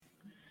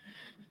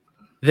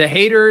The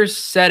haters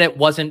said it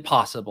wasn't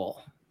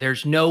possible.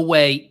 There's no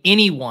way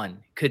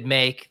anyone could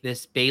make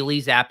this Bailey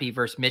Zappi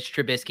versus Mitch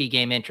Trubisky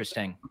game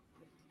interesting.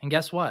 And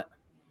guess what?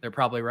 They're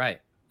probably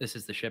right. This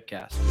is the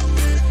Shipcast.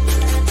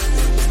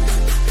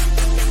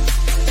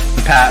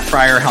 Pat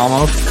Fryer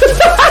Helmo.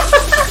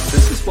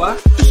 This is why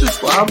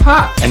I'm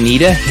hot.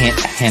 Anita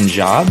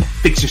Handjob.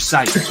 Fix your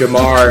sight.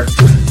 Jamar.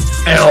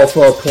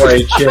 Alpha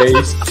play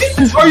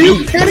chase. Are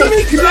you kidding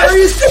me?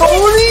 Kadarius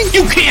Toney?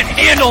 You can't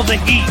handle the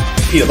heat.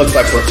 It looks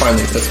like we're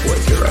finally this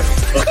boys. You're right.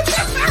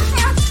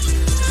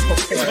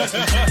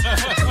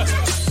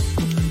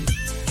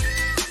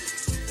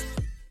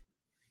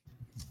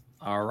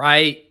 All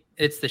right.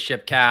 It's the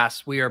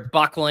Shipcast. We are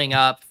buckling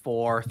up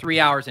for 3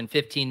 hours and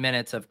 15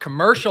 minutes of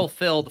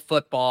commercial-filled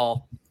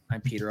football. I'm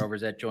Peter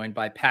Overzet, joined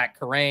by Pat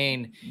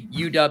Kerrane,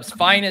 UW's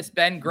finest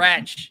Ben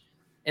Gretsch,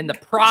 and the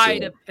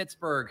pride of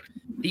Pittsburgh,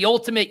 the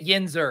ultimate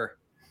Yinzer,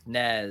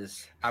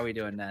 Nez. How are we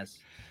doing, Nez?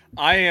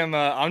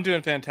 I'm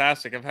doing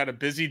fantastic. I've had a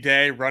busy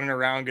day running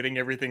around getting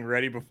everything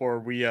ready before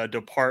we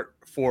depart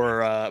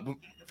for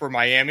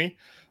Miami,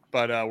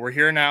 but we're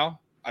here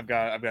now. I've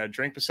got a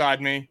drink beside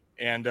me,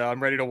 and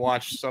I'm ready to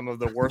watch some of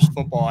the worst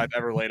football I've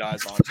ever laid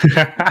eyes on.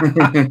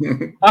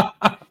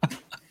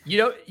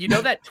 You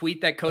know that tweet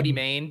that Cody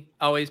Main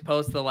always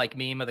posts, the like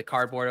meme of the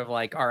cardboard of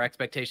like our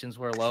expectations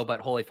were low, but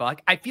holy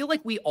fuck. I feel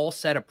like we all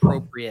set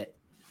appropriate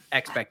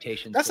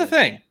expectations. That's the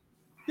thing.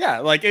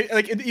 Yeah,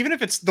 even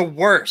if it's the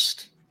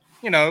worst,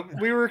 we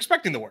were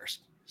expecting the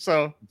worst.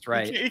 So that's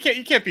right.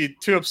 You can't be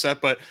too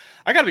upset, but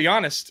I got to be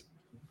honest.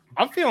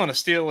 I'm feeling a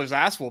Steelers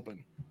ass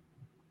whooping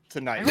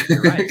tonight.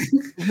 Right.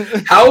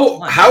 How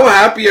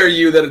happy are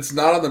you that it's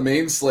not on the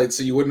main slate,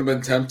 so you wouldn't have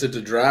been tempted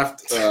to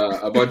draft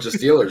a bunch of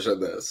Steelers in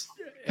this?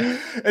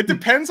 It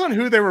depends on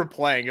who they were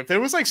playing. If it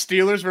was like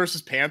Steelers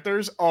versus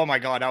Panthers, oh my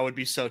god, I would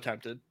be so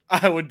tempted.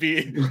 It would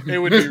be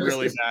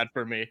really bad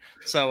for me.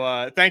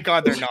 So thank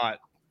God they're not.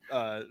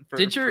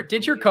 Did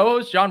your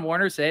co-host John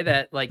Warner say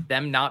that like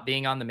them not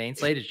being on the main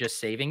slate is just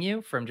saving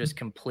you from just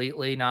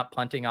completely not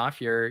punting off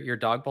your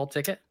dog bowl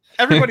ticket?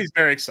 Everybody's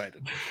very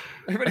excited.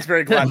 Everybody's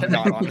very glad they're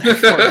not on it.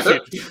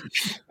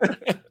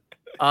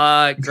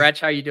 Gretsch,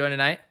 how you doing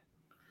tonight?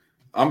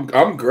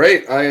 I'm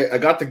great. I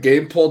got the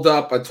game pulled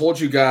up. I told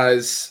you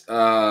guys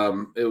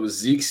it was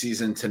Zeke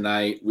season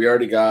tonight. We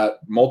already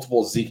got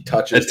multiple Zeke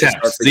touches.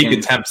 Zeke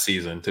attempt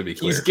season, to be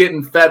clear. He's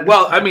getting fed.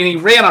 Well, I mean, he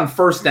ran on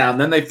first down.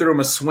 Then they threw him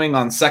a swing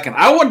on second.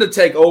 I wanted to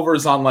take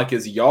overs on like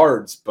his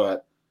yards,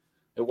 but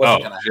it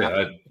wasn't going to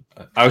happen.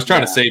 I was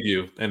trying to save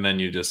you, and then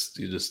you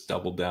just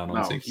doubled down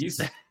on Zeke.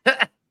 He's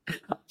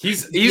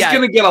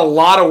going to get a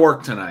lot of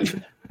work tonight.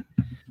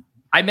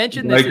 I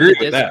mentioned this in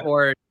the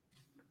Discord.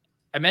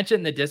 I mentioned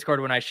in the Discord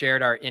when I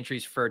shared our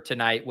entries for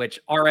tonight, which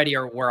already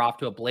we're off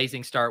to a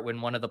blazing start when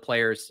one of the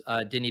players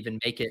didn't even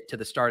make it to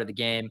the start of the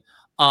game.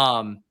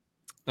 Oh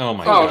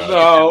my god!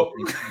 Oh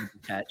no!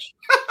 Catch.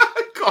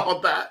 I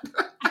called that.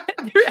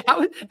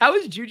 How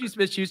is Juju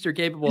Smith-Schuster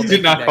capable? You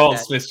did not call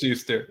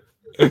Smith-Schuster.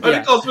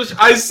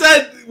 I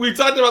said we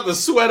talked about the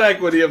sweat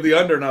equity of the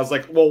under, and I was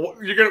like, "Well,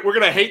 we're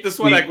gonna hate the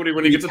sweat equity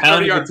when he gets a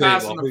 30-yard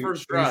pass in the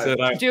first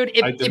drive." Dude,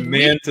 I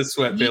demand to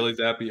sweat Bailey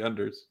Zappi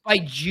unders. By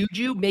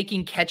Juju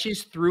making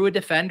catches through a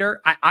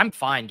defender, I'm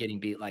fine getting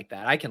beat like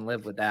that. I can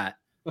live with that.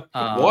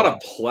 What a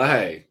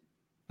play!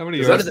 How many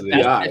yards? One of the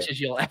best catches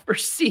you'll ever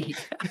see.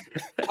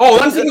 Oh,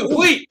 that's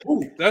incomplete.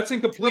 Ooh, that's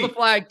incomplete. The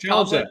flag.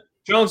 Jones.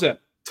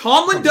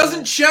 Tomlin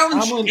doesn't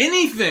challenge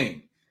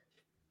anything.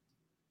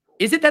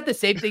 Is it that the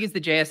same thing as the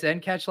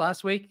JSN catch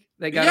last week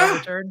that got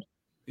overturned?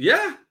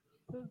 Yeah.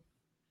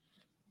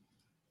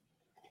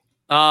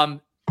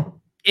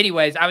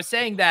 Anyways, I was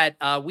saying that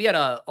we had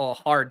a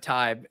hard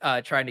time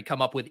trying to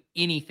come up with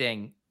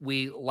anything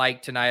we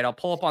like tonight. I'll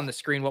pull up on the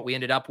screen what we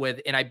ended up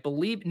with. And I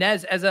believe,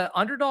 Nez, as an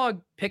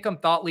underdog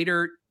pick'em thought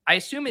leader, I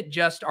assume it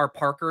just our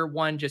Parker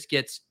one just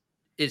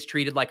is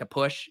treated like a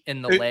push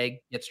and the leg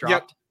gets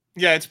dropped.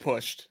 Yeah, it's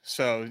pushed.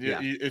 So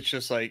it's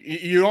just like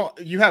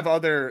you have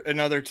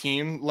another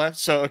team left.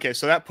 So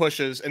so that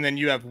pushes, and then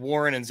you have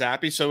Warren and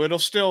Zappi. So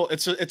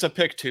it's a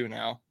pick 2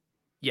 now.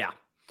 Yeah.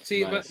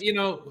 See, nice.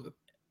 But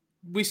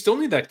we still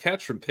need that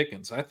catch from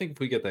Pickens. I think if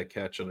we get that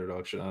catch,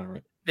 underdog should honor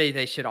it.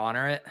 They should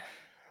honor it.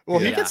 Well,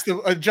 he gets the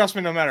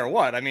adjustment no matter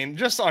what. I mean,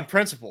 just on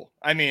principle.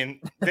 I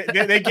mean,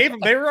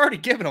 they were already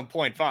giving him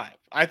 0.5.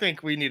 I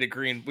think we need a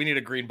green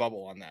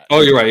bubble on that.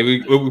 Oh, you're right.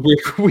 We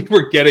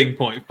were getting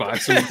 0.5,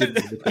 so we didn't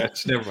need the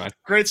catch. Never mind.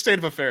 Great state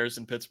of affairs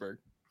in Pittsburgh.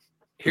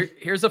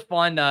 Here's a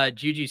fun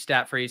Juju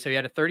stat for you. So he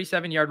had a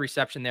 37-yard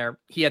reception there.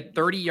 He had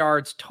 30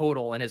 yards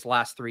total in his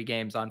last 3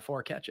 games on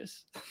 4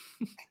 catches.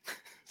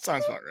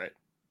 Sounds about right.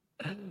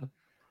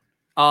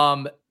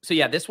 So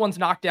yeah, this one's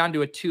knocked down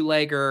to a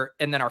 2-legger,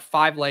 and then our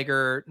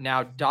 5-legger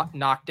now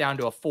knocked down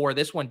to a 4.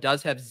 This one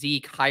does have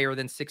Zeke higher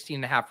than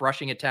 16.5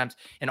 rushing attempts,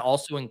 and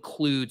also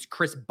includes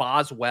Chris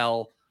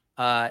Boswell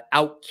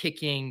out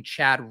kicking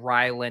Chad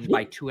Ryland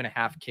by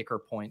 2.5 kicker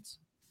points.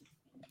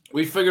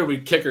 We figured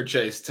we'd kicker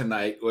chase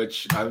tonight,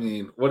 which I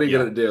mean, what are you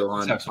gonna do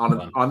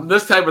on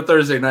this type of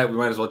Thursday night? We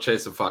might as well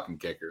chase some fucking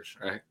kickers,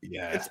 right?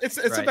 Yeah, it's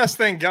the best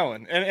thing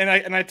going.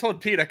 And I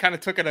told Pete I kind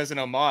of took it as an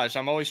homage.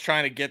 I'm always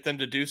trying to get them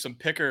to do some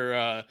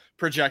picker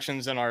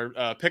projections in our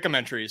pick'em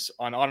entries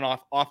on and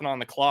off and on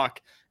the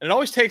clock. And it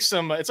always takes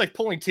some. It's like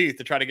pulling teeth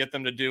to try to get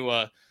them to do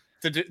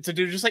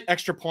just like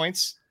extra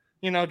points.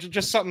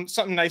 Just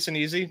something nice and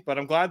easy. But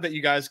I'm glad that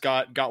you guys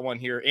got one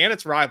here, and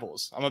it's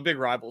rivals. I'm a big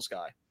rivals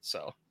guy,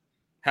 so.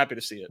 Happy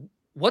to see it.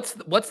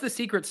 What's the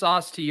secret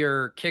sauce to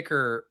your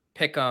kicker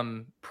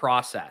pick'em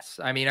process?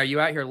 I mean, are you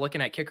out here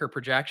looking at kicker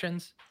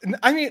projections?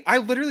 I mean, I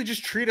literally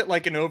just treat it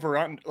like an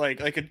over-under,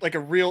 like a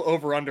real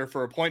over-under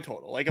for a point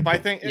total. Like if I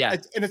think,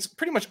 and it's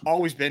pretty much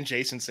always been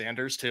Jason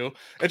Sanders too.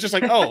 It's just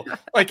like, oh,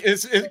 like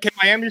can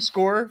Miami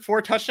score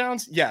 4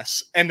 touchdowns?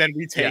 Yes, and then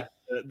we take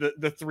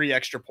the 3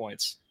 extra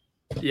points.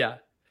 Yeah,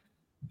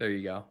 there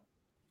you go.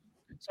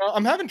 So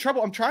I'm having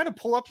trouble. I'm trying to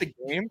pull up the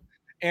game.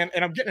 And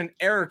I'm getting an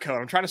error code.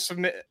 I'm trying to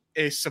submit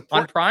a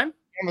support on Prime,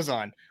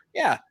 Amazon.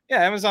 Yeah,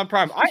 Amazon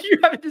Prime. You're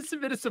having to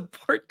submit a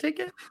support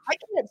ticket. I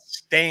can't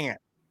stand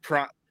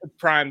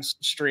Prime's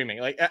streaming.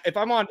 Like if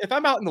I'm out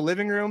in the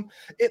living room,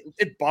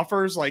 it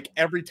buffers like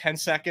every 10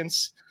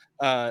 seconds.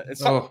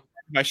 It's not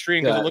my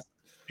stream because it looks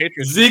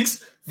Patriots.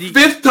 Zeke's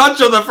 5th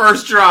touch on the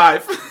first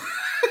drive.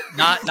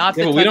 Not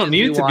but we don't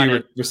need it to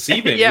be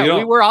receiving.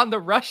 We were on the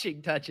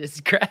rushing touches,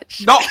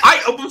 Gretch. No,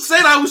 I'm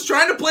saying I was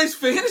trying to place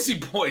fantasy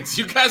points.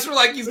 You guys were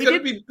like, he's going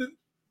to be.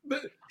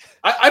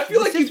 I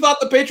feel like you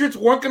thought the Patriots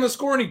weren't going to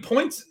score any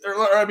points,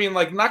 or I mean,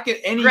 like not get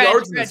any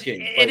yards in this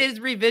game. It is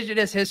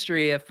revisionist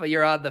history if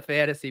you're on the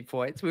fantasy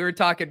points. We were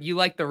talking. You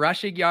like the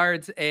rushing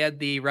yards and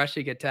the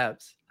rushing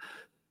attempts.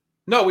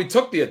 No, we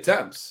took the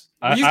attempts.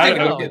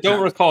 I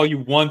don't recall you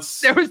once.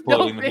 There was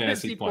no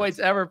fantasy points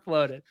ever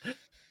floated.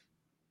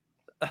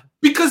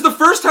 Because the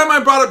first time I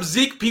brought up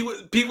Zeke,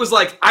 Pete was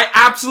like, I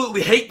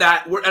absolutely hate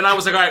that. And I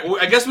was like, all right, well,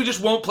 I guess we just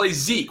won't play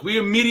Zeke. We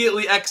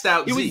immediately X'd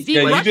out Zeke.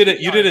 Yeah,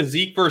 you did a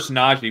Zeke versus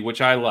Najee,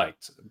 which I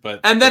liked.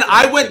 And then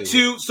I went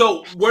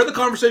so where the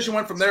conversation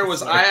went from there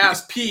was I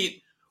asked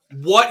Pete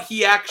what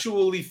he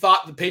actually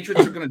thought the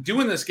Patriots were going to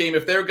do in this game,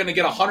 if they were going to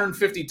get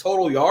 150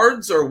 total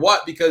yards or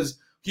what, because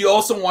he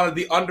also wanted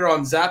the under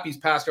on Zappi's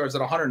pass yards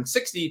at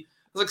 160.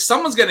 I was like,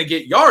 someone's going to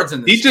get yards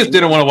in this. He just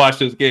didn't want to watch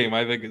this game,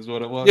 I think is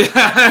what it was.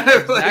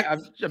 Yeah,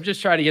 I'm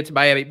just trying to get to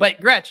Miami.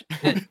 But Gretch,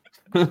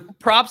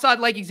 props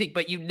on liking Zeke,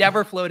 but you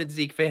never floated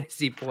Zeke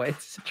fantasy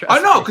points. I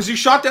know, because you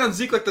shot down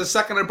Zeke like the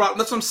second I brought.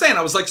 That's what I'm saying.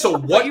 I was like, so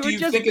what do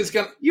you think is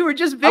going to... You were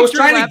just... I was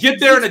trying to get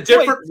there in a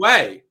different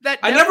way.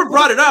 I never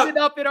brought it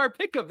up in our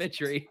pick-up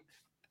victory.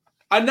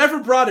 I never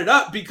brought it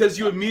up because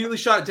you immediately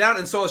shot it down,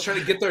 and so I was trying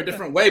to get there a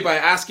different way by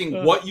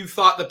asking what you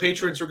thought the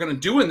Patriots were going to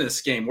do in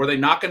this game. Were they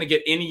not going to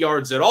get any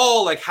yards at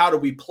all? Like, how do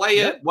we play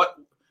it? What?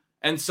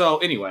 And so,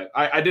 anyway,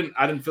 I didn't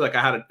feel like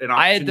I had an opportunity.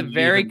 I had the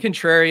very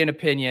contrarian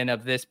opinion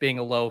of this being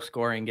a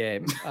low-scoring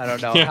game. I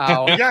don't know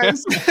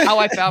how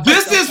I found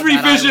this is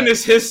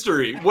revisionist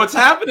history. What's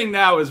happening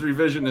now is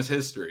revisionist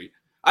history.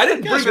 I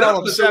didn't bring it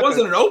up because there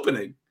wasn't an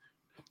opening.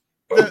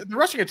 The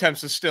rushing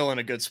attempts is still in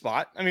a good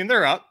spot. I mean,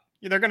 they're up.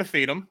 They're going to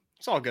feed them.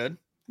 It's all good.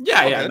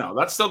 Yeah, no,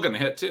 that's still going to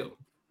hit too.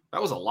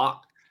 That was a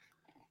lot.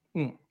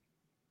 So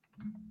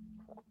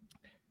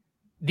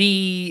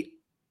the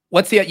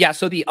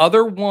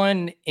other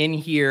one in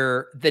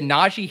here, the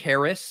Najee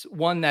Harris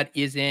one that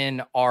is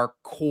in our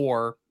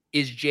core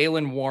is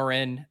Jaylen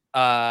Warren,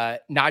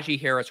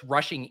 Najee Harris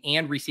rushing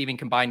and receiving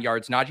combined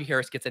yards. Najee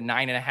Harris gets a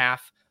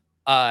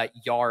 9.5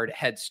 yard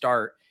head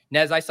start.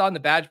 Nez, I saw in the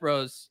Badge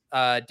Bros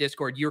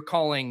Discord, you're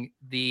calling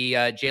the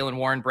Jaylen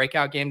Warren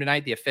breakout game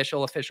tonight, the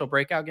official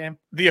breakout game?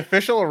 The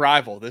official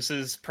arrival. This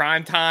is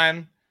prime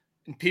time.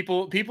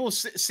 People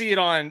see it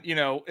on,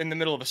 in the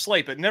middle of a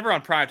slate, but never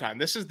on prime time.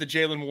 This is the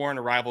Jaylen Warren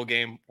arrival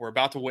game. We're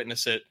about to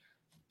witness it.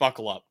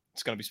 Buckle up.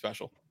 It's going to be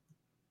special.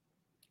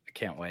 I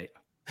can't wait.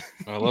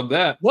 I love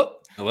that.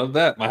 What? I love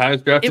that. My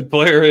highest drafted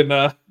player in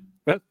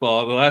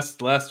baseball the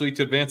last week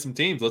to advance some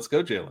teams. Let's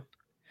go, Jaylen.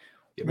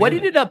 What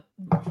ended up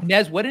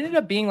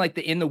being like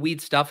the in the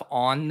weed stuff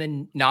on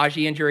the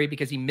Najee injury,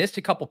 because he missed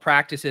a couple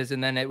practices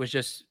and then it was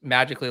just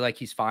magically like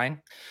he's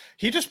fine?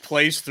 He just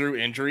plays through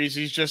injuries.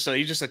 He's just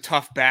a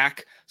tough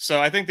back.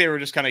 So I think they were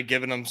just kind of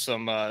giving him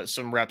some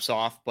reps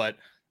off, but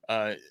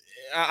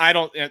I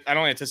don't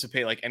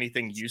anticipate like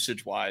anything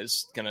usage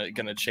wise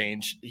gonna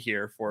change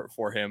here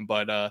for him.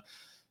 But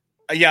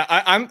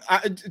I'm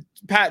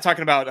Pat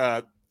talking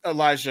about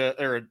Elijah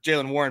or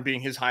Jaylen Warren being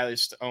his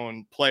highest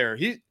owned player.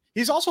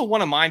 He's also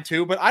one of mine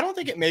too, but I don't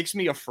think it makes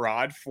me a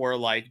fraud for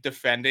like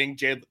defending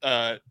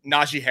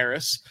Najee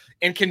Harris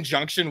in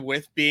conjunction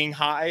with being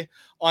high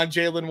on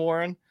Jaylen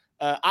Warren.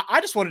 I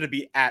just wanted to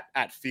be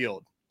at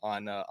field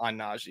on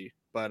Najee,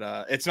 but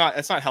it's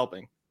not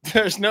helping.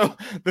 There's no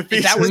the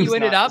thesis. Is that where you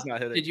ended up?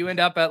 Did you end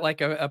up at like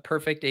a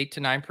perfect 8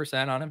 to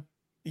 9% on him?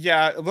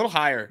 Yeah, a little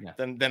higher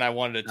than I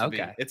wanted it to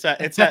be. It's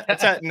at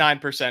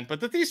 9%.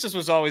 But the thesis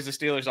was always the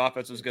Steelers'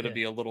 offense was going to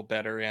be a little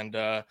better, and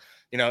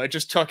it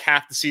just took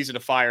half the season to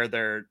fire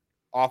their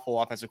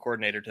awful offensive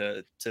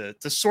coordinator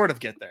to sort of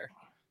get there.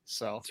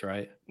 So That's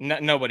right.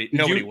 Nobody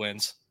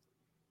wins.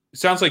 It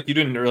sounds like you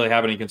didn't really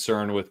have any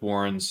concern with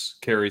Warren's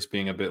carries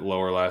being a bit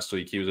lower last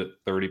week. He was at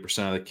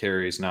 30% of the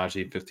carries,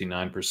 Najee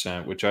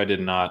 59%, which I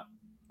did not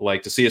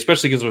like to see,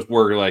 especially because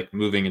we're like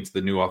moving into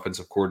the new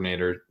offensive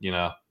coordinator,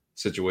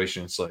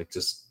 situation. It's like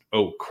just,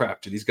 oh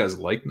crap, do these guys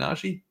like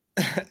Najee?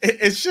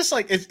 It's just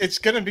like it's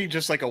going to be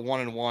just like a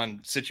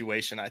 1-on-1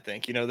 situation. I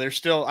think they're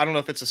still. I don't know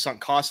if it's a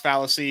sunk cost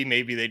fallacy.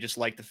 Maybe they just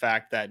like the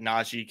fact that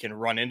Najee can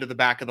run into the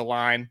back of the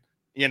line.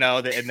 And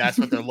that's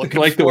what they're looking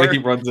like for. The way he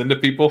runs into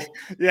people.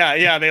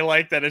 Yeah, they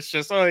like that. It's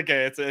just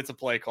okay. It's a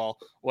play call,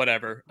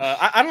 whatever.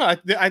 I don't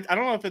know. I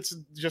don't know if it's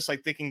just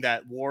like thinking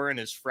that Warren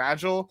is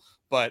fragile,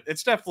 but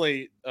it's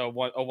definitely a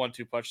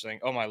 1-2 punch thing.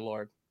 Oh my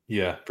lord.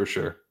 Yeah, for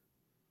sure.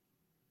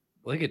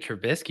 Look at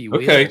Trubisky.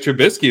 Okay,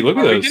 Trubisky. Look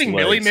at those. Are we getting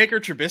Millie Maker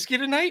Trubisky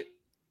tonight?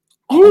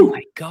 Oh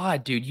my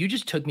god, dude! You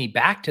just took me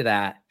back to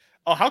that.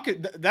 Oh, how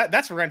could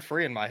that's rent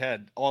free in my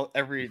head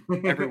every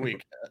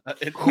week.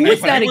 Who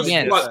was that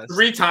again? What,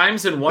 3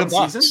 times in one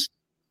season?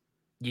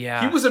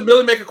 Yeah, he was a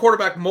Millie Maker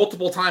quarterback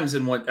multiple times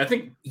in one. I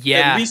think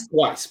at least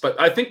twice,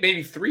 but I think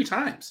maybe 3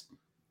 times.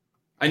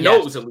 I know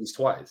it was at least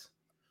twice.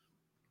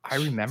 I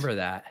remember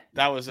that.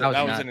 That was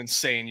an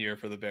insane year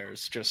for the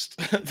Bears. Just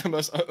the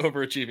most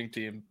overachieving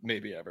team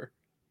maybe ever,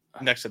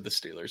 next to the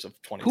Steelers of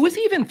 2020. Who was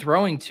he even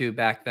throwing to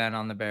back then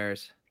on the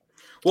Bears?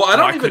 Well, I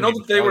don't even know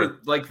that they were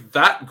like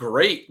that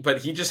great,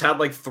 but he just had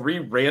like 3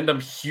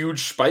 random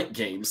huge spike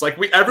games. Like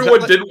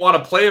everyone didn't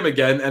want to play him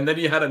again, and then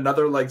he had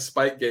another like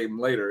spike game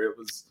later.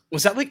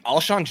 Was that like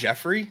Alshon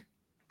Jeffrey?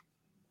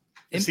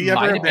 Is he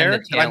ever a Bear?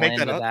 Did I make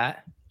that up?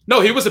 No,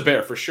 he was a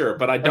Bear for sure,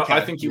 but I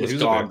think he was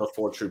gone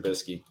before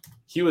Trubisky.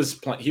 He was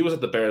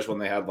at the Bears when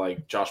they had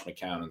like Josh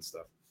McCown and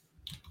stuff.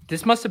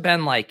 This must have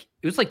been like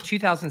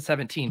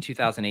 2017,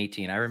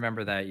 2018. I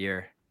remember that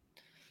year.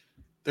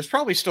 There's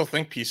probably still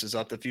think pieces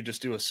up if you just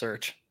do a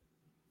search.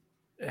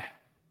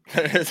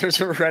 There's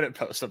a Reddit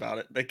post about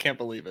it. They can't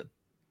believe it.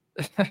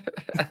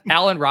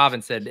 Allen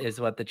Robinson is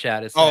what the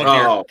chat is saying.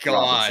 Oh, dear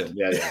God. Robinson.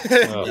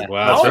 Yeah. Oh,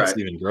 wow. That's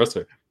even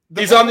grosser.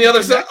 He's on the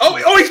other side. Oh,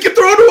 he can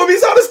throw to him.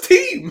 He's on his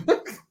team.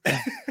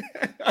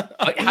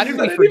 How did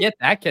we forget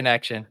that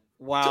connection?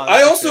 Wow.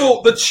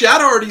 The chat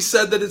already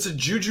said that it's a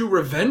Juju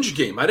revenge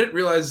game. I didn't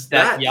realize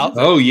that. Yep.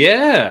 Oh,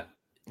 yeah.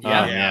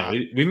 Yeah.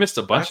 Man. We missed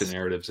a bunch of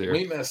narratives here.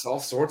 We missed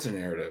all sorts of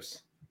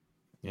narratives.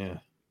 Yeah.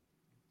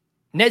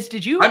 Nez,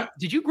 did you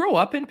grow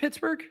up in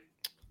Pittsburgh?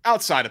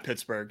 Outside of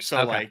Pittsburgh.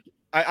 So like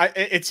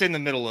it's in the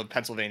middle of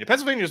Pennsylvania.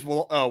 Pennsylvania is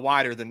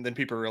wider than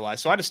people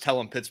realize. So I just tell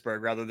them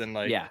Pittsburgh rather than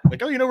like,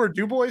 oh, you know where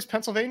DuBois,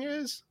 Pennsylvania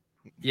is?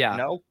 Yeah.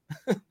 No.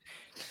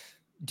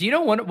 Do you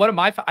know one of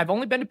my? I've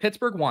only been to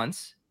Pittsburgh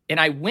once, and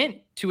I went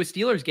to a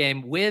Steelers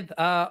game with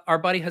our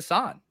buddy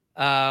Hassan.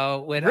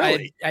 When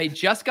really? I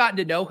just gotten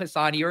to know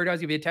Hassan, he already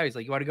was gonna be in town. He's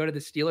like, "You want to go to the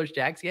Steelers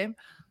Jags game?"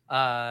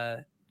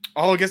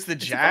 Against the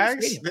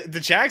Jags. The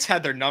Jags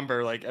had their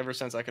number like ever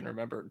since I can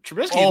remember.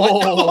 Trubisky.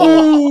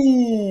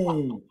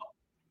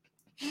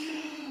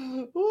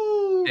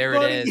 There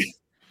it is.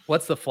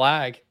 What's the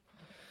flag?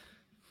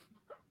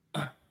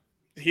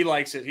 He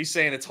likes it. He's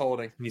saying it's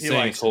holding. He's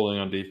saying it's holding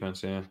on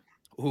defense. Yeah.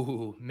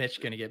 Ooh,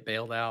 Mitch gonna get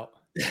bailed out.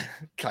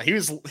 God, he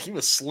was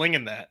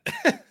slinging that.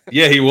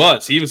 Yeah, he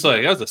was. He was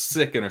like, that was a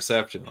sick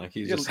interception. Like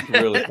he's just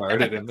really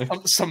fired it in there.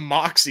 Some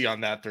moxie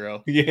on that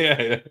throw.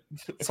 Yeah.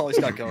 That's all he's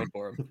got going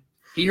for him.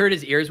 He heard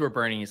his ears were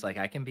burning. He's like,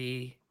 I can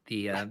be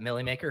the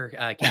Millie Maker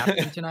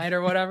captain tonight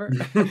or whatever.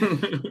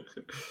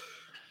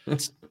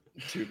 It's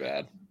too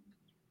bad.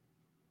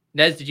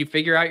 Nez, did you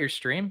figure out your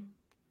stream?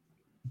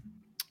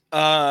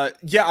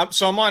 Yeah.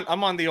 So I'm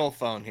on the old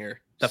phone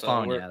here. The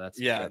phone,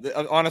 yeah.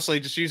 Honestly,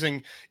 just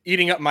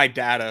eating up my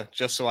data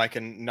just so I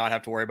can not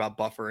have to worry about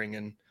buffering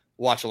and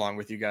watch along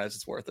with you guys.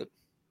 It's worth it.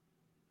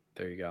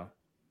 There you go.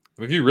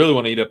 If you really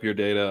want to eat up your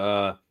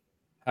data,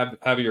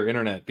 have your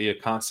internet be a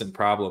constant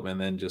problem and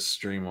then just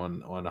stream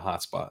on a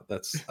hotspot.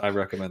 I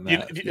recommend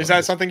that. Is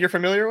that something you're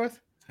familiar with?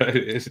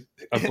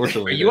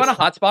 Unfortunately, are you on a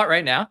hotspot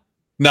right now?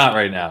 Not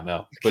right now,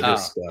 no. But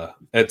just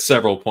at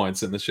several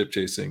points in the ship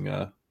chasing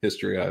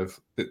history,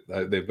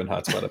 they've been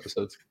hotspot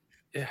episodes.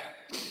 Yeah.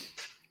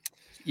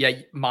 Yeah,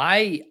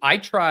 I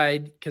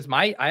tried because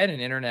I had an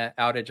internet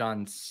outage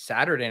on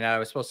Saturday night. I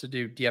was supposed to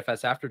do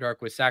DFS After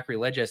Dark with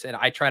Sacrilegious, and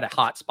I tried a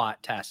hotspot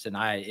test, and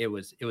it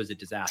was a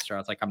disaster. I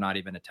was like, I'm not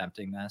even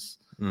attempting this.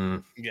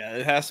 Yeah,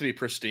 it has to be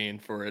pristine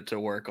for it to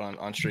work on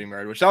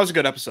StreamYard, which that was a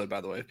good episode,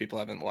 by the way. If people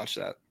haven't watched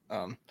that,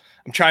 I'm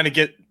trying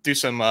to do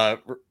some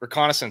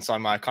reconnaissance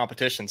on my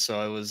competition,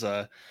 so it was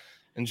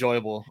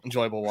enjoyable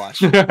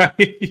watch.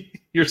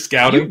 You're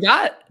scouting.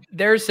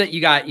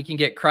 You can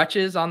get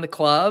crutches on the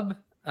club.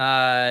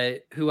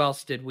 Who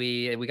else did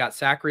we got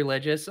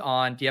Sacrilegious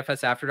on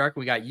DFS After Dark.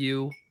 We got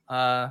you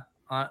on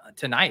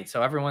tonight,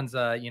 so everyone's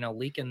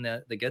leaking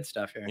the good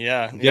stuff here.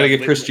 Yeah, you gotta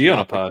get Chris G on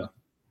a pod.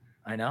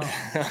 I know.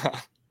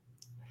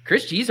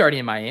 Chris G's already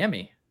in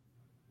Miami.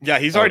 Yeah,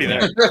 he's already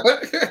there.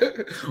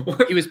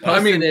 He was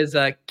posting his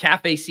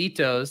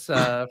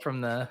cafecitos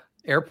from the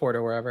airport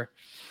or wherever.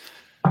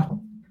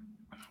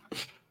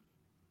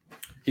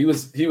 He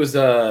was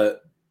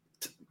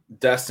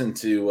destined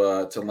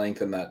to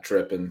lengthen that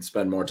trip and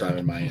spend more time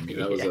in Miami.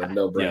 That was a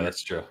no-brainer. Yeah,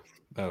 that's true.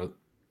 That was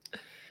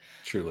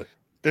truly.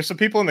 There's some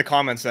people in the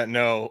comments that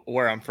know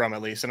where I'm from,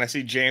 at least, and I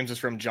see James is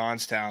from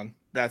Johnstown.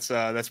 That's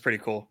pretty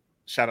cool.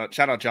 Shout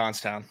out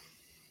Johnstown.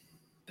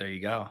 There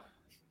you go.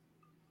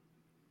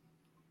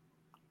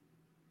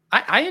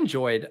 I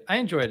enjoyed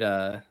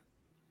it's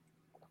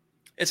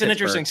Pittsburgh. an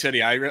interesting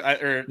city. I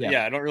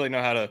don't really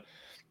know how to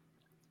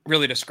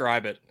really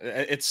describe it.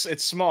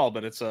 It's small,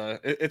 but it's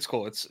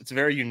cool. It's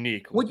very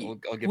unique. You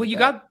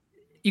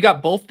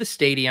got both the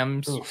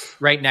stadiums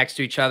right next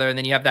to each other, and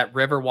then you have that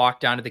river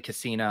walk down to the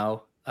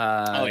casino.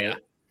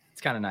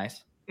 It's kind of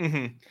nice.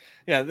 Mm-hmm.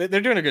 Yeah,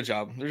 they're doing a good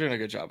job. They're doing a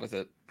good job with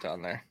it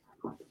down there.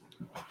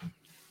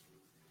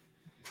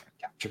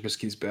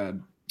 Trubisky's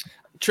bad.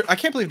 I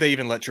can't believe they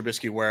even let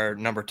Trubisky wear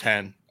number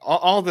 10.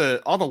 All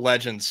the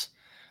legends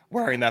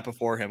wearing that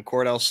before him.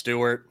 Cordell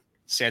Stewart,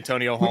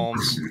 Santonio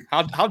Holmes.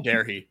 How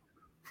dare he?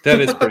 That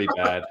is pretty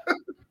bad.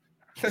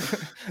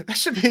 That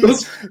should be.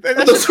 Those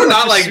are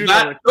not like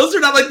that. Those are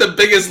not like the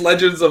biggest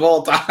legends of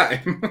all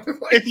time.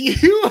 if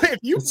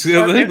you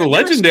the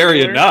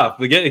legendary enough,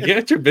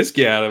 get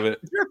Trubisky out of it.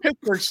 If you're a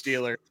Pittsburgh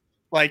Steeler,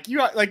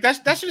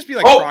 that should just be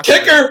like. Oh,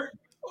 kicker!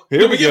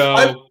 Here we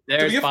go.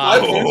 There's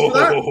 5 points for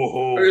that?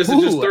 Or is it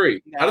just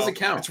 3? How does it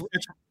count?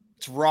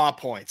 It's raw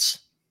points.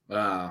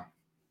 Come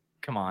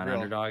on,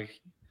 underdog.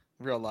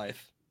 Real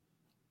life.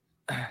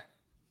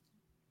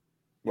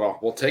 Well,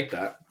 we'll take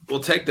that. We'll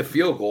take the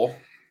field goal.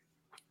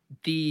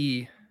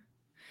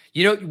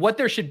 What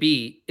there should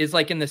be is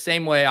like in the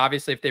same way,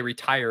 obviously, if they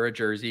retire a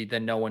jersey,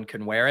 then no one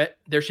can wear it.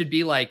 There should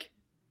be like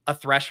a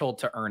threshold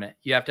to earn it.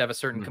 You have to have a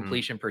certain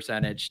completion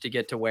percentage to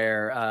get to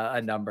wear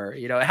a number.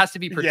 It has to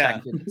be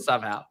protected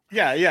somehow.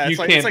 Yeah. You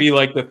can't be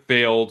like the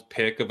failed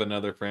pick of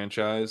another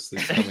franchise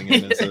that's coming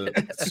in as a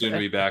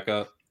soon-to-be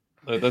backup.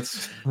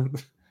 That's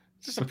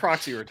just a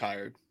proxy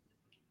retired.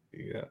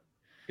 Yeah.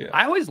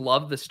 I always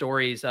love the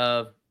stories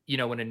of,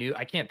 when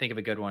I can't think of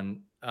a good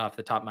one off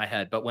the top of my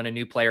head, but when a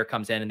new player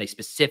comes in and they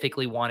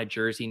specifically want a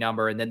jersey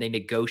number and then they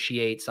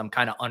negotiate some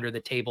kind of under the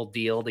table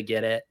deal to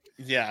get it.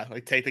 Yeah.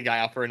 Like take the guy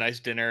out for a nice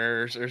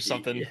dinner or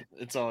something. Yeah.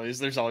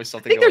 There's always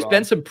something. I think there's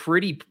been some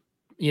pretty,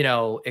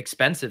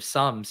 expensive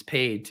sums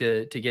paid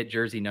to get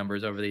jersey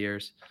numbers over the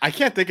years. I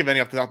can't think of any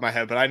off the top of my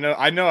head, but I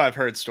know I've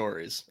heard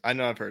stories.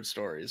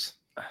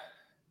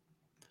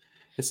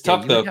 It's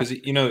tough though, because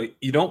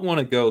you don't want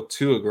to go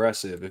too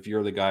aggressive if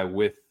you're the guy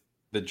with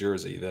the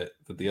jersey that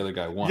the other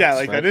guy wants.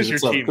 Yeah, that is your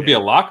team. It could be a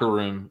locker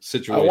room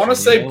situation. I want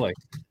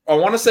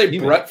to say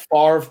Brett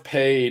Favre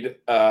paid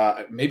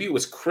maybe it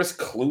was Chris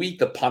Kluwe,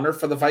 the punter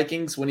for the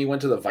Vikings, when he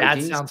went to the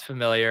Vikings. That sounds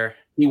familiar.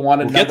 He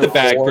wanted get the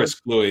bag, Chris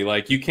Kluwe.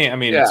 Like you can't. I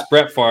mean, it's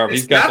Brett Favre.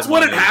 That's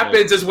what it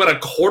happens is when a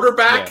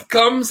quarterback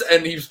comes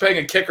and he's paying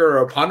a kicker or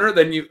a punter,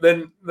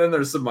 then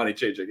there's some money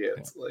changing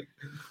hands. Yeah. Like.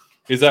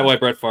 Is that why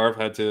Brett Favre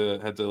had to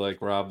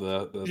like rob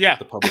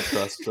the public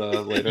trust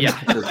later? Yeah,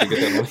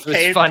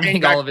 it's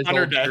funding all of his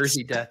old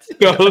jersey debts.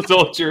 His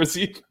old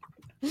jersey.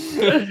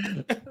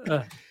 You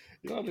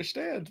don't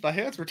understand. My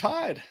hands were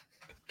tied.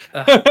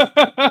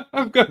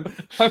 I've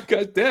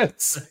got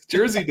debts,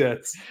 jersey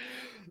debts.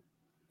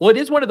 Well, it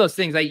is one of those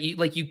things.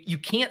 You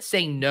can't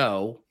say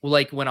no.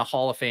 Like when a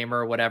Hall of Famer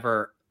or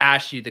whatever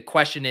asks you, the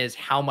question is,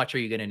 how much are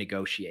you going to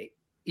negotiate?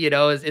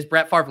 Is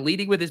Brett Favre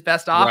leading with his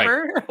best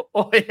offer? Right.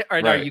 or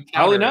are you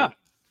Probably not.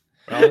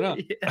 Yeah.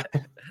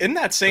 In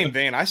that same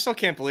vein, I still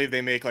can't believe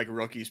they make like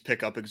rookies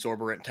pick up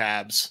exorbitant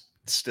tabs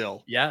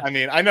still. Yeah. I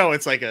mean, I know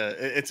it's like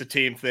it's a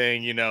team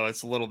thing,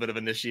 it's a little bit of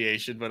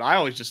initiation, but I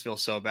always just feel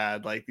so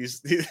bad. Like these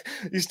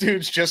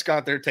dudes just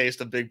got their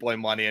taste of big boy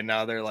money and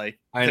now they're like,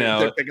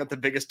 they're picking up the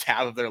biggest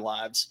tab of their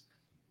lives.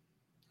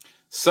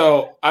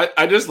 So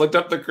I just looked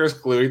up the Chris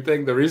Kluwe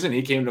thing. The reason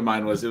he came to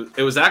mind was it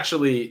was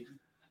actually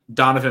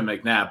Donovan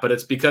McNabb, but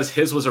it's because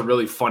his was a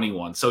really funny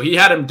one. So he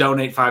had him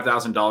donate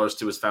 $5,000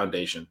 to his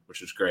foundation,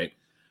 which was great.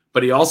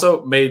 But he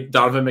also made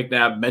Donovan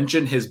McNabb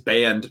mention his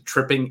band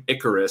Tripping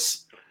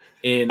Icarus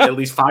in at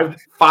least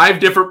five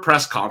different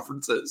press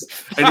conferences.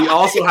 And he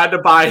also had to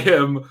buy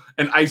him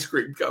an ice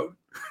cream cone.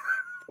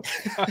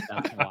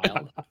 That's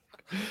wild.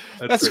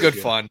 That's good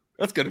fun.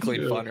 That's good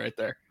clean fun right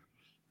there.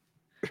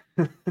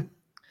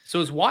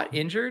 So is Watt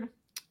injured?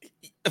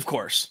 Of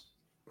course.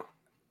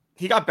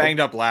 He got banged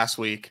up last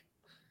week.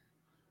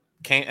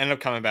 Can't end up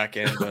coming back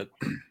in, but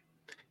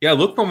yeah,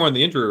 look for more in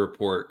the injury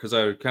report because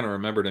I kind of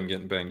remembered him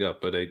getting banged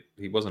up, but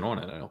he wasn't on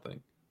it. I don't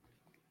think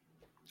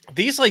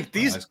these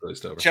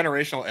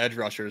generational edge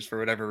rushers for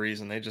whatever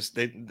reason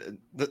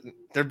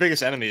their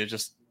biggest enemy is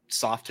just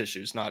soft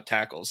tissues, not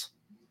tackles.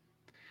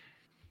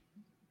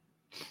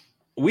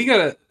 We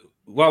gotta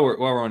while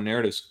we're on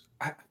narratives.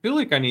 I feel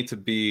like I need to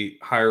be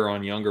higher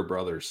on younger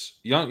brothers.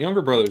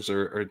 Younger brothers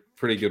are a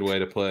pretty good way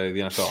to play the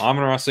NFL.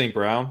 Amon-Ra St.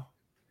 Brown.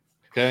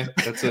 Okay,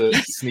 that's a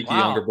sneaky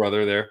younger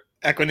brother there.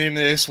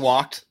 Equanimous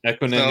walked.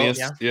 Equanimous,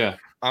 yeah.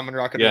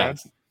 Amon-Ra Brown.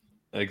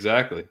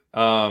 Exactly.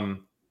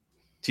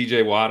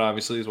 TJ Watt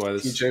obviously is why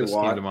this came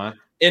to mind.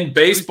 In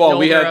baseball,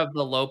 we have of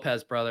the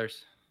Lopez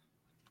brothers.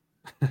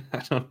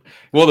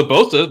 Well,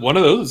 one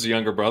of those is a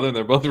younger brother, and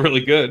they're both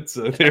really good.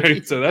 So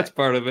that's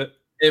part of it.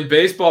 In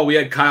baseball, we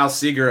had Kyle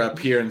Seager up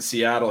here in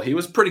Seattle. He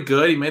was pretty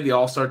good. He made the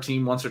All-Star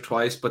team once or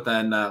twice, but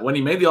then when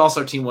he made the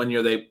All-Star team one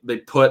year,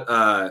 they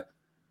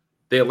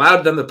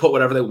allowed them to put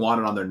whatever they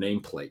wanted on their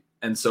nameplate.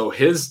 And so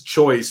his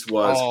choice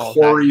was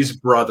Corey's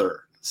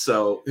brother.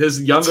 So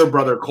his younger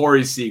brother,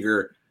 Corey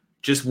Seager,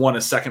 just won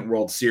a second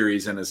World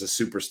Series and is a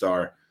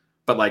superstar.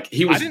 But like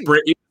he was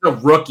a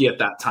rookie at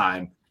that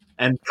time,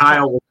 and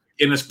Kyle was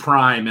in his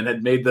prime and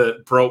had made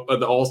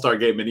the All-Star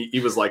game, and he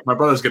was like, my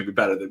brother's gonna be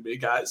better than me,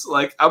 guys.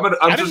 Like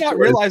I did not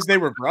realize they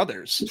were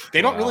brothers.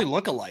 They don't really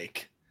look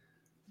alike.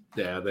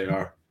 Yeah, they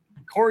are.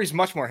 Corey's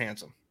much more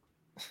handsome.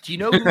 Do you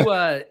know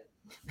who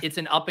it's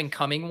an up and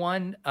coming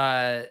one?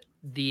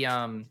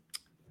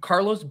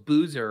 Carlos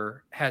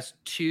Boozer has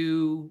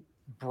two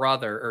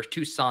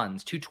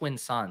twin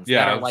sons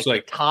that are like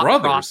the top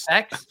brothers.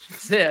 prospects.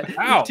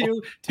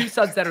 two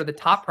sons that are the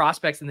top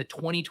prospects in the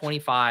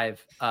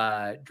 2025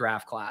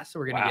 draft class. So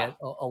we're going to get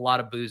a lot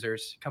of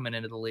Boozers coming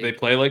into the league. They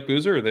play like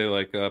Boozer, or are they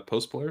like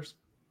post players?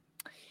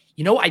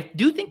 I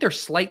do think they're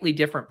slightly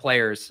different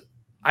players.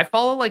 I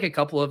follow like a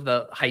couple of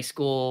the high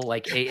school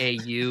like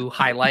AAU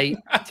highlight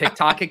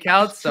TikTok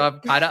accounts, so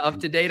I'm kind of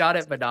up to date on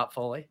it, but not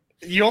fully.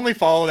 You only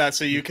follow that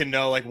so you can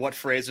know like what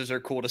phrases are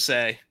cool to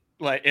say.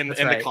 Like in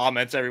the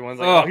comments, everyone's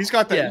like, "Oh, he's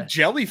got the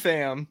jelly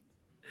fam."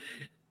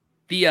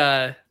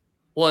 It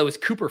was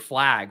Cooper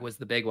Flagg was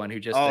the big one who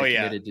just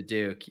committed to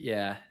Duke.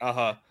 Yeah,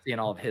 seeing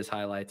all of his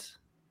highlights.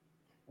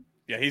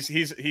 Yeah,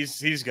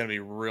 he's gonna be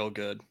real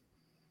good.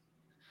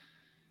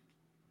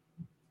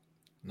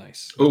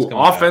 Nice. Ooh,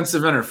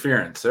 offensive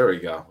interference. There we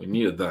go. We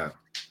needed that.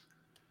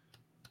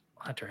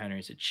 Hunter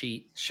Henry's a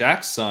cheat.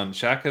 Shaq's son.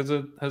 Shaq has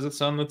a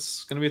son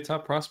that's going to be a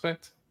top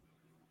prospect.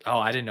 Oh,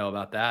 I didn't know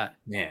about that.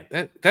 Man,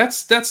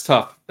 that's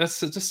tough. That's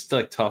just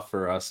like tough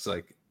for us,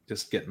 like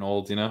just getting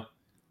old, How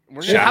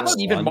about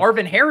even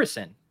Marvin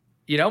Harrison?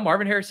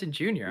 Marvin Harrison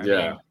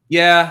Jr.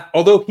 Yeah.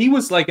 Although he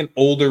was like an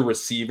older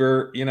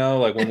receiver,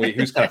 like when he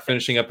was kind of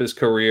finishing up his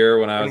career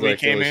when I was like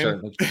came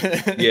in.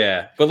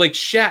 Yeah. But like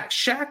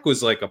Shaq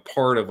was like a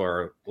part of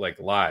our like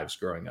lives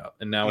growing up,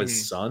 and now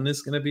his son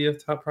is going to be a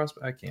top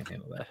prospect. I can't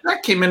handle that.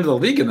 Shaq came into the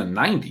league in the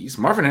 90s.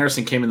 Marvin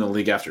Harrison came in the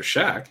league after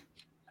Shaq.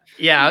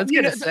 Yeah, I was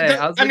going to say.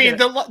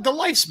 The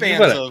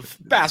lifespans of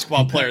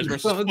basketball players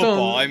versus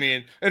football. I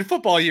mean, in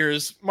football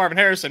years, Marvin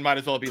Harrison might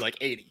as well be like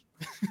 80.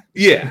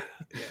 Yeah.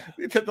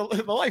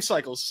 The life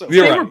cycle's so.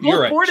 They were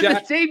both born in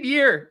the same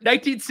year,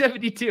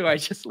 1972. I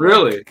just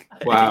really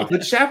wow.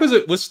 But Shaq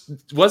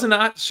wasn't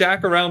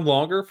Shaq around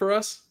longer for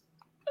us?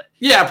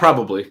 Yeah,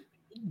 probably.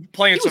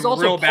 Playing he was some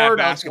also real part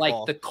bad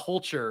basketball. Of like the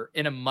culture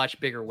in a much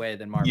bigger way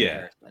than Marvin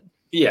Harrison.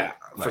 Yeah,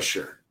 for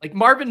sure. Like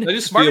Marvin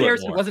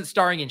Harrison wasn't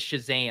starring in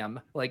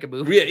Shazam, like a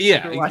movie.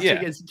 Yeah.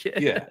 As a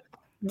kid. Yeah.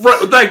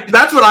 Right, like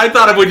that's what I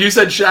thought of when you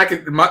said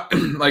Shaq.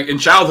 Like in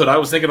childhood, I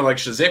was thinking of like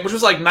Shazam, which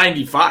was like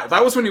 '95.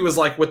 That was when he was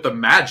like with the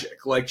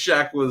Magic. Like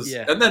Shaq was,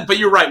 and then. But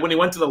you're right. When he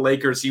went to the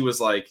Lakers, he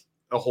was like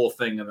a whole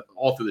thing,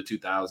 all through the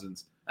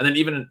 2000s, and then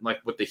even like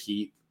with the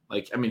Heat.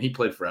 Like I mean, he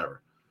played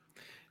forever.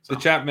 So. The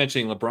chat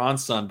mentioning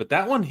LeBron's son, but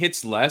that one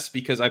hits less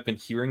because I've been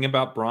hearing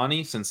about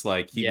Bronny since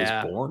like he was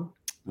born.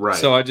 Right.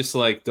 So I just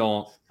like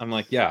don't. I'm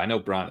like, yeah, I know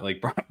Bronny.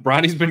 Like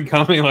Bronny's been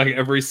coming like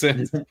ever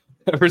since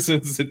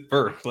at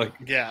birth. Like,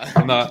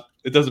 I'm not.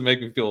 It doesn't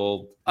make me feel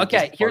old.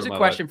 Okay, here's a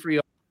question for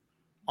you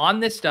on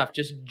this stuff.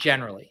 Just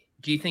generally,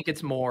 do you think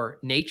it's more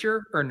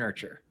nature or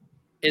nurture?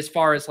 As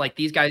far as like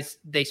these guys,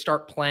 they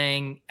start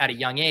playing at a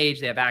young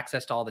age. They have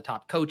access to all the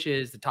top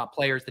coaches, the top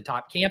players, the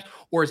top camps,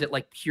 or is it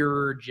like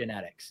pure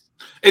genetics?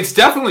 It's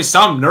definitely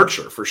some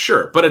nurture for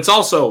sure, but it's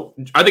also.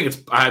 I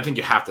think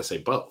you have to say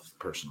both.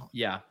 Personally,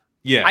 yeah.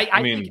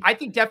 I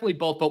think definitely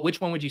both. But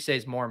which one would you say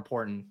is more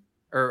important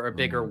or a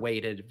bigger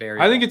weighted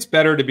variable? I think it's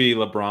better to be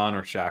LeBron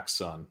or Shaq's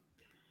son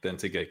than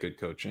to get good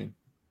coaching.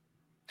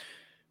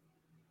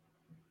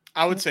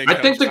 I would say.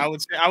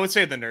 I would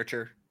say the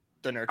nurture.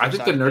 I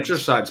think the nurture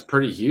side's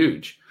pretty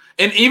huge,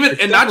 and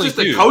not just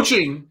the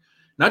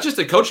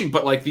coaching,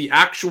 but like the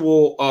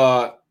actual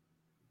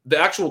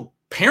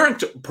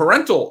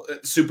parental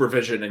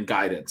supervision and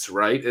guidance.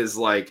 Right? Is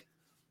like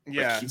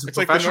it's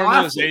like the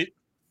normalization.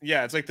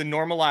 Yeah, it's like the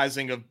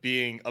normalizing of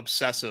being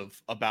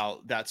obsessive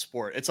about that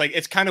sport. It's like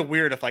it's kind of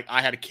weird if like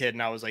I had a kid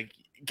and I was like,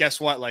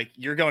 guess what? Like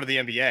you're going to the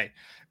NBA.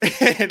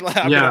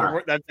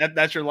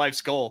 That's your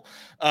life's goal.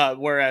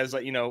 Whereas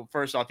like,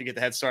 first off, you get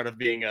the head start of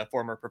being a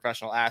former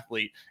professional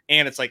athlete.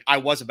 And it's like, I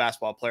was a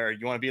basketball player.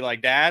 You want to be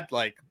like dad?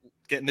 Like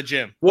get in the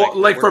gym. Well,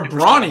 like for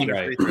Bronny,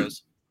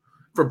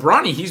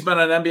 he's been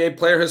an NBA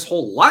player his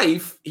whole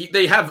life.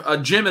 They have a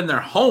gym in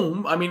their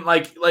home. I mean,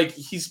 like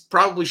he's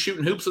probably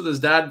shooting hoops with his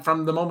dad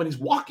from the moment he's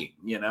walking,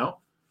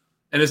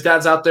 and his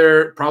dad's out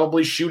there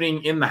probably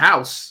shooting in the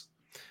house.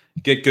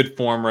 Get good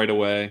form right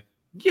away.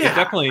 Yeah,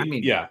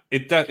 definitely.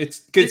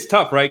 It's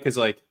tough, right? Because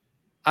like,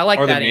 I like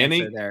that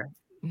answer there.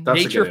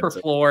 Nature for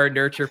floor,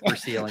 nurture for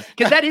ceiling.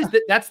 Because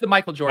that's the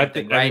Michael Jordan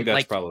thing, right? I think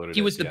that's probably what it is.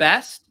 He was the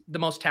best, the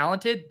most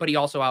talented, but he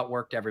also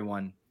outworked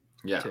everyone.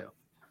 Yeah. Too.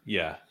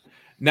 Yeah.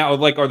 Now,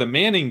 like, are the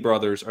Manning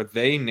brothers, are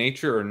they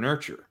nature or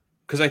nurture?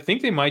 Because I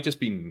think they might just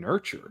be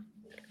nurture.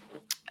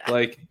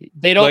 Like,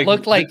 they don't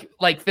look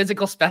like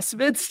physical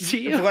specimens to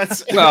you.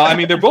 Well, I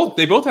mean, they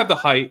both have the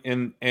height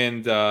and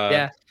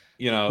yeah.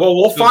 You know. Well,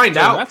 we'll find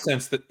out.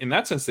 In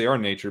that sense, they are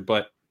nature,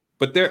 but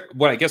they're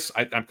what I guess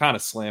I'm kind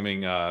of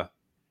slamming Archie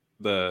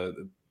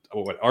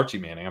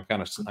Manning. I'm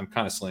kind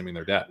of slamming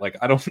their dad. Like,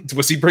 I don't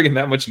was he bringing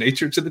that much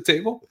nature to the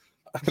table?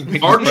 I think he's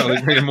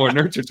probably bringing more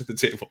nurture to the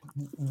table.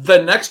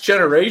 The next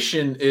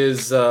generation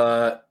is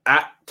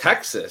at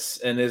Texas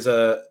and is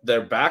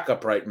their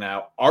backup right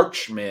now,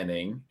 Arch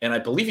Manning, and I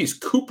believe he's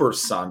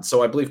Cooper's son.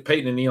 So I believe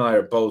Peyton and Eli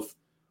are both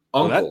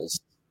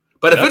uncles.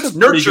 But if it's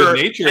nurture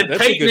and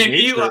Peyton and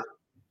Eli,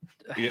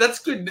 that's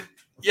good.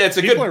 Yeah, it's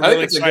a People good. are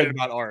really excited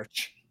about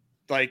Arch.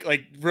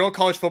 Like real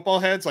college football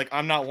heads. Like,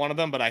 I'm not one of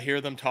them, but I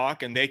hear them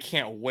talk, and they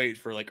can't wait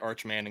for like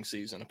Arch Manning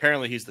season.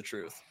 Apparently, he's the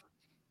truth.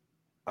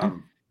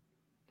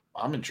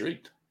 I'm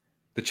intrigued.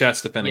 The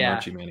chat's defending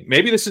Archie Manning.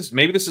 Maybe this is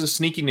a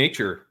sneaky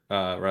nature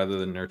rather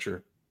than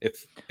nurture.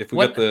 If we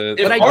got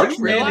the Arch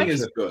Manning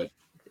is good.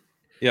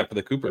 Yeah, from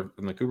the Cooper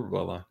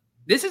bloodline.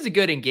 This is a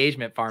good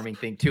engagement farming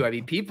thing too. I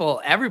mean,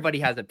 everybody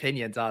has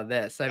opinions on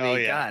this. I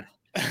mean, God,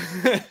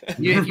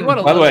 if you want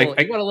a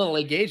little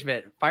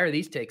engagement, fire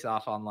these takes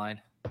off online.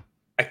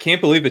 I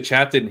can't believe the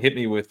chat didn't hit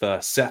me with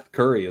Seth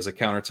Curry as a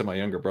counter to my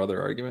younger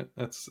brother argument.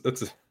 That's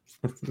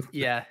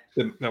yeah.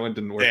 That one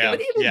didn't work out.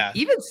 But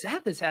even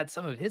Seth has had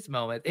some of his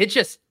moments. It's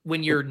just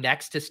when you're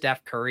next to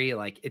Steph Curry,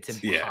 like, it's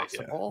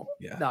impossible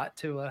not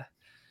to.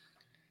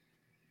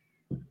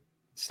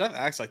 Steph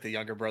acts like the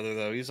younger brother,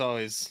 though. He's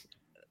always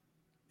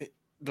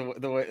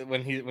the way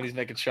when he's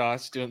making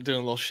shots, doing a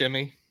little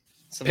shimmy.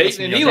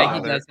 Peyton and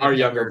Eli are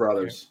younger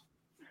brothers.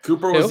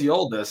 Cooper was the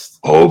oldest.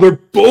 Oh, they're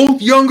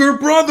both younger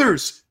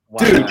brothers.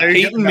 Wow. Dude,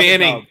 Peyton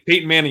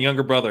Manning,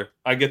 younger brother.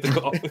 I get the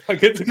call.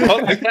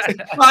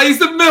 He's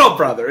the middle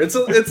brother. It's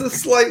a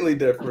slightly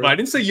different. But I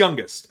didn't say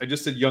youngest. I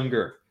just said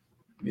younger.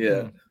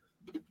 Yeah.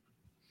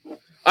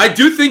 I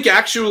do think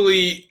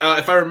actually,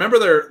 if I remember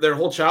their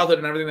whole childhood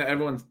and everything that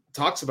everyone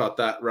talks about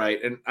that,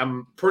 right? And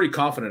I'm pretty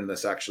confident in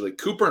this actually.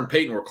 Cooper and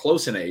Peyton were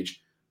close in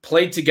age,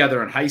 played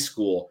together in high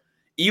school.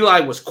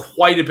 Eli was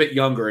quite a bit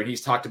younger, and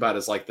he's talked about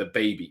as like the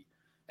baby.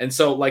 And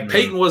so, like,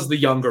 Peyton was the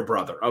younger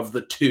brother of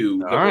the two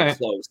that were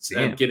close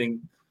and getting,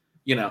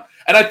 and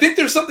I think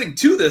there's something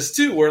to this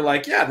too, where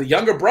like, the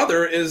younger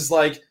brother is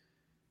like,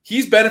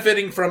 he's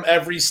benefiting from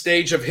every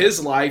stage of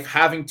his life,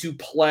 having to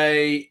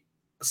play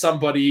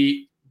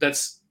somebody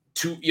that's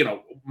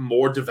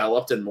more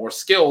developed and more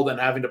skilled and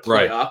having to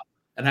play up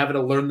and having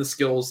to learn the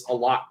skills a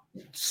lot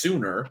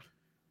sooner.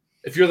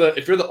 If you're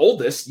the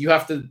oldest, you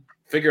have to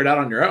figure it out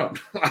on your own.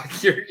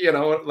 Like,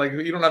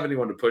 you don't have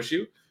anyone to push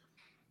you.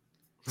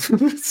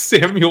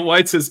 Samuel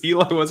White says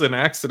Eli was an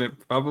accident,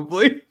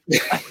 probably.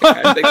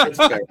 I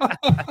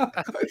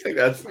think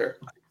that's fair.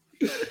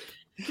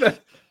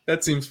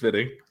 That seems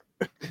fitting.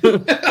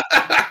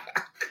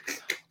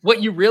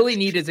 What you really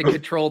need is a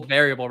controlled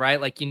variable, right?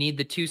 Like, you need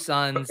the two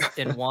sons,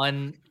 and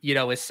one,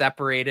 is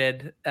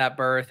separated at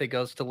birth. It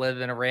goes to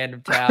live in a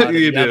random town. And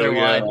the other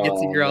one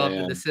gets to grow up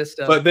in the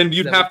system. But then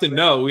you'd have to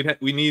know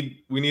we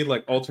need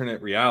like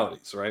alternate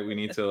realities, right? We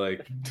need to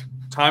like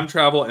time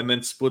travel and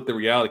then split the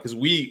reality, because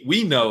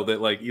we know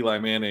that like Eli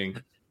Manning,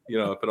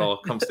 if it all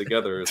comes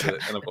together, is an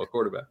NFL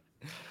quarterback.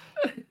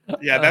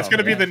 Yeah, that's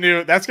gonna be the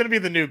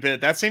new bit.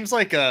 That seems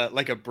like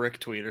a brick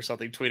tweet or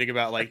something, tweeting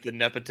about like the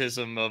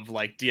nepotism of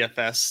like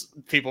DFS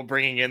people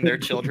bringing in their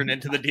children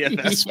into the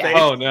DFS space.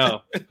 Oh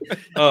no,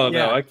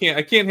 no, I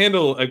can't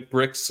handle a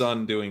brick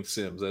son doing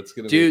Sims. That's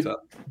gonna be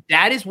tough.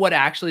 That is what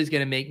actually is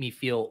gonna make me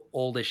feel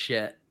old as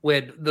shit.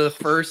 When the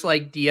first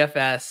like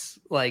DFS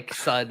like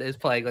son is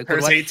playing, like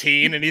he's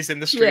 18 and he's in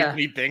the street and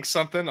he thinks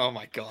something. Oh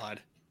my god,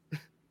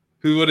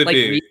 who would it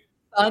be?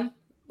 Son?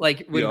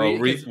 Like,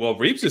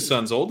 Reeves'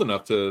 son's old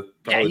enough to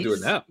probably do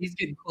it now. He's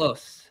getting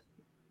close.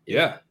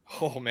 Yeah.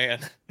 Oh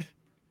man.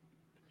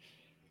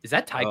 Is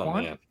that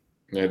Taekwon?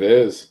 It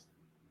is.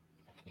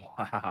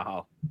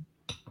 Wow.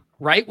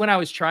 Right when I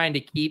was trying to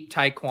keep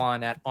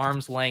Taekwon at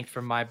arm's length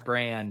from my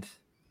brand,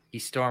 he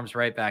storms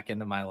right back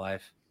into my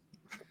life.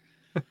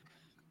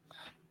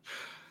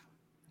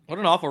 What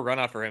an awful run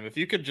out for him. If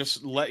you could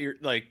just let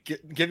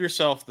give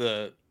yourself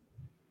the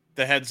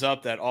heads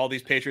up that all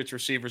these Patriots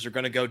receivers are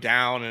going to go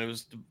down and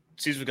the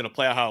season was going to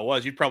play out how it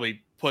was, you'd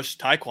probably push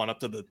Taekwon up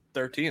to the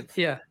 13th.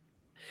 Yeah.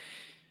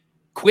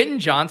 Quentin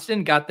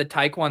Johnston got the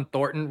Taekwon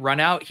Thornton run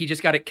out. He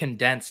just got it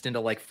condensed into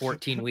like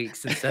 14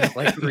 weeks instead of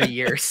like 3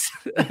 years.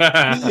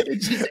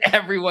 It's just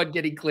everyone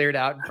getting cleared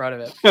out in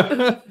front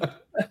of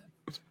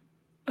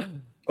him.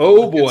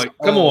 Oh boy.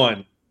 Come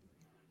on.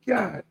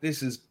 God,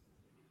 this is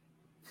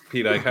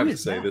Pete. I have to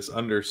say this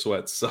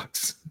undersweat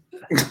sucks.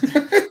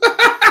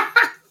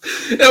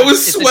 That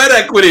was sweat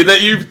equity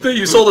that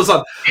you sold us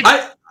on.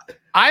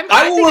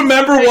 I will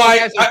remember why you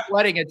guys are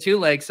sweating at two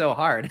legs so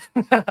hard.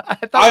 I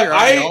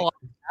thought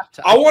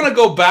I want to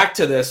go back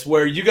to this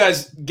where you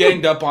guys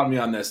ganged up on me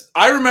on this.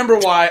 I remember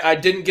why I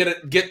didn't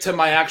get to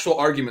my actual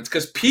arguments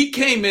because Pete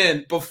came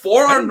in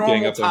before our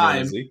normal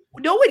time.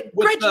 No, wait,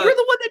 Gretch, you're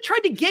the one that tried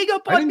to gang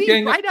up on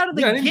me right out of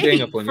the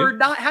gate for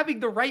not having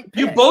the right pick.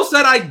 You both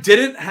said I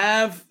didn't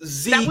have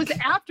Zeke. That was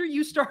after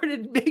you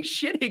started big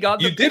shitting on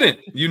the You didn't.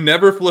 You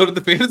never floated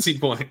the fantasy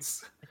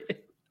points.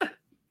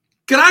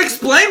 Can I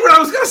explain what I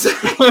was going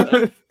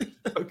to say?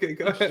 Okay,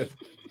 go ahead.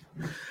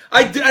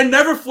 I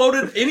never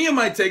floated any of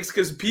my takes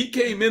because Pete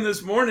came in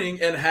this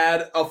morning and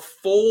had a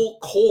full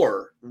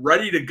core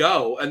ready to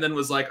go and then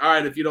was like, all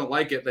right, if you don't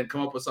like it, then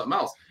come up with something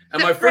else.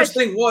 And my first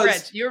thing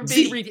was you're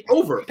being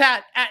over.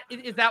 Pat,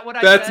 is that what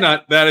I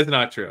said? That is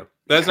not true.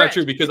 That's not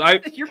true because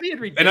you're being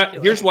ridiculous.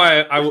 And here's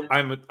why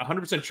I'm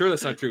 100% sure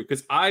that's not true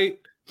because I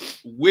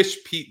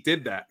wish Pete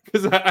did that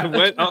because I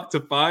went up to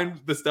find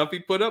the stuff he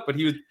put up, but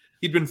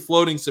he'd been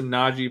floating some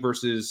Najee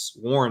versus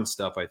Warren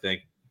stuff, I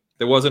think.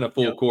 There wasn't a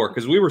full core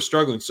because we were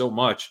struggling so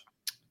much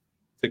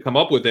to come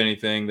up with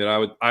anything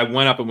that I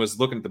went up and was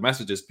looking at the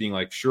messages being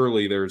like,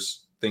 surely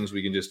there's things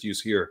we can just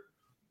use here.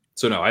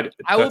 So no,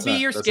 I will be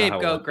your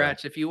scapegoat,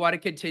 Gretch, if you want to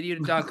continue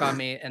to dunk on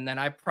me. And then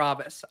I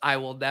promise I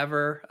will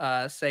never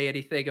say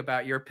anything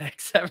about your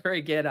picks ever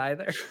again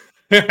either.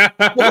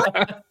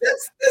 What?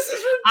 This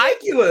is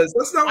ridiculous.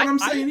 That's not what I'm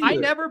saying either. I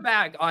never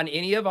bag on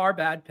any of our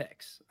bad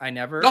picks. I'm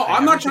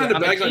not trying to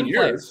bag on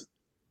yours.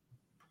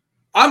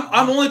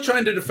 I'm only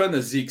trying to defend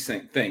the Zeke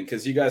thing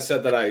because you guys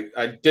said that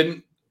I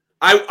didn't.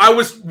 I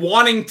was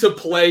wanting to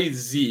play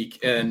Zeke,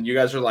 and you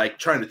guys are like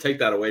trying to take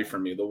that away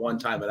from me. The one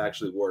time it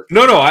actually worked.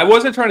 No, I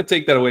wasn't trying to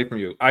take that away from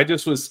you. I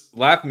just was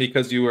laughing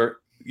because you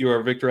were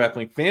Victor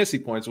Appling fantasy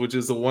points, which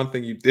is the one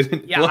thing you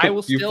didn't. Yeah, I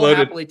will still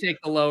happily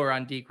take the lower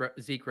on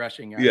Zeke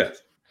rushing yards.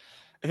 Yes.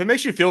 If it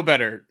makes you feel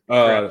better,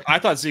 I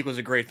thought Zeke was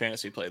a great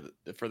fantasy play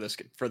for this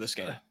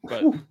game,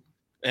 but.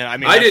 And I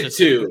mean, I did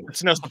too.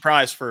 It's no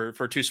surprise for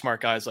two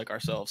smart guys like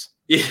ourselves.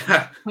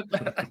 Yeah.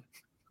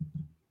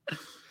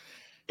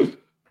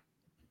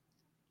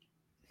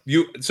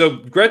 So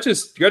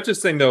Gretch's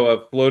thing though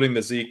of floating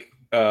the Zeke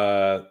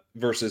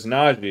versus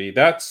Najee,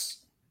 that's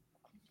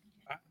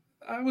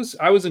I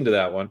was into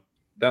that one.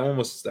 That one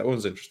was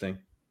interesting.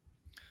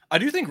 I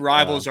do think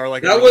rivals are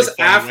like that was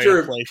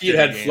after Pete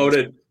had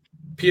floated.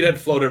 Pete had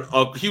floated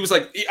up. He was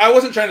like, I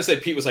wasn't trying to say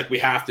Pete was like, we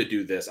have to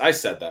do this. I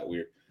said that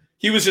weird.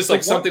 He was just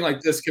like, something like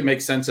this can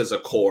make sense as a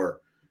core.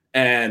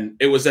 And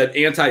it was an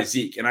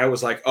anti-Zeke. And I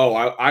was like, oh,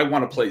 I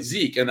want to play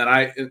Zeke. And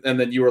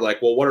then you were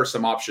like, well, what are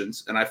some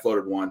options? And I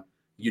floated one.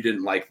 You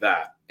didn't like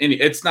that. And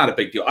it's not a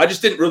big deal. I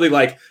just didn't really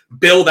like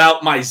build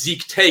out my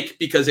Zeke take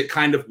because it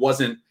kind of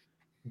wasn't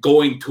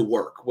going to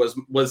work.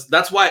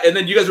 That's why. And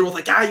then you guys were both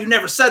like, you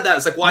never said that.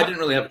 It's like, well, I didn't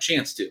really have a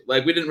chance to.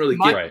 Like, we didn't really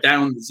get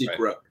down the Zeke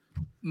road.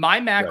 My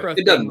macro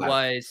thing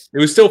was. It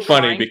was still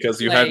funny because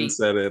you hadn't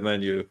said it and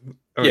then you.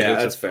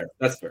 That's fair.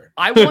 That's fair.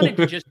 I wanted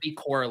to just be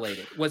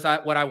correlated. Was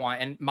that what I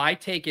want? And my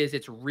take is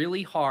it's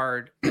really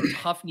hard, a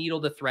tough needle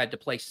to thread to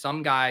play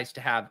some guys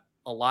to have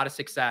a lot of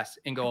success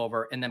and go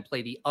over and then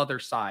play the other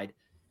side.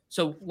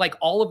 So like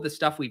all of the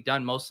stuff we've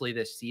done mostly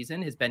this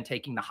season has been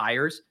taking the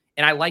hires.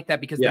 And I like that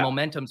because the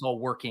momentum's all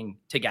working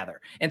together.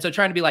 And so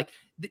trying to be like,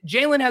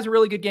 Jalen has a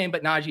really good game,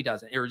 but Najee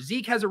doesn't. Or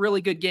Zeke has a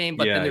really good game,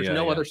 but then there's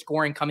no other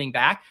scoring coming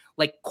back.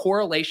 Like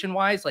correlation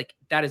wise, like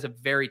that is a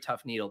very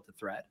tough needle to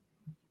thread.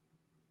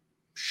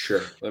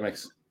 Sure, that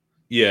makes sense.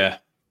 Yeah.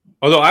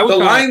 Although the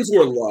lines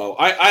were low.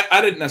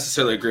 I didn't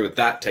necessarily agree with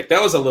that take.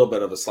 That was a little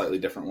bit of a slightly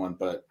different one,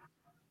 but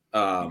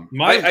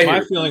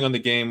my feeling on the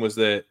game was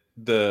that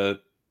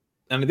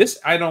this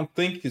I don't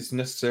think is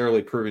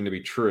necessarily proving to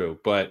be true,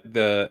 but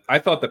I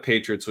thought the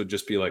Patriots would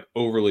just be like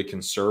overly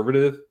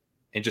conservative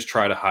and just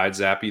try to hide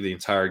Zappy the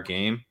entire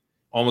game,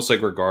 almost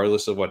like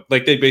regardless of what,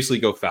 like they basically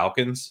go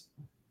Falcons.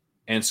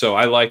 And so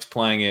I liked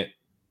playing it.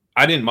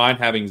 I didn't mind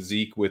having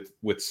Zeke with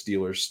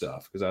Steelers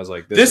stuff because I was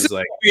like, this is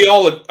like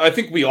I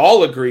think we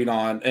all agreed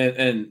on,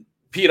 and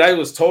Pete, I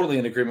was totally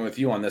in agreement with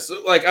you on this.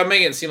 Like, I'm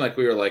making it seem like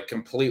we were like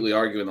completely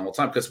arguing the whole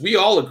time because we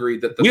all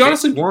agreed that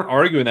honestly weren't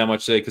arguing that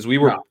much today because we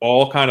were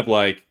all kind of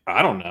like,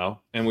 I don't know,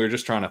 and we were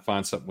just trying to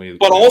find something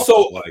But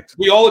also,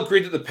 we all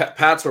agreed that the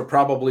Pats were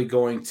probably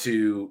going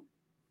to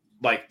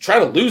like try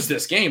to lose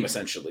this game.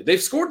 Essentially,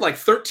 they've scored like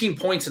 13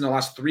 points in the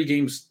last 3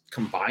 games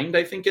combined.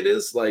 I think it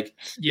is like,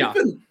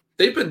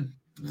 they've been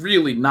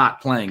really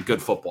not playing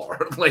good football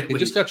lately. They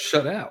just got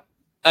shut out.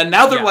 And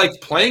now they're like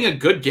playing a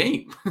good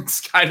game.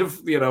 It's kind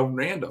of,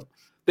 random.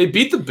 They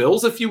beat the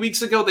Bills a few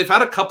weeks ago. They've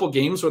had a couple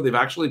games where they've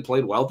actually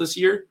played well this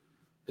year.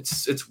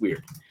 It's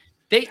weird.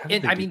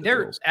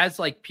 They're as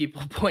like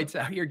people points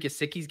out here,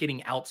 Gesicki's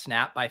getting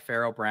out-snapped by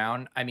Pharaoh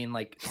Brown. I mean,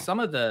 like some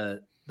of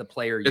the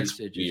player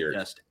usage is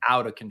just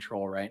out of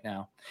control right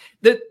now.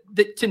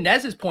 To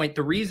Nez's point,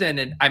 the reason,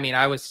 and I mean,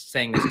 I was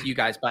saying this to you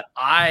guys, but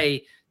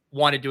I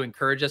wanted to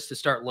encourage us to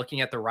start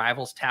looking at the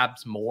rivals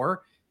tabs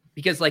more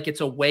because like it's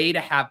a way to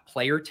have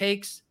player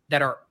takes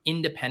that are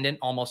independent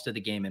almost of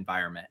the game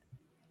environment.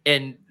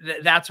 And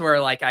that's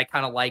where like I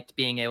kind of liked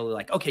being able to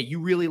like, okay, you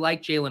really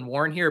like Jaylen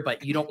Warren here,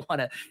 but you don't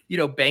want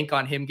to, bank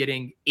on him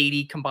getting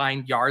 80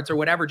 combined yards or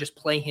whatever. Just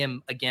play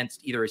him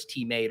against either his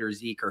teammate or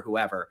Zeke or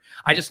whoever.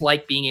 I just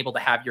like being able to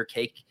have your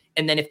cake.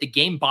 And then if the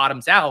game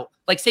bottoms out,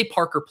 like say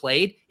Parker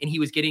played and he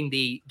was getting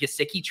the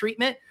Gesicki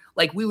treatment,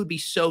 like we would be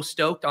so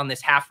stoked on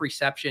this half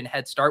reception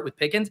head start with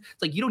Pickens.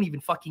 It's like, you don't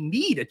even fucking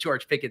need a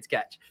George Pickens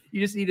catch.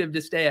 You just need him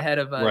to stay ahead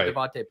of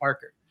Devontae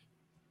Parker.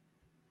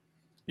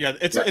 Yeah,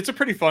 it's a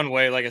pretty fun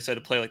way, like I said,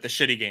 to play like the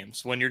shitty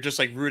games when you're just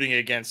like rooting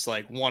against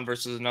like one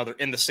versus another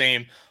in the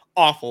same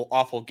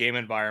awful game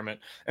environment.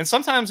 And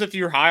sometimes if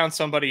you're high on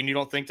somebody and you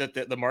don't think that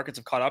the markets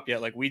have caught up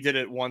yet, like we did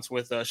it once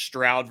with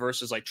Stroud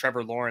versus like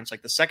Trevor Lawrence,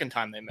 like the second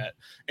time they met,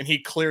 and he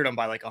cleared him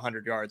by like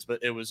 100 yards, but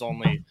it was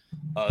only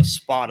a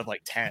spot of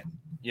like 10,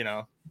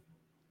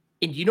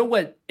 And you know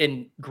what?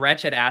 And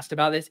Gretch had asked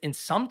about this, and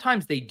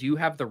sometimes they do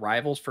have the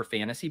rivals for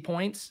fantasy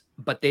points,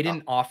 but they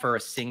didn't offer a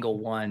single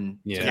one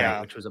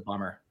tonight, which was a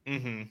bummer.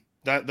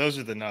 Mm-hmm. Those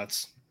are the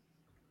nuts.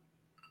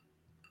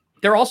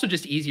 They're also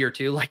just easier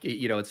too. Like,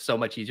 it's so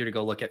much easier to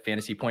go look at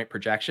fantasy point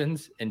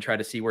projections and try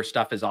to see where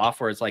stuff is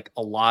off, whereas like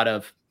a lot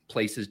of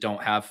places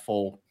don't have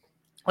full,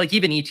 like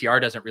even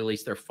ETR doesn't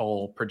release their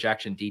full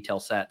projection detail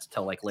sets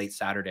till like late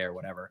Saturday or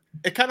whatever.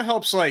 It kind of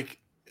helps like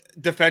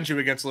defend you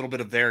against a little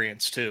bit of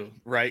variance too,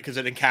 right? Because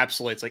it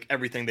encapsulates like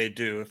everything they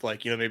do. If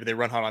like, maybe they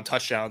run hot on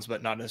touchdowns,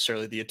 but not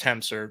necessarily the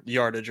attempts or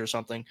yardage or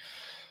something.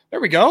 There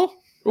we go.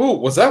 Oh,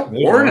 was that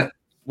Warren?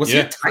 Was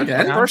he tight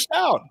end? First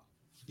down.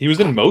 He was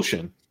in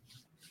motion.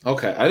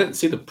 Okay, I didn't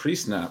see the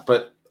pre-snap,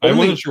 but I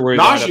wasn't sure where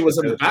Najee was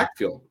in the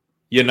backfield.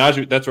 Yeah,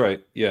 Najee, that's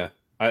right. Yeah,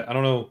 I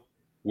don't know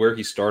where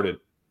he started.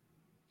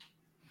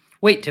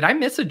 Wait, did I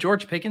miss a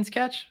George Pickens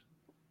catch?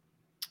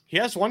 He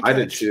has one catch. I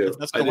did too.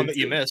 That's the one that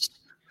you missed.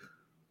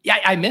 Yeah,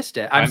 I missed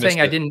it. I'm saying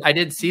I didn't. I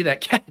did see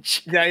that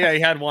catch. Yeah, he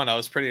had one. I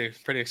was pretty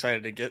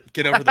excited to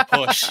get over the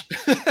push.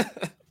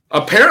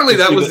 Apparently,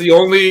 that was the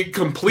only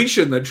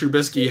completion that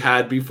Trubisky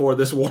had before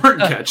this Warren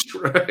catch.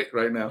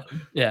 Right now.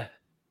 Yeah,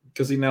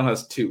 because he now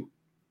has 2.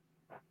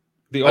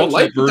 The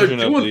alternate version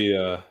of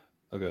the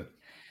okay.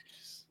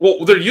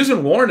 Well, they're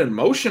using Warren in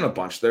motion a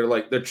bunch.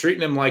 They're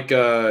treating him like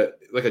a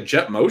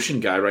jet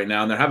motion guy right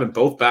now, and they're having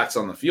both backs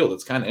on the field.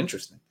 It's kind of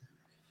interesting.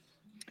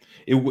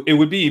 It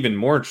would be even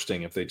more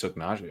interesting if they took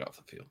Najee off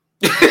the field.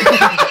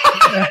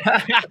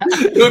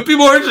 It would be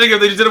more interesting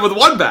if they just did it with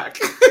one back.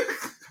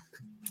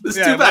 There's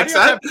 2 backs,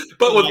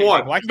 but with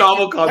one.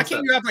 Novel concept. Why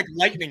can't you have like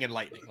lightning and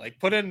lightning? Like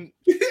put in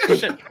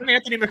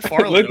Anthony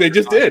McFarland. Look, they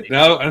just did.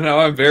 Now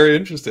I'm very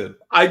interested.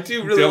 I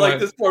do really like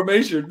this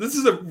formation. This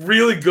is a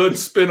really good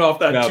spin off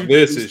that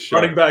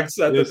running back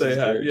set that they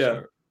had.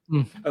 Yeah.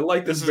 I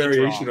like this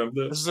variation of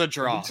this. This is a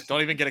draw.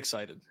 Don't even get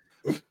excited.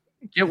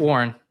 Get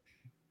Warren.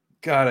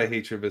 God, I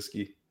hate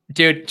Trubisky.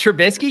 Dude,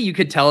 Trubisky, you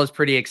could tell is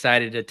pretty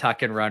excited to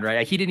tuck and run,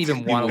 right? He didn't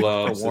even want to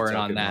look for Warren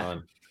on that.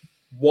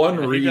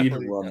 One read,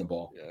 run the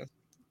ball. Yeah.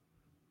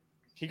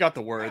 He got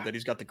the word that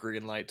he's got the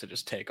green light to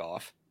just take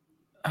off.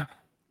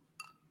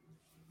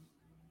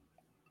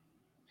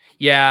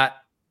 Yeah.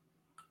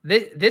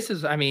 This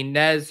is,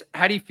 Nez,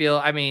 how do you feel?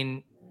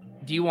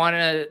 Do you want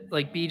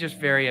to be just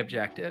very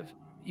objective?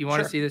 You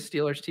want to see the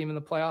Steelers team in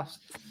the playoffs?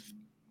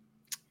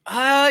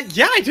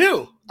 Yeah,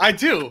 I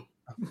do.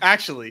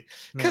 Actually,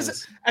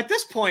 because at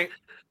this point,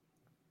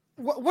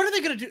 what are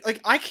they going to do?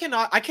 Like, I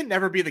can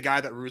never be the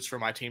guy that roots for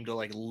my team to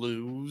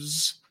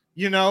lose.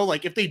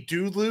 If they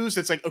do lose,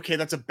 it's like, okay,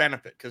 that's a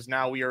benefit because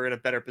now we are in a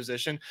better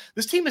position.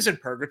 This team is in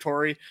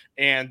purgatory,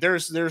 and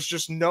there's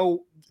just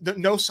no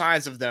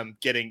signs of them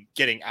getting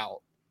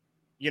out.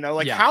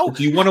 How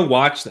do you want to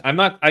watch?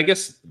 I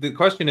guess the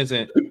question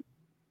isn't, at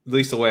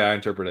least the way I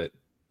interpret it,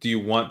 do you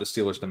want the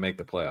Steelers to make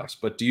the playoffs?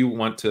 But do you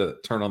want to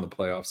turn on the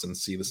playoffs and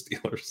see the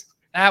Steelers?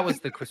 That was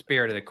the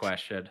spirit of the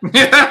question. do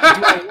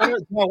I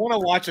want to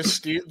watch the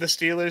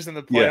Steelers in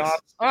the playoffs?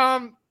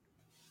 Yes.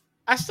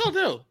 I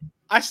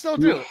still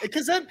do.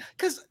 Because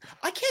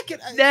I can't get.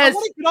 Des,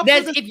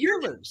 if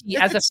you're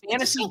as a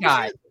fantasy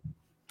guy,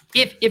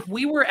 if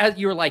we were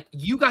you're like,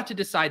 you got to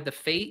decide the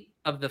fate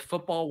of the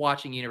football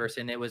watching universe,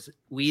 and it was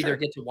we either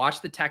get to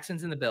watch the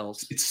Texans and the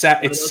Bills. It's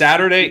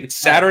Saturday. It's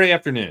Saturday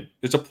afternoon.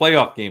 There's a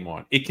playoff game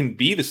on. It can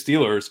be the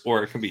Steelers,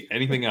 or it can be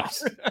anything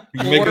else.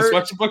 You make us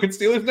watch the fucking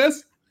Steelers,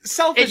 Ness?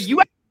 Selfish. You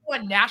have to go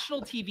on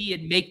national TV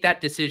and make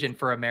that decision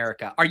for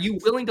America. Are you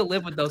willing to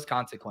live with those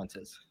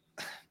consequences?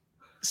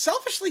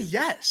 Selfishly,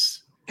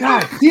 yes.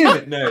 God damn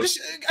it, Ness.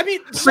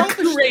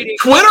 Selfishly.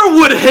 Twitter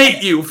would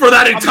hate you for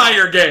that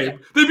entire game.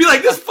 They'd be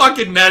like, this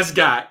fucking Nez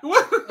guy.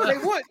 They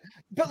would.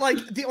 But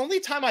the only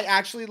time I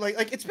actually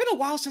it's been a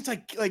while since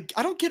I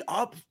don't get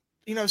up,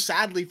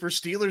 sadly for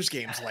Steelers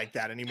games like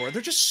that anymore.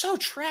 They're just so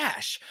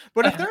trash.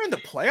 But if they're in the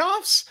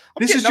playoffs,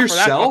 this is your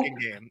cell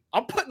game.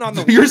 I'm putting on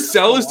the your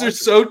cell is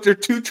they're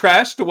too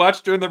trash to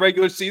watch during the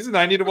regular season.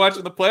 I need to watch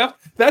in the playoffs.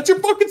 That's your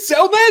fucking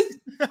cell, Nez.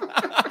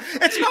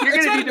 It's not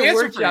an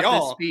answer for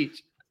y'all.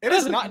 Speech. It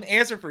is not an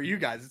answer for you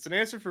guys. It's an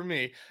answer for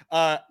me.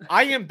 I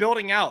am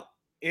building out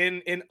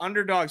in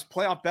Underdog's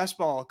playoff best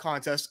ball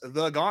contest,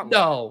 the gauntlet.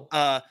 No.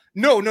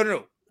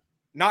 No.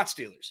 not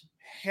Steelers.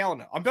 Hell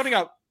no. I'm building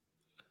out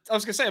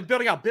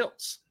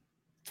Bills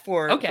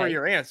for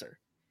your answer.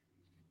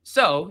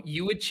 So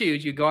you would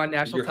choose, you go on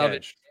national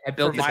television. I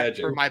built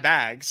for my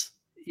bags.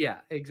 Yeah,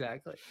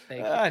 exactly.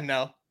 Thank you.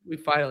 No. We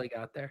finally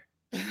got there.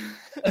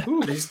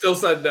 He still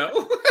said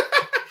no.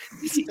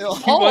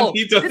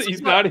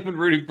 He's not even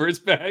rooting for his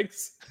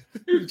bags.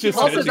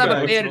 Paul says I'm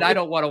a fan and I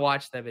don't want to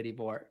watch them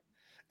anymore.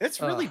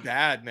 It's really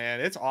bad, man.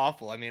 It's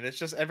awful. I mean, it's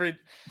just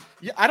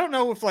I don't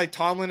know if like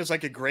Tomlin is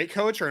like a great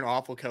coach or an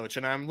awful coach,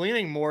 and I'm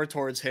leaning more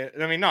towards him.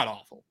 I mean, not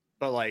awful,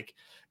 but like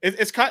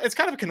it's kind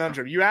of a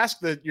conundrum. You ask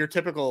your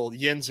typical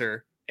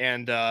Yinzer,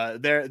 and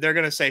they're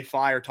gonna say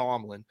fire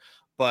Tomlin,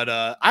 but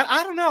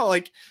I don't know.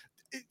 Like,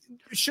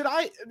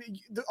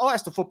 I'll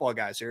ask the football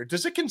guys here.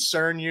 Does it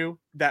concern you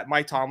that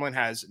Mike Tomlin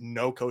has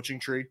no coaching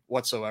tree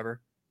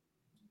whatsoever?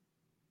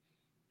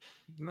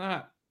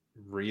 Not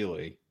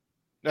really.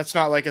 That's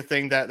not like a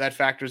thing that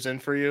factors in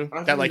for you.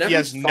 That like he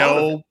has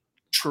no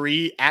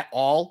tree at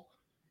all.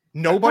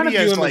 Nobody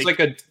has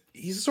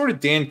he's sort of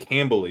Dan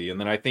Campbell-y, and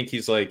then I think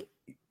he's like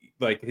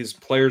his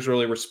players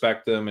really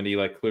respect him, and he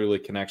like clearly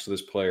connects with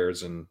his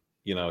players, and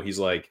he's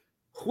like.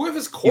 Who have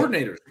his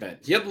coordinators been?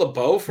 He had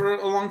LeBeau for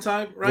a long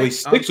time, right? Well, he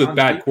sticks with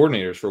bad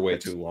coordinators for way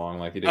too long,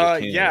 like he did.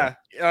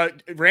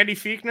 Randy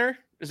Fiechner.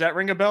 Does that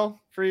ring a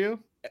bell for you?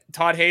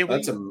 Todd Haley.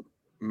 That's a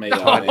made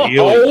up name.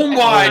 Oh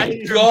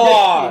my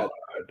god!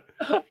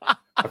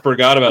 I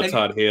forgot about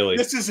Todd Haley.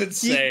 This is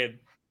insane. He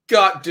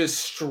got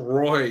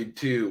destroyed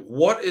too.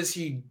 What is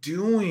he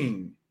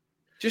doing?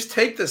 Just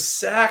take the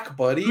sack,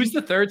 buddy. Who's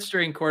the third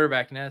string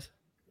quarterback, Nez?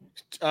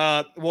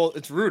 Well,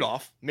 it's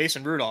Rudolph,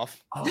 Mason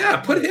Rudolph. Oh, yeah,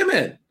 put him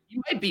in. He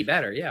might be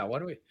better. Yeah. What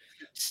do we?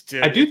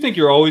 I do think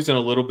you're always in a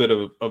little bit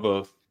of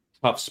a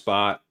tough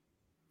spot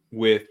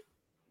with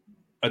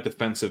a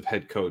defensive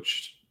head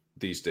coach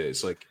these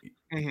days. Like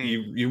I think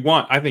you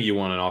want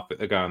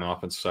a guy on the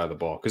offensive side of the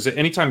ball, because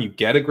anytime you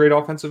get a great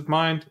offensive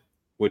mind,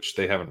 which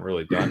they haven't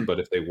really done, but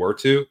if they were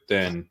to,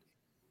 then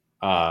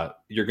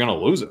you're going to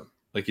lose him.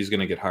 Like he's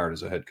going to get hired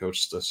as a head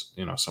coach,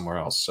 somewhere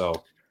else. So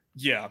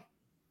yeah.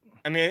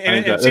 I mean,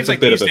 it seems like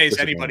these days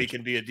anybody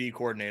can be a D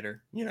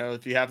coordinator,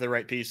 if you have the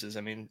right pieces.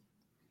 I mean,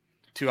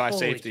 too high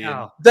safety.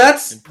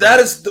 That's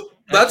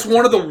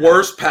one of the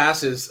worst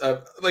passes.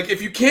 Like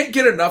if you can't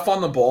get enough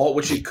on the ball,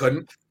 which he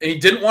couldn't, and he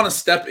didn't want to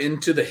step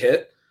into the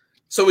hit,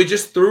 so he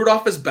just threw it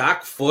off his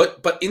back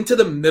foot, but into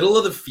the middle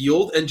of the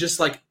field, and just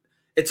like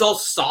it's all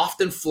soft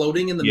and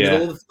floating in the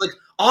middle of like.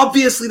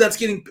 Obviously, that's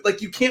getting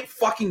like you can't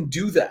fuking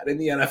do that in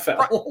the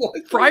NFL.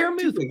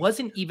 Freiermuth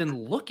wasn't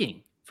even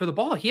looking for the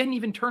ball. He hadn't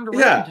even turned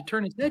around to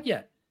turn his head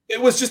yet.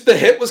 It was just the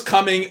hit was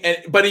coming,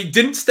 but he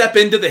didn't step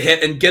into the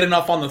hit and get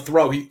enough on the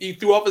throw. He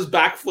threw off his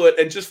back foot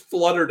and just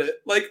fluttered it.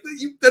 Like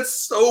that's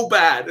so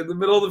bad in the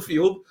middle of the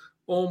field.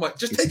 Oh my!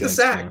 Just take the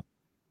sack. Man.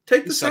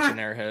 Take the sack. Such an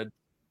airhead.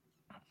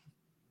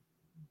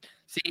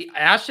 See,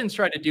 Ashton's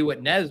trying to do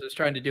what Nez was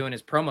trying to do in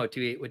his promo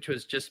tweet, which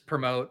was just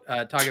promote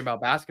talking about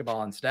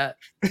basketball instead.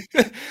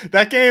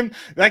 That game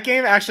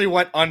actually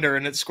went under,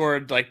 and it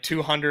scored like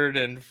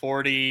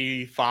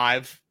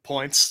 245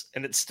 points,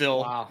 and it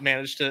still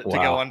managed to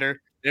go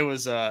under. It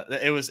was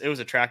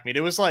a track meet.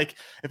 It was like,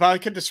 if I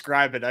could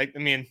describe it, I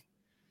mean,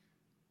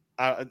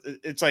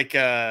 it's like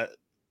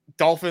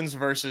Dolphins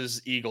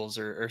versus Eagles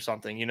or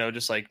something.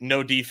 Just like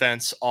no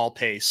defense, all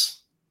pace.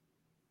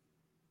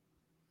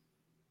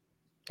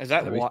 Is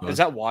that Watt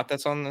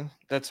that's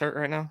that's hurt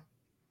right now?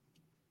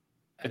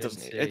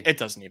 It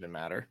doesn't even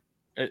matter.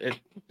 It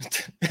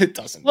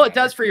doesn't. Well, matter. It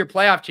does for your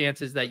playoff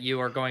chances that you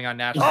are going on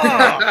national.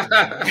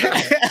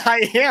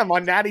 I am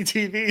on Natty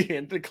TV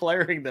and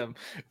declaring them.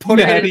 Now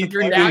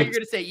you're going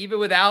to say even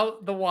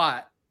without the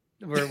Watt,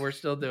 we're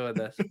still doing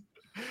this.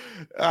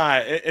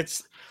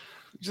 It's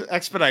just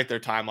expedite their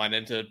timeline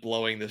into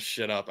blowing this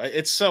shit up.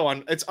 It's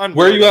it's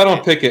where are you at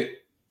on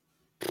Pickett?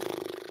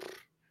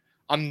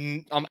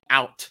 I'm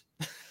out.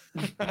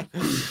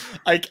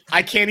 Like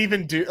I can't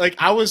even do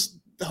I was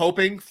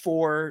hoping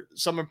for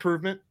some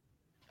improvement.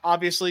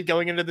 Obviously,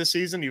 going into the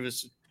season, he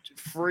was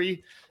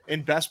free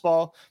in best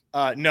ball.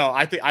 No,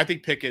 I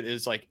think Pickett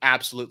is like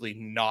absolutely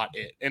not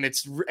it, and I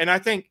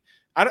think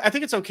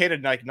it's okay to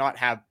like not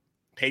have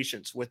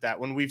patience with that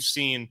when we've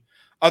seen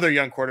other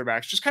young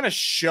quarterbacks just kind of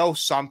show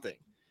something.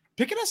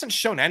 Pickett hasn't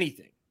shown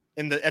anything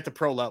at the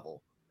pro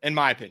level, in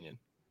my opinion.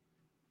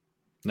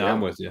 No, I'm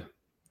with you.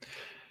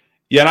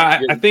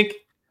 Yeah, I think.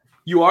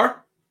 You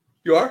are?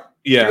 Yeah,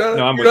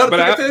 I'm with you.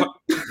 But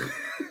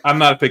I'm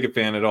not a Pickett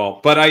fan at all.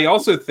 But I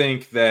also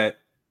think that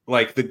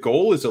like the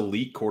goal is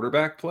elite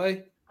quarterback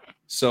play.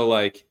 So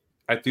like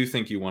I do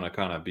think you want to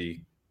kind of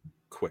be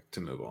quick to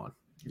move on.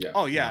 Yeah.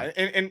 Oh yeah.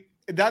 And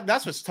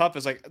that's what's tough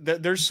is like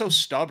they're so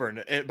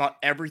stubborn about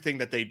everything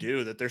that they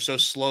do, that they're so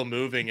slow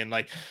moving, and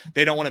like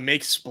they don't want to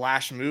make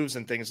splash moves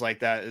and things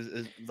like that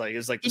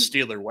is like the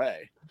Steeler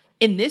way.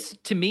 And this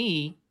to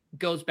me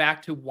goes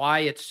back to why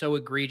it's so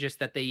egregious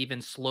that they even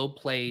slow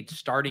played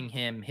starting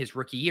him his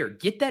rookie year.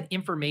 Get that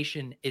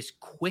information as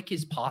quick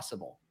as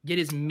possible. Get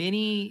as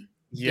many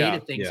data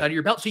things out of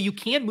your belt so you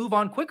can move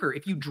on quicker.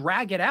 If you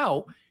drag it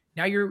out,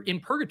 Now you're in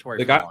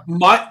purgatory. Like, For I long.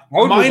 would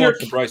move minor on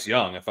to Bryce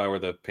Young if I were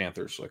the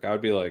Panthers. Like, I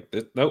would be like,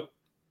 nope,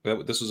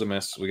 this was a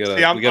miss. We gotta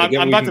I'm get what we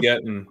about can to- get.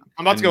 I'm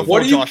about to go move full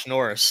on. Josh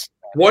Norris.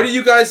 What do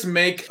you guys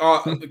make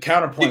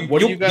counterpoint?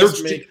 What do you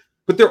guys make?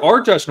 But there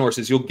are Josh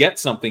Norrises. You'll get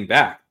something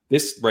back.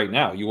 This right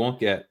now, you won't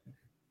get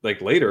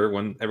like later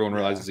when everyone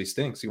realizes he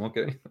stinks. You won't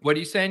get anything. What are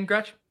you saying,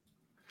 Gretch?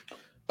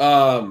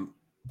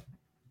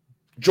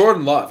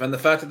 Jordan Love and the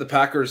fact that the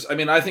Packers, I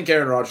mean, I think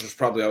Aaron Rodgers was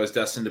probably always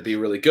destined to be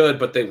really good,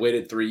 but they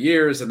waited 3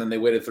 years and then they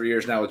waited 3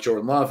 years now with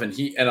Jordan Love and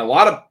a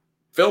lot of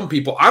film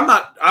people. I'm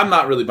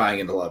not really buying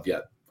into Love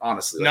yet,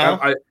 honestly. Like,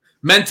 No. I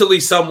mentally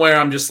somewhere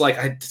I'm just like,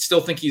 I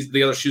still think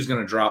the other shoe's going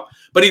to drop,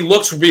 but he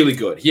looks really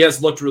good. He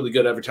has looked really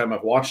good every time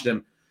I've watched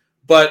him.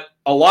 But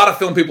a lot of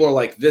film people are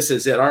like, this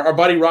is it. Our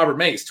buddy Robert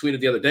Mace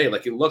tweeted the other day,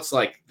 like, it looks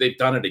like they've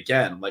done it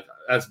again. Like,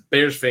 as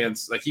Bears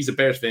fans, like, he's a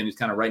Bears fan. He's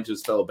kind of writing to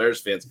his fellow Bears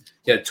fans.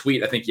 He had a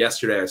tweet, I think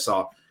yesterday I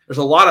saw. There's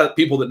a lot of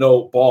people that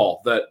know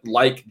ball that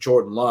like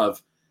Jordan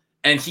Love,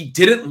 and he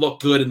didn't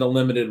look good in the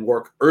limited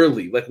work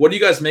early. Like, what do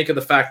you guys make of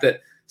the fact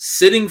that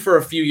sitting for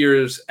a few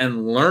years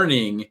and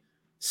learning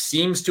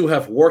seems to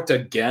have worked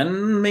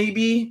again,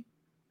 maybe?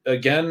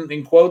 Again,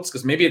 in quotes,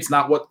 because maybe it's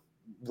not what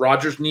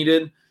Rodgers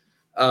needed.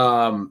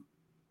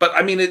 But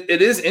I mean,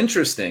 it is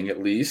interesting,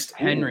 at least.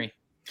 Henry.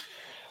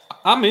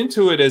 I'm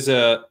into it as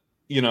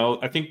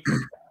I think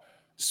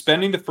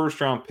spending the first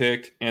round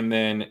pick and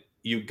then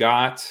you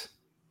got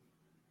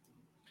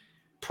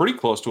pretty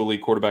close to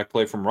elite quarterback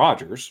play from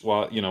Rodgers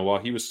while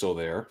he was still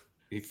there.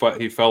 He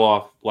fell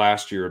off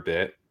last year a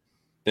bit.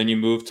 Then you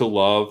move to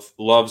Love.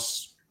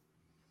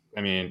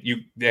 They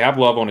have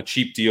Love on a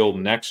cheap deal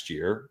next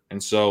year.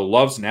 And so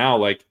Love's now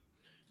like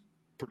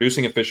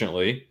producing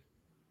efficiently.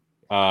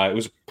 It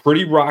was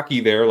pretty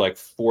rocky there like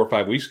 4 or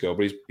 5 weeks ago,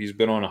 but he's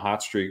been on a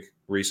hot streak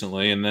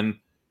recently. And then,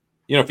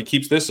 if he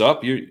keeps this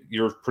up,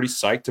 you're pretty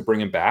psyched to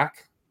bring him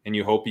back, and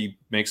you hope he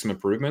makes some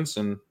improvements.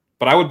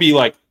 But I would be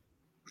like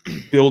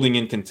building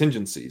in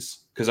contingencies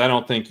because I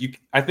don't think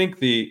I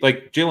think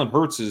Jalen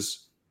Hurts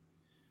is.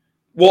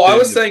 Well, I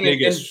was saying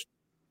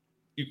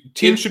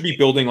teams should be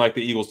building like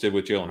the Eagles did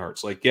with Jalen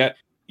Hurts. Like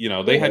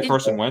they had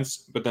Carson Wentz,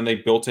 but then they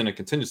built in a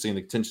contingency and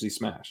the contingency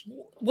smashed.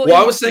 Well,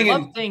 I was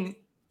saying.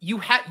 You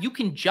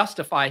can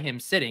justify him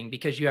sitting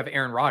because you have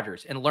Aaron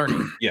Rodgers and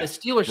learning. Yeah, the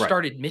Steelers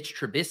started Mitch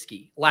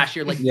Trubisky last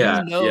year. Like,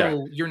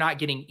 you're not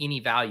getting any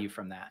value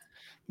from that.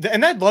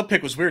 And that Love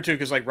pick was weird too,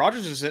 because like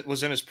Rodgers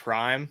was in his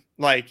prime,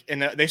 like,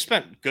 and they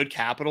spent good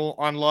capital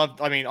on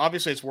Love. I mean,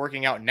 obviously it's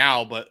working out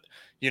now, but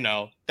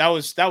that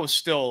was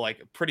still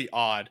like pretty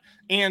odd.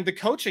 And the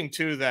coaching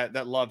too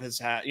that Love has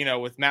had,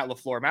 with Matt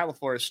LaFleur. Matt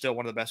LaFleur is still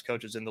one of the best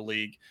coaches in the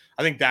league.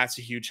 I think that's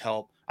a huge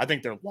help. I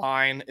think their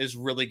line is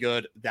really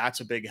good. That's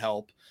a big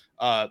help.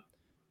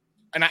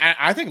 And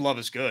I think Love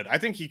is good. I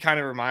think he kind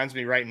of reminds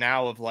me right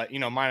now of like,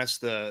 minus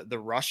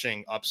the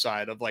rushing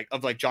upside of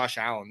Josh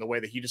Allen, the way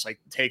that he just like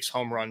takes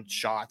home run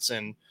shots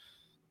and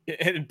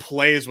it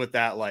plays with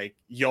that like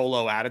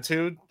YOLO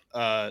attitude.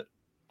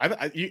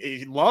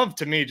 Love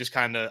to me just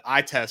kind of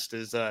eye test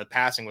is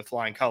passing with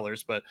flying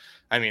colors, but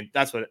I mean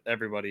that's what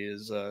everybody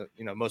is.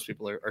 Most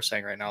people are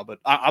saying right now. But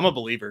I'm a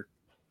believer.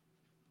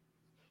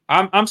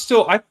 I'm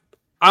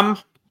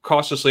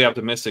cautiously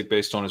optimistic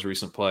based on his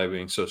recent play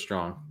being so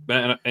strong,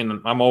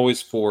 and I'm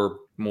always for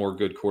more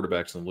good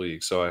quarterbacks in the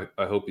league. So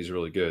I hope he's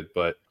really good.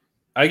 But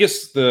I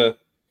guess I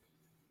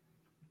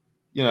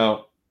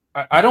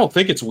don't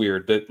think it's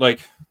weird that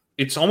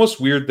it's almost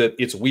weird that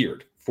it's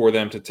weird for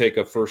them to take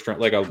a first round,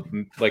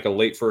 like a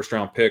late first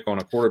round pick on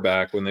a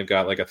quarterback when they've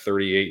got like a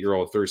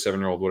 38-year-old,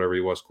 37-year-old, whatever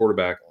he was,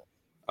 quarterback.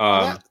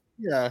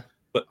 Yeah.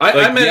 But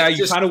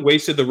you kind of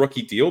wasted the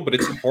rookie deal, but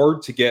it's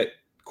hard to get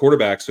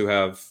quarterbacks who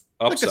have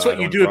upside. That's what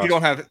you do if you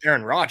don't have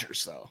Aaron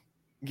Rodgers, though.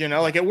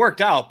 Like it worked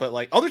out, but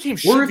like other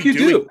teams should be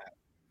doing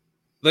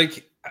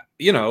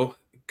that.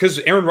 Because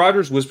Aaron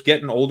Rodgers was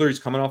getting older. He's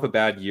coming off a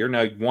bad year.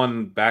 Now he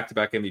won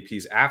back-to-back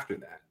MVPs after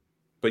that.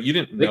 But you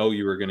didn't know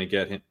you were going to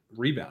get him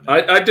rebounding.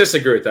 I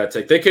disagree with that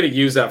take. They could have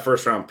used that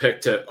first-round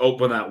pick to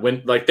open that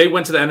win. Like, they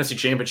went to the NFC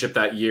Championship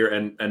that year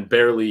and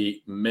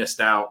barely missed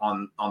out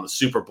on the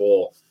Super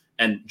Bowl,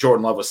 and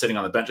Jordan Love was sitting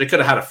on the bench. They could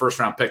have had a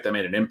first-round pick that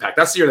made an impact.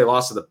 That's the year they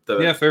lost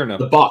to fair enough.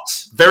 the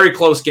Bucs. Very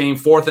close game,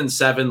 4th and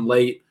 7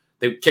 late.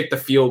 They kicked the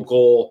field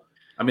goal.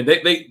 I mean,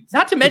 they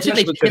not to mention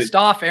they pissed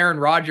off Aaron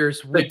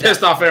Rodgers. They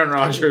pissed off Aaron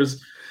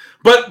Rodgers.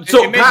 But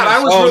so Pat,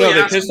 I was really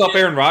they pissed off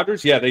Aaron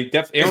Rodgers. Yeah,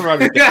 Aaron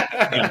Rodgers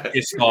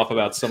pissed off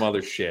about some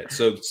other shit.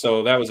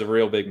 So that was a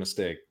real big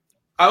mistake.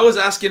 I was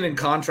asking in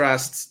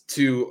contrast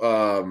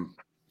to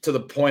the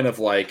point of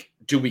like,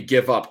 do we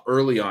give up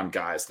early on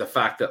guys? The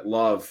fact that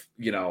Love,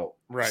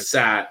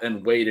 sat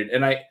and waited,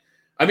 and I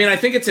mean, I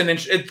think it's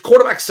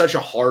quarterback's such a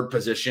hard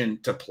position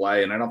to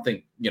play, and I don't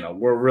think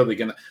we're really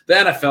the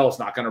NFL is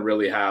not gonna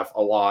really have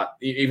a lot,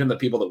 even the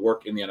people that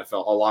work in the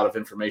NFL, a lot of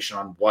information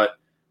on what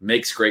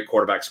makes great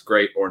quarterbacks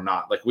great or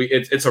not. Like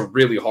it's a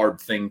really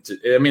hard thing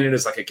to. I mean, it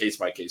is like a case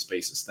by case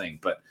basis thing.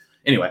 But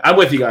anyway, I'm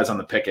with you guys on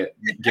the Pickett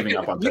giving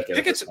up on Pickett.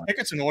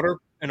 Pickett's an order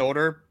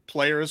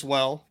player as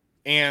well,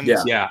 and I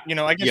guess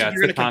if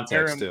you're going to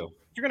compare him, if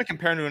you're going to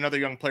compare him to another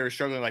young player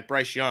struggling like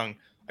Bryce Young,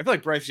 I feel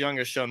like Bryce Young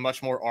has shown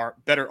much more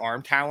better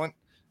arm talent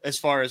as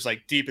far as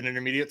like deep and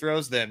intermediate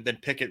throws than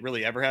Pickett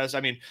really ever has.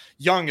 I mean,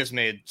 Young has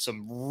made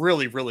some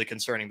really, really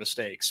concerning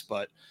mistakes,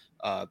 but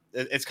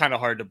it's kind of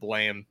hard to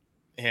blame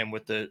him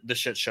with the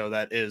shit show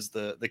that is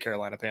the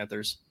Carolina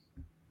Panthers.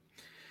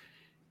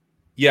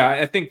 Yeah,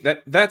 I think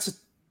that's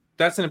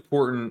an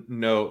important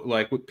note.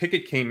 Like when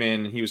Pickett came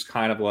in, he was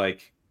kind of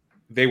like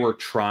they were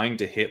trying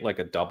to hit like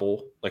a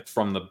double, like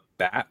from the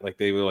bat. Like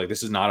they were like,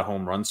 this is not a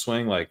home run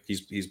swing. Like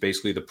he's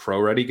basically the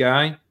pro ready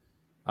guy.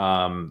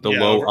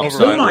 Low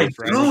upside. Oh my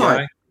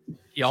God.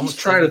 You almost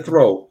trying to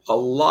throw a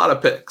lot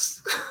of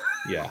picks.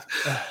 Yeah.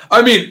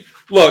 I mean,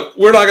 look,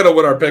 we're not going to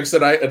win our picks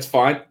tonight. It's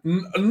fine.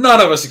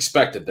 None of us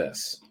expected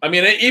this. I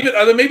mean, even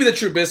maybe the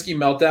Trubisky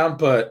meltdown,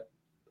 but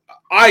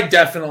I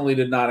definitely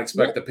did not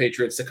expect the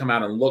Patriots to come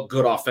out and look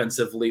good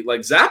offensively.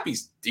 Like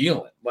Zappe's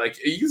dealing. Like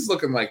he's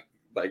looking like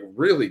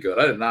really good.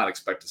 I did not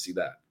expect to see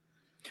that.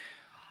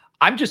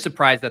 I'm just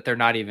surprised that they're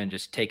not even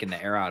just taking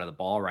the air out of the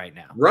ball right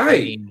now.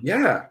 Right. I mean,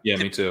 yeah,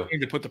 me too.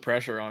 Need to put the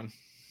pressure on.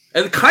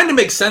 And it kind of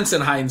makes sense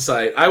in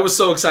hindsight. I was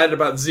so excited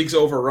about Zeke's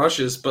over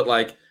rushes, but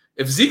like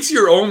if Zeke's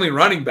your only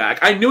running back,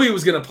 I knew he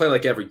was going to play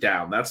like every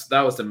down.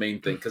 That was the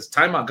main thing because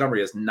Ty Montgomery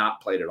has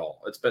not played at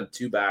all. It's been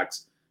 2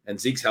 backs, and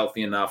Zeke's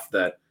healthy enough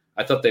that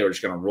I thought they were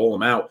just going to roll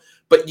him out.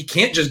 But you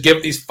can't just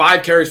give these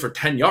 5 carries for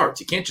 10 yards.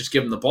 You can't just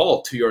give them the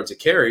ball 2 yards a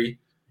carry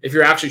if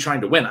you're actually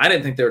trying to win. I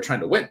didn't think they were trying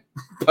to win,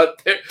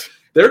 but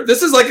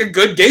this is like a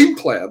good game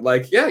plan.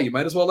 Like, yeah, you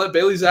might as well let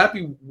Bailey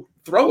Zappi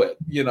throw it.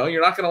 You know,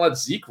 you're not going to let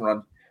Zeke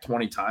run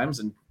 20 times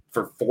and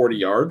for 40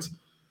 yards.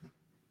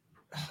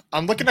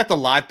 I'm looking at the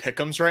live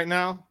pick'ems right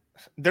now.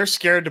 They're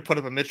scared to put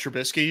up a Mitch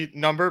Trubisky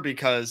number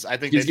because I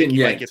think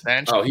he might get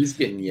benched. Oh, he's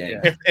getting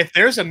yanked. If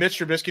there's a Mitch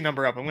Trubisky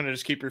number up, I'm going to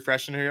just keep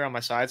refreshing here on my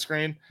side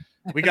screen.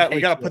 We got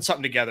to put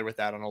something together with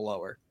that on a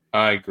lower.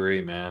 I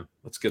agree, man.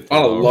 Let's get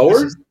on a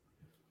lower.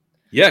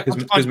 Yeah,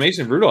 because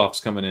Mason Rudolph's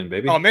coming in,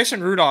 baby. Oh,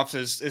 Mason Rudolph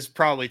is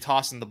probably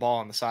tossing the ball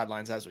on the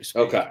sidelines as we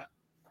speak. Okay.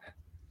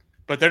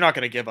 But they're not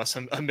going to give us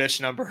a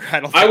Mitch number.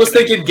 I was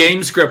thinking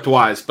game script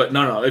wise, but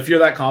no. If you're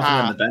that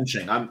confident in the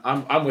benching,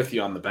 I'm with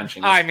you on the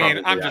benching. I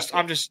mean,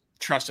 I'm just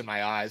trusting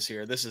my eyes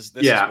here. This is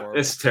horrible.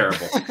 It's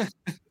terrible.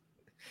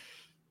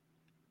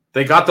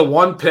 They got the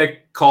one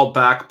pick called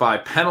back by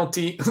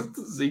penalty.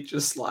 Zeke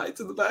just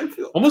slides in the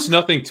backfield. Almost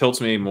nothing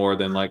tilts me more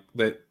than like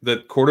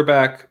the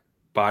quarterback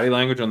body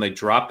language when they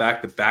drop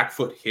back, the back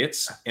foot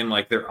hits, and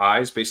like their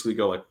eyes basically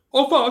go like,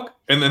 "Oh fuck,"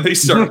 and then they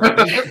start.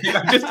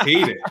 I just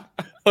hate it.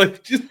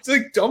 Like just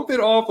like dump it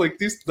off like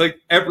this like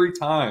every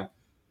time,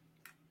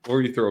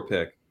 or you throw a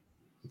pick.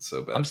 It's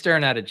so bad. I'm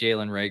staring at a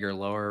Jalen Reagor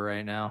lower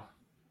right now.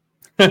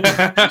 That'd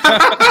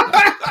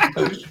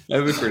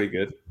be pretty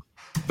good.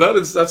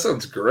 That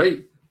sounds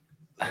great.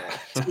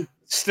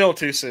 Still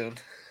too soon.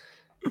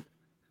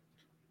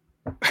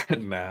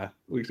 Nah,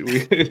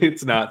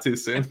 it's not too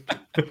soon.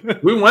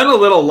 We went a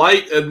little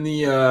light in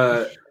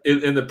the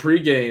in the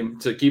pregame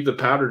to keep the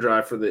powder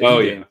dry for the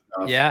in-game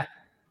stuff. Yeah.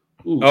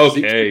 Ooh,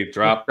 okay,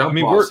 drop. I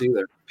mean,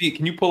 Pete,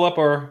 can you pull up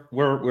where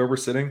we're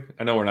sitting?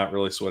 I know we're not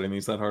really sweating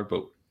these that hard,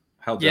 but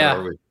how dead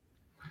are we?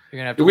 You're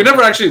gonna have to we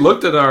never actually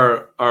looked at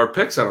our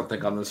picks, I don't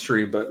think, on the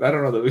stream, but I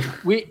don't know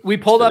that we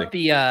pulled up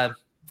the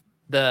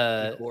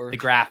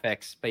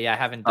graphics, but yeah, I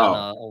haven't done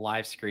a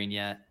live screen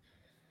yet.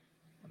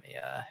 Let me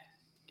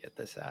get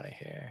this out of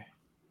here.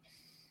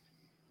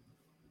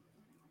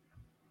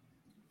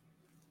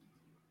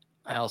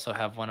 I also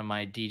have one of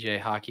my DJ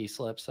hockey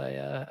slips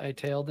I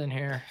tailed in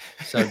here.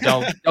 So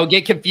don't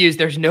get confused.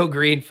 There's no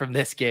green from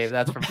this game.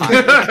 That's from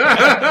hockey.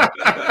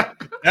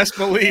 Best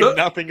believe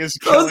nothing is.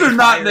 Those are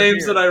not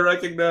names that I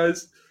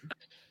recognize.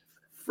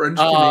 French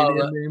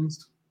Canadian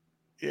names.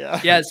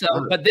 Yeah.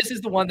 So, but this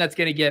is the one that's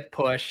going to get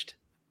pushed.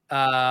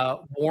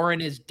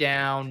 Warren is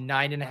down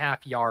 9.5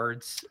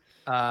 yards.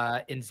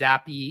 And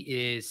Zappi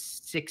is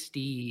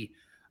 60.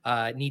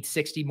 Needs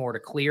 60 more to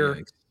clear.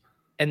 Nice.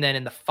 And then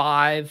in the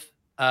 5.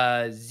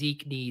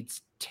 Zeke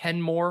needs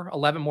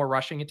 11 more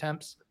rushing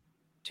attempts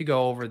to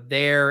go over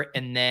there.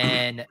 And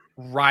then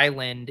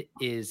Ryland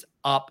is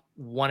up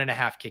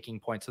 1.5 kicking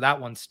points. So that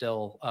one's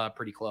still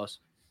pretty close.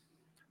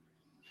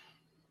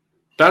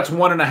 That's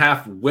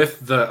 1.5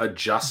 with the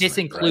adjustment. This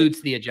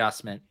includes the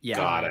adjustment. Yeah.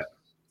 Got it.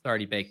 It's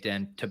already baked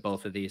in to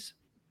both of these.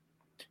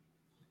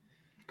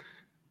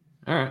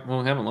 All right.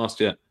 Well, we haven't lost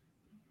yet.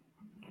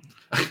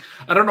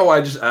 I don't know why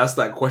I just asked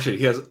that question.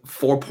 He has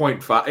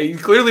 4.5. He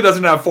clearly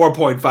doesn't have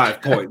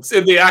 4.5 points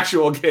in the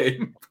actual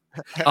game.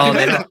 Oh,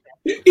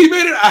 he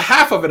made it a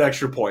half of an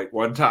extra point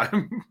one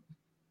time.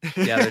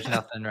 Yeah, there's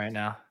nothing right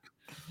now.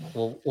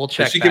 We'll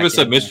check. She give us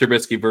a Mr.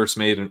 Trubisky versus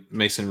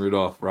Mason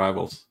Rudolph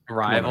rivals.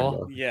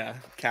 Rival? Yeah,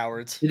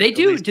 cowards. Do they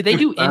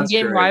do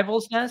in-game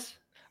rivals, Ness?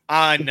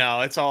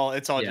 No, it's all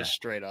just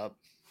straight up.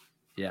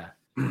 Yeah.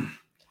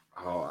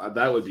 Oh,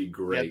 that would be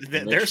great.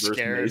 Yeah, they're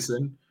scared.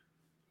 Mason.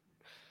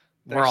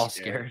 We're all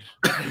scared.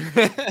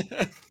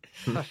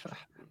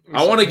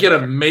 I want to get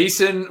a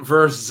Mason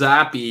versus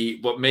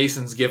Zappy, but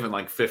Mason's given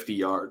like 50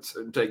 yards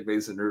and take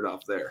Mason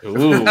Rudolph there.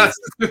 Ooh.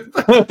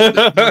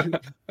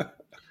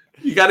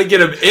 You got to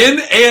get him in,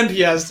 and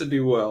he has to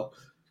do well.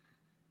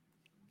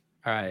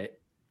 All right.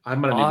 I'm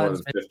going to need more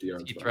than 50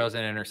 yards. He throws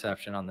an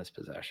interception on this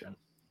possession.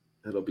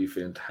 It'll be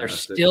fantastic.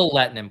 They're still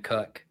letting him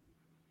cook.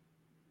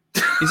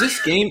 Is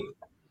this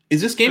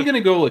game going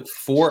to go like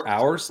 4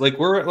 hours? Like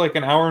we're at like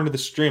an hour into the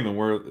stream,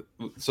 and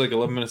it's like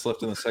 11 minutes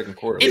left in the second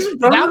quarter.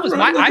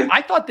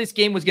 I thought this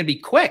game was going to be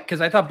quick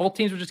because I thought both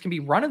teams were just going to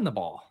be running the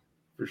ball.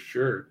 For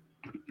sure.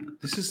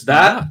 This is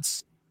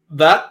nuts.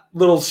 That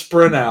little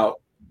sprint out.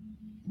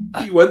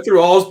 He went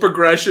through all his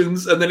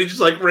progressions, and then he just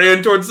like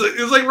ran towards.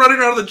 He was like running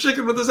around the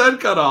chicken with his head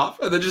cut off,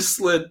 and then just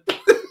slid.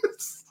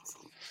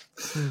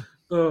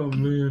 Oh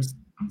man,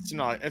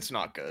 it's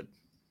not good.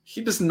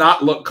 He does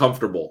not look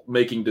comfortable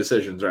making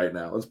decisions right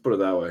now. Let's put it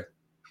that way.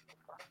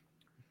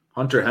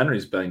 Hunter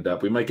Henry's banged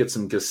up. We might get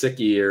some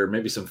Gesicki or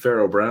maybe some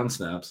Pharaoh Brown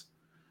snaps.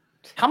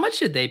 How much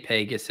did they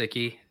pay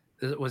Gesicki?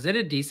 Was it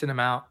a decent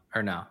amount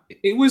or no?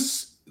 It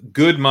was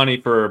good money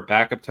for a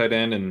backup tight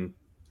end and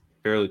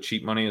fairly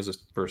cheap money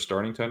for a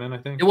starting tight end, I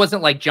think. It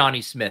wasn't like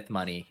Johnny Smith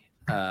money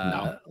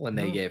No. when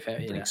they gave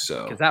him. I think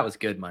so. Because that was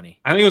good money.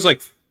 I think it was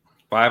like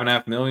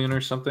 $5.5 million or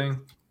something.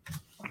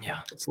 Yeah.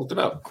 Let's look it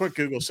up. Quick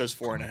Google says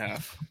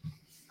 4.5.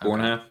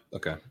 4.5?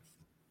 Okay.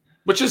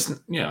 Which is,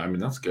 I mean,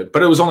 that's good.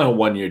 But it was only a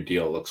 1 year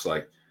deal, it looks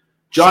like.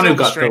 Johnny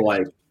got the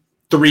like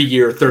 3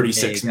 year,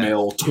 36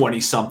 mil,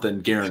 20-something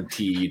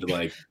guaranteed.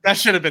 Like that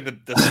should have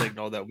been the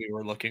signal that we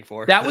were looking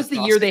for. That was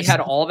the year they had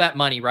all that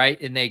money, right?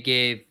 And they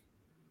gave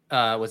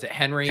was it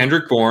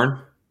Kendrick Bourne,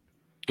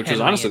 which was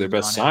honestly their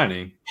best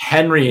signing.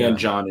 Henry and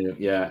Johnny,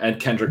 and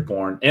Kendrick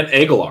Bourne and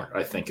Aguilar,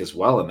 I think, as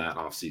well in that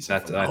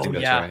offseason. I think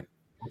that's right.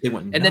 They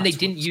went and then they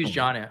didn't use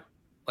Johnny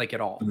like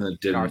at all. And they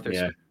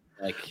didn't,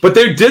 But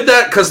they did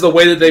that because the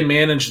way that they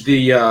managed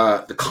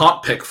the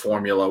comp pick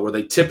formula, where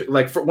they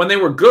typically when they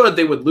were good,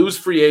 they would lose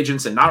free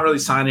agents and not really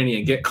sign any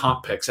and get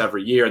comp picks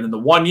every year. And then the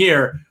 1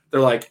 year,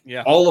 they're like,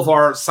 all of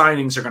our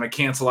signings are going to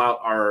cancel out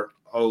our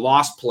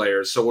lost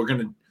players, so we're going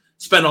to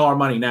spend all our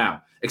money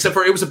now. Except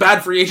for it was a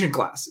bad free agent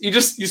class.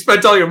 You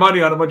spent all your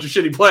money on a bunch of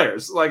shitty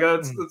players. Like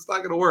it's not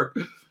going to work.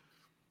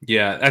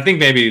 Yeah, I think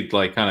maybe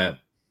like kind of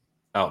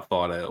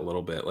outthought it a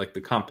little bit. Like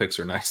the comp picks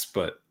are nice,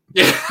 but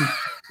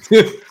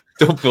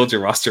don't build your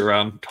roster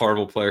around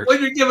horrible players.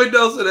 When you're giving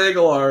Nelson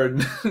Aguilar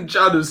and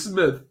Jonnu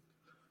Smith.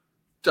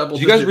 Did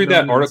you guys read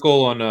that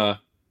article on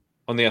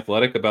The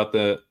Athletic about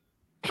the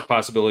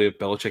possibility of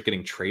Belichick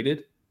getting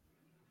traded?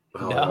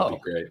 Oh, no.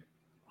 That'd be great.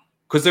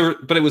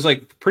 But it was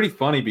like pretty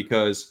funny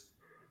because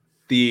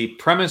the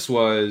premise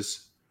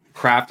was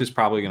Kraft is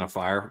probably going to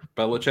fire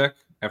Belichick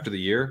after the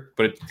year,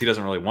 but he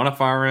doesn't really want to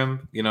fire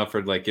him,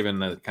 for like given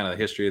the kind of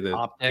the history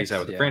that he's had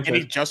with the franchise. And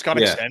he just got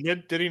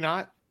extended, did he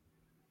not?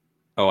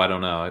 Oh, I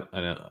don't know.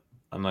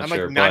 I'm not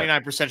sure. I'm like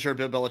 99% sure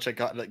Bill Belichick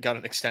got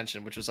an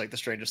extension, which was like the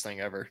strangest thing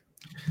ever.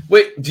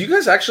 Wait, do you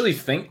guys actually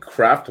think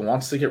Kraft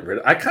wants to get rid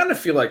of? I kind of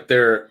feel like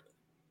they're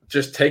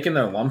just taking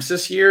their lumps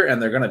this year,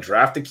 and they're going to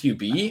draft a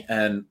QB.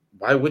 And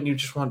why wouldn't you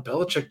just want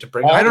Belichick to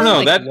bring? I don't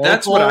know.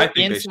 That's what I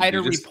think.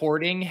 Insider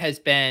reporting has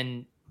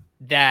been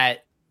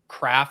that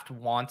Kraft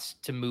wants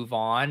to move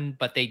on,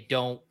 but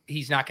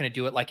he's not going to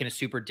do it like in a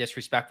super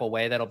disrespectful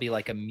way. That'll be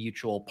like a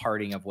mutual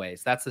parting of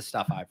ways. That's the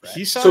stuff I've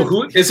read. So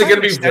who is it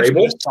going to be?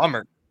 Vrabel?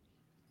 Summer.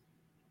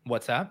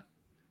 What's that?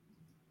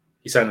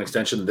 He signed an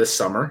extension this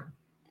summer.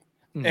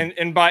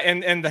 And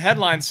the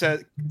headline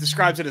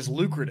describes it as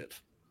lucrative.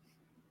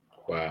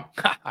 Wow.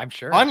 I'm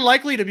sure.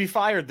 Unlikely to be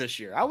fired this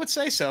year. I would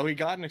say so. He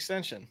got an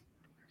extension.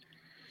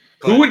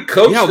 Who would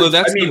coach? Yeah, although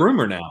that's the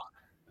rumor now.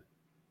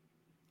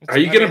 Are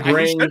you going to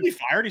bring? He should be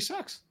fired. He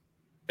sucks.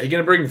 Are you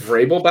going to bring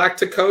Vrabel back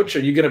to coach? Are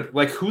you going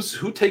to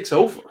who takes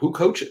over? Who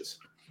coaches?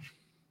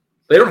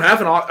 They don't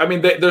have I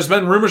mean, there's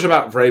been rumors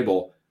about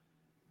Vrabel.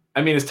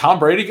 I mean, is Tom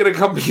Brady going to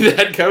come be the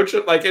head coach?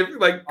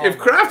 If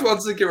Kraft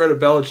wants to get rid of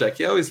Belichick,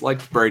 he always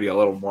liked Brady a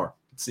little more.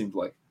 It seemed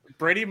like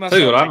Brady must.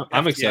 Tell you what,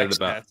 I'm excited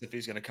about if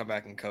he's going to come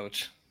back and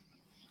coach.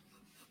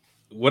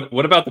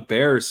 What about the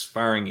Bears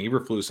firing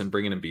Eberflus and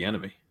bringing in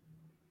Bieniemy?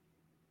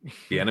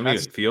 Bieniemy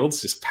with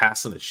Fields just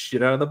passing the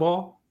shit out of the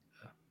ball.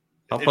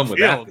 How fun would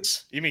that be?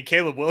 You mean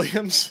Caleb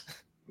Williams?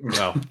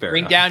 No,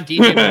 bring down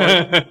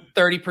DJ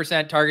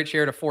 30% target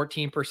share to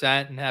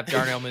 14% and have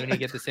Darnell Mooney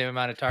get the same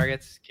amount of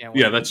targets. Can't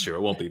wait. Yeah, that's true.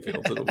 It won't be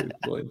Fields. It'll be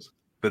Williams.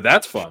 But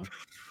that's fun.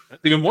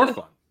 That's even more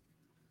fun.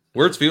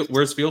 Where's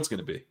Fields going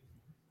to be?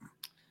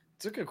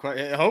 It's a good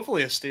question.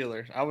 Hopefully a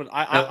Steeler.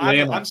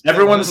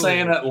 Everyone's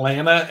saying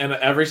Atlanta, and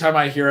every time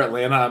I hear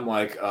Atlanta, I'm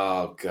like,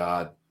 oh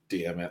god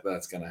damn it,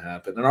 that's going to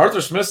happen. And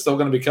Arthur Smith's still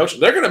going to be coaching.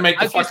 They're going to make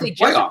the fucking playoffs.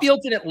 Justin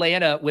Fields in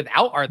Atlanta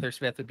without Arthur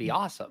Smith would be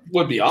awesome.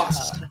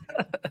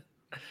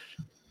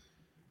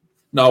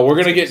 No, we're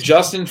going to get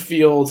Justin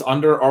Fields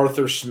under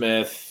Arthur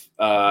Smith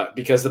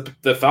because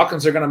the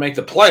Falcons are going to make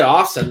the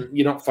playoffs, and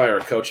you don't fire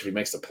a coach if he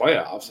makes the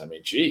playoffs. I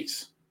mean,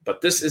 geez.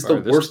 But this is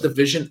the worst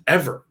division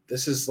ever.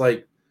 This is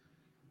like,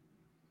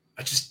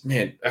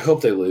 I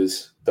hope they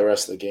lose the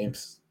rest of the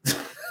games.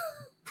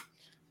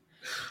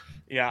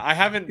 Yeah, I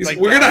haven't.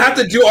 We're gonna have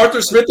to do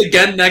Arthur Smith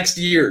again next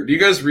year. Do you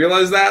guys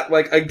realize that?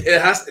 Like,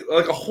 it has to,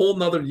 like a whole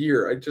nother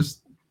year. I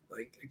just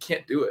I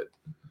can't do it.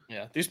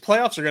 Yeah, these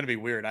playoffs are going to be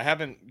weird. I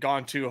haven't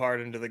gone too hard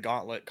into the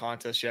gauntlet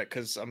contest yet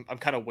because I'm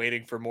kind of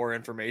waiting for more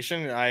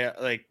information.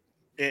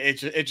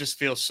 It just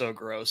feels so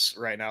gross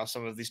right now.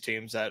 Some of these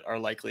teams that are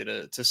likely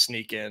to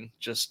sneak in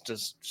just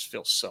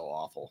feel so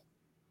awful.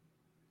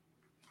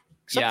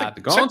 The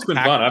gauntlet's been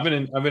fun. I've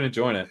been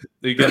enjoying it.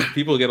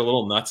 People get a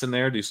little nuts in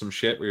there, do some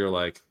shit where you're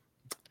like,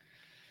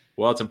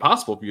 well, it's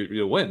impossible for you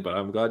to win, but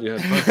I'm glad you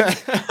had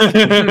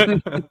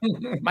fun.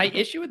 My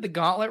issue with the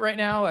gauntlet right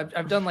now,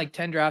 I've done like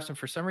 10 drafts, and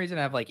for some reason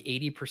I have like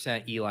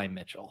 80% Eli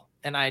Mitchell.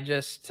 And I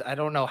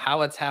don't know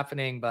how it's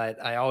happening,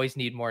 but I always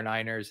need more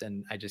Niners,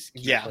 and I just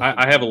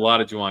I have a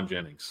lot of Juwan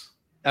Jennings.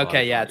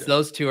 Okay, yeah, it's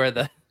those two are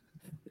the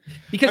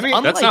because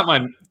that's not my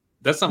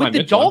the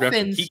Mitchell.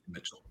 Dolphins.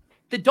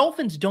 The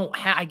Dolphins don't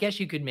have. I guess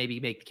you could maybe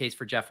make the case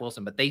for Jeff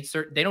Wilson, but they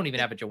don't even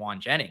have a Juwan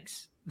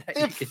Jennings.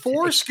 They have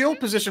 4 skill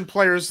position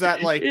players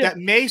that that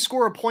may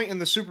score a point in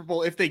the Super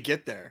Bowl if they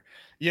get there.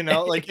 You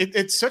know, like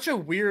it's such a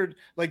weird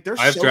I've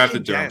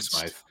drafted Durham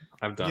Smythe.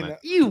 I've done it.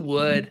 You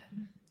would.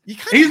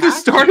 He's the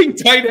starting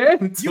tight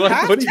end.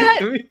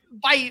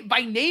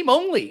 By name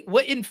only.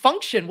 What in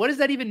function? What does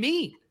that even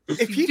mean?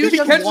 If he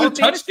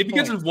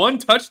catches one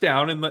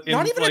touchdown in not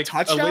even a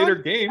touchdown, a later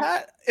game,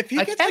 if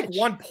he gets like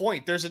 1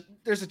 point, there's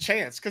a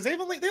chance because they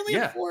only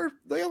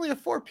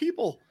have 4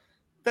 people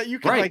that you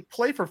can like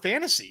play for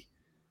fantasy.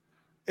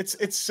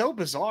 It's so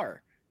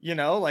bizarre, you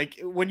know. Like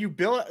when you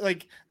build,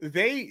 like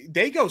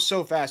they go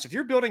so fast. If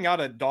you're building out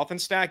a Dolphin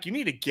stack, you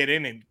need to get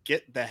in and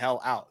get the hell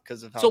out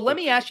because of how. So let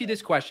me ask you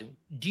this question: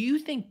 do you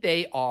think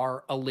they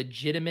are a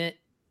legitimate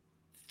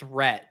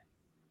threat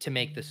to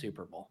make the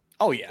Super Bowl?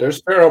 Oh yeah,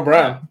 there's Pharaoh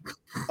Brown.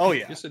 Oh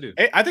yeah, yes I do.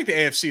 I think the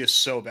AFC is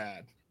so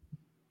bad.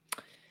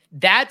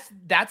 That's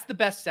the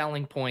best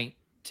selling point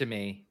to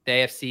me. The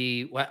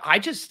AFC. Well, I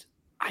just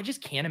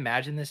can't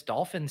imagine this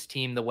Dolphins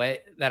team the way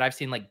that I've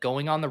seen, like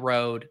going on the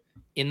road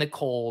in the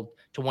cold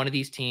to one of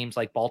these teams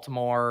like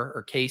Baltimore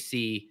or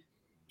KC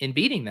in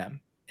beating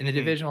them in the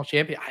divisional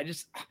champion.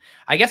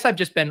 I guess I've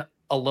just been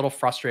a little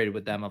frustrated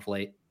with them of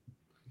late.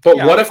 But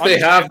what if they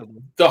have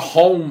the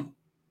home?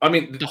 I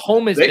mean, the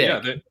home is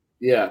big.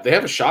 They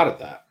have a shot at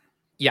that.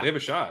 Yeah, they have a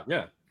shot.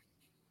 Yeah.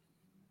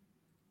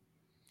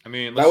 I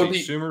mean, that would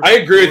be. I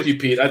agree with you,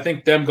 Pete. I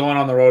think them going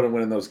on the road and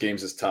winning those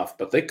games is tough,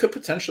 but they could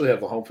potentially have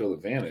the home field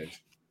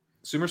advantage.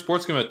 Sumer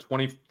Sports give a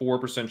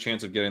 24%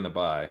 chance of getting the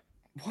bye.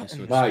 What?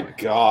 My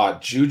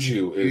God,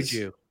 Juju is.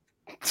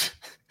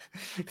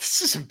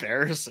 This is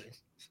embarrassing.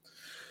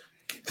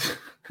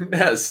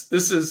 Yes,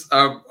 this is.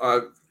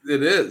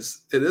 It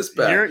is. It is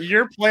bad.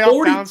 Your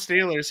playoff bound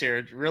Steelers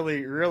here,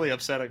 really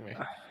upsetting me.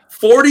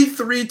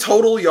 43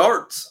 total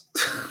yards.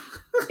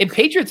 And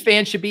Patriots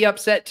fans should be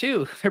upset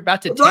too. They're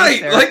about to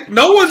like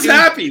no one's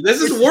happy.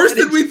 This is worse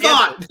than we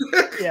thought.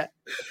 Yeah.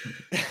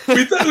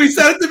 we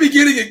said at the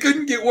beginning it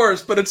couldn't get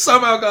worse, but it's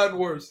somehow gotten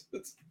worse.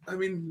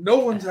 No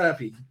one's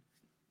happy.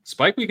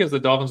 Spike Week has the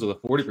Dolphins with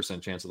a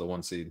 40% chance of the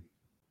 1 seed.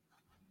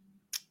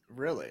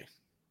 Really?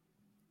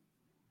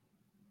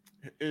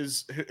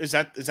 Is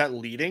that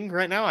leading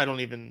right now? I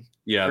don't even.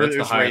 Yeah, that's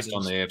the highest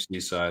on the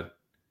AFC side.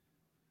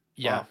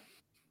 Yeah. Wow.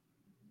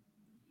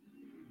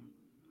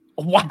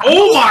 Wow.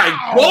 Oh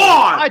my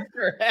God!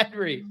 Hunter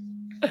Henry.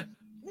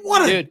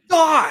 What a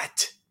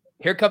thought!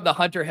 Here come the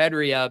Hunter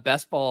Henry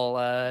best ball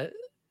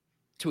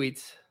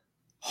tweets.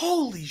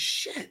 Holy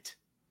shit!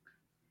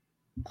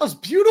 That was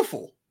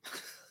beautiful.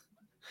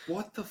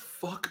 What the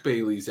fuck,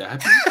 Bailey's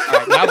at?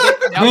 Right, now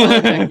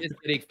Belichick is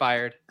getting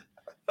fired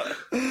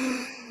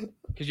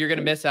because you're going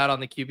to miss out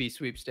on the QB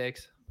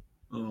sweepstakes.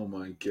 Oh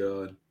my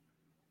God!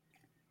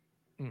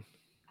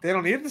 They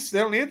don't need this. They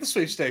don't need the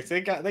sweepstakes. They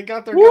got their guy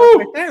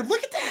right there.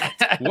 Look at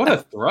that! What a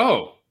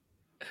throw!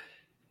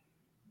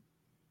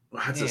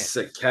 That's a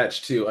sick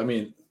catch too. I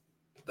mean,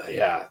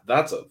 yeah,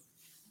 that's a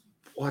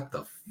what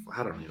the.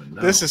 I don't even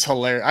know. This is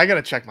hilarious. I got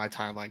to check my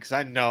timeline because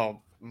I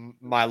know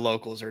my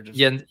locals are just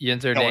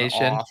Yinzer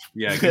Nation. Off.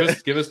 Yeah,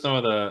 give us some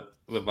of the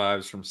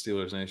vibes from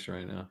Steelers Nation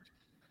right now.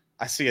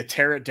 I see a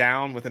tear it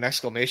down with an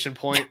exclamation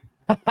point.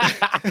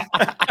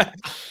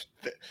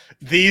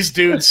 These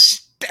dudes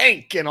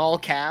stink in all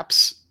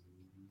caps.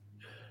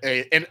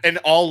 In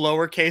all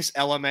lowercase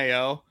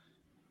LMAO.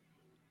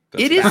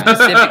 It is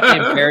specifically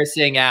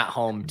embarrassing at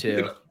home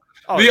too.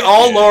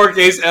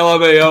 Lowercase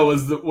LMAO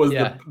was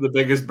the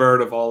biggest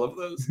bird of all of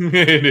those.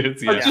 It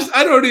is. Yeah.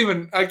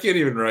 I can't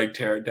even write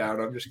tear it down.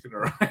 I'm just gonna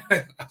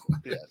write.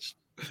 Yeah,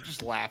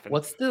 just laughing.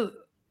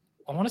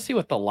 I want to see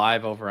what the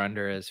live over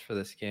under is for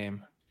this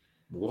game.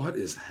 What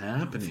is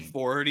happening?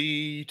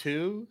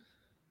 42?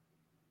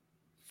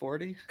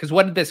 40? Because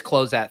what did this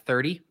close at?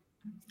 30?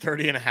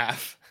 30 and a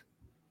half.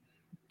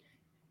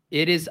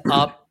 It is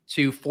up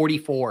to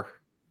 44.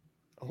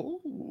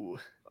 Oh.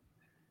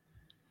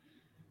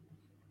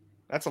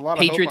 That's a lot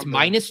of Patriots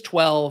minus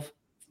 12,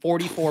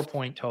 44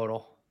 point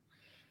total.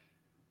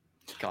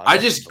 God,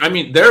 I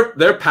mean,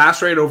 their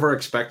pass rate over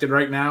expected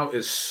right now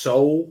is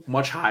so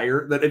much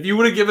higher that if you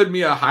would have given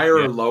me a higher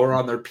or lower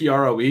on their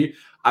PROE,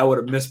 I would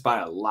have missed by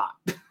a lot.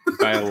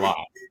 By a lot.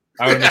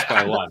 I would have missed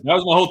by a lot. That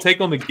was my whole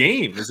take on the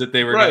game, is that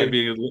they were going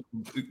to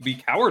be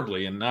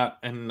cowardly and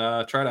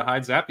try to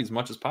hide Zappy as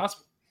much as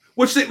possible.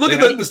 Look at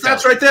the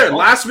stats right there.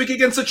 Last week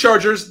against the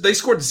Chargers, they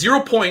scored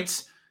 0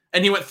 points,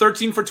 and he went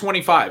 13 for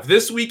 25.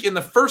 This week in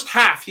the first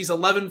half, he's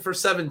 11 for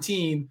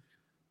 17.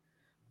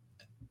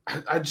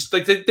 I just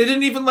like they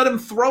didn't even let him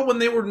throw when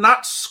they were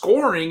not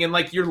scoring, and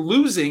like you're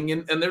losing,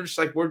 and they're just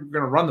like, we're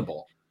going to run the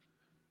ball.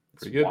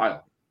 Pretty good. Wild.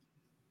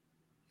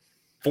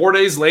 4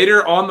 days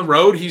later on the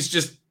road, he's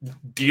just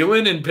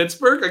dealing in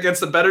Pittsburgh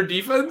against a better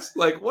defense.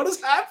 Like, what is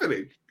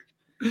happening?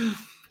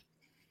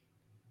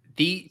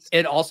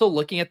 And also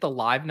looking at the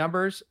live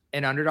numbers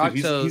and Underdog,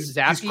 dude, he's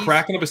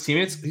cracking up his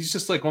teammates. He's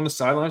just like on the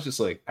sidelines, just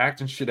like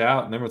acting shit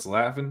out, and everyone's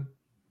laughing.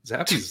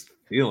 Zappy's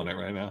feeling it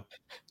right now.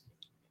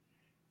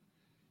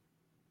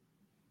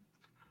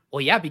 Well,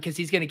 yeah, because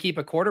he's going to keep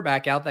a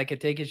quarterback out that could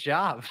take his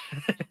job.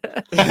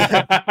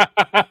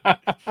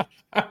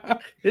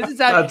 This is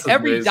how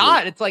every amazing.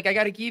 Dot. It's like I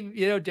got to keep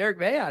Derek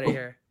May out of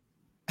here.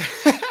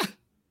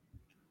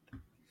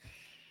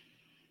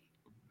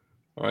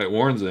 All right,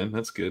 Warren's in.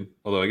 That's good.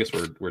 Although I guess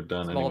we're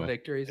done Small anyway.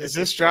 Victories. Is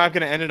this drive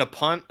going to end in a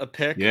punt, a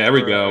pick? Yeah, there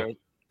we go.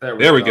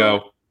 There we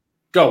go.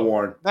 Go,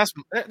 Warren.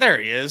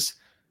 There he is.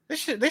 They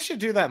should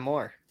do that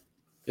more.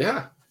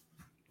 Yeah.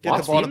 Get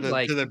the ball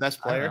to their best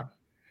player.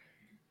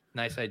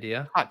 Nice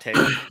idea. Hot take.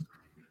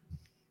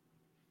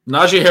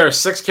 Najee Harris,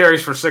 6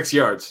 carries for 6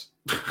 yards.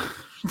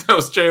 That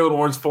was Jaylen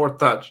Warren's 4th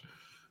touch.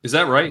 Is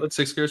that right?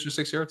 6 carries for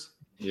 6 yards?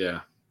 Yeah.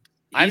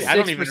 I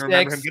don't even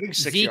remember him getting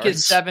 6 Zeke yards.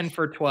 is 7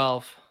 for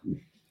 12.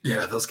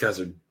 Yeah, those guys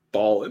are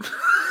balling.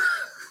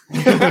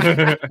 What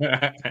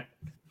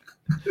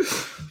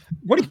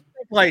do you think,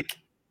 like,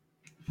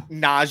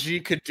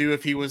 Najee could do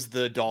if he was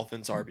the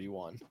Dolphins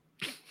RB1?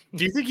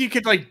 Do you think he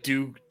could, like,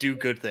 do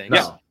good things?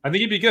 No, I think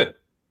he'd be good.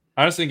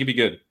 I honestly think he'd be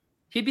good.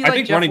 He'd be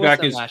like Jeff running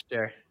back last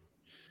year.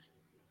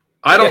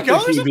 I don't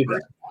think he'd be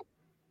that.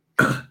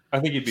 I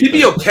think he'd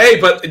be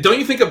okay, but don't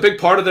you think a big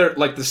part of their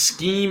the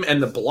scheme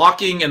and the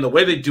blocking and the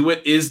way they do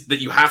it is that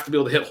you have to be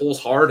able to hit holes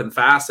hard and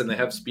fast, and they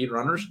have speed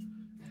runners?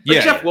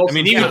 Yeah, Jeff Wilson,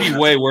 I mean, he would be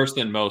way worse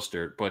than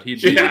Mostert, but he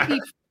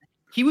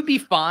would be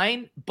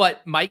fine.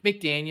 But Mike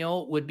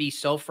McDaniel would be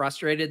so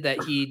frustrated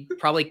that he'd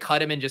probably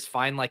cut him and just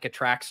find like a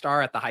track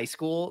star at the high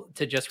school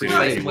to just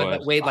replace him with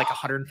that weighed like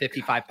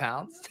 155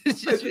 pounds.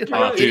 Dude,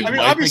 I mean,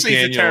 obviously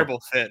he's a terrible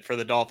fit for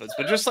the Dolphins,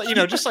 but just like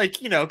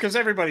because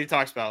everybody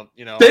talks about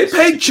they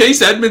paid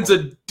Chase Edmonds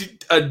a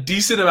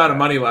decent amount of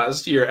money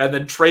last year and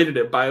then traded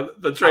him by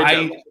the trade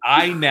deadline.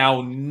 I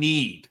now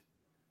need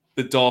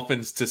the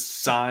Dolphins to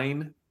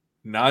sign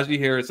Najee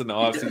Harris in the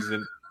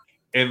offseason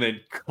and then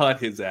cut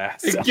his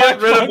ass. And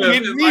get rid of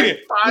him in like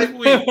 5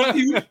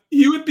 weeks.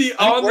 He would be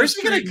on where's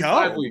the he gonna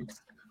go? 5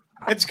 weeks.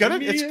 It's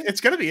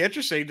gonna be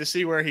interesting to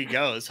see where he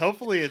goes.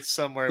 Hopefully, it's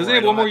somewhere. Does he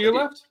have one more year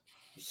left?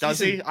 Does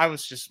he? I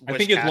was just. I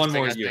think it's one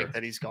more year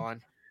that he's gone.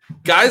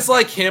 Guys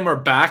like him are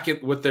back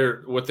with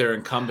their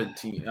incumbent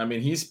team. I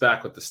mean, he's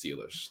back with the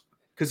Steelers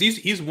because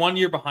he's 1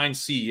 year behind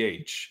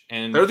CEH,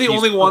 and they're the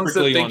only ones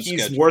that think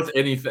he's worth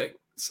anything.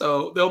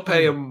 So they'll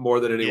pay him more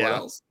than anyone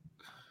else.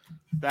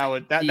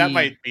 That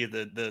might be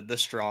the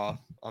straw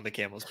on the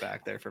camel's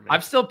back there for me.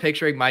 I'm still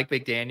picturing Mike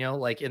McDaniel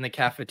like in the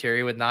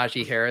cafeteria with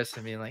Najee Harris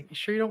and being like, "You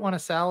sure you don't want a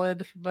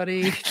salad,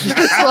 buddy?"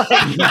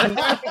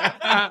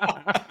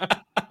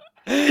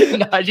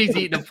 Najee's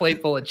eating a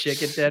plate full of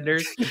chicken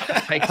tenders.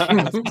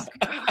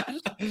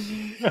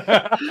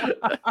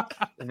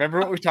 Remember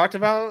what we talked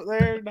about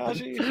there,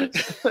 Najee?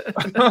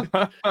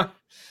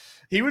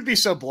 He would be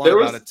so blunt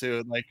about it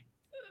too, like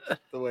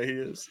the way he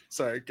is.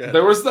 Sorry, go ahead.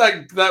 There was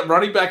that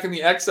running back in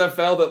the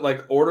XFL that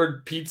like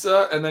ordered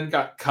pizza and then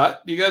got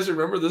cut. Do you guys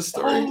remember this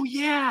story? Oh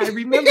yeah, I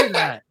remember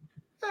that.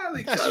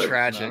 That's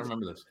tragic. No, I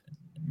remember this.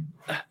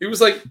 He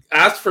was like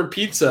asked for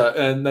pizza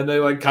and then they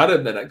like cut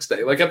him the next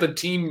day. Like at the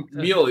team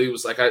meal, he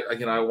was like,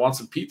 I want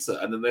some pizza.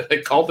 And then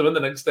they called him in the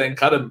next day and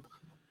cut him.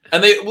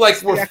 And they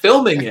like were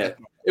filming it.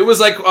 It was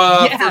like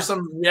for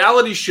some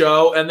reality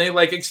show, and they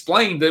like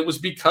explained it was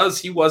because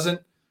he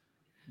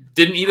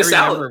didn't eat a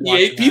salad. He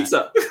ate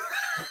pizza.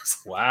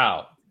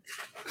 Wow.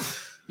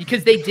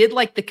 Because they did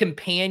like the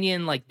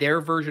companion, like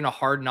their version of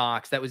Hard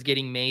Knocks that was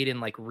getting made in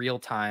like real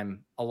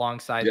time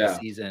alongside the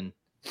season.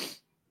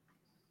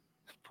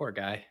 Poor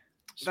guy.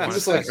 I'm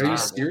just like, are you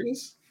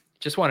serious?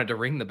 Just wanted to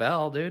ring the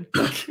bell, dude.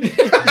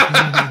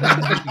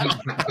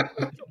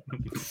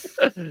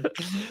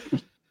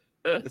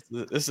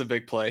 This is a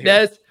big play.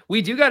 Nez,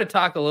 we do got to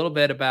talk a little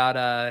bit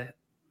about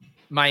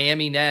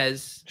Miami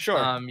Nez.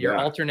 Sure. Your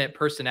alternate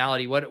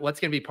personality.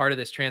 What's going to be part of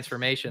this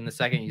transformation the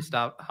second you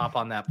hop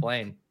on that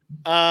plane?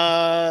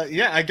 I'm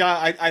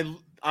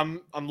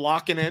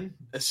locking in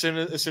as soon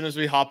as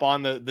we hop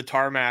on the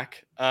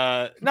tarmac.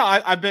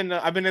 I've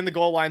been in the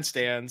goal line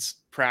stands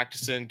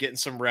practicing, getting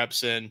some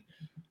reps in.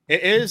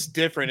 It is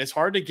different. It's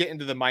hard to get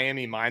into the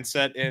Miami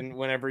mindset, and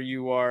whenever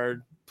you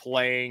are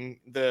playing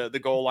the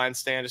goal line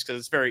stand just because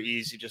it's very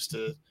easy just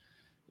to,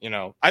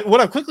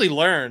 what I've quickly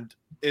learned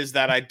is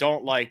that I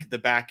don't like the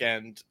back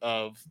end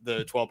of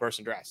the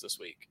 12-person drafts this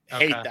week.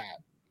 Hate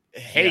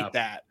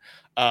that.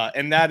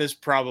 And that is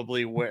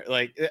probably where,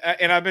 like,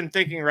 and I've been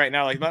thinking right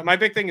now, like, my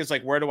big thing is,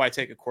 like, where do I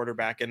take a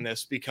quarterback in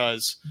this?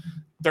 Because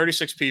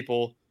 36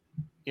 people,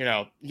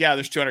 there's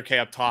 200K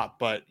up top,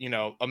 but,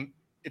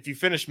 if you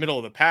finish middle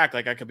of the pack,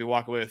 like, I could be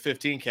walking away with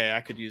 15K.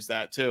 I could use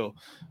that too.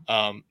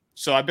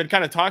 So I've been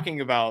kind of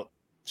talking about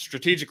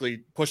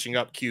strategically pushing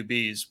up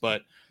QBs,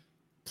 but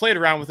played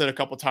around with it a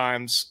couple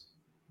times,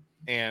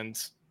 and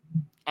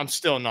I'm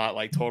still not,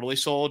 like, totally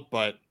sold,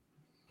 but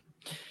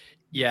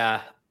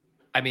yeah.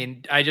 I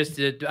mean, I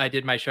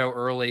did my show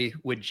early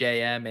with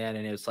JM, man,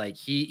 and it was like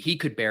he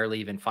could barely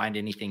even find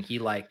anything he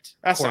liked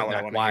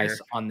quarterback wise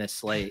on this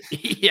slate.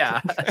 Yeah.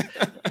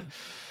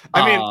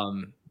 I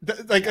mean,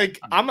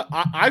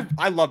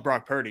 I love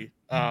Brock Purdy.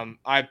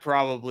 I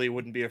probably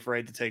wouldn't be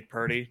afraid to take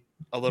Purdy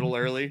a little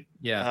early.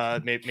 Yeah.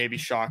 Maybe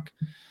shock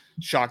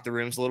the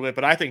rooms a little bit,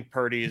 but I think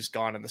Purdy is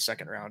gone in the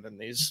second round in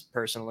these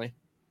personally.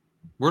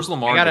 Where's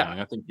Lamar going?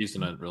 I think he's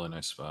in a really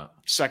nice spot.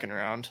 Second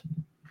round.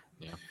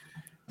 Yeah.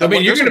 I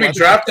mean, you're going to be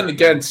drafting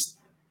against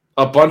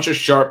a bunch of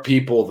sharp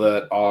people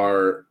that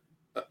are.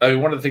 I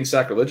mean, one of the things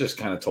Sacrilegious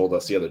kind of told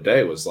us the other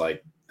day was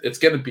like, it's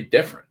going to be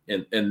different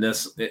in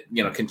this,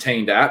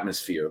 contained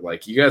atmosphere.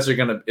 Like, you guys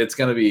are it's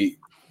going to be.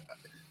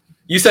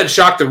 You said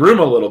shock the room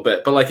a little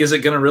bit, but like, is it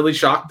going to really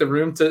shock the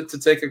room to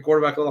take a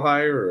quarterback a little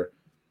higher?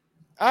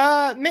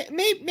 Or?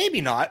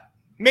 Maybe not.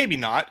 Maybe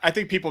not. I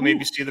think people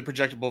maybe see the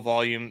projectable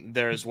volume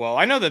there as well.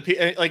 I know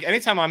that, like,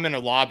 anytime I'm in a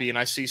lobby and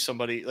I see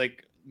somebody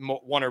like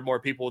one or more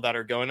people that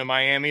are going to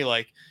Miami,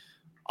 like,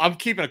 I'm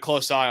keeping a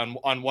close eye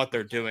on what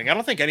they're doing. I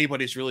don't think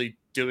anybody's really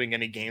doing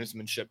any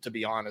gamesmanship, to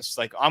be honest.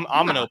 Like, I'm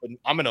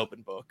an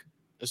open book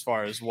as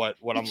far as what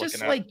I'm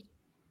looking at. Like,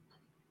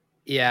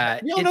 yeah,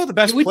 you don't know the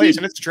best plays,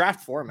 and it's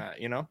draft format.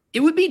 It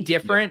would be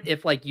different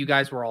if, like, you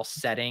guys were all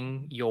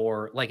setting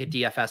your, like, a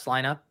DFS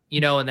lineup,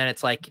 and then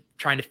it's like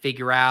trying to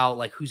figure out,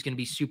 like, who's going to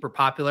be super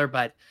popular.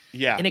 But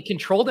yeah, in a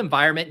controlled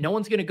environment, no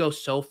one's going to go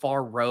so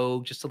far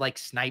rogue just to, like,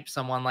 snipe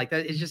someone like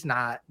that. It's just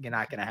not going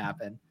to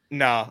happen.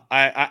 No,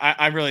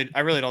 I really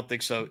don't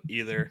think so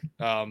either.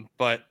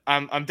 But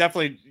I'm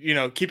definitely,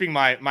 keeping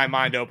my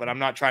mind open. I'm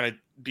not trying to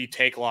be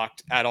take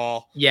locked at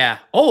all. Yeah.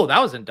 Oh,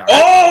 that was in dark.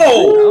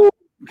 Oh,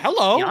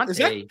 hello. Deontay. Is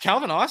that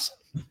Calvin Austin?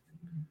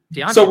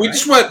 Deontay, so we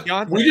right?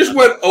 just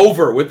went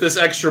over with this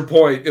extra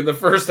point in the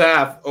first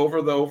half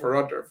over the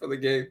over-under for the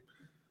game.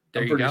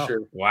 There I'm you pretty go.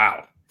 sure.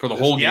 Wow. For the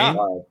whole game?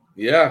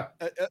 Yeah.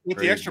 With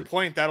the extra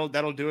point, that'll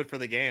do it for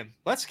the game.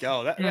 Let's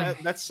go.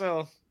 That's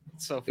so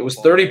football. It was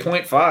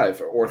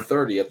 30.5 or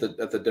 30 at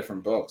the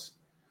different books.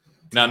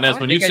 Now, Ness,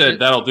 when you said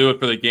that'll do it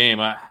for the game,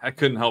 I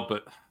couldn't help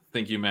but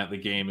think you meant the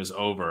game is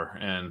over.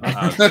 And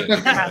I was getting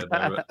excited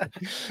there, but...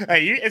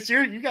 Hey, it's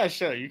you guys'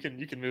 show. You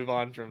can move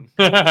on from.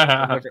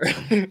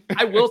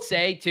 I will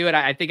say too, and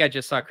I think I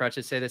just saw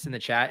Crutches say this in the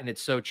chat, and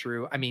it's so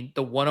true. I mean,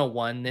 the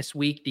 101 this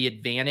week, the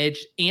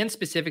advantage, and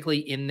specifically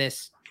in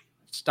this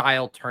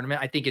style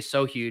tournament, I think is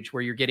so huge.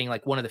 Where you're getting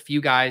like one of the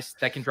few guys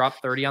that can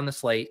drop 30 on the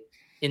slate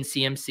in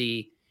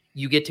CMC.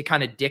 You get to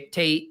kind of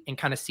dictate and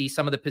kind of see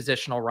some of the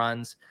positional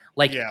runs.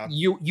 Like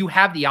you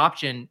have the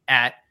option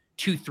at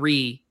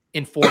 2-3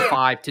 in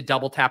 4-5 to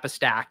double tap a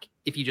stack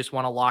if you just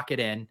want to lock it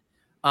in.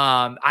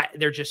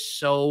 There's just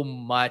so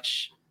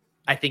much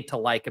I think to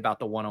like about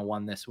the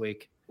 101 this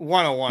week.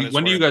 101.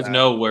 When do you guys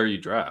know where you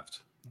draft?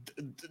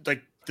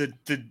 Like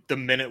the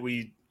minute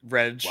we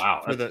reg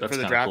for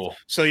the draft. Cool.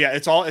 So yeah,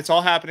 it's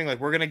all happening. Like,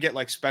 we're gonna get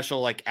like special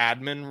like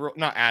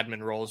not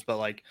admin roles, but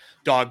like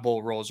dog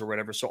bowl roles or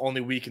whatever. So only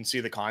we can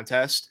see the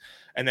contest,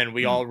 and then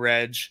we all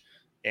reg,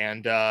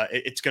 and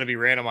it's gonna be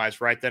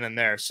randomized right then and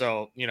there.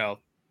 So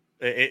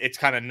it's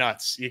kind of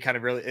nuts. You kind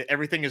of really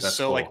everything is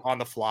cool. Like on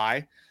the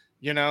fly.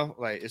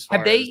 Like as far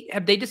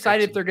have they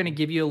decided if they're gonna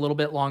give you a little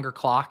bit longer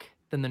clock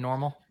than the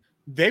normal?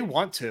 They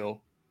want to.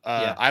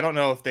 I don't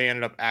know if they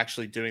ended up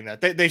actually doing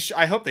that.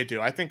 I hope they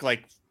do. I think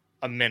like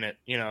a minute,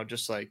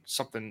 just like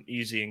something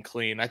easy and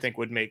clean, I think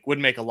would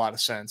make a lot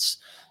of sense.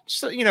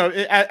 So,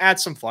 it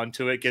adds some fun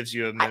to it, gives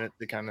you a minute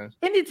to kind of.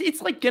 And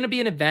it's like going to be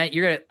an event.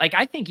 You're gonna like,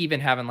 I think even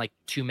having like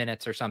 2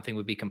 minutes or something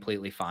would be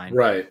completely fine.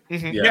 Right.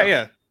 Mm-hmm.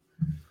 Yeah,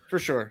 for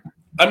sure.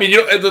 I mean, you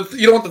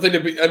don't want the thing to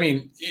be. I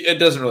mean, it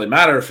doesn't really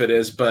matter if it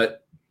is,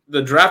 but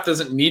the draft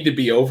doesn't need to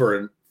be over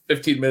in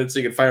 15 minutes so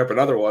you can fire up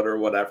another one or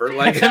whatever.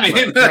 Like, I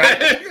mean,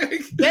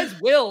 Des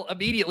will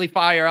immediately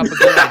fire up a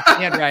goal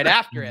and right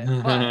after it.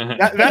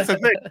 That's the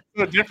thing. It's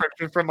so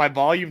different from my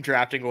volume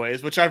drafting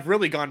ways, which I've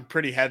really gone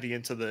pretty heavy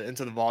into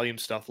the volume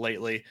stuff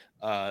lately.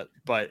 But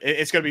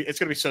it's gonna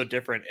be so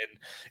different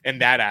in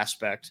that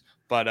aspect.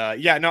 But I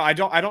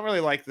don't really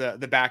like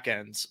the back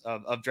ends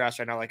of drafts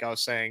right now. Like I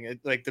was saying,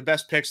 like the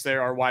best picks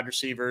there are wide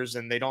receivers,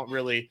 and they don't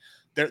really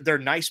they're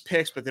nice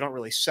picks, but they don't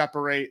really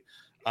separate.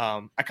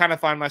 I kind of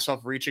find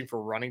myself reaching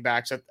for running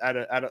backs at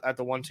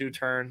the 1-2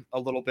 turn a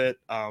little bit.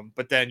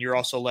 But then you're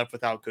also left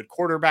without good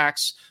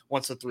quarterbacks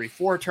once the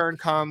 3-4 turn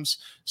comes.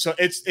 So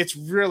it's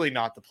really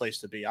not the place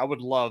to be. I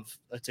would love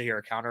to hear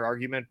a counter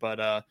argument,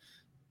 but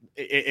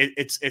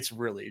it's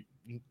really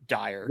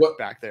dire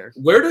back there.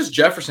 Where does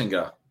Jefferson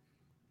go?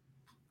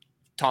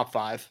 Top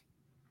 5.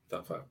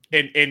 Top 5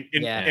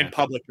 in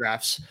public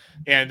drafts,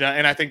 and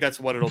I think that's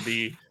what it'll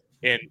be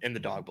in the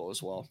Dog Bowl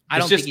as well. I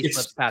don't think he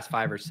slips past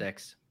 5 or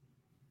 6.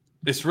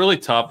 It's really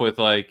tough with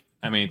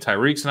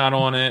Tyreek's not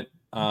on it,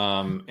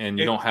 and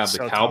you don't have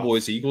the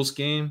Cowboys-Eagles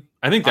game.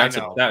 I think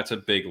that's a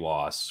big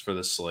loss for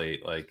the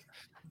slate. Like,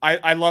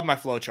 I love my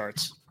flow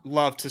charts.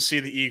 Love to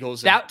see the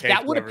Eagles.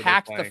 That would have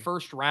packed the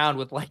first round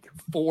with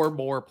 4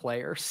 more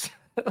players.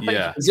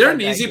 Is there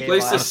an easy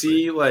place to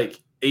see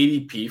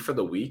ADP for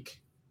the week?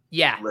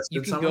 Yeah,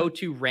 you can go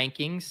to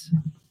rankings.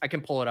 I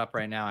can pull it up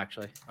right now,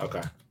 actually.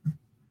 Okay.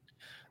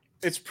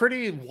 It's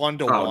pretty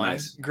 1-to-1,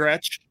 nice.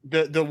 Gretch.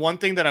 The one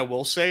thing that I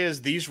will say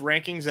is these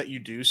rankings that you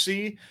do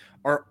see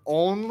are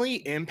only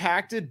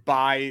impacted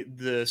by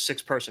the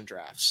 6-person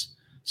drafts.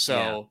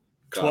 So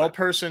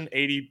 12-person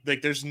 80,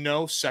 there's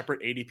no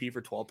separate ADP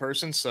for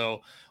 12-person.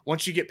 So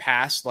once you get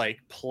past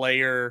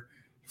player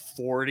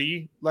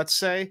 40, let's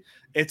say,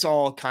 it's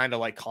all kind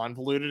of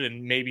convoluted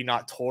and maybe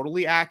not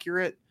totally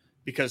accurate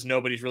because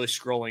nobody's really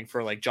scrolling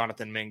for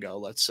Jonathan Mingo,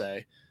 let's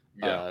say.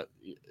 Yeah.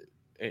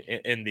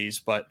 In these,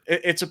 but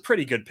it's a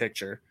pretty good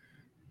picture.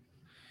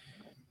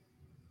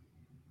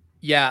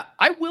 Yeah,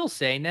 I will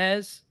say,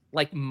 Nez,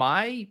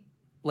 my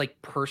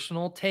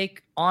personal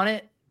take on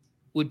it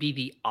would be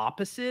the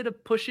opposite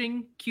of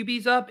pushing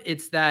QBs up.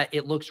 It's that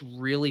it looks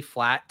really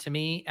flat to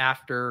me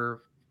after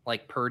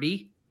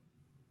Purdy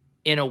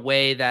in a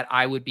way that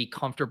I would be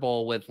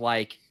comfortable with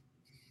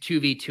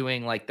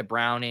 2v2ing the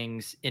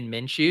Brownings in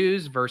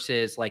Minshew's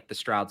versus the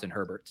Strouds and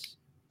Herberts.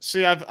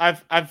 See,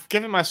 I've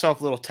given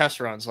myself little test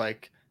runs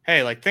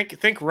hey,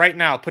 think right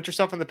now, put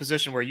yourself in the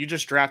position where you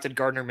just drafted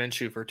Gardner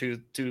Minshew for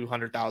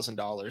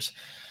 $200,000.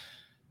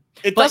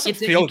 It doesn't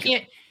feel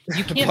good.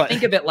 You can't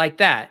think of it like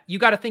that. You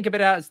got to think of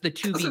it as the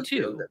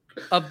 2v2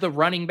 of the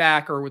running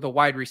back or the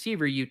wide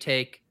receiver you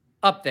take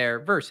up there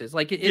versus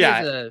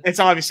it's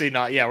obviously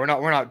not. Yeah, we're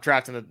not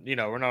drafting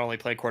we're not only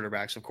playing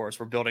quarterbacks, of course.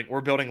 We're building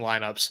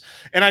lineups,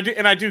 and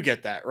I do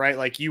get that,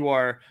 right?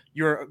 You're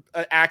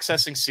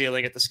accessing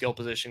ceiling at the skill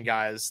position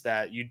guys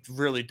that you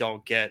really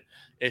don't get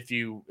if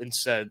you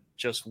instead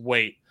just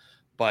wait.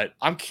 But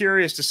I'm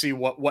curious to see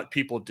what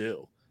people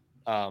do.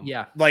 I'm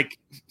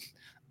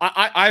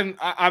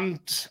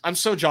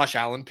so Josh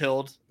Allen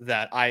pilled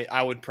that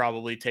I would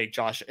probably take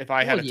Josh if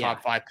I had a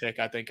top 5 pick.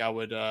 I think I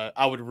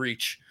would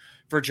reach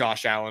for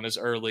Josh Allen as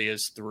early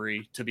as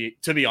 3, to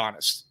be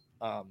honest.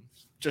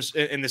 Just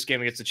in this game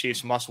against the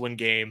Chiefs, must-win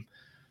game.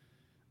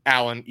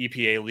 Allen,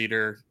 EPA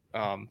leader.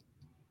 And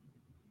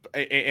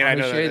I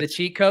know show you the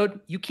cheat code.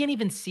 You can't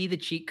even see the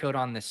cheat code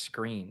on this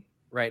screen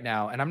right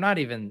now, and I'm not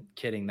even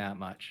kidding that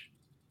much.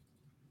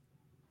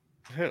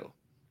 Who?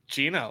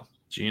 Gino.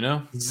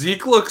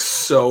 Zeke looks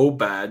so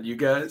bad, you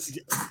guys.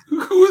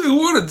 Who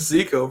wanted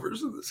Zeke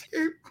overs in this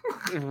game?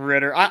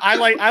 Ritter. I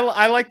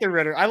like the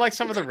Ritter. I like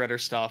some of the Ritter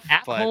stuff.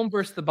 At home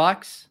versus the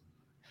Bucks.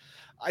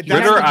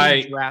 Ritter,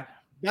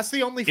 that's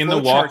the only in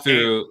the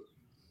walkthrough.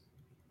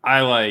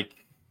 I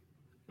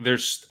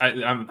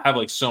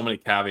have so many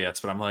caveats,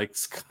 but I'm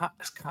it's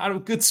kind of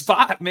a good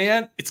spot,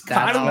 man. It's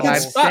kind of a good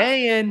spot.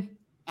 Saying.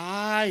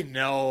 I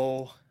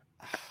know,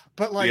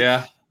 but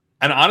yeah.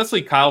 And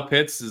honestly, Kyle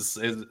Pitts is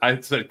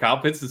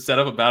set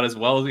up about as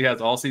well as he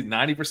has all season.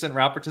 90%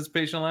 route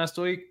participation last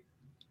week.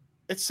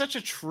 It's such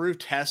a true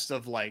test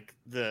of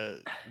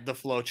the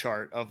flow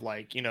chart of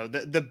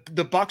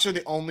the Bucks are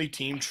the only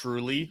team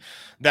truly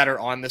that are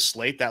on the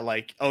slate that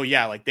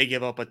they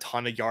give up a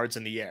ton of yards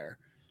in the air,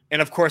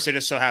 and of course they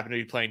just so happen to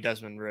be playing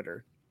Desmond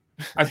Ritter.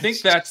 I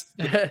think that's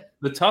the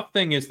tough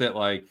thing is that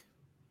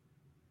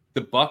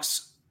the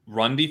Bucks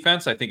run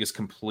defense, I think, is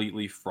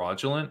completely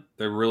fraudulent.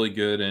 They're really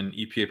good in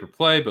EPA per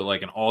play, but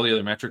in all the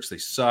other metrics, they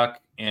suck.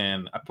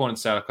 And I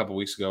pointed out a couple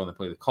weeks ago when they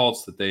played the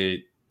Colts that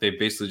they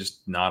basically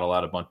just not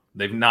allowed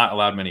they've not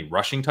allowed many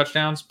rushing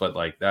touchdowns, but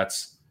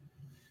it's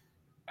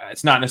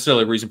not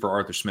necessarily a reason for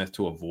Arthur Smith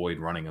to avoid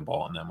running a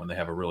ball on them when they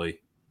have a really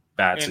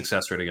bad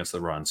success rate against the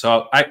run.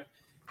 So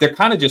they're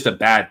kind of just a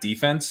bad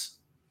defense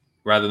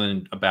rather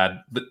than a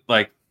bad,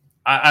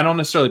 I don't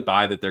necessarily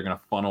buy that they're going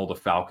to funnel the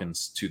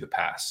Falcons to the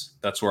pass.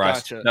 That's where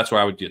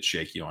I would get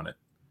shaky on it.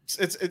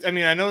 I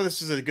mean, I know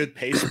this is a good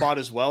pace spot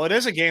as well. It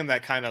is a game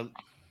that kind of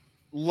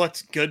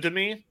looked good to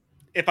me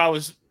if I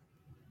was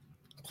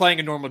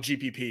playing a normal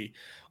GPP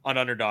on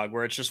Underdog,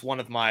 where it's just one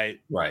of my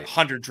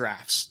 100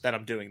 drafts that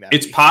I'm doing that.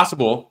 It's week.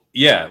 Possible,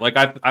 yeah.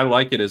 I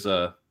like it as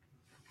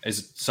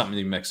something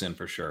you mix in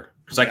for sure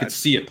because I could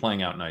see it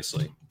playing out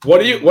nicely.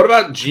 What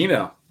about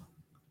Gino?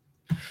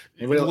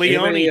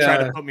 Leone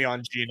tried to put me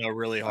on Gino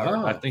really hard.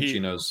 I think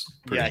Gino's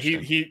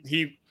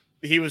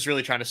he was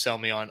really trying to sell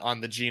me on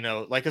the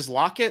Gino. His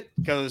Lockett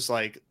goes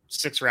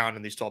 6th round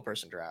in these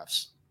 12-person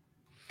drafts.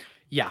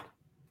 Yeah,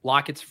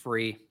 Lockett's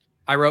free.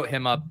 I wrote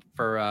him up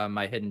for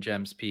my Hidden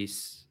Gems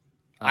piece.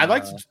 I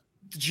liked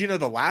Gino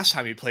the last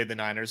time he played the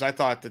Niners. I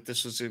thought that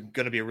this was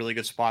going to be a really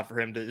good spot for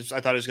him.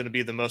 I thought it was going to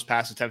be the most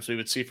pass attempts we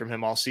would see from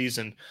him all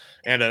season,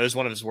 and it was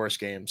one of his worst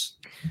games.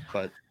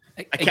 But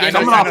I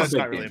know it's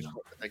not really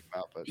important to think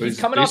about. But he's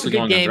coming off a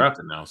good game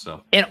now,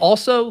 so. And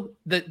also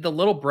the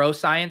little bro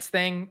science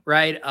thing,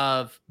 right?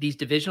 Of these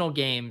divisional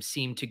games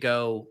seem to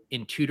go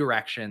in two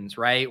directions,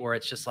 right? Where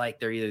it's just like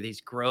they're either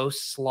these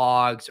gross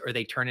slogs or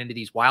they turn into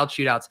these wild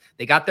shootouts.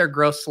 They got their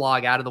gross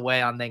slog out of the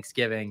way on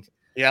Thanksgiving.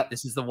 Yeah,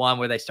 this is the one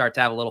where they start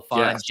to have a little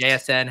fun.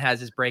 Yes. JSN has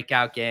his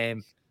breakout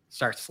game,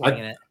 starts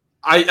slinging it.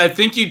 I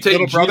think you take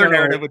little brother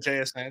narrative with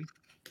JSN.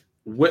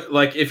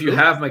 Like if you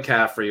have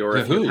McCaffrey or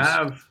if you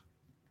have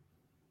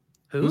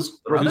who's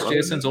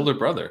JSN's older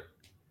brother?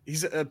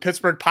 He's a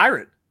Pittsburgh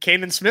Pirate,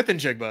 Kanan Smith and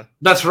Jigba.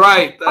 That's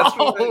right.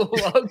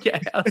 Okay.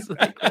 I was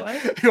like,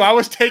 what? Who I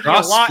was taking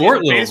a lot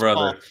sport,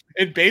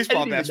 in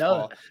baseball,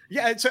 basketball.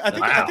 Yeah, so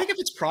I think if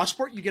it's cross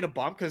sport, you get a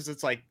bump because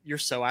it's like you're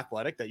so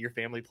athletic that your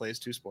family plays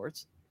two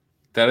sports.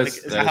 That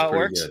is that how it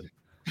works?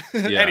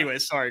 Good. Yeah.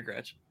 Anyways, sorry,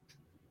 Gretch.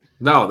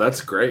 No,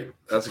 that's great.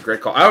 That's a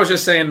great call. I was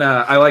just saying,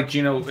 I like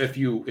Gino. If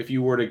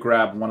you were to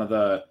grab one of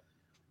the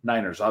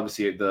Niners,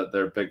 obviously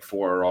their big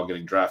four are all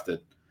getting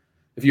drafted.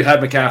 If you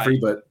had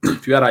McCaffrey, but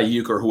if you had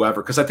Ayuk or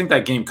whoever, because I think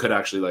that game could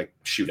actually like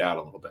shoot out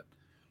a little bit.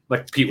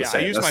 Like Pete was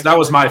saying, that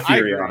was my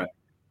theory on it.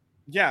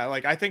 Yeah,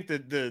 like I think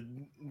that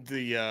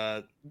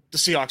the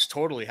Seahawks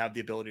totally have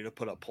the ability to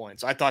put up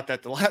points. I thought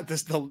that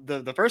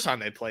the first time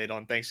they played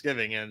on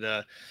Thanksgiving,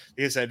 and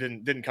because that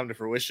didn't come to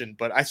fruition,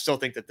 but I still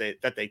think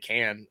that they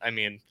can. I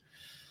mean,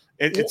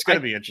 it's going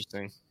to be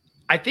interesting.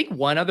 I think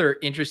one other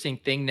interesting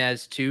thing,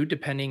 Nez, too,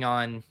 depending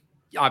on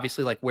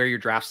obviously like where your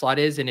draft slot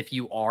is, and if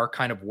you are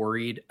kind of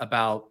worried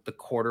about the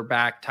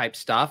quarterback type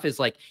stuff, is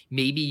like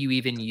maybe you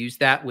even use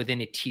that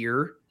within a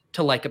tier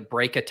to like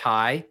break a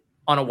tie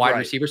on a wide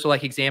receiver. So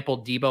like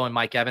example, Debo and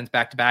Mike Evans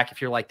back to back. If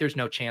you're like, there's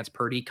no chance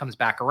Purdy comes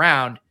back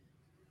around,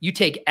 you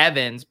take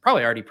Evans,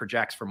 probably already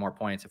projects for more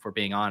points if we're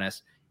being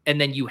honest. And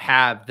then you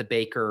have the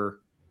Baker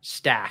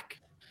stack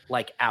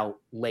like out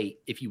late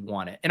if you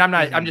want it. And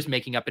I'm just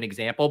making up an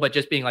example, but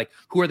just being like,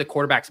 who are the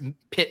quarterbacks,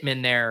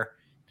 Pittman there,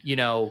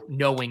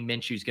 knowing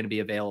Minshew's going to be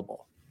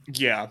available.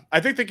 Yeah.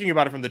 I think thinking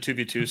about it from the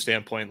 2v2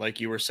 standpoint,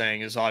 like you were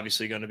saying, is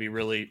obviously going to be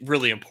really,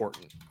 really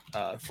important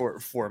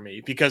for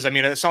me, because I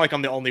mean, it's not like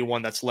I'm the only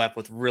one that's left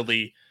with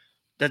really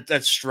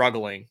that's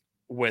struggling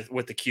with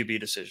the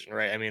QB decision,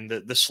 right? I mean,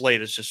 the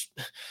slate is just,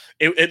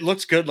 it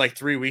looks good like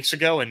 3 weeks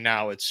ago. And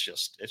now it's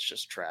just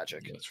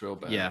tragic. Yeah, it's real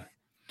bad. Yeah.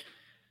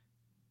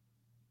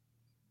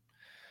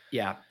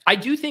 Yeah. I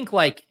do think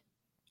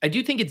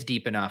it's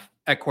deep enough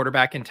at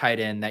quarterback and tight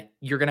end that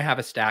you're going to have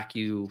a stack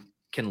you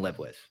can live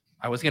with.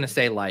 I was going to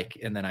say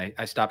and then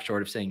I stopped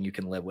short of saying you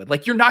can live with.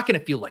 Like, you're not going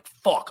to feel like,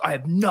 fuck, I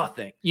have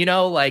nothing,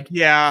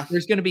 yeah,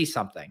 there's going to be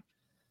something.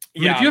 I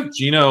mean, if you have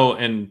Gino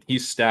and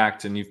he's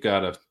stacked and you've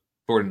got a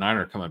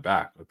 49er coming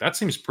back, that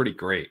seems pretty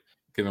great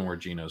given where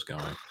Gino's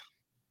going.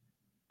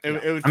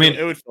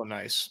 It would feel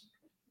nice.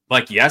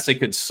 Like, yes, it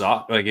could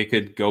suck, like it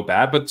could go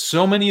bad, but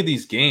so many of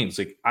these games,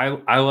 like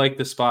I like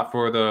the spot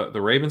for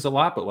the Ravens a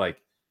lot, but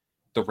like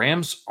the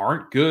Rams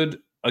aren't good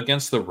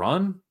against the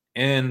run,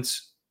 and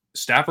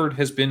Stafford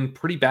has been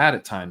pretty bad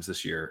at times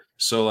this year.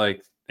 So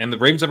like, and the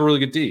Ravens have a really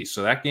good D,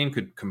 so that game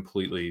could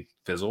completely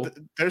fizzle.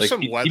 There's like,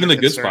 some weather even the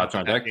good spots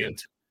aren't that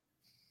good.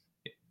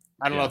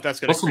 I don't know if that's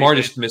going to. Plus, Lamar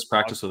just missed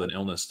practice with an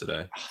illness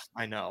today.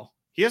 I know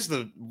he has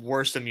the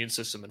worst immune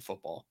system in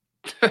football.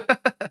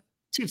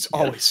 Dude's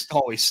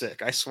always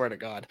sick. I swear to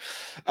God.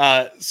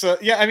 So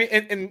yeah, I mean,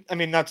 and I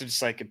mean, not to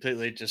just like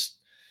completely just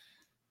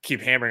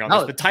keep hammering on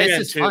this, but tight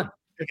end too. Fun.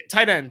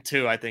 Tight end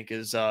too, I think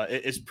is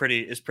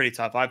pretty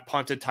tough. I've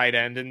punted tight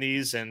end in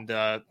these, and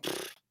that's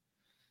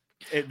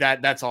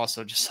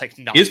also just like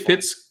not. Is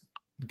Pitts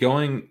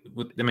going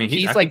with? I mean,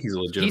 he's I think he's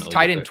legitimate. He's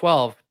tight end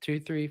 12,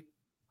 2, 3.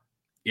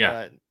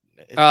 Yeah,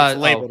 it's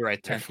labeled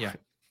right there. Yeah.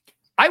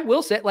 I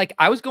will say, like,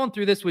 I was going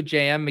through this with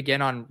JM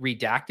again on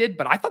Redacted,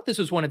 but I thought this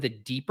was one of the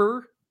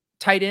deeper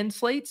tight end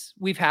slates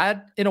we've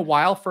had in a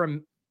while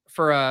for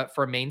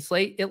a main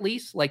slate, at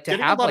least. Like, to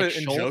have like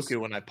Njoku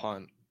when I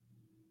punt.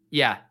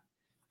 Yeah.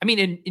 I mean,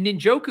 in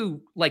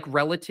Njoku, like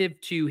relative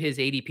to his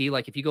ADP,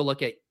 like if you go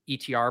look at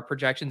ETR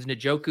projections,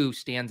 Njoku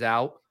stands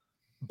out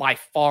by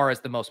far as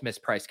the most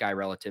mispriced guy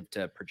relative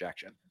to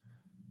projection.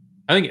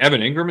 I think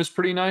Evan Ingram is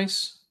pretty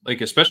nice.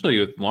 Like, especially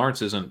with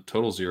Lawrence isn't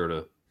total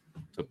zero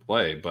to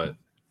play, but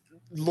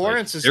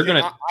Lawrence is. I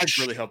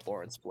really hope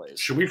Lawrence plays.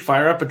 Should we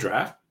fire up a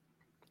draft?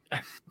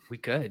 We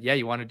could. Yeah,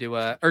 you want to do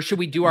or should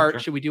we do our?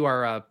 Should we do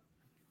our?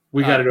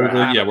 We got to do.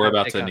 Yeah, we're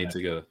about to need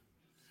to go.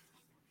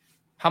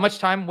 How much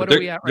time? What are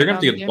we at? They're going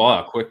to get the ball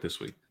out quick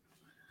this week.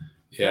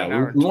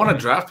 Yeah, we want to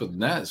draft with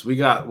Nez. We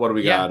got what do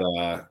we got?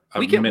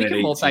 We can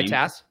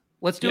multitask.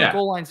 Let's do a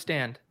goal line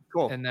stand.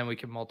 Cool. And then we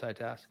can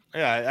multitask.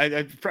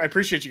 Yeah, I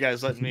appreciate you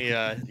guys letting me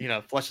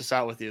flesh this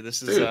out with you.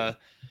 This is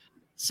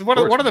so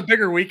one of the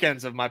bigger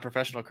weekends of my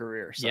professional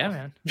career. So. Yeah,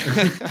 man.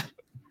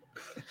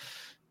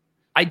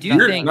 I do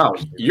think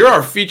you're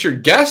our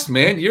featured guest,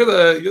 man. You're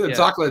the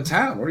talk of the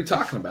town. What are you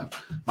talking about?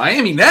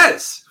 Miami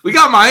Nez. We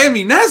got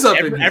Miami Nez up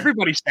in here.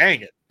 Everybody's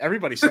saying it.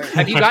 Everybody's saying it.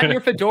 Have you gotten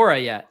your fedora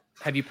yet?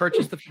 Have you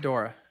purchased the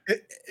fedora?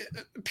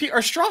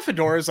 Are straw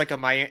fedoras like a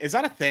Miami? Is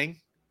that a thing?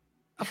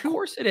 Of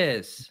course it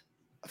is.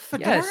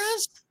 Fedoras?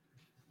 Yes.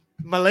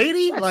 Milady?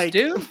 Yes, like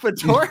dude.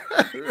 fedora?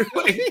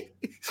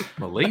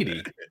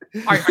 Milady.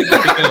 Are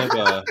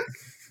you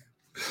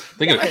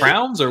thinking of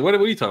crowns, or what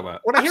are you talking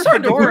about? When I I'm hear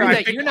starting to fedora, worry I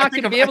that think, you're not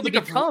going to be able to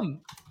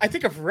become. I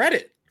think of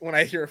Reddit when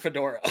I hear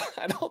fedora.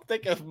 I don't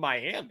think of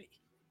Miami.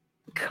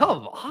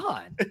 Come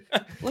on.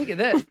 Look at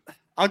this.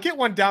 I'll get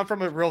one down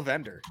from a real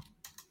vendor.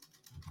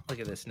 Look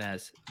at this,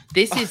 Nez.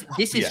 This is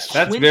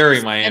that's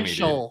very Miami,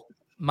 quintessential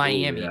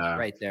Miami Ooh, yeah.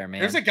 right there, man.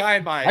 There's a guy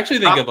in my. I actually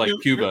think of like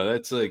Cuba.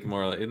 That's like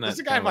more like. There's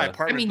a guy in my I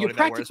apartment. mean, you're building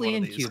that wears practically one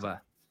in of these.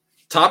 Cuba.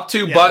 Top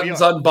 2 Yeah, buttons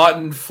we are.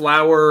 unbuttoned,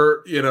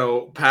 flower,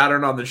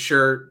 pattern on the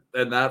shirt,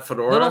 and that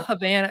fedora. Little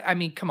Havana. I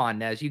mean, come on,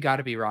 Nez. You got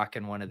to be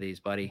rocking one of these,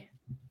 buddy.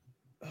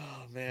 Oh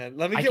man,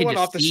 let me I get can one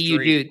just off the see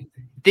street. you, dude.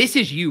 This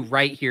is you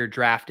right here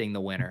drafting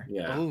the winner.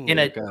 Yeah. Ooh, In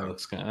a God,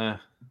 looks kinda,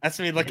 that's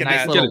me looking nice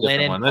at. little get a different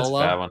linen one. That's a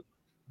polo. bad one.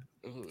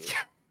 Ooh.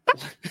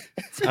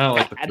 I don't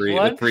like the Bad three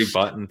one?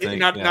 button thing.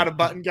 Not a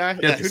button guy.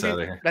 Get who this out needs-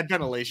 of here. That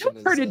ventilation Don't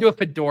is. turn into a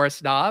fedora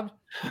snob.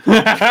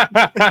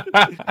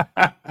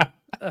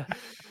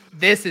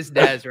 This is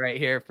Nez right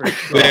here for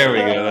sure. There we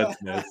go.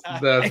 That's nice.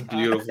 That's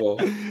beautiful.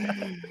 He's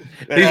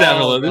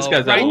having a little. This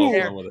guy's right having a little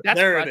there. fun with it. That's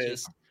There it crunchy.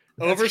 is.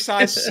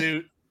 Oversized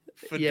suit,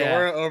 fedora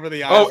Yeah. over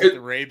the eyes Oh, with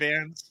the Ray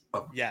Bans.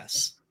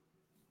 Yes.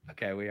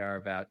 Okay, we are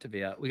about to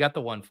be up. We got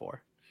the 1-4.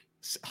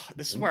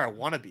 This is where I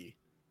want to be.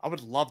 I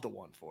would love the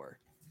 1-4.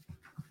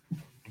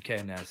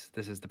 Okay, Nez.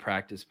 This is the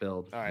practice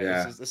build. All right.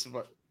 Yeah. This is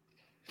what.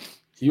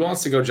 He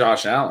wants to go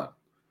Josh Allen.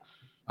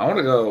 I want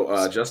to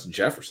go Justin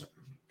Jefferson,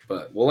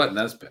 but we'll let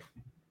Nez pick.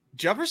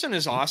 Jefferson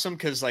is awesome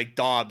because like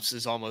Dobbs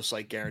is almost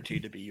like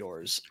guaranteed to be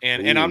yours,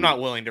 and I'm Ooh. not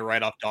willing to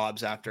write off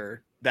Dobbs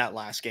after that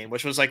last game,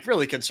 which was like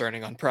really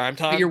concerning on prime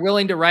But time. you're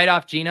willing to write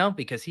off Gino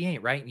because he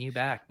ain't writing you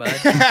back, bud.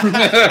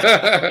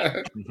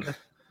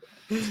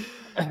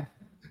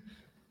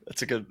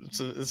 That's a good.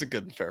 It's a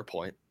good and fair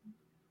point.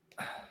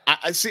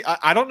 I see.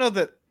 I don't know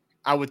that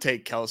I would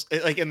take Kelsey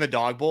like in the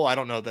dog bowl. I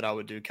don't know that I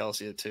would do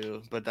Kelsey at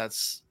 2, but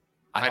that's.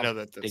 I know don't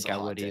that. That's think a I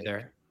hot would take.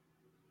 either.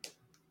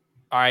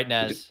 All right,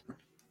 Nez.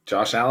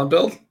 Josh Allen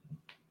build?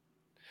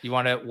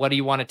 What do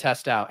you want to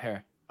test out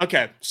here?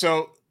 Okay,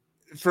 so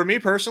for me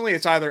personally,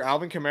 it's either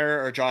Alvin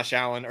Kamara or Josh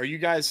Allen. Are you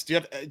guys?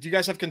 Do you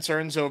guys have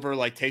concerns over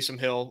like Taysom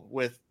Hill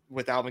with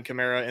Alvin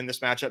Kamara in this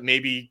matchup?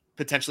 Maybe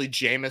potentially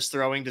Jameis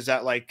throwing. Does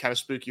that like kind of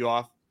spook you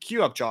off?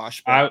 Cue up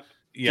Josh. but I would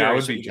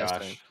curious be what you guys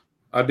Josh. think.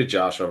 I'd be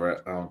Josh over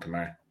it. Allen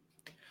Kamara.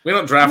 We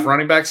don't draft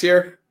running backs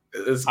here.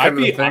 It's kind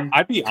of the thing.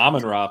 I'd be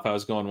Amon-Ra if I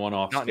was going one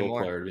off Not skill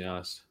anymore. player. To be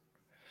honest.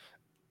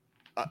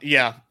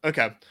 Yeah.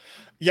 Okay.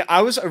 Yeah,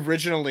 I was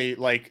originally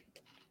like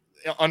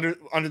under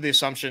the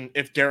assumption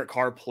if Derek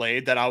Carr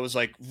played that I was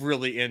like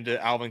really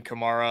into Alvin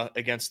Kamara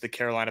against the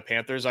Carolina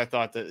Panthers. I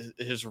thought that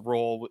his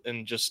role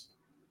in just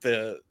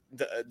they're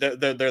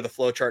the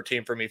flow chart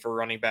team for me for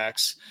running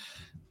backs,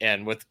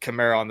 and with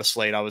Kamara on the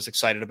slate, I was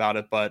excited about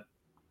it. But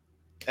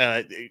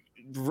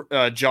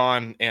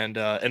John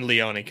and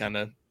Leone kind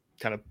of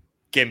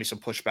gave me some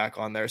pushback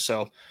on there,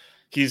 so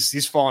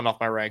he's fallen off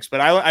my ranks.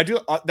 But I do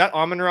that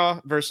Amon-Ra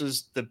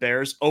versus the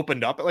Bears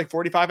opened up at like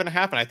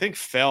 45.5, and I think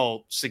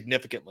fell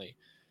significantly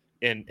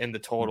in the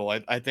total.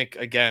 I think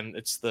again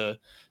it's the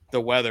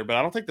weather, but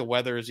I don't think the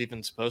weather is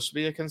even supposed to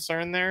be a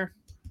concern there.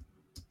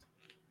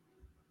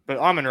 But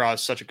Amon-Ra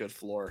is such a good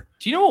floor.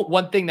 Do you know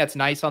one thing that's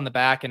nice on the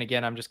back? And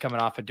again, I'm just coming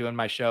off of doing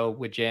my show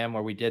with Jam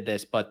where we did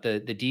this, but the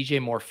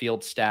DJ Moore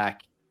field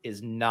stack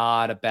is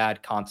not a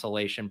bad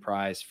consolation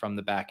prize from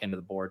the back end of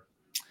the board.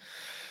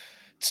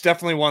 It's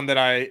definitely one that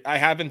I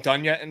haven't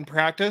done yet in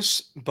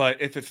practice, but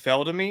if it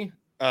fell to me,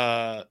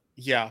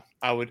 yeah,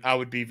 I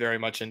would be very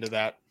much into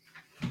that.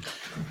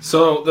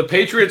 So the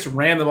Patriots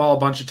ran the ball a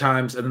bunch of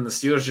times, and then the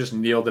Steelers just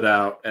kneeled it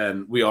out,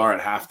 and we are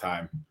at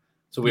halftime.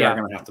 So we are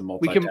going to have to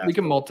multitask. We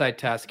can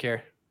multitask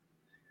here.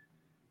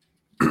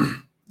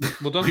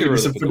 Well, don't Give get me rid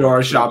some of the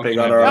fedora fedora. shopping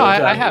on No, our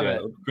I have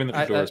it. Bring the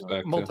fedoras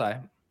back. Multi.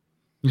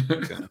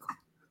 Okay.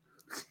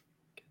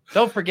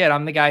 Don't forget,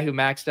 I'm the guy who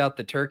maxed out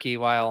the turkey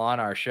while on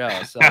our show.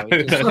 So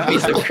just give me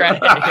some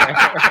credit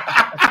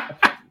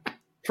here.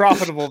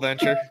 Profitable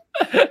venture.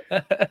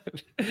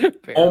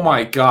 Oh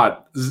my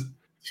God.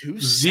 Two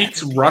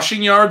Zeke's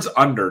rushing yards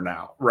under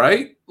now,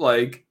 right?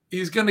 Like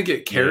he's going to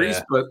get carries,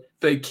 Yeah. but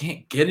they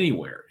can't get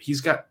anywhere.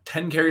 He's got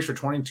 10 carries for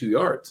 22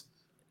 yards.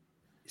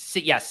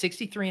 Yeah,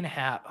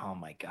 63.5. Oh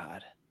my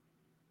God.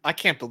 I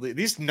can't believe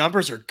these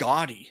numbers are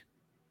gaudy.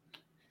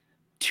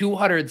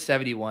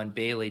 271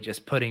 Bailey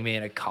just putting me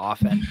in a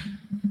coffin.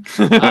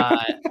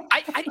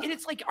 And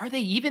it's like, are they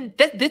even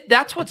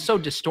that's what's so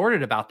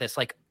distorted about this?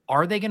 Like,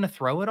 are they going to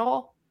throw it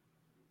all?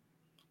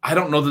 I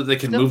don't know that they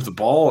can move the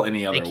ball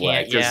any other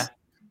way. Yeah.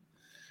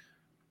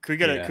 Could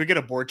we get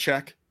a board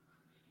check?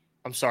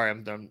 I'm sorry,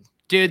 I'm done.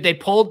 Dude, they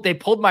pulled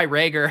my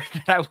Rager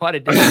that I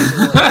wanted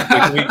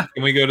to.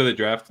 Can we go to the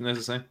draft and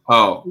this thing?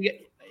 Oh,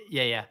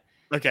 yeah.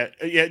 Okay,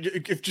 yeah.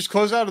 Just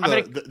close out of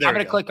I'm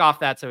gonna click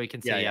off that so we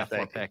can see. Yeah, 4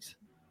 thank you. picks.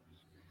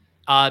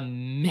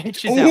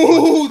 Mitch is at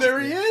Oh, there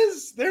he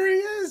is. There he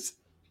is.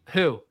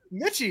 Who?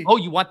 Mitchie. Oh,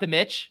 you want the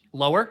Mitch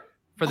lower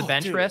for the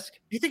bench dude. risk? Do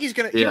you think he's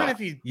gonna? Yeah. Even if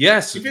he,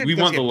 Yes, even if we he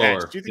does want the get lower.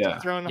 benched, do you think Yeah.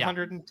 he's throwing Yeah.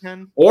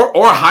 110?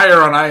 or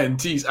higher on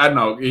INTs. I don't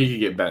know. He could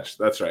get benched.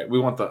 That's right. We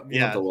want the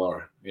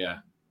lower. Yeah.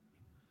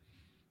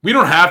 We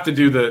don't have to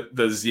do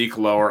the Zeke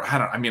lower.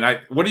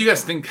 What do you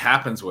guys think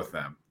happens with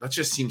them? That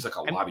just seems like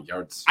a lot of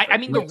yards. I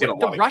mean,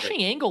 the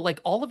rushing angle, like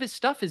all of his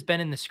stuff has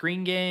been in the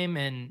screen game,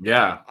 and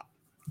Yeah.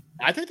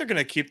 I think they're going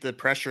to keep the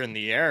pressure in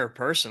the air.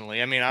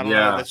 Personally, I mean, I don't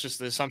know. That's just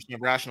the assumption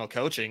of rational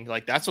coaching.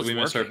 Like that's what's Did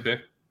we miss our working. pick?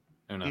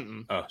 Or no?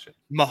 Mm-mm. Oh shit.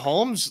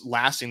 Mahomes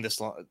lasting this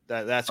long.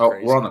 That's Oh,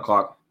 crazy. we're on the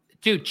clock.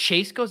 dude,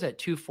 Chase goes at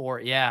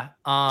 2-4. Yeah.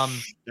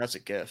 That's a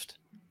gift.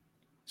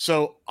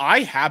 So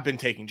I have been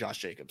taking Josh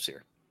Jacobs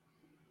here,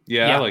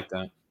 Yeah, I like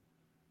that.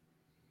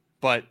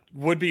 but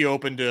would be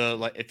open to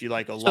like if you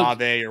like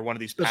Olave or one of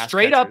these. So pass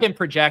straight up catchers. in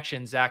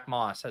projection, Zach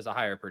Moss has a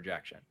higher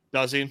projection.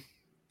 Does he?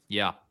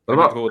 Yeah. What I'm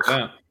about cool with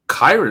that.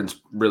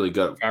 Kyron's really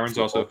good. Kyron's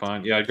also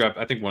fine. Yeah,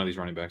 I think one of these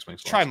running backs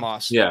makes. Try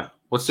Moss. Yeah.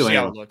 Let's do See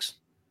how it him. looks.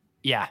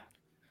 Yeah.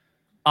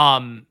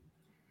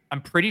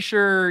 I'm pretty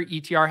sure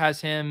ETR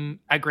has him.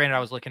 Granted, I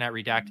was looking at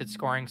redacted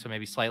scoring, so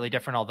maybe slightly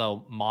different,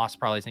 although Moss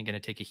probably isn't going to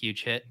take a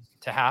huge hit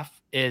to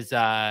half.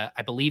 I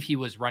believe he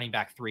was running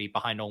back 3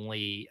 behind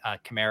only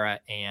Kamara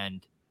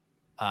and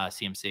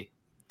CMC.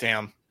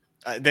 Damn.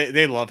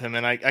 They love him,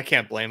 and I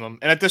can't blame him.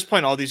 And at this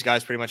point, all these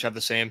guys pretty much have the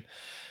same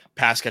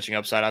pass catching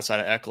upside outside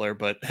of Eckler.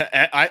 But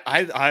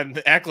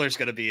Eckler's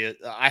going to be.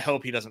 I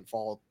hope he doesn't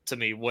fall to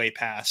me way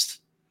past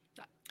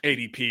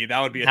ADP.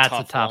 That would be a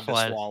tough one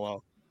to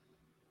swallow.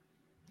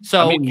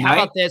 So how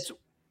about this?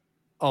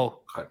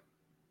 Oh, okay.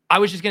 I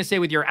was just going to say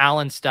with your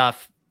Allen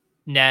stuff,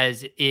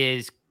 Nez,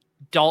 is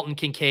Dalton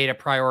Kincaid a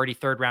priority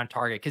 3rd round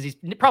target? Because he's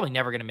probably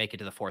never going to make it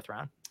to the 4th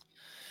round.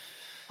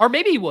 Or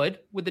maybe he would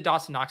with the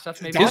Dawson Knox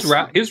stuff. Maybe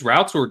his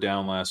routes were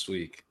down last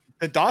week.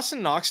 The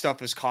Dawson Knox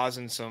stuff is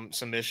causing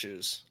some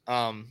issues.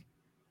 I'm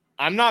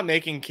not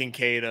making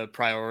Kincaid a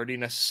priority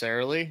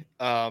necessarily.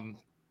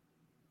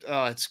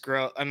 It's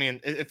gross. I mean,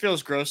 it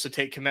feels gross to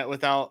take Kmet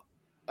without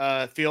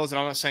Fields, and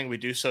I'm not saying we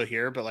do so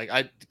here, but like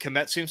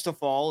Kmet seems to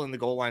fall in the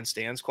goal line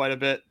stands quite a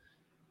bit.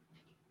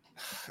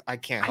 I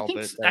can't help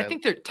it. I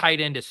think their tight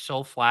end is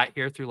so flat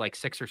here through like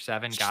 6 or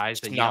 7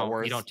 guys that you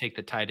don't take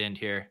the tight end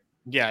here.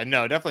 Yeah,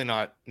 no, definitely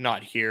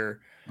not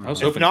here. I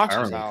was hoping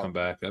Kyron would come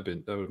back. That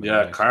would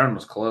nice. Kyron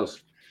was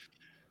close.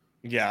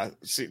 Yeah,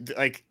 see,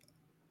 like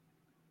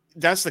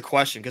that's the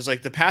question, because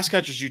like the pass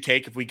catchers you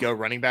take if we go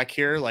running back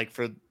here, like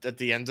for at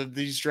the end of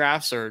these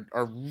drafts are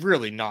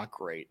really not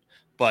great.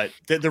 But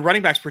the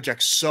running backs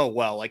project so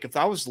well. Like if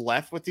I was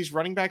left with these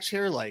running backs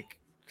here, like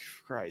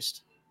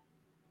Christ.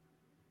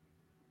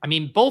 I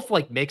mean, both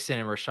like Mixon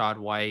and Rachaad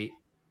White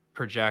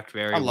project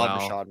very well. I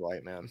love Rachaad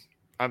White, man.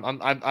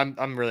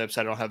 I'm really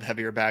upset I don't have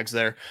heavier bags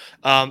there.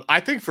 I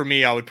think for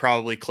me, I would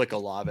probably click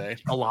Olave.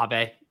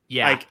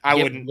 Yeah. Like I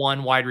wouldn't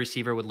one wide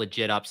receiver with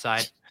legit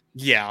upside.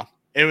 Yeah.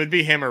 It would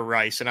be him or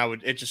Rice,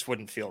 and it just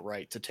wouldn't feel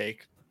right to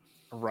take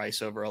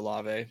Rice over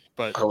Olave.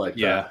 But I like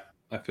that.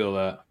 I feel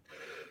that.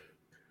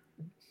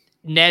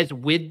 Nez,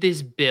 with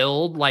this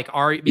build,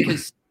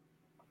 because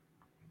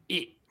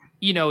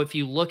if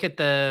you look at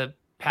the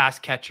pass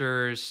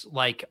catchers,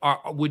 like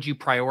would you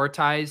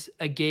prioritize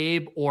a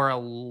Gabe or a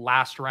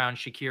last round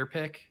Shakir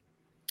pick?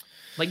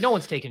 Like no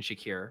one's taking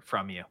Shakir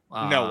from you.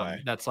 No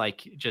way. That's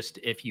like just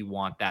if you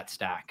want that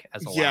stack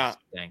as a last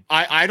thing.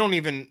 I don't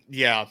even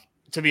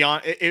to be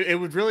honest, it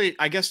would really,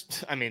 I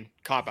guess, I mean,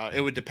 cop out.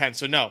 It would depend.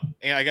 So no,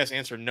 I guess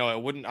answer no.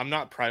 It wouldn't. I'm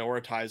not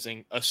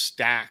prioritizing a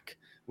stack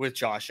with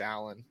Josh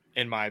Allen,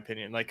 in my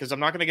opinion. Like, because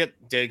I'm not going to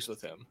get Diggs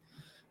with him.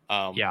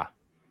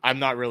 I'm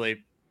not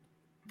really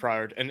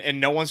prior, and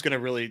no one's going to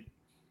really.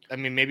 I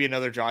mean, maybe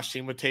another Josh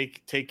team would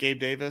take Gabe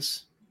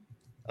Davis.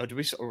 Oh,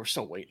 we're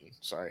still waiting.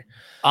 Sorry.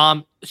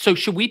 So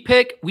should we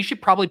pick? We should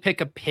probably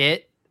pick a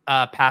Pitt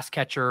pass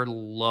catcher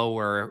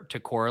lower to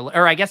correlate,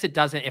 or I guess it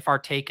doesn't. If our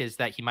take is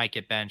that he might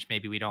get benched,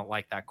 maybe we don't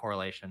like that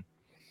correlation.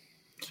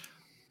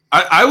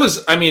 And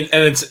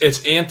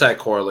it's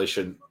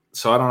anti-correlation,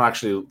 so I don't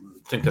actually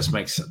think this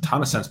makes a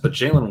ton of sense. But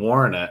Jaylen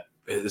Warren at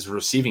his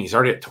receiving, he's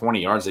already at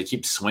 20 yards. They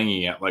keep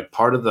swinging it. Like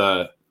part of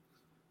the,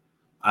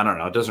 I don't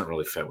know, it doesn't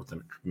really fit with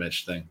the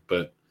Mitch thing.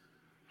 But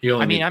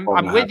I'm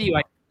with you.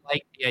 I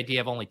like the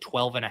idea of only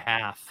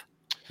 12.5.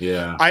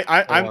 Yeah,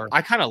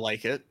 I kind of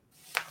like it.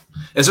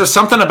 Is there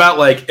something about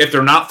like if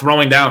they're not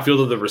throwing downfield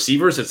to the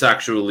receivers, it's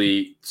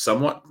actually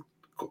somewhat?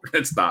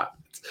 It's not.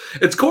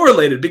 It's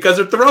correlated because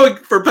they're throwing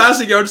for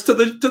passing yards to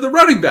the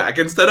running back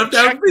instead of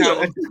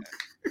downfield.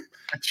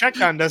 A check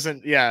down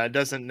doesn't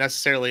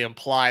necessarily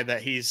imply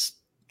that he's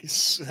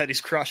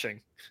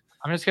crushing.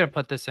 I'm just gonna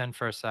put this in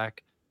for a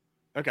sec.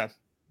 Okay,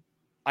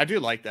 I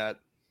do like that.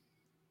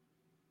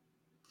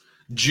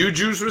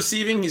 Juju's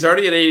receiving. He's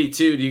already at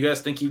 82. Do you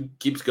guys think he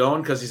keeps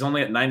going? Because he's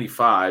only at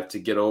 95 to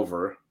get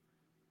over.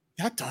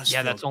 That does.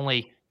 Yeah, that's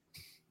only.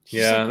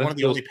 He's Yeah, like that one of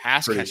the feels only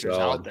pass pretty catchers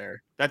solid. out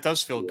there. That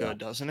does feel good,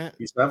 doesn't it?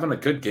 He's having a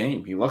good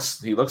game. He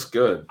looks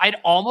good. I'd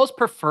almost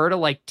prefer to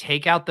like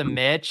take out the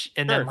Mitch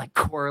and Sure. then like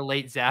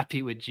correlate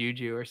Zappy with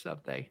Juju or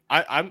something.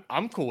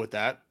 I'm cool with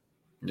that.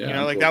 Yeah, You know,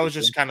 I'm like cool that with was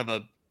just it. kind of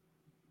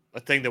a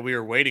thing that we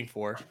were waiting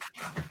for.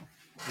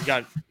 We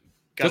got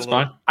That's a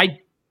little, fine.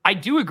 I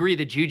do agree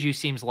that Juju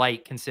seems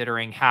light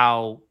considering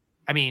how.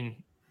 I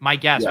mean, my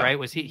guess right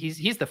was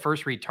he's the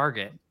first read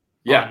target.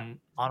 Yeah,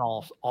 on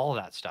all of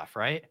that stuff,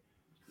 right?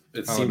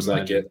 it I would seems like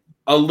imagine. it.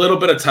 A little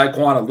bit of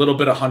Taekwon, a little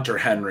bit of Hunter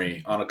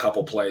Henry on a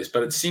couple plays,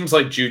 but it seems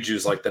like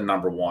Juju's like the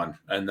number one,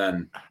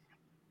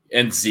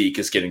 and Zeke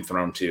is getting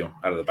thrown to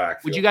out of the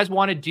backfield. Would you guys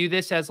want to do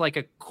this as like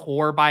a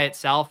core by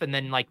itself and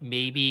then like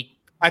maybe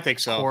I think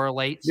so.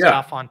 correlate Yeah.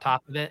 stuff on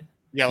top of it?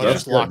 Yeah, let's That's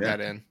just good, lock man.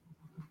 that in.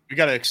 We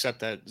got to accept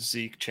that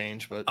Zeke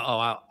change, but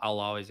Oh, I'll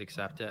always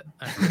accept it.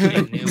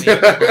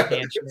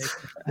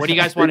 What do you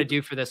guys want to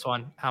do for this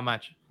one? How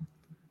much?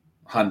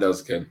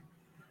 Hondo's good.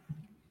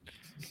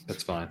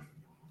 That's fine.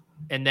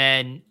 And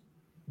then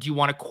do you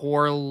want to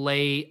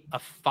correlate a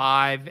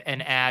 5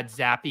 and add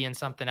Zappy and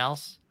something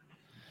else?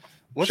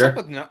 what's Sure. up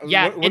with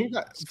Yeah, what do you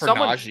got for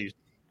someone- Najee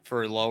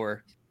for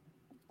lower?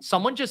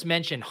 Someone just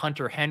mentioned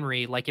Hunter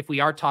Henry. Like if we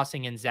are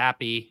tossing in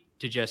Zappy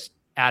to just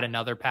add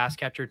another pass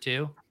catcher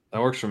too.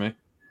 That works for me.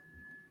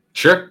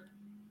 Sure.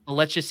 Well,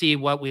 let's just see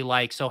what we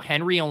like. So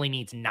Henry only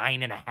needs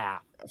 9.5.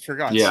 For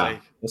God's Yeah.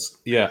 sake.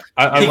 Yeah.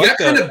 I He like got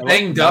kind of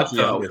banged up Najee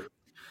though. under.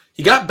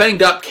 He got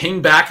banged up,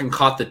 came back, and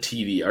caught the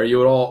TD. Are you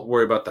at all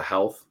worried about the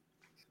health?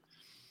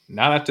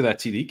 Not after that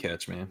TD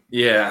catch, man.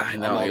 Yeah, I I'm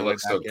know. all He the way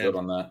looks so back in. good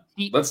on that.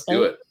 The Let's do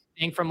only it.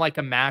 thing from like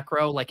a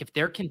macro, like if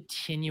they're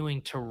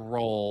continuing to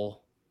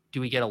roll,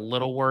 do we get a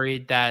little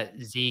worried that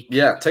Zeke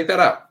Yeah, take that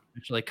out.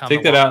 actually come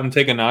Take that out and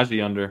take a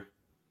Najee under.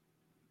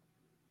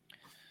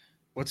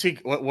 What's he?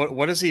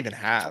 What does he even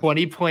have?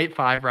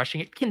 20.5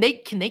 rushing? Can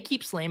they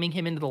keep slamming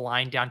him into the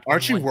line down?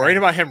 Aren't you 21? worried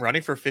about him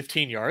running for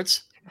 15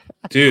 yards?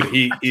 Dude,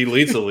 he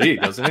leads the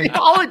league, doesn't he?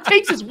 All it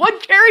takes is one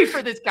carry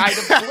for this guy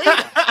to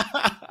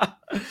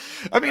play.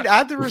 I mean,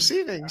 add the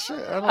receiving. Shit,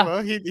 I don't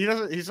know. He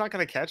doesn't. He's not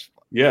going to catch.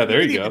 Yeah,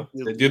 there He you can go.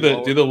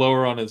 even Do the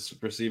lower on his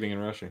receiving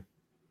and rushing.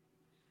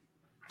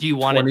 Do you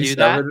want to do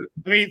that? 27.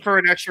 I mean, for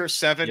an extra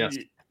 7 Yes.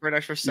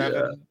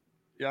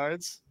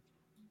 yards.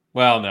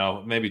 Well,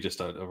 no, maybe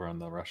just over on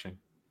the rushing.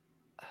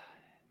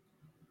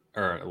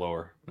 Or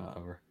lower, not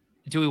over.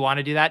 Do we want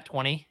to do that?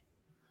 20?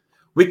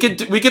 We could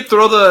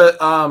throw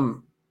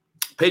the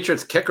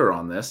Patriots kicker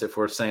on this if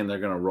we're saying they're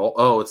going to roll.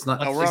 Oh, it's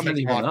not. Oh, we're on the it's not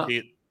even clock, up.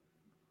 Pete.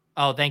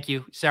 Oh, thank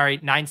you. Sorry,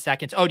 9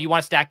 seconds. Oh, do you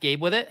want to stack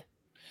Gabe with it?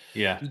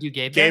 Yeah. You do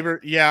Gabe there?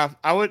 Gabe, yeah,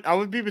 I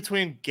would be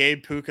between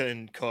Gabe, Puka,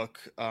 and Cook.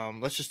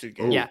 Let's just do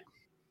Gabe. Ooh. Yeah.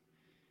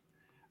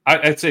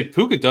 I'd say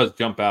Puka does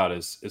jump out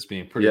as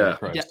being pretty Yeah.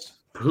 priced.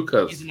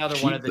 Puka's He's another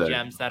one cheap of the there.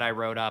 gems that I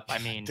wrote up. I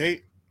mean,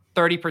 They,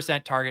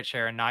 30% target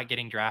share and not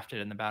getting drafted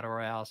in the battle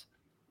royales.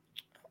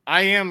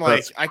 I am like,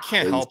 That's I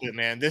can't crazy. help it,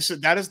 man.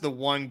 That is the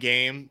one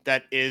game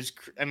that is.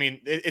 I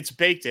mean, it's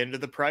baked into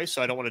the price,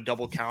 so I don't want to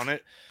double count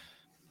it.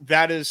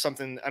 That is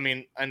something. I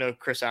mean, I know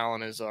Chris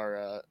Allen is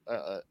our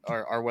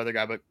weather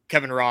guy, but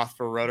Kevin Roth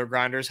for Roto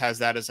Grinders has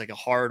that as like a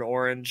hard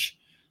orange,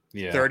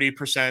 Yeah.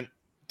 30%,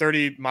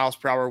 30 miles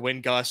per hour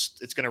wind gust.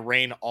 It's going to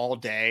rain all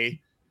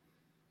day.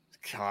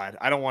 God,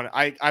 I don't want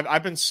to.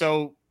 I've been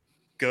so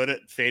good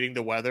at fading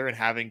the weather and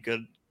having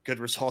good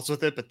results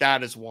with it, but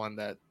that is one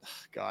that,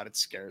 God, it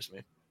scares me.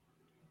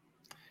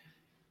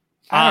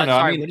 I don't know.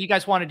 Sorry, I mean, what do you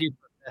guys want to do?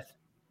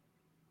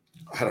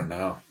 I don't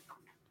know.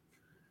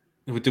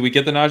 do we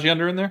get the Najee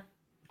under in there?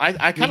 I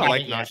kind of haven't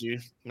like yet.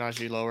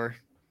 Najee lower.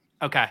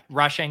 Okay,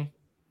 rushing.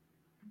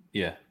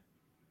 Yeah.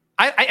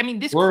 I mean,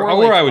 this Or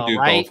correlates I would well, do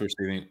right? both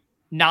receiving.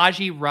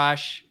 Najee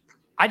rush.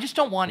 I just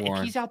don't want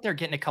Warren. if he's out there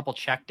getting a couple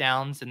check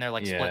downs and they're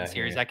like Yeah, splitting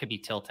series, yeah. that could be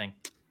tilting.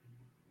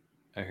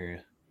 I hear you.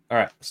 All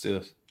right, let's do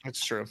this.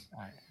 That's true.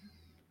 All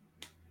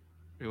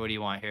right. What do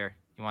you want here?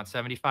 You want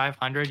 75,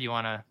 100? You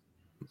want to?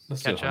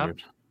 Let's Catch do up?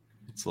 100.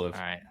 Let's live.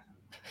 All right.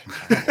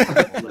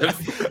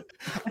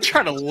 I'm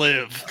trying to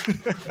live.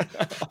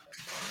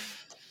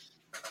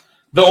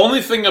 The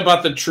only thing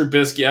about the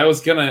Trubisky, I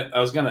was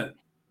gonna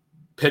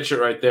pitch it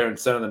right there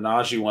instead of the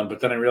Najee one, but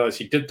then I realized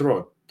he did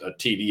throw a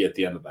TD at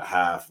the end of the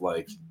half.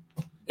 Like,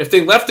 if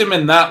they left him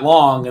in that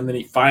long and then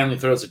he finally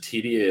throws a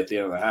TD at the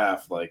end of the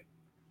half, like,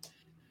 they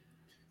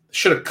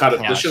should have cut it.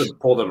 They Gosh. should have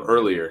pulled him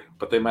earlier,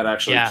 but they might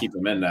actually Yeah. keep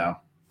him in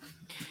now.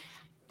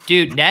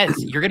 Dude,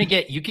 Nez, you're gonna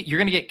get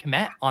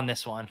Komet on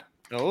this one.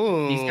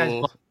 Oh, These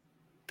guys,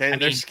 they're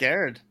mean-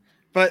 scared.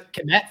 But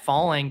Komet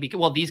falling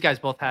because these guys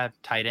both have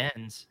tight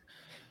ends.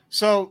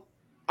 so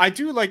I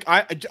do like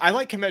I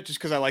like Komet just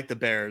because I like the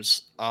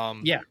Bears.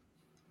 Yeah.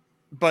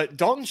 But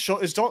Dalton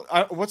Schultz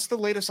what's the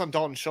latest on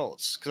Dalton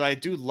Schultz? Because I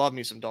do love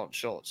me some Dalton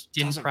Schultz.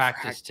 Didn't Doesn't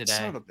practice today.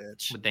 Son of a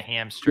bitch. With the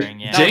hamstring,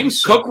 yeah. James That would be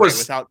so Cook great was-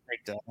 without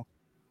takedown.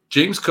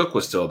 James Cook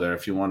was still there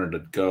if you wanted to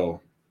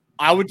go.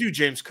 I would do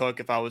James Cook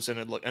if I was in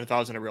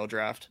a real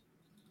draft.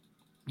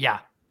 Yeah.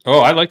 Oh,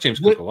 I like James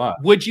Cook a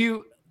lot. Would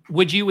you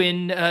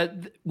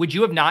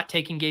have not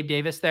taken Gabe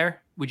Davis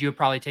there? Would you have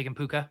probably taken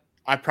Puka?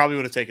 I probably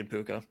would have taken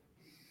Puka.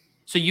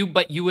 So you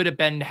would have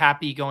been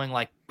happy going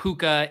like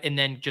Puka and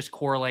then just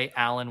correlate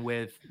Allen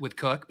with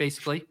Cook,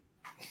 basically.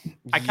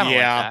 I kind of like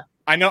that.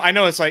 I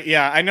know it's like,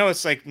 I know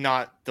it's like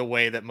not the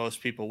way that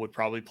most people would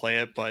probably play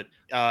it, but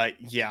I'm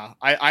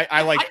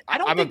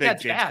a big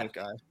James Cook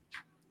guy.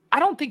 I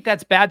don't think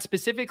that's bad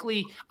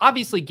specifically.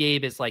 Obviously,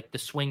 Gabe is like the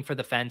swing for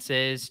the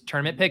fences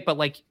tournament pick, but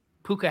like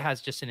Puka has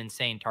just an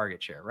insane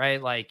target share,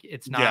 right? Like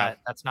it's not,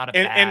 that's not a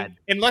bad.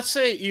 And let's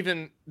say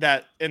even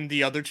that in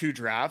the other two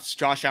drafts,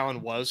 Josh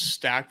Allen was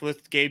stacked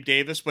with Gabe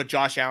Davis, but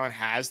Josh Allen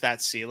has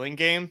that ceiling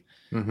game.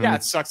 Mm-hmm. Yeah,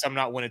 it sucks I'm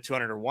not winning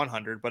 200 or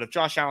 100, but if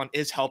Josh Allen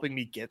is helping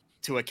me get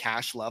to a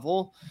cash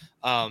level,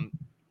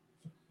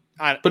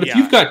 if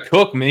you've got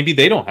Cook, maybe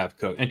they don't have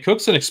Cook, and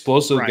Cook's an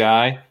explosive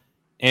guy.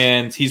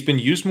 And he's been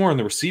used more in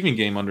the receiving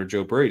game under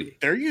Joe Brady.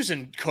 They're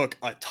using Cook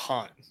a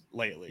ton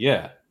lately.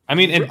 Yeah. I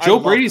mean, and Joe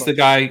Brady's the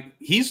guy,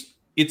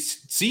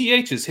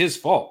 CEH is his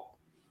fault.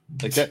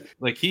 Like that,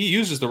 like he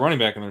uses the running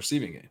back in the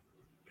receiving game.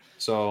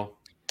 So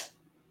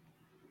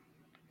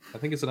I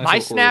think it's a nice my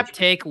snap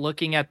take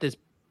looking at this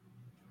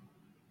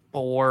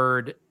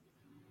board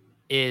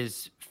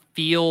is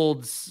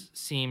Fields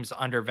seems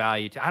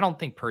undervalued. I don't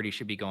think Purdy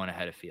should be going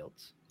ahead of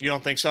Fields. You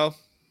don't think so?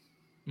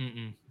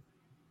 Mm-mm.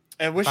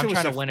 I wish it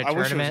was to win a tournament.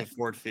 Wish it was a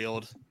Ford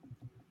Field.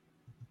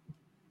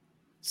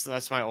 So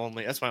that's my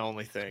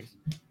only thing.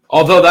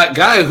 Although that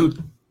guy who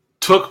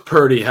took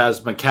Purdy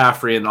has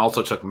McCaffrey and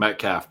also took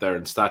Metcalf there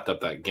and stacked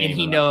up that game. And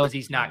he knows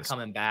he's not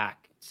coming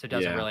back, so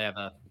doesn't really have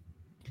a.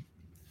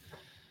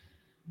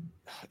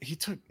 He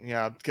took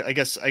I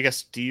guess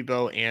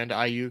Debo and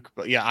Ayuk,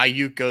 but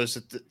Ayuk goes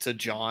to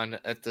John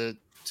at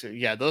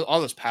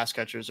all those pass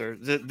catchers are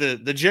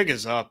the jig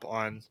is up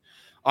on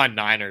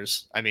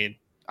Niners. I mean,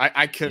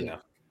 I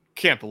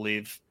can't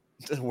believe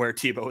where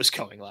Tebow was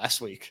going last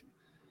week.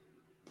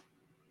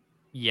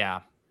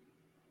 Yeah.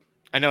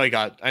 I know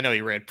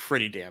he ran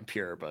pretty damn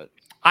pure, but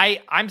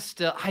I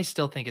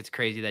still think it's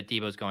crazy that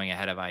Debo's going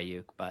ahead of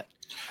Ayuk, but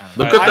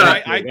look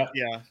at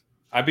that.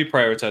 I'd be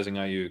prioritizing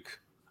Ayuk.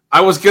 I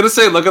was gonna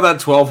say look at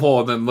that 12 hole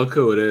and then look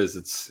who it is.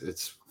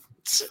 It's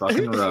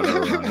fucking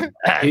Roto.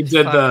 He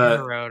did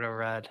the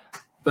Roto.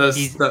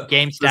 He's the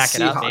game stack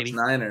it up, baby.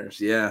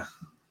 Niners, yeah.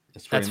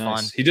 That's nice.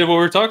 Fun. He did what we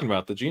were talking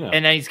about, the Geno.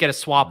 And then he's got to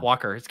swap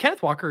Walker. Is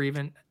Kenneth Walker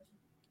even?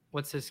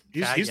 What's his?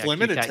 He's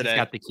limited Q-tag. today. He's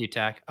got the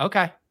Q-tag.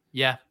 Okay,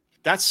 yeah.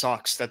 That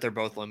sucks that they're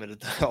both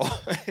limited though.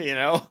 You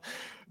know.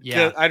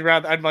 Yeah.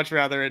 I'd much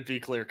rather it be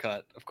clear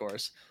cut, of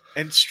course.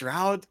 And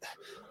Stroud,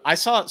 I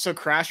saw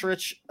Crash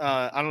Rich.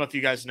 I don't know if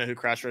you guys know who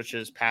Crash Rich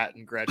is, Pat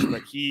and Gretchen,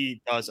 but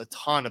he does a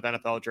ton of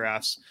NFL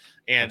drafts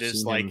and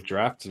is like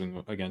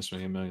drafting against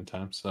me a million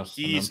times. So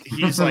he's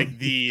like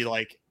the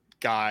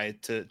guy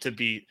to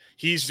beat.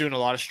 He's doing a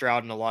lot of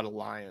Stroud and a lot of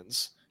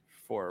Lions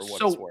for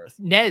what it's worth.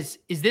 Nez,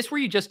 is this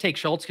where you just take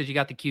Schultz because you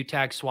got the Q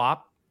tag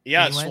swap?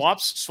 Yeah,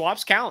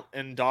 swaps count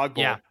in Dawg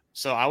Bowl. Yeah.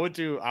 So I would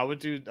do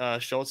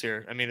Schultz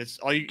here. I mean, it's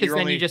all you because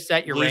then you just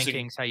set your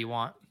rankings how you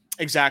want.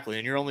 Exactly,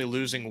 and you're only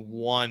losing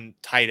one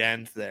tight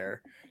end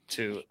there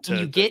to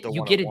you get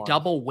a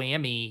double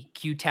whammy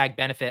Q tag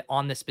benefit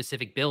on the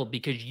specific build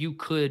because you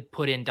could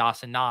put in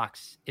Dawson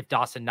Knox if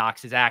Dawson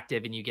Knox is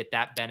active and you get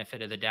that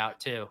benefit of the doubt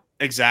too.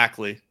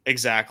 Exactly.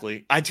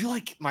 I do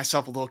like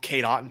myself a little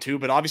Kate Otten too,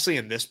 but obviously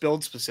in this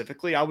build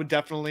specifically, I would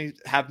definitely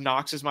have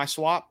Knox as my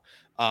swap.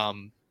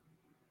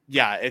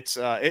 It's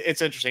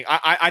interesting.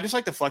 I just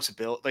like the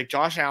flexibility. Like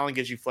Josh Allen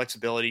gives you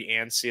flexibility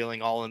and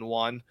ceiling all in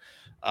one.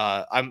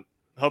 I'm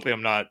hoping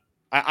I'm not.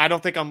 I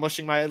don't think I'm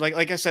mushing my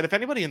like I said. If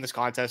anybody in this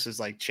contest is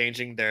like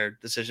changing their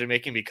decision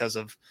making because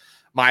of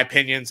my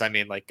opinions, I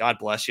mean, like God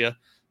bless you.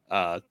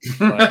 I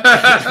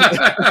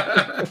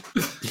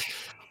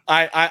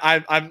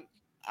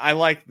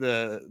like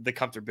the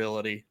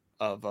comfortability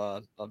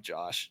of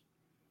Josh.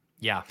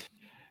 Yeah.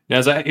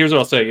 Now, here's what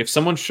I'll say: if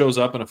someone shows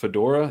up in a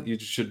fedora, you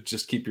should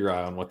just keep your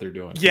eye on what they're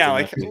doing.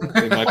 Yeah,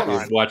 they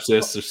might be, watch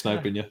this. They're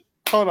sniping you.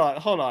 Hold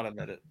on a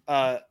minute.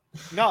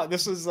 No,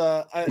 this is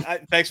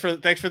thanks for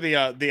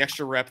the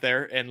extra rep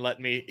there and let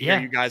me hear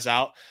you guys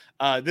out.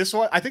 This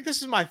one, I think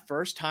this is my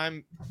first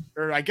time,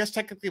 or I guess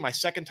technically my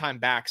second time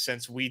back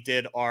since we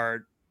did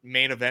our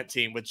main event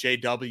team with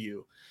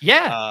JW.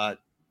 Yeah.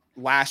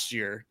 Last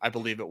year, I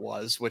believe it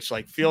was, which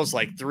feels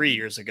like 3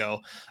 years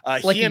ago.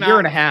 Like a year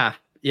and a half.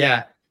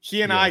 Yeah.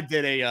 He and I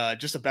did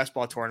just a best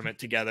ball tournament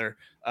together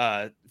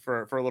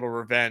for a little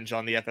revenge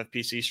on the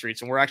FFPC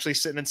streets, and we're actually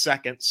sitting in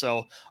second.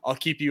 So I'll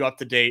keep you up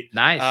to date.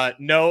 Nice.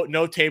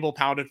 No table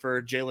pounded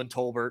for Jalen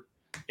Tolbert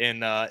in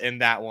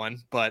that one,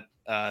 but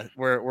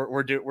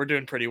we're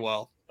doing pretty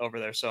well over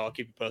there. So I'll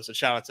keep you posted.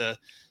 Shout out to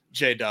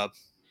J Dub.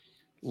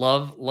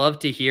 Love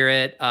to hear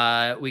it.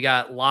 We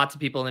got lots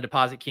of people in the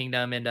Deposit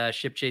Kingdom and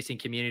ship chasing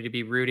community to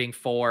be rooting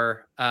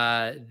for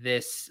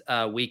this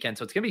weekend.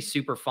 So it's gonna be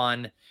super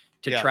fun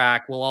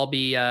track. We'll all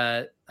be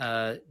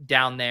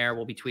down there.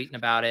 We'll be tweeting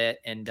about it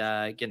and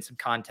getting some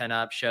content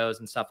up, shows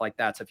and stuff like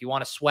that. So if you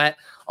want to sweat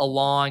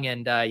along,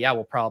 and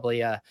we'll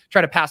probably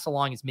try to pass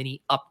along as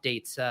many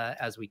updates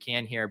as we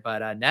can here.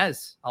 But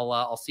Nez,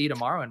 I'll see you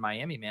tomorrow in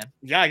Miami, man.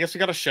 Yeah, I guess we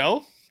got a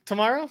show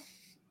tomorrow.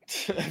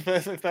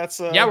 if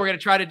that's we're gonna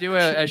try to do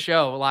a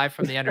show live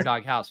from the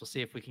Underdog house. We'll see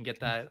if we can get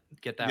that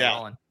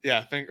rolling.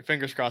 Yeah,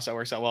 fingers crossed that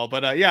works out well.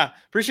 But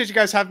appreciate you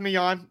guys having me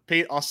on.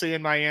 Pete, I'll see you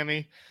in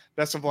Miami.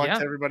 Best of luck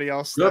to everybody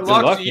else. Good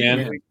luck to you,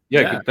 man.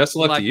 Yeah, best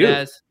of luck to you.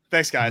 Guys.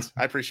 Thanks, guys.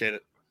 I appreciate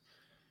it.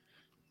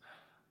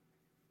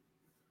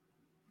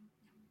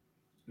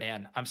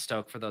 Man, I'm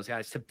stoked for those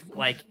guys to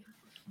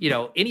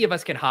any of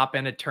us can hop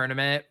in a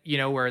tournament,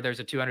 where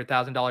there's a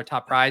 $200,000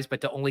 top prize, but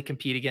to only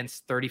compete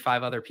against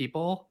 35 other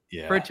people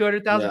for a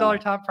 $200,000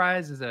 top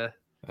prize is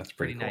that's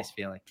pretty cool. Nice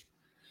feeling.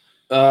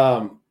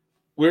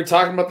 We were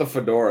talking about the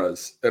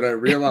fedoras, and I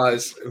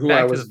realized who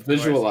I was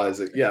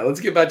visualizing. Yeah, let's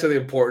get back to the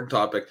important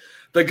topic.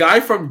 The guy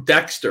from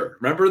Dexter.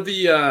 Remember the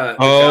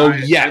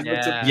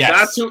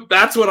yes.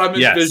 That's what I'm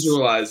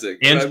visualizing.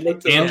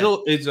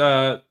 Angel is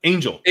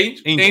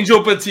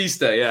Angel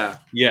Batista,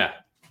 yeah.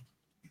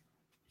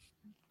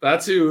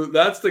 That's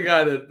the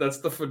guy that's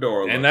the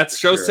fedora. And that's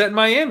show set in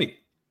Miami.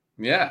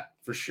 Yeah,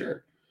 for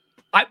sure.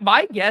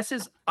 My guess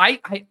is I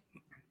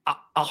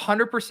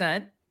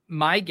 100%.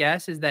 My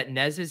guess is that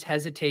Nez's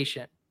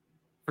hesitation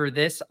for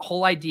this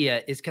whole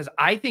idea is because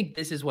I think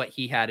this is what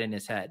he had in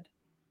his head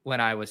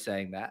when I was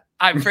saying that.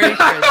 I'm pretty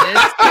sure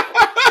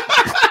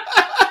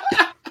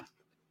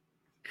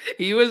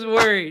he was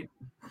worried.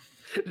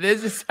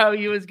 This is how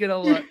he was going to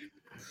look.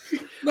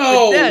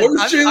 No,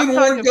 where's Jalen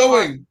Warren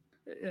going?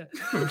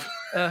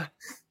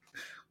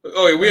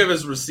 We have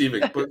his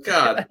receiving, but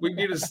God, we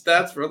need his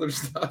stats for other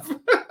stuff.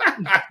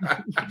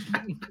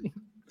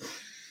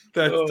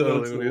 That's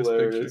totally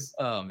hilarious.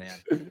 Oh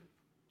man,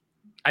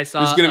 I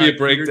saw. There's going to be a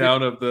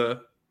breakdown of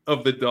the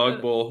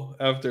Dawg Bowl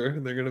after,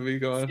 and they're going to be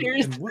going.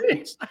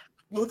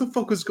 What the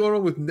fuck was going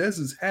on with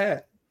Nez's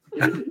hat?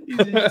 He's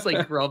just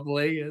like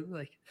grumbling. And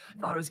like, I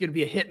thought it was going to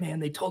be a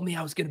hitman. They told me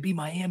I was going to be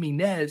Miami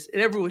Nez,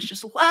 and everyone was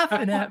just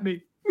laughing at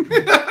me.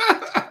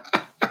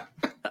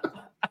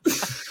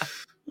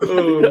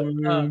 Oh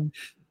man.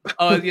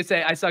 I was gonna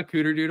say I saw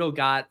Cooter Doodle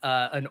got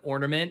an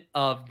ornament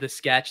of the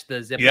sketch,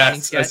 the zip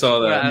lining sketch. I saw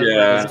that.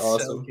 Yeah,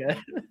 awesome. So good.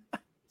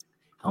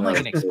 How am I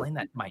gonna explain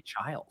that to my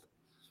child?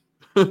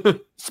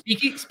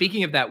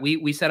 Speaking of that,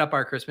 we set up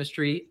our Christmas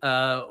tree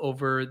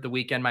over the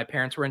weekend. My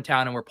parents were in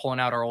town and we're pulling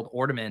out our old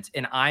ornaments.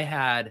 And I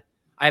have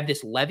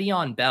this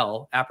Le'Veon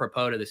Bell,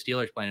 apropos to the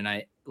Steelers playing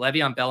tonight,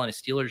 Le'Veon Bell in a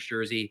Steelers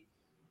jersey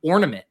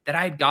ornament that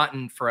I had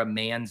gotten for a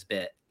man's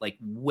bit, like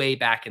way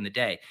back in the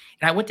day.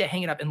 And I went to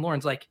hang it up and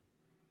Lauren's like,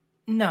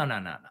 no.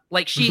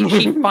 Like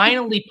she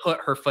finally put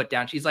her foot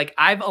down. She's like,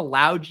 I've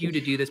allowed you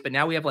to do this, but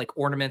now we have like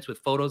ornaments with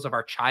photos of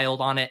our child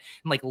on it.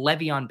 And like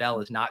Le'Veon Bell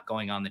is not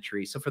going on the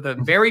tree. So for the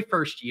very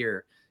first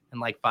year in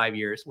like 5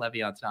 years,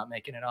 Le'Veon's not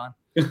making it on.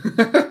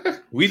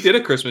 We did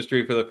a Christmas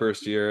tree for the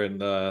first year, and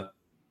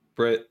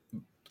Britt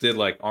did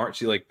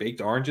she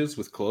baked oranges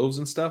with cloves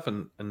and stuff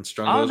and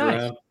strung those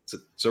around.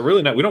 So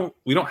really not, we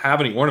don't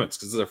have any ornaments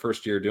because this is our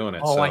first year doing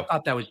it. I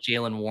thought that was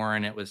Jalen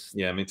Warren. It was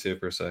me too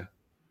per se.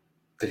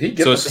 Did he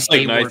get so it's just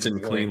like nice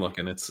and clean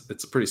looking. It's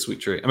a pretty sweet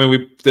tree. I mean,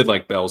 we did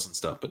like bells and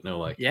stuff, but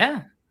no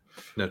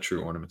no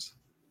true ornaments.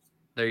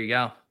 There you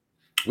go.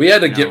 We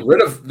had to get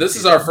rid of this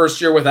is our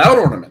first year without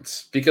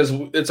ornaments because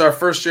it's our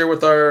first year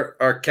with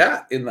our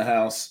cat in the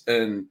house,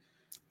 and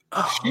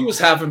she was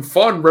having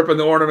fun ripping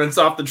the ornaments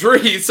off the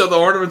tree, so the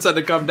ornaments had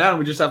to come down.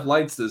 We just have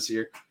lights this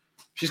year.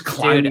 She's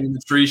climbing in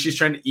the tree. She's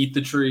trying to eat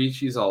the tree.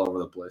 She's all over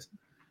the place.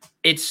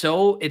 It's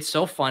so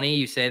funny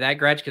you say that,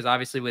 Gretch, because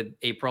obviously with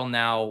April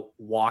now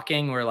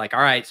walking, we're like,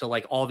 all right, so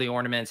like all the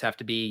ornaments have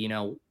to be,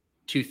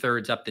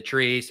 2/3 up the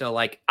tree. So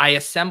like I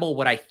assemble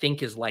what I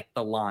think is like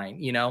the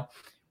line,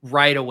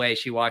 right away.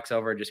 She walks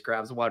over and just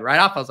grabs one right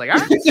off. I was like, all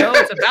right, so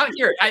it's about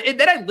here. And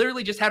then I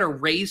literally just had her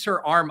raise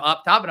her arm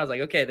up top, and I was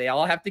like, okay, they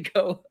all have to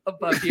go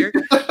above here.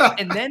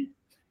 And then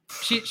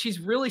she's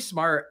really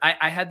smart.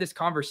 I had this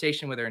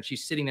conversation with her, and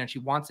she's sitting there and she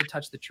wants to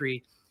touch the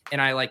tree. And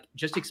I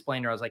just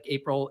explained to her, I was like,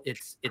 April,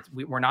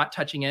 we're not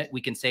touching it. We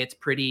can say it's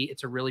pretty.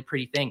 It's a really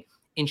pretty thing.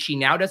 And she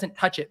now doesn't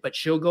touch it, but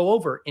she'll go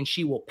over and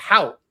she will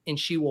pout and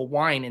she will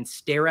whine and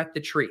stare at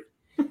the tree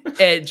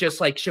and just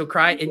like she'll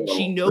cry. And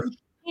she knows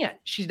she can't.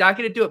 She's not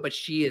going to do it, but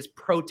she is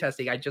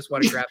protesting. I just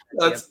want to grab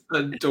her. That's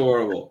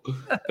adorable.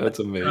 That's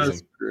amazing.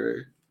 That's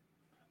great.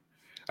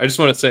 I just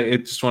want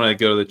to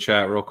go to the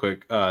chat real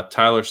quick.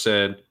 Tyler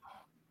said,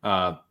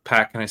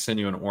 Pat, can I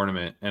send you an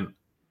ornament? And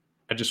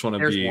I just want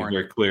to be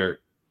very clear.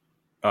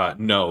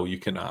 No, you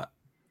cannot.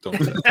 Don't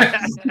do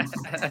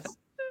that.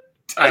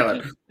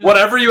 Tyler,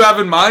 whatever you have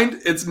in mind,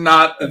 it's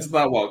not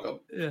welcome.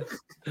 Yeah.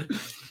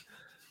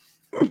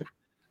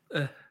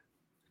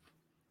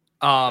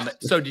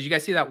 So did you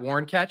guys see that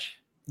Warren catch?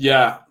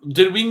 Yeah.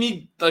 Did we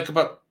need like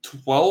about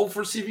 12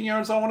 receiving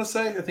yards, I want to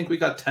say? I think we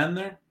got 10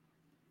 there.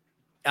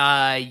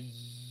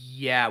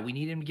 Yeah, we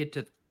need him to get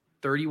to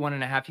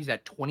 31.5. He's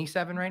at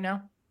 27 right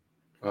now.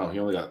 Oh, he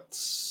only got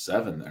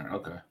 7 there.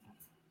 Okay.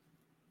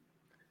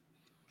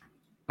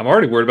 I'm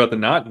already worried about the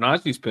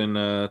Najee's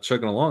been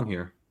chugging along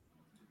here.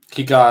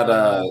 He got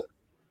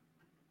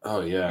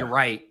oh yeah. You're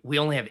right. We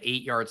only have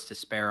 8 yards to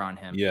spare on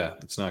him. Yeah,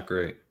 it's not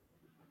great.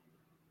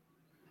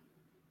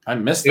 I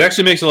missed it.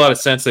 Actually makes a lot of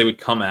sense they would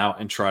come out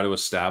and try to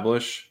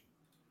establish,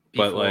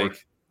 but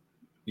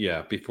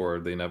before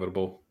the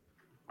inevitable.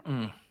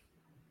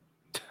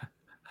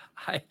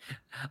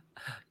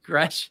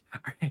 Gresh,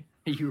 are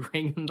you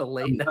ringing the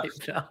late night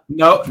bell?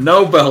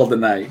 No bell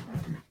tonight.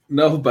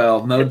 No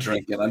bell, no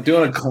drinking. I'm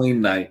doing a clean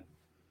night.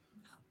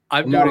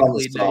 I'm doing a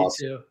clean night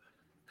too.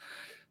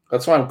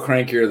 That's why I'm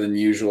crankier than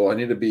usual. I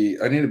need to be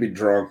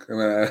drunk,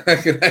 and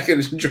I can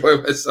enjoy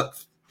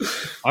myself.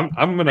 I'm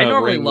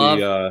gonna bring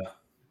the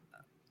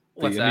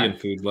Indian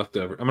food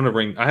leftover. I'm gonna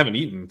bring. I haven't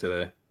eaten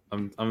today.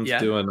 I'm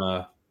doing.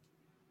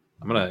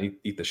 I'm gonna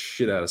eat the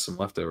shit out of some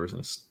leftovers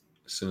as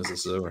soon as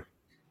this is over.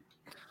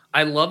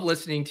 I love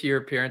listening to your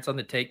appearance on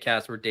the Take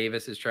Cast where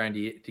Davis is trying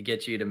to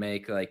get you to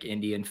make like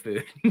Indian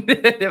food.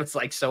 It was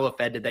like so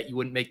offended that you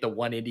wouldn't make the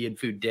one Indian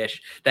food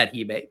dish that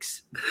he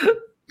makes.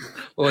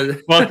 Well,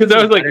 because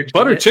I was like,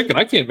 butter chicken,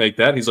 I can't make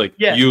that. He's like,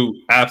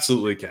 you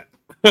absolutely can.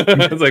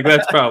 It's like,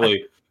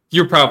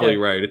 you're probably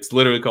right. It's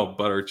literally called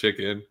butter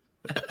chicken.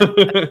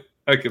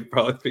 I could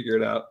probably figure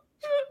it out.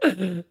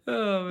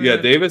 Oh, yeah,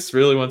 Davis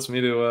really wants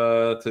me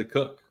to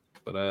cook,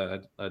 but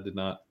I did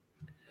not.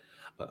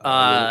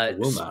 I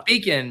will not.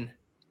 Speaking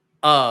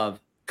of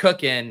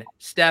cooking,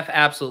 Steph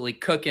absolutely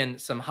cooking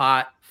some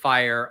hot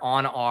fire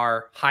on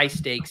our high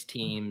stakes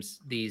teams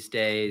these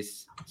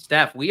days.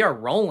 Steph, we are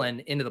rolling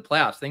into the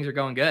playoffs. Things are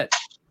going good.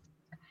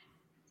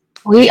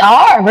 We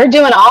are. We're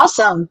doing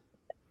awesome.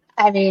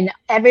 I mean,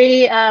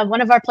 every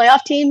one of our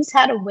playoff teams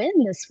had a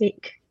win this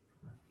week.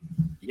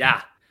 Yeah.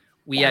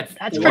 We had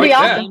that's pretty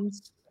awesome.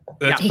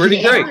 That's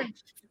pretty great.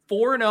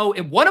 4-0,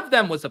 and one of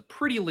them was a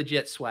pretty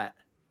legit sweat.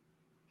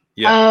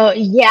 Yeah. Oh,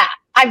 yeah.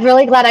 I'm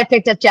really glad I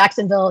picked up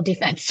Jacksonville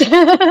defense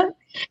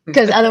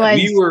because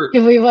otherwise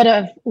we would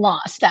have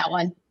lost that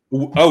one.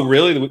 Oh,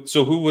 really?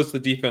 So who was the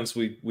defense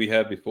we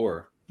had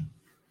before?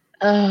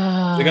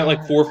 They got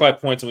like 4 or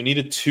 5 points, and we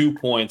needed 2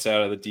 points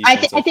out of the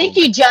defense. I think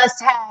you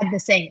just had the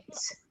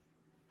Saints.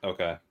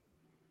 Okay.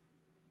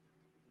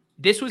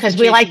 This was because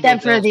we like them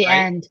for the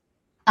end.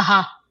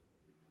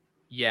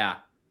 Yeah.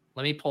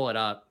 Let me pull it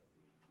up.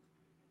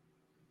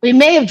 We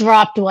may have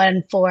dropped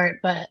one for it,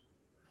 but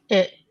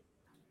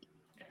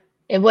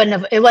it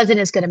wasn't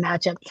as good a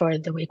matchup for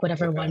the week,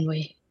 whatever one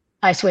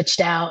I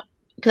switched out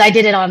because I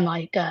did it on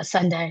like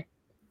Sunday.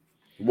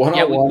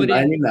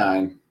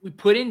 101.99. We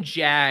put in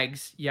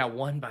Jags. Yeah,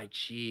 won by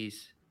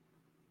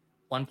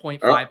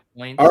 1.5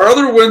 points. Our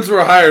other wins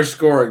were higher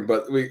scoring,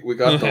 but we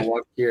got the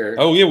one here.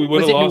 Oh yeah, we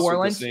would have lost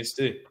with the Saints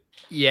too.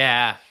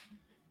 Yeah.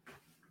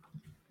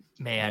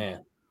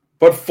 Man.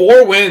 But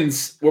 4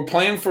 wins. We're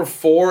playing for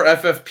 4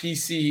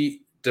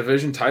 FFPC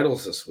division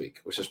titles this week,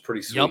 which is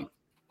pretty sweet.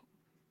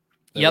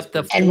 Yep.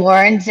 And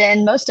Warren's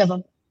in most of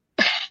them.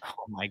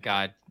 Oh my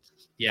God.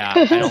 Yeah,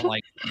 I don't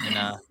like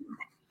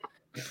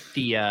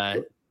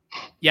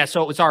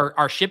so it was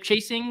our ship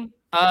chasing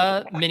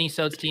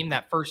minisodes team,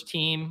 that first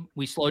team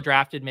we slow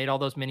drafted, made all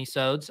those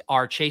minisodes.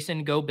 Our Chase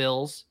and Go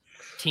Bills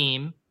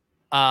team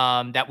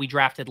that we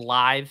drafted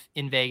live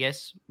in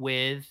Vegas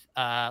with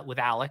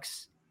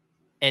Alex.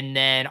 And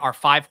then our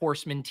 5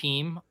 horsemen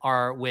team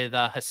are with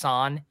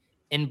Hassan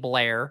and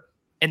Blair.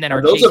 And then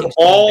our Chasing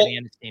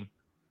team.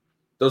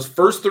 Those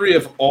first 3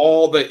 of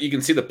all that you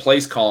can see the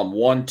place column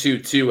 1, 2,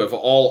 2 have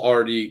all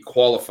already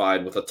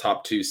qualified with a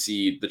top 2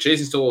 seed. The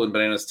Chasing Stool and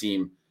Bananas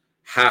team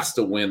has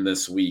to win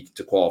this week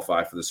to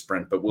qualify for the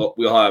sprint, but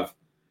we'll have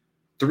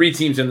 3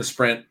 teams in the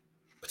sprint,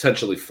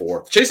 potentially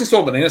 4. The Chasing Stool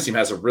and Bananas team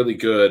has a really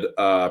good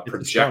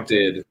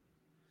projected.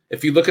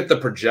 If you look at the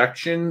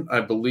projection,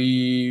 I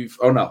believe.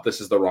 Oh no, this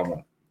is the wrong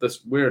one.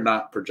 We're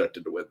not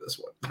projected to win this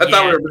one. I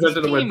thought we were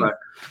projected to win. But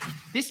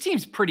this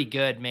team's pretty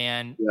good,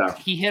 man. Yeah.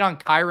 He hit on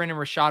Kyron and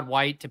Rashad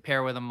White to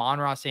pair with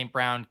Amon-Ra St.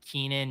 Brown,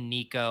 Keenan,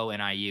 Nico, and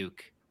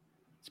Ayuk.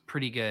 It's a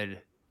pretty good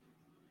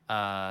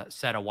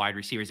set of wide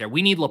receivers there.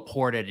 We need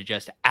Laporta to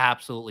just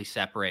absolutely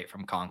separate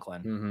from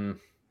Conklin,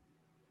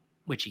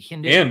 which he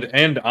can do.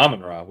 And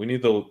Amon-Ra. We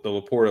need the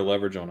Laporta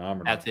leverage on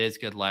Amon-Ra. That is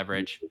good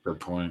leverage. Good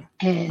point.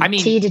 And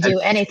T to do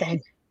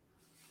anything.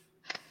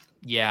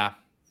 Yeah.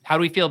 How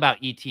do we feel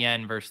about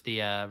ETN versus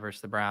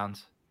the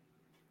Browns?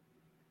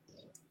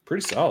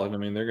 Pretty solid. I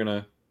mean, they're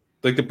gonna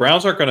the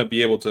Browns aren't gonna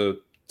be able to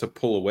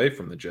pull away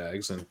from the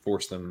Jags and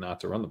force them not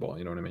to run the ball.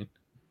 You know what I mean?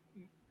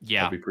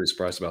 Yeah, I'd be pretty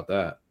surprised about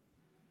that.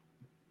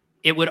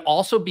 It would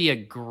also be a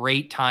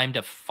great time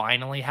to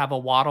finally have a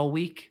Waddle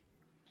week.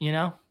 You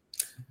know,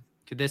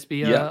 could this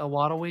be a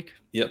Waddle week?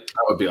 Yep,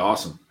 that would be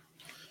awesome.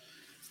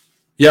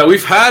 Yeah,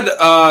 we've had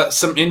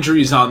some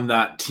injuries on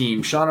that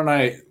team. Sean and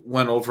I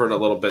went over it a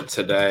little bit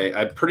today.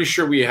 I'm pretty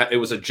sure it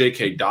was a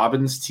J.K.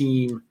 Dobbins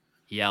team.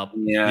 Yep.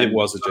 It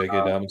was a J.K.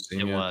 Dobbins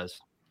team. It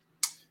was.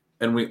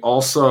 And we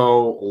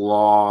also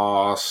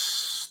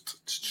lost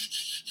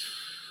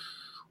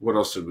What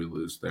else did we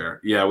lose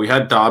there? Yeah, we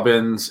had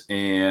Dobbins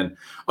and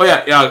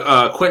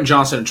Quentin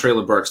Johnson and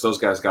Treylon Burks. Those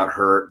guys got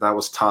hurt. That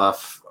was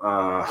tough.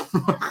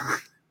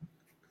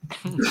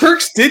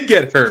 Burks did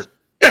get hurt.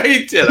 Yeah,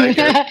 he did. I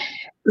guess.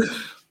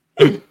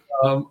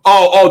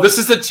 This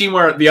is the team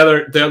where the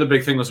other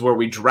big thing was where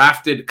we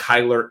drafted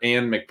Kyler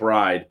and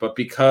McBride, but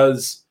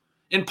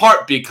in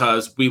part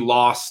because we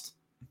lost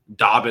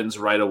Dobbins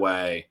right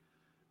away.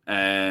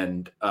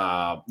 And,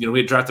 we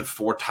had drafted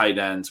 4 tight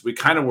ends. We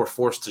kind of were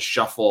forced to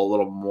shuffle a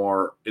little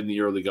more in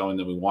the early going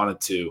than we wanted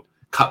to.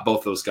 Cut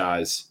both those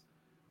guys.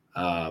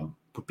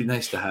 Would be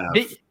nice to have.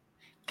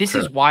 This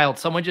is wild.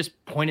 Someone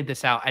just pointed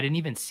this out. I didn't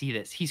even see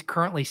this. He's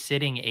currently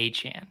sitting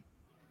Achane.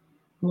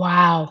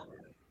 Wow.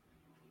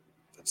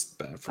 That's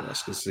bad for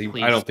us because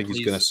I don't think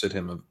he's going to sit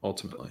him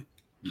ultimately.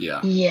 Yeah.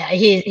 Yeah,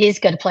 he's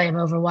going to play him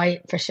over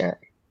White for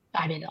sure.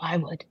 I mean, I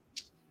would.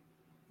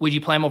 Would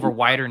you play him over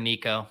White or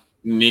Nico?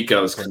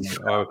 Nico's.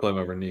 I would play him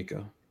over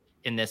Nico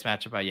in this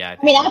matchup. But yeah,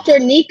 I mean, after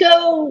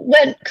Nico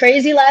went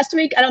crazy last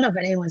week, I don't know if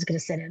anyone's going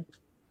to sit him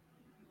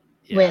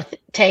with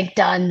Tank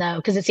Dunn though,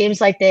 because it seems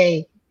like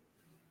they,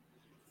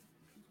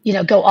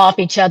 go off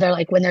each other.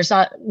 Like when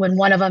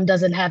one of them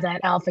doesn't have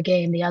that alpha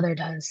game, the other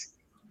does.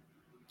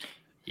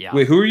 Yeah.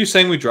 Wait, who are you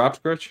saying we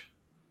dropped, Gretch?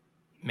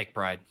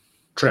 McBride.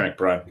 Trey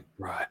McBride.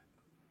 Right.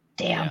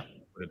 Damn. Yeah,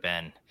 would have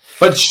been.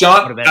 But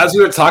Sean, as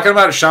we were talking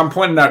about it, Sean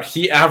pointed out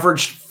he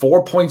averaged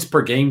 4 points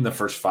per game the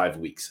first 5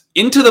 weeks.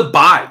 Into the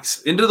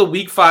buys, into the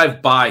week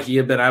 5 bye, he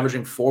had been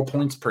averaging 4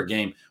 points per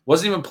game.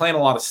 Wasn't even playing a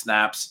lot of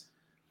snaps.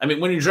 I mean,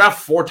 when you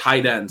draft 4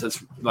 tight ends,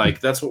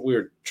 that's what we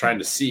were trying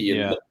to see.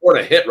 And the 4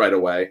 to hit right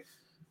away.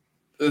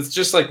 It's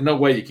just like no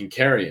way you can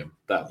carry him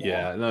that long.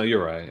 Yeah, no,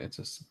 you're right. It's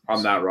just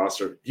on that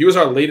roster. He was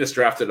our latest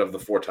drafted of the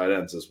 4 tight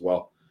ends as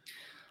well.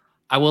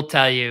 I will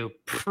tell you,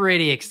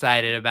 pretty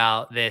excited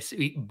about this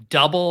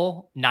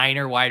double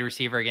Niner wide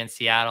receiver against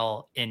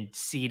Seattle and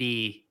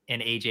CD and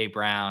AJ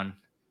Brown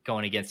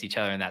going against each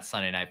other in that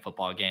Sunday night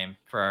football game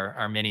for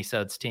our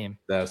Minisodes team.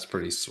 That's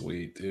pretty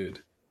sweet,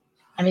 dude.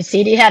 I mean,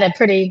 CD had a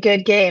pretty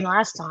good game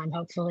last time,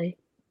 hopefully.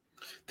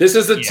 This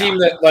is a team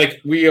that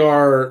we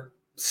are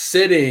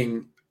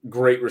sitting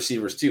great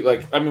receivers too.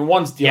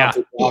 One's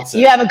Deontay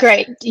Johnson. You have a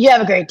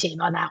great team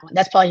on that one.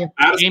 That's probably your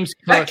James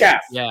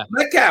Metcalf. Yeah,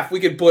 Metcalf. We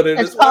could put in.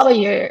 That's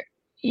probably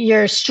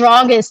your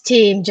strongest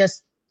team.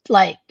 Just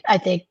I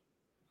think,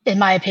 in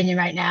my opinion,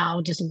 right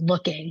now, just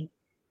looking,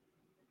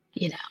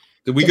 Did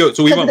we go?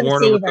 So we went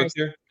Warren over Cook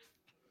here.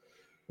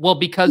 Well,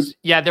 because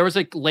there was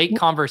a late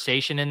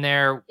conversation in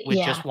there with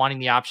just wanting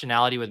the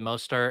optionality with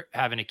Mostert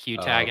having a Q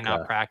tag and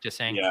not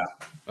practicing. Yeah.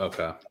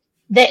 Okay.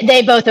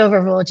 They both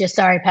overruled you.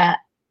 Sorry, Pat.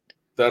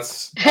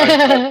 That's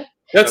a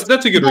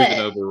good reason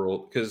to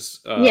overrule because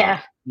I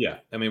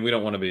mean we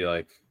don't want to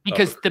be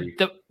because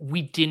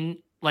we didn't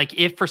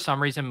if for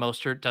some reason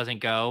Mostert doesn't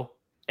go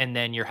and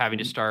then you're having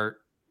to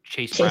start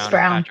Chase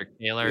Brown. And Patrick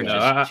Taylor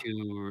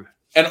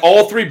and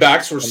all 3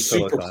 backs were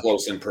super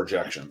close in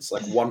projections,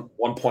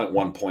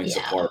 1.1 points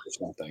apart or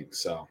something.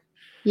 So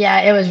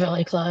it was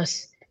really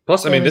close.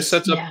 Plus, this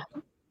sets up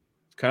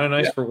kind of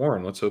nice for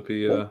Warren. Let's hope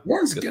he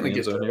Warren's gonna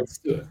get there. Let's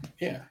do it.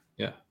 Yeah.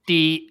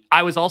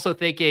 I was also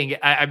thinking,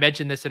 I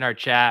mentioned this in our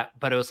chat,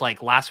 but it was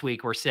last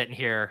week we're sitting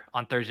here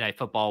on Thursday Night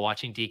Football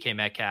watching DK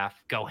Metcalf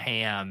go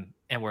ham,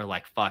 and we're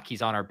like, fuck,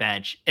 he's on our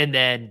bench. And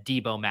then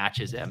Debo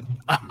matches him.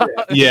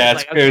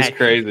 It's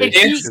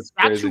crazy.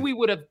 That's who we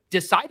would have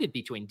decided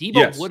between.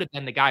 Debo would have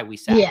been the guy we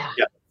sat. Yeah,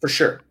 for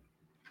sure.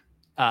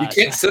 You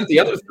can't sit the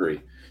other 3.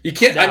 You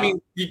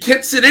can't, you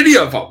can't sit any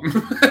of them.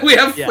 we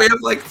have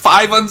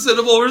 5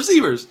 unsittable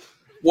receivers.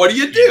 What do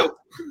you do?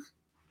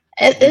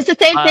 It's the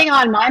same thing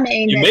on my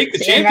main. You make the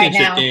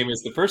championship game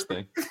is the first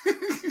thing.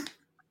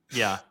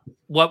 Yeah.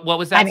 What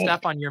was that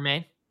stuff on your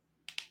main?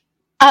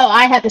 Oh,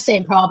 I have the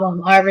same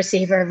problem. Our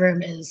receiver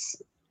room is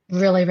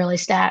really, really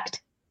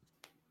stacked.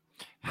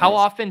 How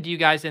often do you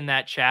guys in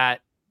that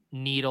chat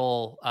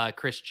needle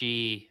Chris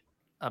G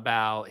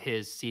about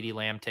his CeeDee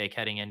Lamb take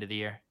heading into the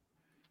year?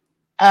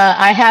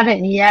 I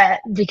haven't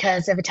yet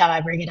because every time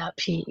I bring it up,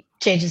 he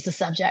changes the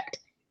subject.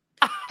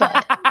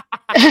 But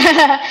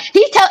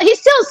he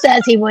still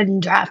says he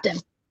wouldn't draft him.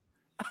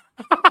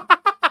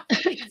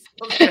 He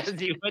still says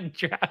he wouldn't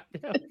draft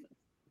him.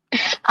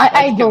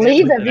 I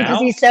believe it because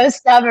he's so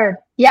stubborn.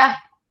 Yeah.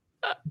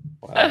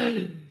 Wow.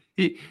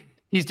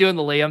 He's doing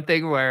the Liam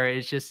thing where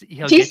it's just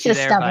he's get you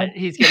there, stubborn. But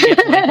he's gonna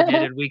get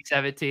you in week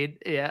 17.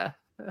 Yeah.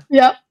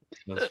 Yep.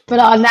 But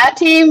on that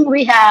team,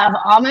 we have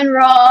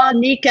Amon-Ra,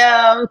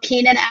 Nico,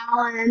 Keenan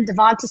Allen,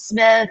 Devonta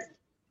Smith,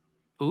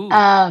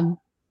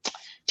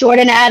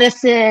 Jordan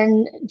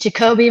Addison,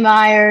 Jacoby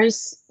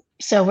Myers.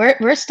 So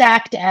we're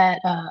stacked at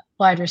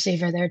wide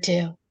receiver there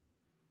too.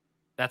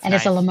 That's and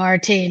nice. It's a Lamar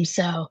team,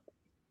 so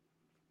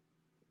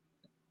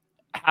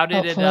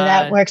hopefully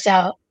that works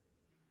out.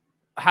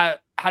 How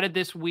did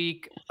this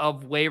week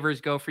of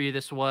waivers go for you?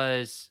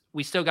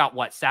 We still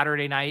got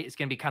Saturday night is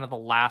going to be kind of the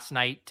last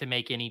night to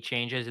make any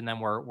changes, and then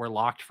we're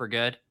locked for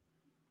good.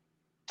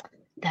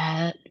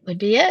 That would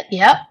be it.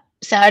 Yep.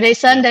 Saturday,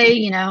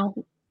 Sunday,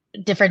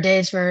 different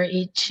days for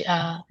each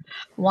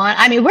one.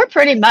 I mean, we're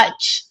pretty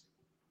much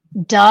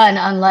done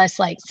unless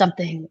like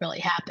something really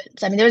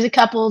happens. I mean, there was a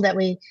couple that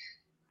we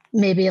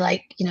maybe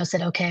like,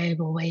 said, okay,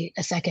 we'll wait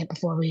a second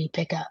before we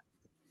pick up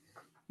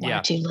one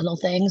or two little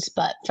things.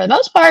 But for the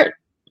most part,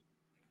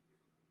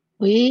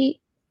 we,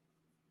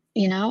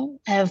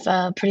 have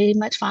pretty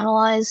much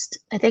finalized,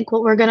 I think,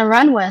 what we're going to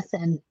run with,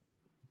 and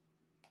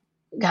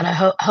got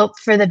to hope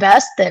for the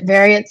best that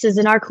variance is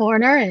in our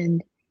corner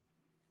and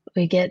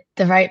we get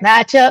the right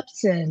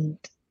matchups and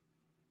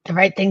the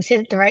right things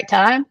hit at the right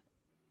time.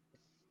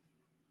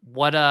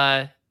 What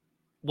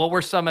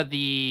were some of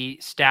the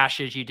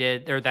stashes you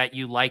did or that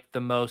you liked the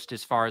most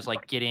as far as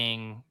like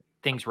getting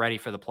things ready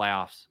for the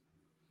playoffs?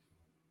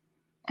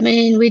 I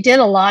mean, we did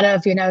a lot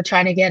of,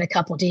 trying to get a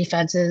couple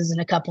defenses and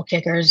a couple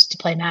kickers to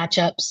play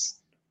matchups.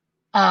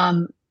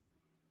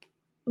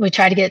 We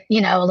tried to get,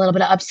 a little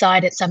bit of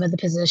upside at some of the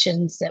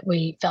positions that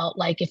we felt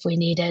like if we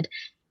needed.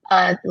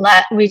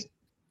 We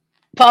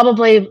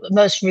probably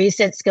most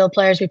recent skill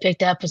players we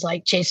picked up was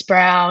like Chase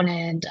Brown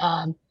and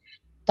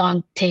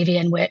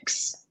Dontavian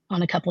Wicks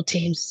on a couple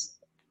teams.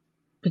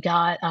 We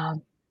got,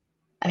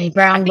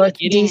 Brown looked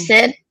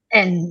decent,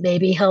 and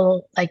maybe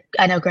he'll, like,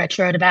 I know Gretch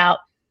wrote about,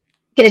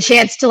 get a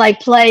chance to like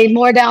play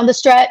more down the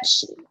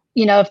stretch,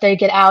 if they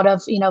get out of,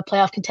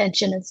 playoff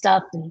contention and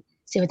stuff, and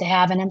see what they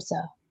have in him. So.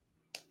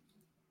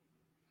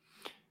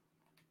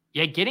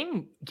 Yeah,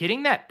 getting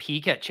that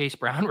peek at Chase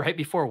Brown right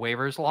before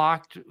waivers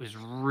locked was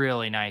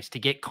really nice to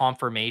get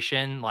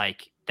confirmation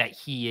like that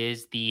he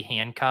is the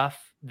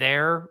handcuff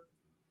there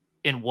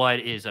in what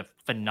is a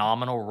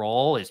phenomenal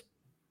role is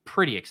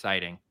pretty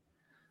exciting.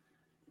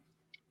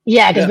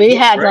 Yeah, because we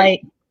had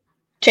like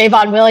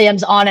Trayvon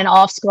Williams on and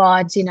off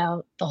squads,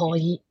 the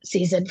whole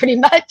season pretty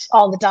much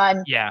all the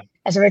time. Yeah.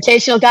 As a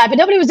rotational guy, but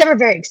nobody was ever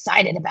very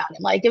excited about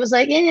him. Like it was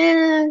like,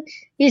 yeah,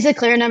 he's a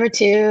clear number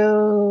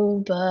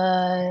 2,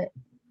 but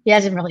he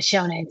hasn't really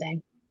shown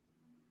anything.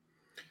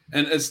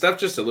 And as Steph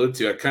just alluded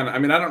to, I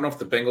don't know if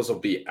the Bengals will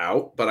be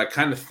out, but I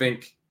kind of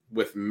think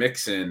with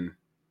Mixon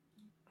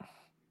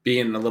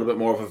being a little bit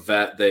more of a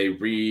vet, they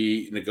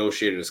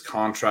renegotiated his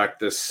contract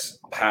this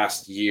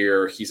past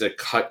year. He's a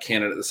cut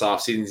candidate this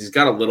offseason. He's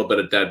got a little bit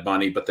of dead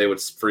money, but they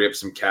would free up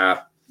some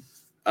cap.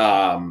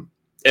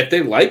 If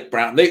they like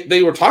Brown,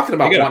 they were talking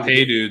about they got to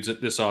pay dudes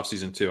this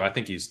offseason too. I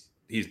think he's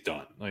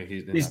done. Like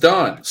he's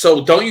done.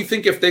 So don't you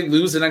think if they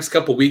lose the next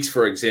couple weeks,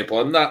 for example,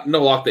 and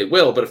no luck they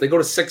will, but if they go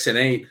to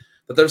 6-8,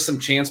 that there's some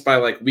chance by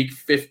like week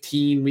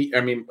 15,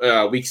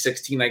 week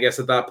 16, I guess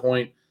at that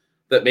point,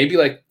 that maybe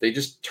like they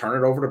just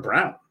turn it over to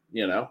Brown,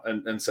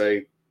 and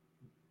say,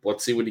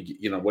 let's see what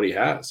he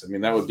has. I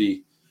mean, that would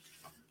be.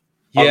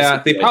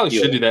 Yeah, they probably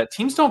should do that.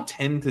 Teams don't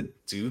tend to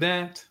do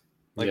that.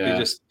 Like they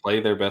just play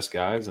their best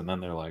guys, and then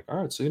they're like, all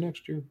right, see you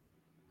next year.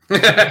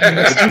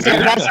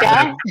 Best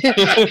guy.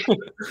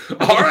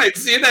 All right,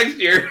 see you next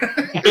year.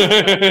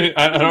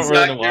 I don't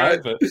really know why,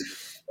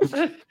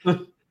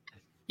 but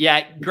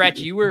yeah, Gretch,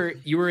 you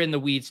were in the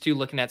weeds too,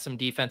 looking at some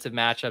defensive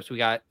matchups. We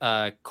got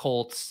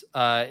Colts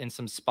in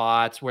some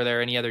spots. Were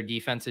there any other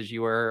defenses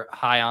you were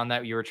high on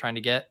that you were trying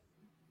to get?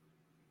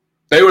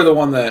 They were the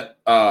one that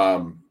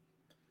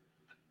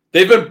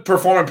they've been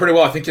performing pretty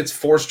well. I think it's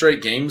 4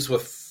 straight games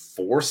with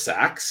 4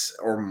 sacks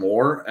or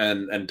more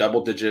and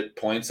double-digit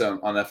points on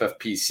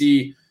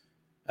FFPC.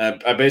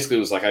 I basically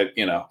was like,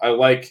 I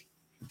like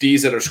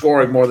Ds that are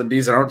scoring more than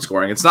Ds that aren't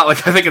scoring. It's not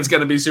like I think it's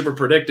going to be super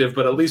predictive,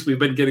 but at least we've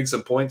been getting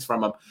some points from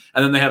them.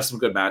 And then they have some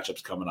good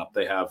matchups coming up.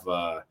 They have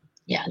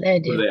they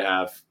do. They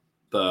have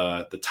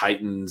the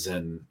Titans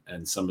and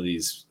some of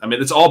these. I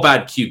mean, it's all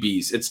bad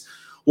QBs.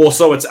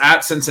 So it's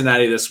at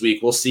Cincinnati this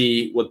week. We'll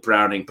see with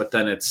Browning, but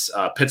then it's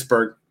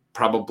Pittsburgh,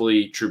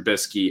 probably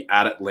Trubisky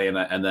at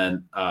Atlanta, and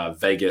then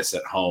Vegas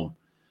at home.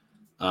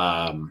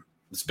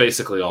 It's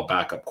basically all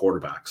backup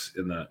quarterbacks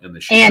in the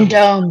show. And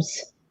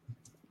domes.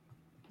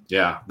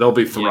 Yeah, they'll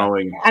be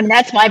throwing. Yeah. I mean,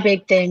 that's my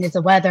big thing is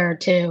the weather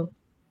too.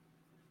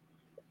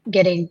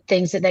 Getting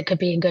things that could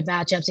be in good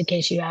matchups in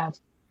case you have,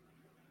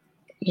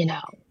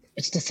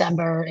 it's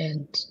December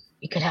and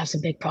you could have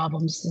some big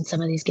problems in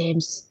some of these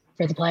games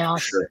for the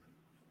playoffs. Sure.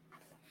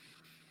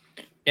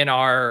 In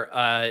our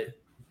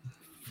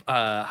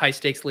high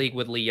stakes league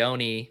with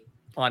Leone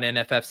on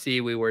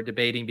NFFC, we were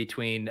debating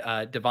between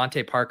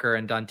Devontae Parker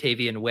and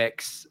Dontavian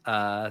Wicks.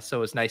 So it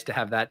was nice to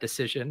have that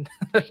decision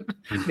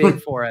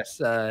made for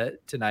us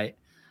tonight.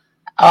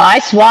 Oh, I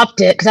swapped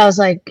it because I was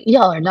like,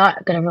 y'all are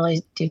not going to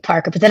really do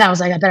Parker. But then I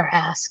was like, I better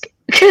ask.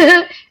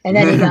 And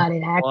then he got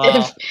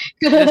inactive.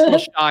 Well, this will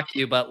shock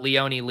you, but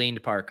Leone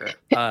leaned Parker.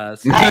 I'm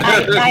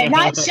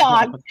not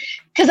shocked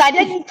because I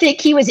didn't think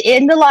he was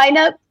in the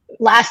lineup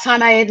last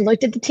time I had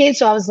looked at the team.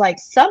 So I was like,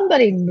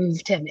 somebody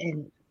moved him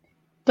in.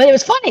 But it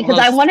was funny because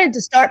I wanted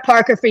to start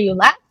Parker for you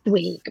last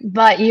week,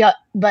 but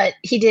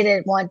he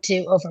didn't want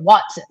to over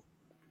Watson,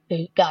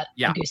 who got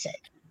a goose egg.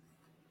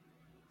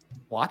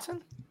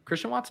 Watson?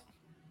 Christian Watson?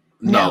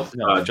 No,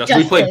 No,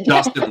 we played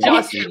Justin Watson.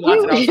 Justin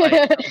Watson. I was like,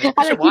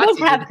 I'm like, you don't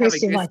have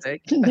Christian Watson.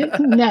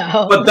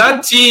 No. But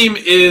that team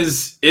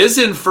is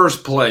in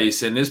first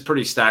place and is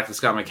pretty stacked. It's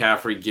got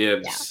McCaffrey,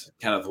 Gibbs,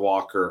 Kenneth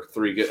Walker,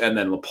 3 good, and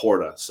then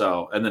Laporta.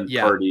 So, and then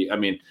Purdy. I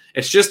mean,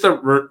 it's just the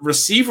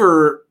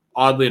receiver,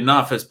 oddly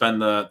enough, has been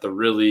the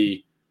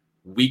really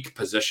weak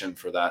position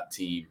for that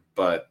team.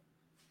 But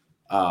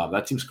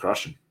that team's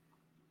crushing.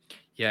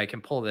 Yeah, I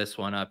can pull this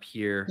one up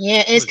here.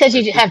 Yeah, it's because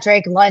you have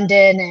Drake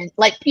London and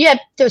you have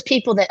those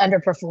people that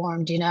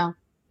underperformed,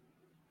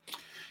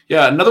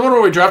 Yeah, another one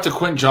where we drafted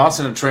Quentin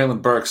Johnson and Traylon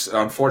Burks.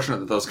 Unfortunate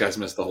that those guys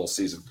missed the whole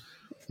season.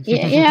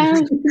 Yeah.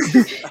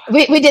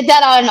 we did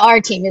that on our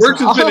team as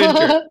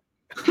well.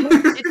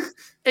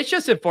 It's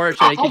just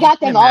unfortunate. I got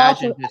them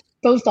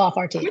both off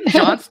our team.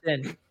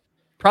 Johnston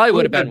probably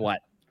would have been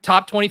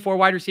top 24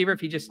 wide receiver if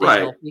he just stayed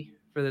healthy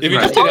for this. If he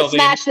just stayed healthy.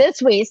 Smash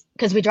this week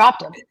because we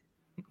dropped him.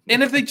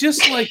 And if they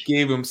just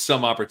gave him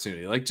some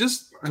opportunity,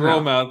 just throw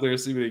him out there,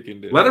 see what he can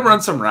do. Let him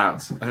run some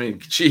rounds. I mean,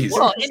 geez.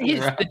 Well,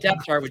 the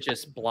depth chart was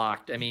just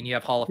blocked. I mean, you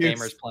have Hall of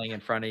Famers playing in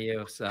front of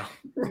you, so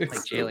like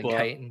Jalen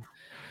Guyton.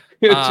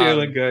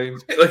 Jalen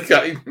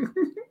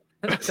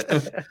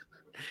Guyton.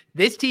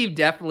 This team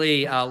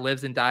definitely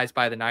lives and dies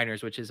by the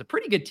Niners, which is a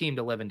pretty good team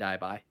to live and die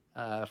by.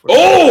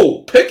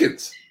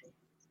 Pickens!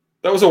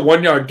 That was a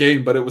 1-yard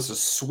gain, but it was a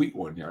sweet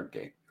 1-yard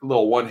gain. A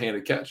little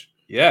one-handed catch.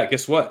 Yeah,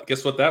 guess what?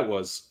 Guess what that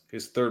was?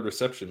 His third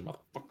reception,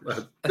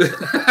 motherfucker.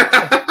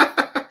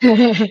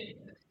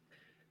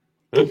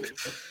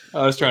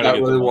 I was trying to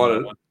get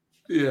wanted.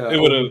 Yeah, it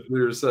would have.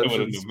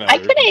 I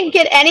couldn't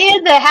get any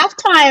of the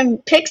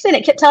halftime picks in.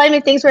 It kept telling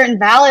me things were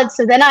invalid,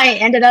 so then I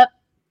ended up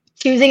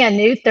choosing a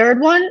new third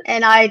one,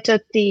 and I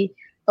took the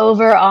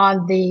over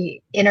on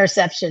the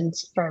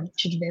interceptions for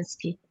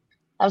Trubisky.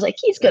 I was like,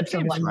 he's good for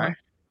one more.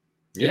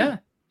 Yeah.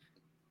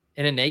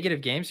 In a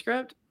negative game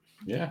script?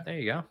 Yeah. There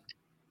you go.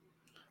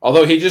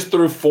 Although he just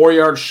threw 4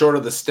 yards short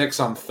of the sticks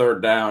on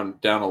third down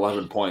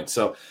 11 points.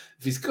 So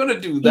if he's going to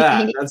do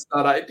that, that's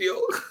not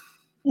ideal.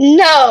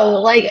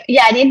 No,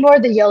 I need more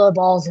of the yellow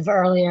balls of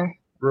earlier.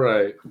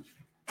 Right.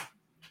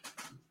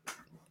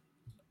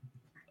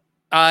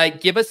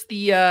 Give us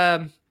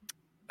the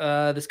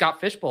Scott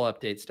Fishbowl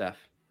update stuff.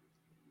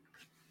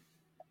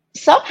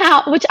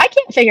 Somehow, which I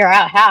can't figure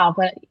out how,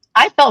 but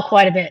I fell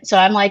quite a bit. So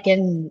I'm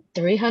in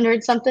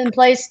 300 something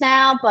place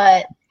now,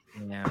 but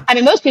I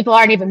mean, most people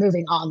aren't even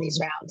moving on these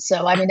rounds.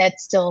 So, I mean,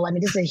 that's still,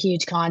 this is a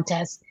huge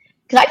contest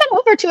because I got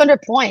over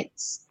 200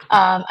 points.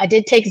 I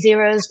did take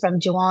zeros from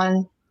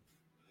Juwan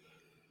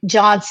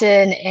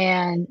Johnson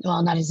and,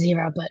 well, not a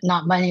zero, but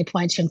not many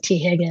points from T.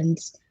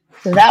 Higgins.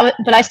 So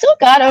but I still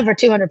got over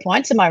 200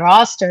 points in my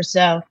roster.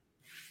 So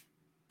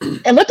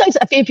it looked like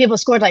a few people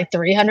scored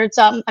 300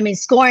 something. I mean,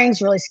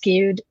 scoring's really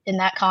skewed in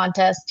that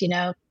contest.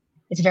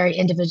 It's very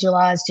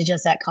individualized to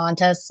just that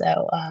contest.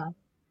 So,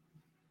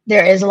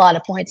 there is a lot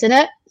of points in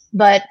it,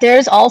 but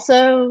there's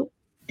also,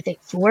 I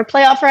think, 4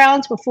 playoff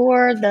rounds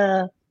before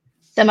the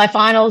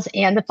semifinals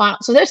and the final.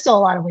 So there's still a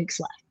lot of weeks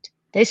left.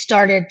 They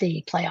started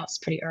the playoffs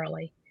pretty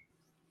early.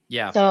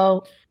 Yeah.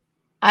 So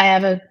I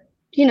have a,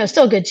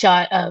 still a good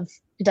shot of,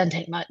 it doesn't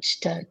take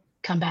much to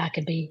come back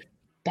and be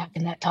back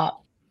in that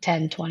top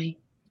 10, 20.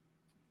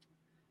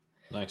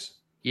 Nice.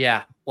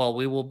 Yeah. Well,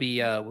 we'll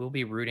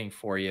be rooting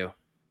for you.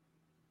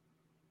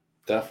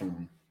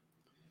 Definitely.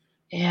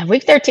 Yeah,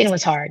 week 13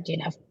 was hard,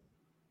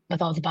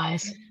 with all the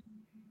bias.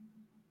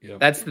 Yeah.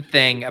 That's the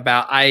thing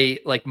about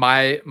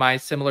my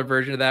similar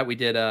version of that. We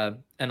did an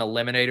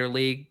eliminator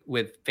league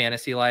with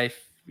Fantasy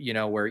Life,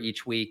 where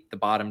each week the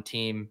bottom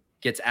team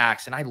gets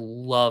axed, and I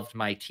loved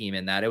my team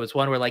in that. It was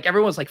one where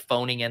everyone was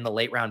phoning in the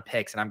late round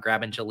picks, and I'm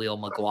grabbing Jaleel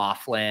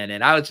McLaughlin,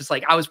 and I was just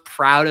I was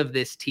proud of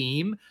this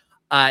team.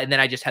 And then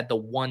I just had the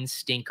one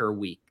stinker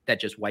week that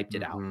just wiped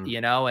it out,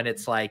 and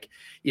it's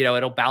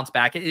it'll bounce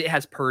back. It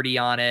has Purdy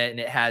on it, and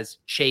it has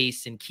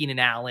Chase and Keenan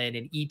Allen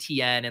and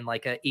ETN and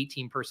a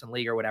 18-person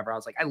league or whatever. I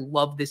was I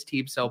love this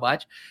team so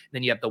much. And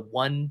then you have the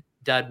one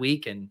dud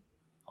week and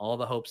all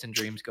the hopes and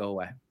dreams go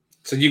away.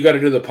 So you got to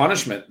do the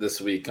punishment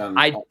this week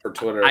for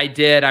Twitter. I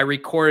did. I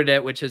recorded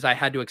it, which is I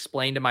had to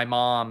explain to my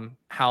mom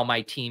how my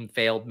team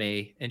failed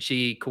me, and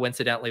she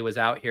coincidentally was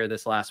out here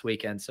this last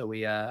weekend. So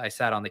I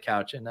sat on the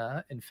couch and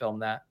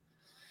filmed that.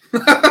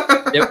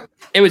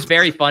 It was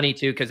very funny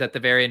too, because at the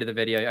very end of the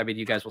video, I mean,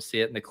 you guys will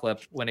see it in the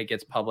clip when it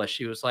gets published.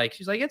 She's like,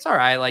 it's all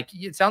right.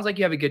 It sounds like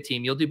you have a good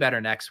team. You'll do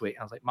better next week.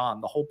 I was like,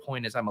 Mom, the whole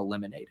point is I'm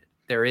eliminated.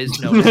 There is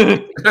no.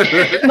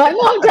 My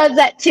mom does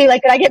that too. When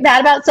I get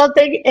mad about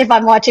something, if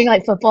I'm watching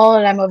football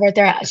and I'm over at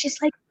their house,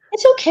 she's like,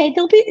 "It's okay.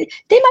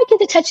 They might get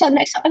the touchdown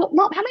next time." I go,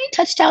 Mom, how many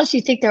touchdowns do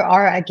you think there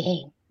are a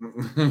game?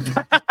 I'm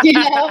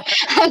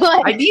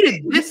I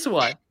needed this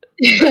one.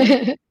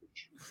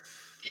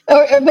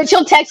 But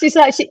she'll text me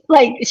so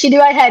she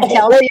knew I had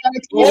Kelsey on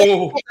the team.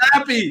 Oh,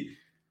 happy.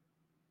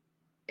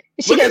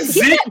 She goes,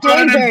 he's not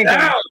doing very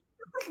good.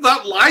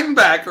 That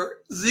linebacker.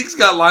 Zeke's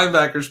got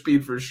linebacker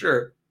speed for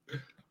sure.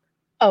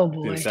 Oh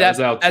boy! Steph,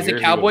 as a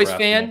Cowboys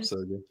fan,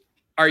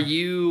 are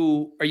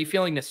you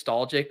feeling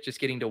nostalgic just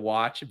getting to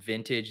watch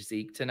vintage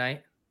Zeke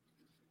tonight?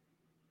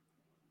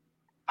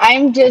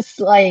 I'm just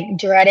like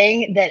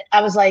dreading that.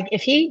 I was like,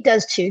 if he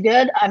does too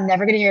good, I'm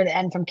never going to hear the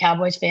end from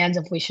Cowboys fans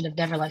if we should have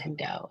never let him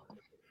go.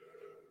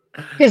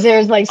 Because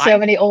there's like so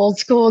many old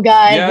school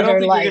guys Yeah, I that don't are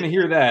think like, you're gonna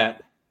hear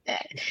that.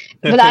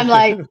 but I'm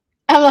like,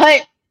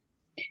 I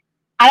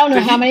don't know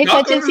Did how he many not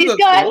go touchdowns to he's the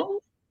got,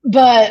 school?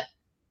 but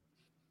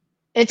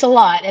it's a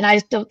lot, and I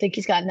just don't think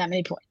he's gotten that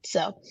many points.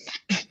 So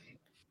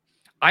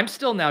I'm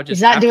still now just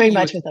he's not after doing you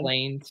much with them.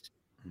 explained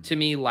to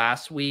me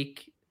last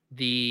week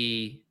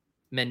the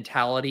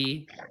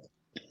mentality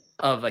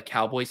of a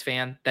Cowboys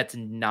fan that's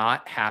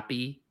not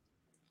happy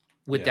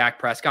with Dak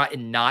Prescott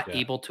and not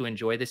able to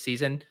enjoy the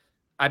season.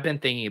 I've been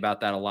thinking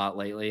about that a lot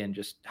lately and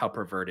just how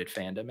perverted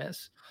fandom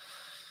is.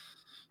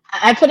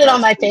 I put it on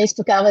my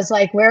Facebook. I was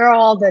like, where are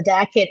all the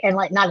Dak hit? And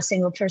like not a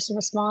single person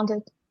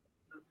responded.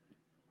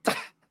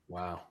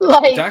 Wow.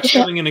 Like, Dak's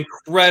having an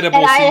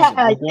incredible season.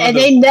 And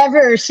they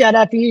never shut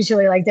up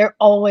usually. Like they're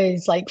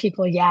always like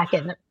people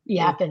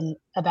yapping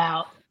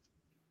about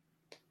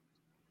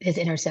his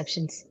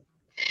interceptions.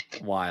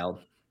 Wild.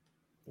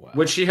 Wow.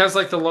 Which he has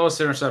like the lowest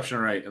interception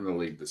rate in the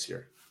league this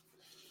year.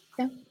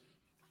 Yeah.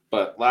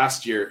 But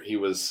last year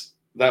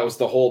that was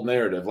the whole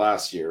narrative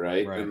last year,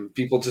 right? And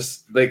people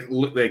just they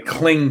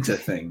cling to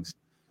things.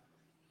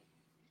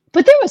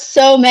 But there were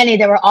so many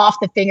that were off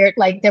the finger,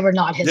 like they were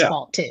not his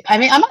fault too. I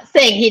mean, I'm not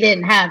saying he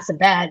didn't have some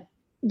bad,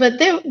 but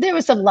there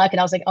was some luck,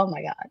 and I was like, oh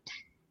my God.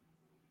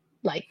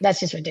 Like, that's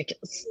just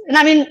ridiculous. And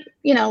I mean,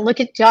 look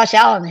at Josh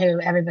Allen, who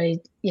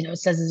everybody,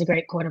 says is a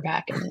great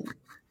quarterback, and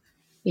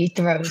he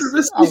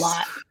throws a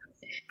lot.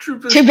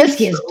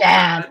 Trubisky is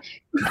bad.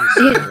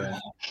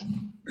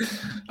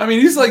 I mean,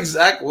 he's like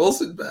Zach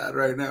Wilson bad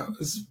right now.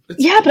 It's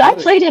but I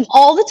played him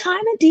all the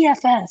time in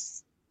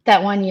DFS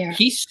that one year.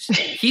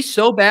 He's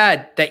so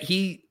bad that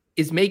he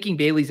is making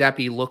Bailey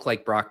Zappi look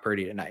like Brock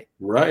Purdy tonight.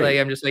 Right. Like,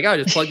 I'm just like,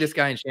 just plug this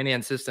guy in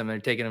Shanahan's system and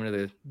they're taking him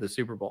to the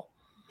Super Bowl.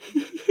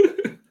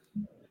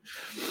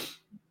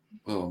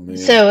 Oh man.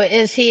 So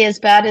is he as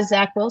bad as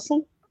Zach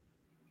Wilson?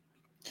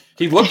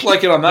 He looked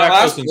like it on that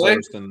last play.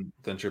 Worse than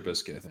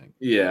Trubisky, I think.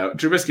 Yeah,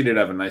 Trubisky did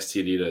have a nice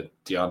TD to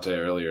Deontay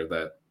earlier.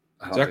 That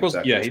Zach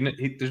Wilson.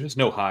 There's just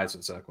no highs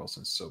with Zach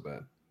Wilson. It's so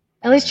bad.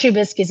 At least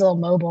Trubisky's a little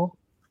mobile.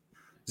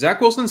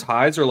 Zach Wilson's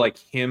highs are like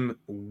him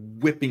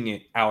whipping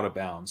it out of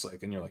bounds,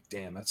 and you're like,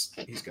 damn,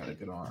 he's got a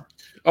good arm.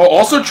 Oh,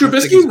 also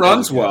Trubisky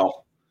runs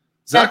well.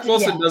 Zach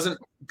Wilson doesn't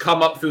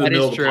come up through the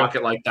middle of the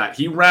pocket like that.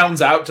 He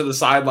rounds out to the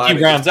sideline.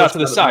 He rounds out to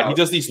the side. He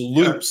does these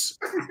loops.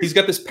 He's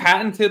got this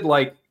patented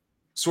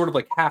sort of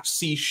half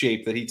C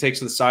shape that he takes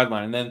to the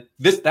sideline, and then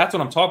that's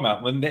what I'm talking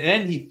about.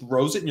 Then he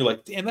throws it, and you're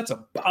like, damn, that's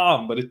a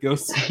bomb, but it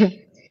goes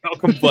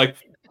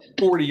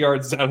 40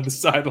 yards out of the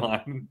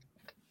sideline.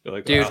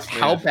 Like, dude,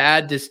 how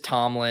bad does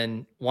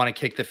Tomlin want to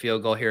kick the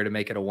field goal here to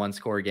make it a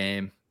 1-score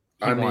game?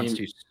 He wants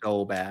to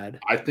so bad.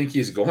 I think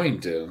he's going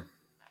to.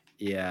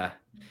 Yeah.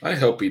 I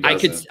hope he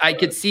doesn't. I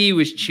could see he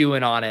was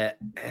chewing on it,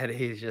 and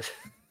he's just.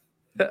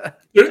 I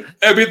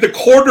mean, the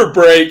quarter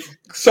break,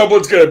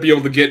 someone's going to be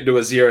able to get into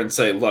his ear and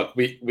say, look,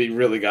 we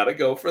really got to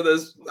go for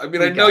this. I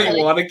mean, I know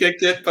you want to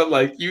kick it,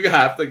 but you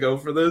have to go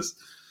for this.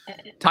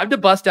 Time to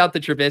bust out the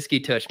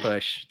Trubisky tush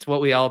push. It's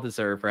what we all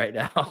deserve right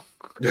now.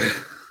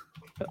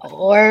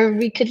 Or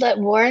we could let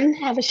Warren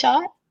have a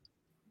shot.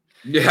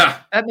 Yeah.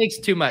 That makes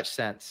too much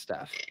sense,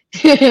 Steph.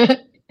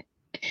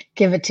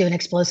 Give it to an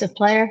explosive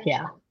player?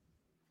 Yeah.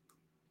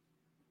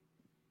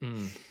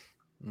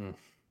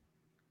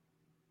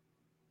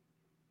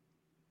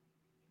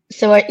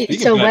 So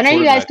when are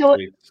you guys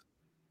going?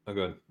 Oh,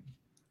 good.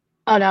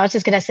 Oh, no, I was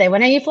just going to say,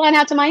 when are you flying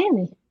out to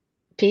Miami,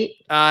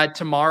 Pete?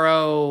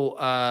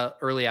 Tomorrow,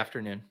 early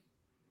afternoon.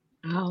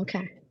 Oh,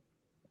 okay.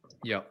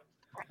 Yep.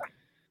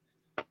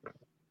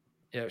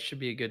 Yeah, it should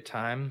be a good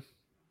time.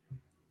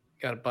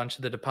 Got a bunch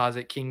of the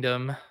Deposit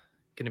Kingdom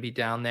going to be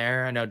down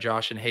there. I know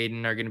Josh and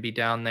Hayden are going to be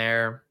down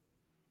there.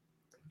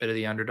 Bit of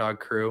the Underdog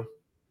crew.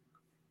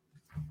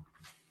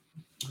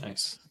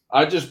 Nice.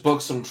 I just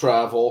booked some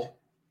travel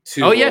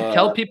to. Oh yeah,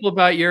 tell people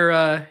about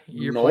your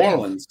New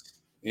Orleans.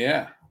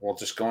 Yeah, well,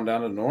 just going down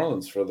to New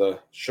Orleans for the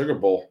Sugar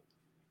Bowl,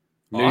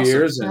 New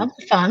Year's and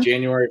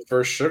January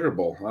 1st Sugar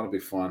Bowl. That'll be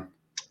fun.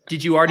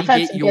 Did you already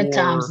get your good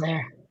times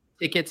there?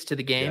 Tickets to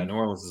the game? Yeah, New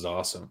Orleans is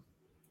awesome.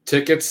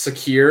 Tickets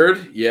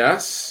secured,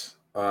 yes.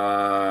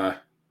 My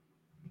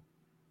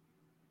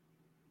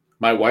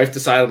wife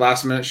decided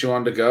last minute she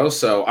wanted to go,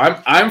 so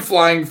I'm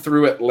flying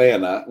through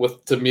Atlanta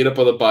to meet up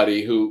with a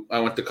buddy who I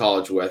went to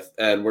college with,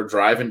 and we're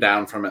driving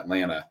down from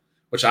Atlanta,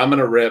 which I'm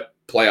gonna rip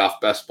playoff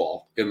best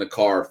ball in the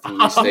car through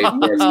the state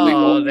where it's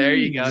legal. Oh, there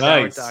you go.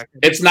 Nice.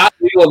 It's not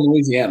legal in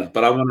Louisiana,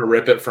 but I'm gonna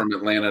rip it from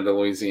Atlanta to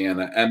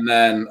Louisiana, and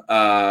then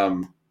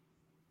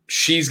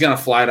she's gonna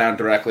fly down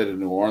directly to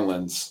New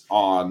Orleans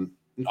on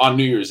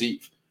New Year's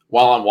Eve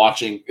while I'm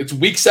watching. It's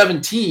week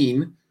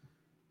 17,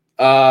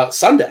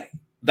 Sunday.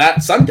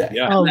 That Sunday.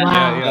 Yeah. Oh,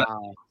 wow. Yeah.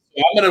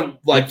 I'm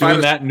gonna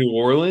find that in New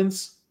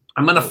Orleans.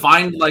 I'm gonna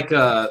find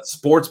a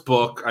sports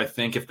book, I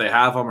think, if they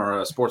have them,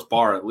 or a sports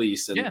bar at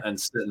least, and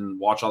sit and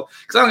watch all.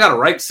 Because I don't got to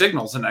write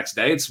signals the next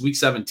day. It's week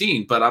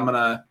 17, but I'm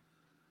gonna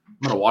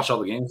watch all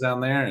the games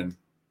down there, and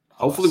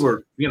hopefully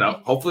we're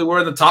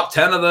in the top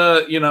 10 of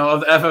the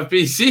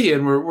FFPC,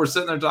 and we're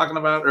sitting there talking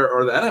about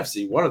or the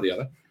NFC, one or the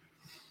other.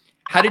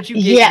 How did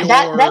you get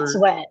that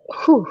sweat?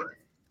 Whew.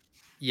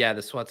 Yeah,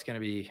 the sweat's gonna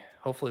be.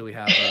 Hopefully, we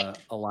have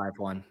a live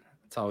one.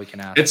 That's all we can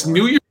ask. It's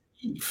New Year's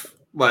Eve.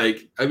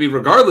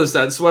 Regardless,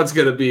 that sweat's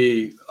gonna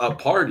be a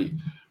party.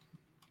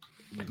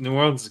 New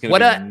Orleans is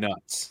gonna be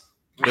nuts.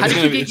 How did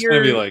you get it's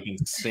gonna be like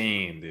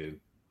insane, dude.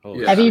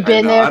 Yeah, have you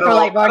been there for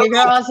like Mardi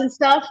Gras and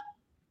stuff?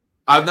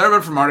 I've never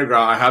been for Mardi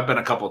Gras. I have been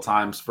a couple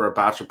times for a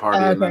bachelor party.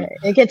 Okay. And then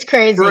It gets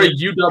crazy. for a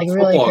UW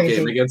football really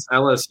game against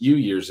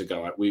LSU years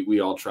ago,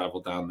 we all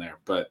traveled down there.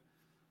 But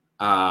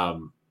I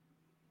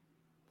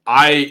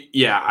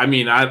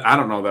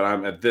don't know that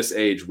I'm at this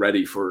age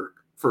ready for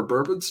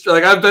Bourbon Street.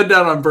 Like, I've been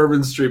down on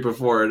Bourbon Street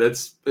before, and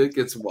it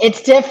gets wild.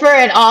 It's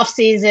different off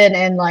season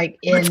and like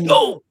in. Let's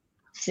go.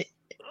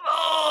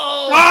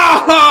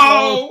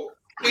 Oh!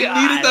 We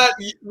needed that.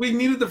 We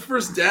needed the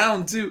first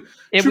down too.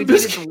 And we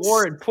needed the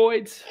war in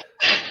points.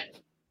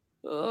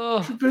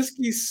 Oh,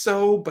 Trubisky's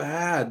so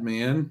bad,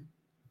 man.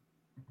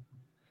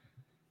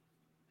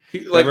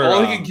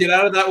 All he could get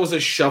out of that was a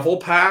shovel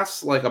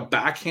pass, like a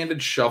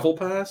backhanded shovel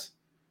pass.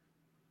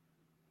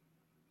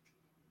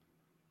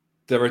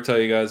 Did I ever tell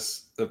you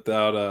guys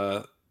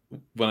about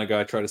when a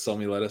guy tried to sell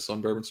me lettuce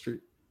on Bourbon Street?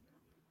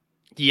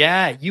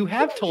 yeah, you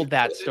have told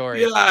that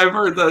story. Yeah, I've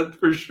heard that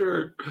for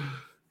sure.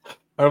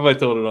 I don't know if I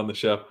told it on the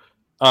show.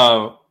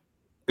 The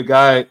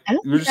guy,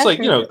 we were just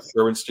like,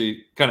 Bourbon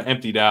Street kind of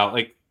emptied out,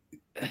 like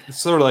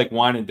sort of like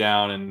winding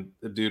down, and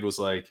the dude was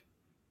like,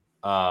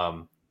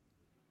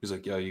 he's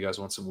like, yo, you guys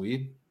want some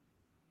weed?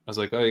 I was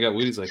like, oh, you got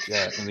weed? He's like,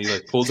 yeah. And he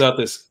like pulls out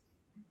this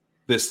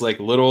like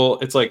little,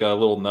 it's like a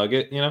little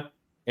nugget, and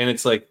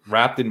it's like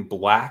wrapped in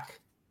black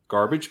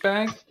garbage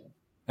bag.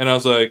 And I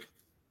was like,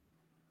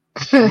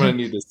 I'm gonna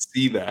need to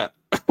see that.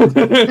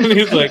 And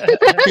he's like,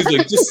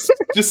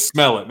 just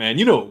smell it, man.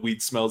 You know what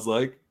weed smells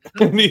like.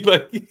 And he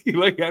handed it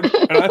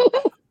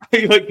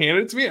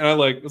to me, and I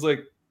was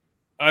like,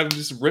 I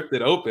just ripped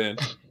it open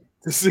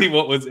to see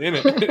what was in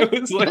it. It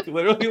was like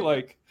literally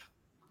like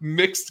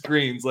mixed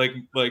greens, like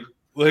the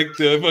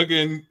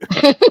fucking.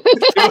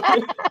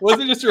 It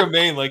wasn't just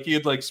romaine, like he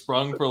had like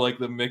sprung for like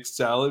the mixed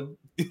salad,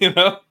 And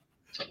I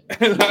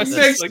was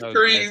mixed like,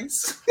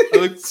 greens. I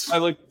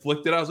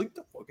flicked it. I was like,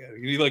 the fuck out of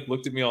here. He like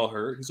looked at me all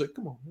hurt. He's like,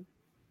 come on, man.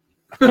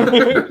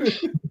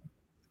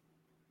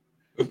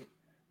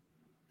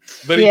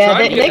 But he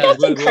tried they got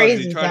some crazies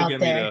he tried to out get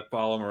there. me to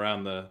follow him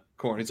around the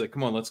corner. He's like,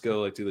 come on, let's go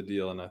like do the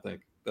deal. And I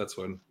think that's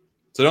when.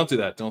 So don't do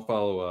that. Don't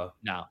follow.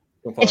 No,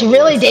 it's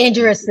really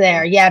dangerous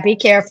there. Yeah, be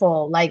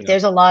careful. Like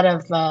there's a lot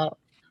of.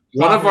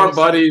 One of our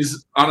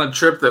buddies on a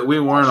trip that we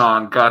weren't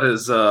on got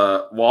his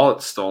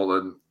wallet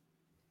stolen.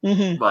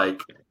 Mm-hmm.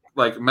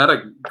 Like met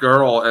a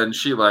girl, and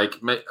she I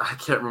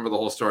can't remember the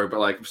whole story,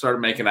 but started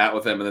making out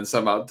with him, and then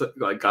somehow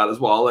got his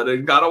wallet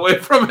and got away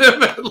from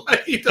him, and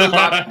he does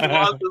not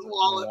want his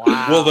wallet.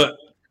 Wow. Well,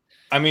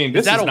 this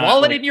is that a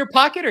wallet in your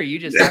pocket, or are you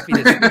just happy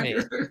to see me?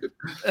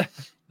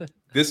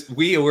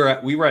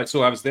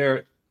 So I was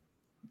there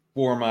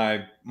for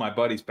my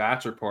buddy's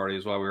bachelor party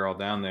is while we were all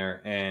down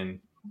there, and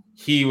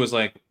he was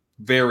like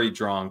very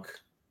drunk.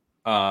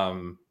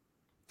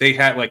 They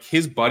had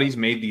his buddies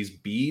made these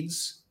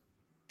beads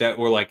that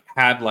were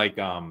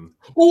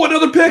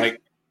another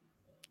pick.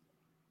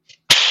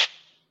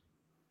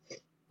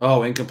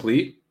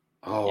 Incomplete.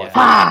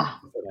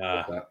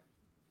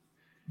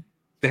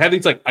 They had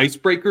these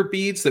icebreaker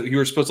beads that you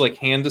were supposed to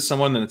hand to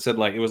someone, and it said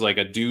it was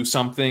a do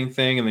something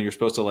thing, and then you're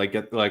supposed to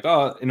get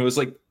and it was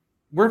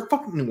we're in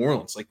fucking New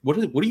Orleans. What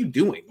are you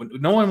doing?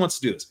 No one wants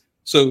to do this.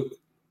 So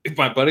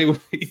my buddy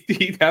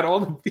he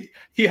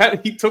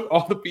took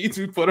all the beads,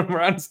 we put them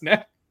around his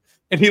neck,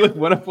 and he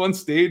went up on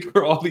stage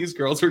where all these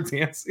girls were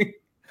dancing.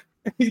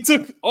 And he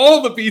took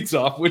all the beads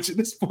off, which at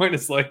this point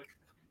is like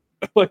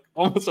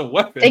almost a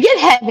weapon. They get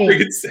heavy.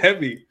 It's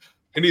heavy.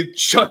 And he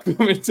chucked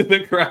them into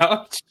the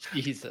crowd.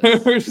 Jesus.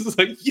 We're just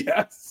like,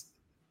 yes,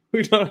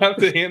 we don't have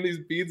to hand these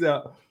beads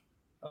out.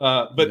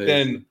 But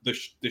then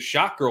the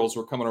shot girls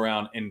were coming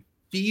around and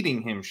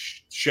feeding him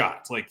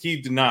shots.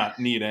 He did not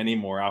need any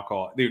more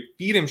alcohol. They would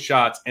feed him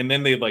shots, and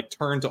then they'd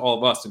turn to all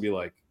of us and be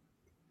like,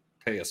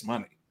 pay us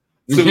money.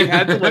 So we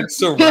had to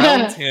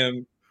surround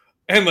him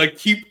and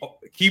keep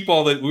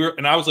all that.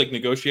 And I was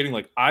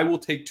negotiating, I will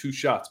take 2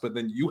 shots, but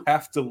then you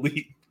have to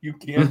leave. You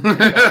can't.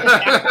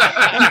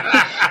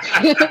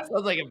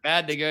 Sounds like a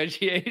bad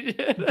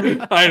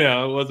negotiation. I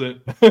know it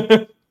wasn't.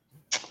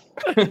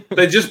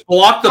 They just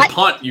blocked the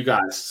punt, you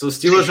guys. So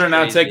Steelers are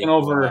now taking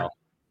over. Wow.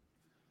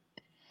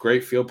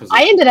 Great field position.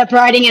 I ended up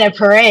riding in a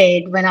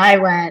parade when I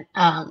went.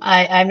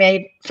 I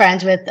made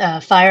friends with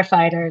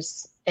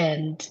firefighters,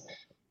 and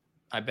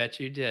I bet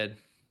you did.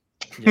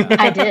 Yeah.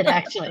 I did,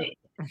 actually.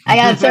 I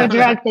got so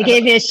drunk they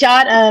gave me a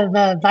shot of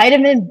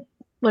vitamin.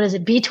 What is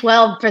it?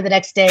 B12 for the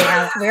next day.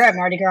 We were at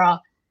Mardi Gras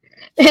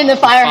in the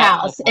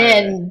firehouse,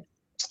 and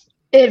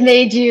it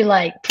made you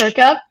perk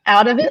up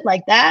out of it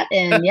like that.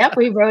 And yep,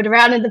 we rode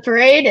around in the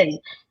parade, and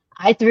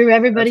I threw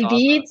everybody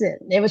beads,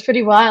 and it was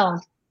pretty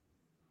wild.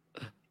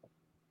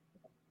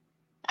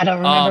 I don't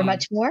remember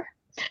much more.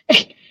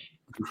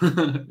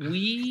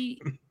 we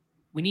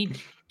need,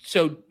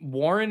 so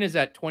Warren is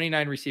at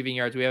 29 receiving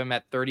yards. We have him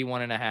at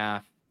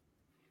 31.5.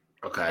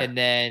 Okay. And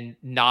then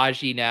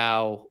Najee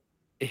now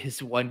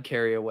is one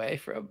carry away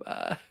from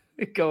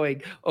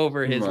going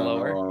over his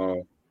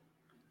lower.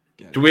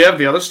 Do we have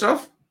the other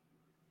stuff?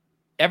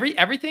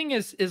 Everything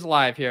is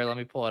live here. Let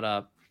me pull it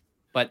up.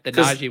 But the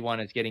Najee one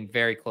is getting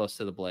very close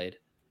to the blade.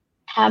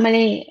 How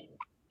many?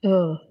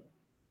 Ooh.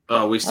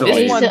 Oh, we still.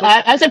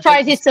 I'm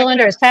surprised he's still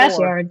under his pass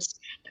yards.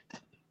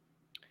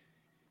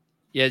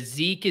 Yeah,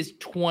 Zeke is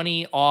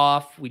 20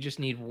 off. We just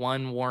need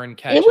one Warren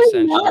catch. It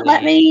would not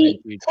let me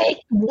take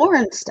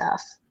Warren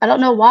stuff. I don't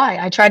know why.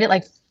 I tried it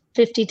like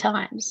 50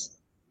 times.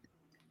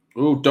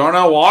 Ooh,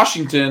 Darnell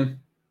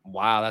Washington.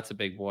 Wow, that's a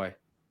big boy.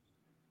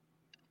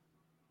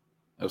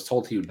 I was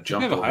told he would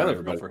jump over. We have a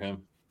highlight for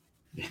him.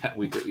 Yeah,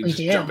 we just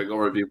jumping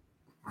over people.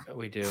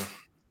 We do.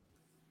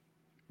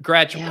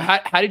 Gretch,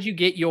 how did you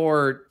get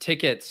your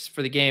tickets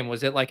for the game?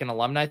 Was it like an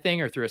alumni thing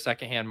or through a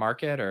secondhand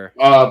market? Or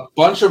a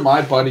bunch of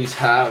my buddies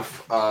have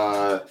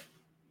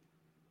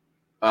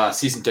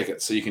season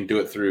tickets, so you can do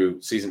it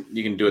through season.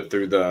 You can do it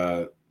through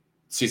the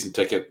season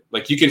ticket.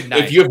 Like you can,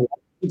 if you have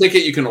a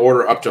ticket, you can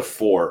order up to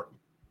 4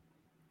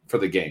 for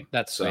the game.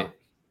 That's so. Sweet.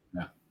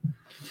 Yeah.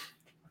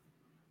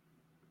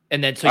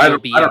 And then so you'll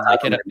be in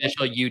like an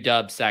official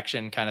UW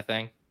section kind of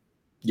thing.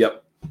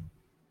 Yep.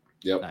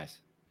 Nice.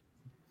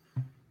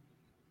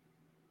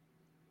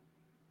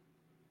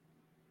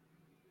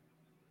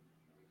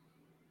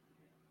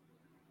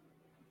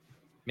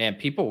 Man,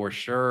 people were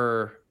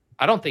sure.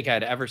 I don't think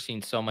I'd ever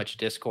seen so much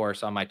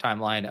discourse on my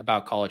timeline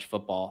about college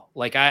football.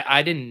 Like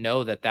I didn't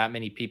know that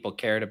many people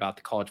cared about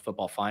the college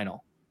football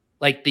final.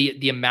 Like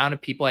the amount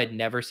of people I'd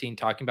never seen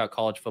talking about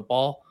college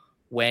football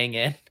weighing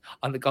in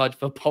on the college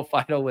football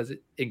final was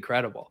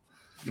incredible.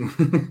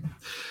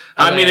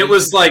 I mean, it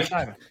was like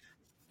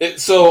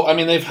so. I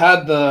mean, they've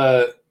had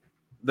the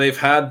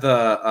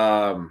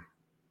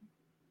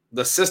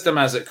system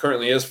as it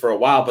currently is for a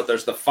while, but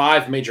there's the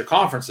 5 major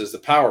conferences, the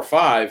Power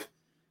 5,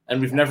 and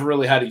we've never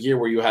really had a year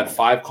where you had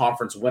 5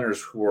 conference winners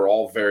who were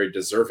all very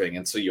deserving,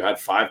 and so you had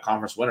 5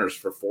 conference winners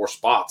for 4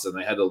 spots, and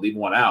they had to leave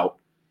one out,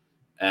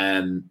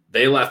 and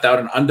they left out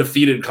an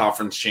undefeated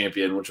conference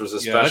champion, which was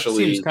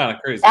especially that seems kind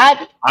of crazy.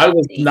 I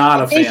was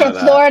not a fan of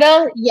that.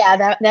 Florida,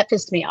 yeah, that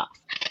pissed me off.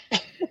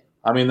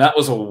 I mean, that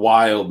was a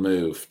wild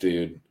move,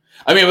 dude.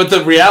 I mean, but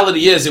the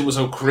reality is it was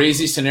a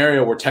crazy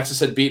scenario where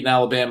Texas had beaten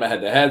Alabama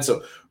head-to-head,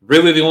 so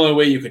really the only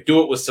way you could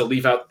do it was to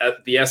leave out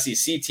the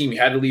SEC team. You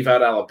had to leave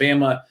out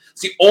Alabama.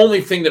 It's the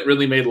only thing that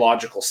really made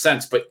logical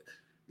sense, but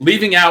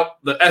leaving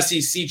out the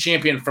SEC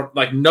champion from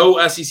like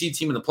no SEC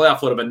team in the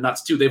playoff would have been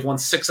nuts too. They've won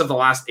 6 of the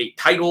last 8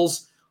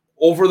 titles.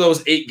 Over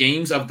those 8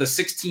 games, of the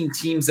 16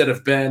 teams that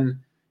have been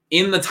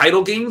in the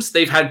title games,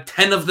 they've had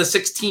 10 of the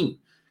 16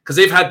 because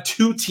they've had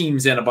 2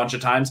 teams in a bunch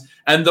of times,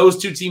 and those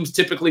 2 teams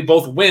typically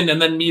both win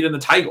and then meet in the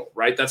title,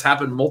 right? That's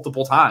happened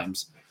multiple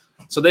times.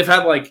 So they've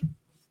had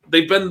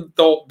they've been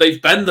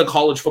the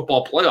college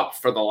football playoff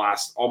for the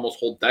last almost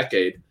whole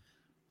decade.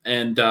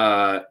 And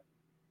the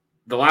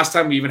last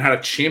time we even had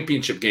a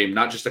championship game,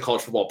 not just a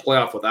college football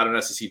playoff without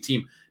an SEC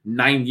team,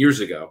 9 years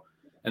ago.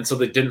 And so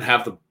they didn't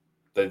have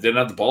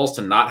the balls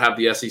to not have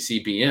the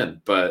SEC be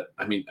in. But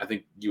I mean, I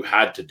think you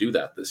had to do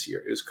that this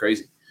year. It was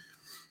crazy.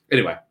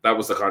 Anyway, that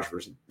was the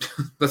controversy.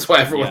 That's why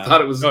everyone thought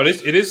it was. No, it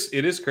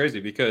is crazy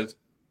because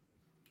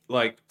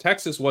like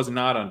Texas was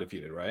not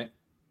undefeated, right?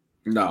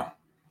 No.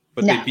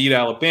 But they beat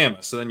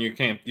Alabama. So then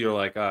you're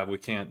like, we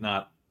can't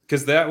not,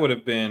 because that would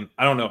have been,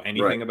 I don't know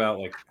anything about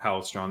like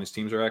how strong these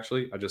teams are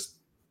actually.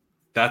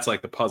 That's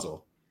like the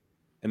puzzle.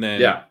 And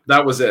then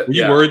that was it. Were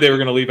you worried they were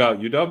going to leave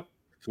out UW?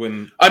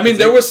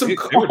 There was some.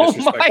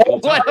 Oh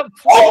my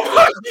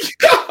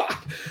God!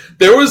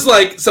 There was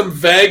like some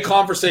vague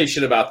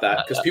conversation about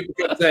that because people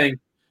kept saying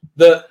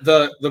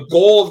the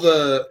goal of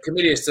the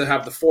committee is to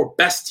have the 4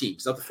 best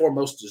teams, not the 4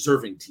 most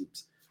deserving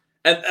teams,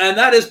 and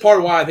that is part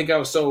of why I think I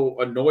was so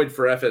annoyed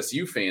for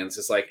FSU fans.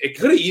 It's like it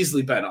could have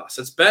easily been us.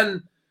 It's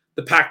been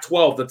the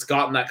Pac-12 that's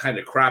gotten that kind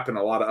of crap in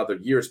a lot of other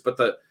years, but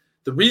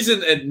the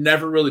reason it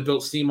never really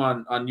built steam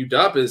on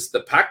UW is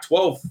the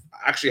Pac-12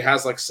 actually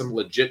has like some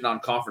legit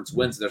non-conference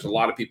wins. There's a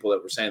lot of people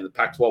that were saying the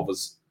Pac-12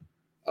 was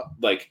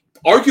like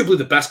arguably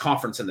the best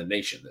conference in the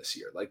nation this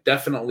year. Like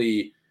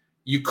definitely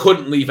you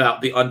couldn't leave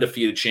out the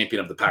undefeated champion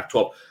of the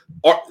Pac-12.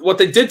 What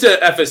they did to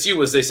FSU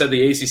was they said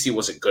the ACC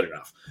wasn't good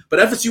enough. But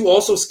FSU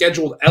also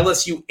scheduled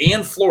LSU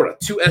and Florida,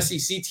 2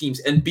 SEC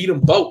teams, and beat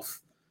them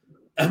both.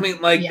 I mean,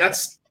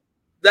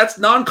 that's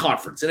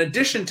non-conference. In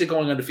addition to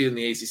going undefeated in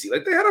the ACC,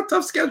 like they had a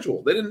tough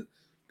schedule. They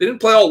didn't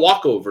play all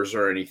walkovers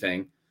or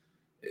anything.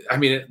 I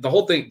mean, the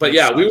whole thing. But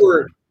yeah, we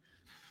were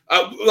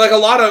like a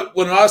lot of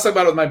when I was talking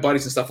about it with my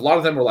buddies and stuff. A lot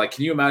of them were like,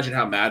 "Can you imagine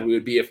how mad we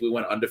would be if we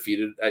went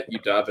undefeated at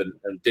UW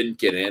and didn't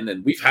get in?"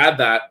 And we've had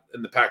that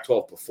in the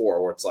Pac-12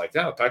 before, where it's like,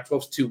 "Yeah, the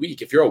Pac-12's too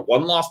weak. If you're a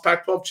 1-loss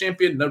Pac-12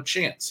 champion, no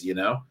chance," you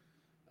know.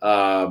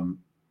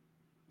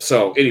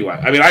 So anyway,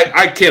 I mean,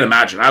 I can't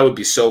imagine. I would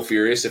be so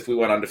furious if we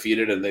went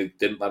undefeated and they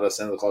didn't let us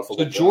into the college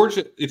football.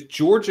 So if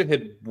Georgia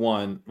had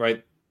won,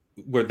 right,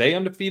 were they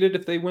undefeated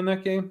if they win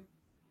that game?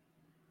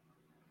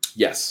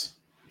 Yes.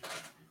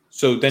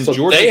 So then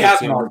Georgia they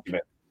have an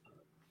argument.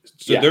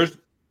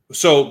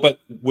 So but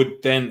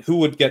who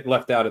would get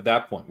left out at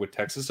that point? Would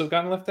Texas have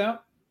gotten left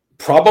out?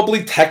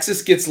 Probably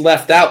Texas gets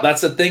left out.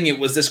 That's the thing. It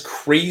was this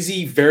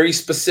crazy, very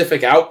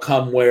specific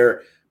outcome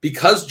where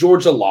because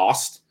Georgia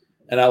lost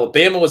and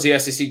Alabama was the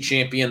SEC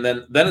champion,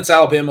 then it's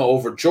Alabama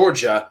over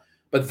Georgia.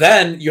 But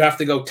then you have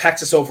to go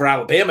Texas over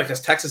Alabama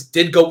because Texas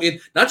did go in,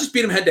 not just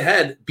beat them head to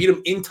head, beat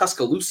them in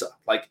Tuscaloosa.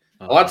 Like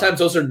a lot of times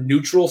those are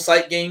neutral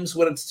site games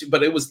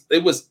but it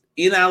was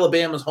in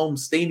Alabama's home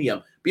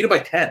stadium. Beat it by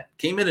 10.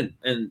 Came in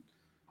and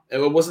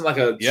it wasn't like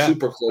a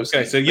super close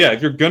game. So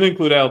if you're going to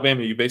include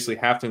Alabama, you basically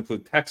have to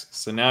include Texas.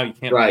 So now you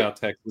can't leave out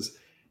Texas.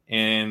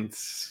 And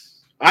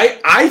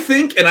I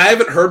think, and I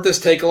haven't heard this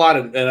take a lot,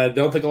 and I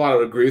don't think a lot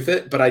would agree with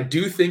it, but I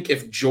do think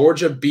if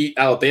Georgia beat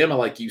Alabama,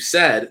 like you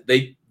said,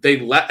 they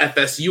let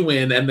FSU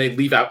in and they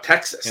leave out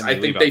Texas. I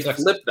think they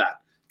flip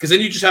that. Because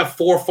then you just have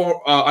four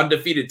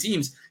undefeated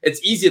teams.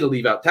 It's easy to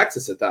leave out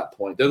Texas at that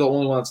point. They're the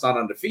only one that's not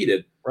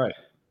undefeated. Right.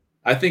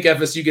 I think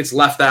FSU gets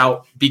left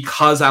out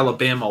because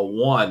Alabama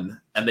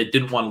won and they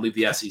didn't want to leave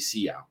the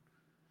SEC out,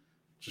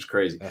 which is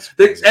crazy.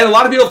 And a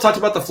lot of people have talked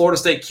about the Florida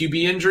State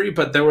QB injury,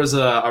 but there was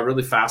a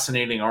really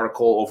fascinating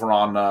article over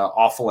on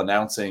Awful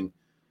Announcing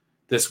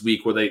this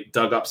week where they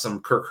dug up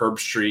some Kirk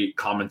Herbstreit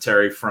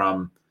commentary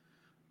from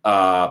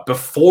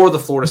before the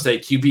Florida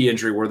State QB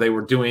injury where they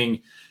were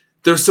doing –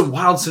 there's some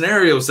wild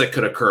scenarios that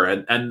could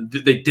occur, and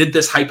they did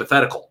this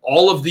hypothetical.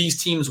 All of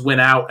these teams went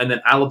out, and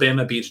then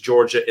Alabama beats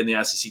Georgia in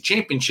the SEC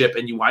championship,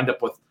 and you wind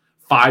up with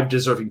 5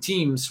 deserving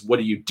teams. What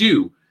do you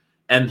do?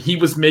 And he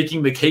was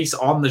making the case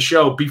on the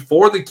show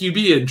before the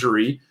QB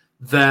injury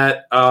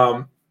that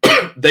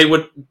they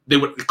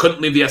couldn't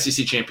leave the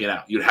SEC champion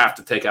out. You'd have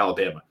to take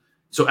Alabama.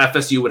 So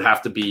FSU would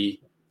have to be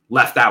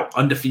left out,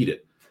 undefeated.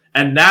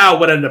 And now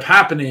what ended up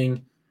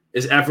happening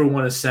is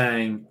everyone is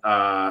saying,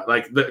 a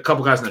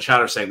couple guys in the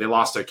chat are saying they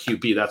lost their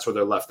QB. That's where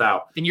they're left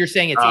out. And you're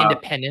saying it's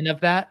independent of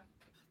that?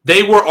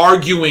 They were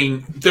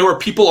arguing. There were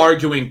people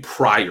arguing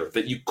prior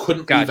that you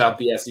couldn't leave out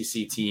the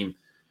SEC team.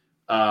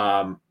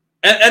 And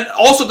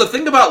also the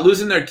thing about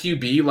losing their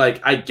QB,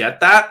 like I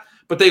get that,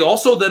 but they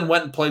also then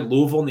went and played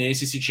Louisville in the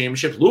ACC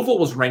championship. Louisville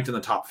was ranked in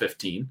the top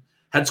 15,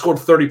 had scored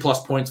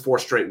 30-plus points 4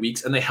 straight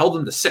weeks, and they held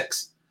them to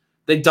 6.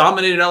 They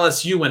dominated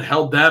LSU and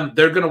held them.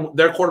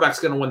 Their quarterback's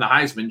gonna win the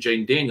Heisman,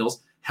 Jaden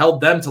Daniels, held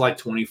them to like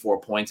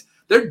 24 points.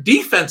 Their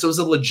defense was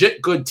a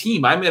legit good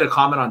team. I made a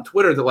comment on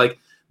Twitter that like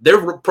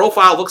their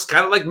profile looks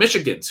kind of like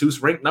Michigan's,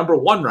 who's ranked number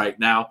 1 right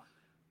now.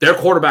 Their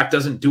quarterback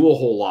doesn't do a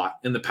whole lot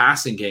in the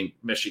passing game,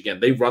 Michigan.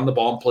 They run the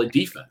ball and play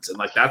defense. And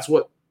like that's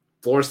what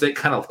Florida State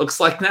kind of looks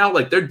like now.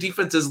 Like their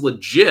defense is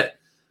legit.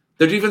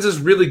 Their defense is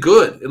really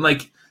good. And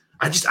like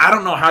I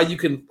don't know how you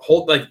can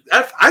hold like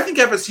I think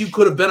FSU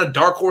could have been a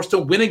dark horse to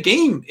win a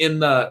game in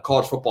the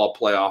college football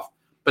playoff,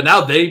 but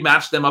now they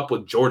matched them up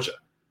with Georgia,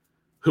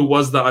 who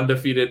was the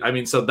undefeated. I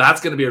mean, so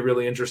that's going to be a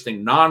really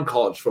interesting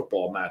non-college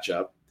football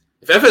matchup.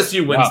 If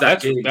FSU wins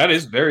that game, that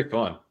is very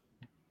fun.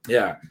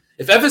 Yeah,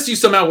 if FSU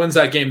somehow wins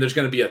that game, there's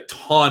going to be a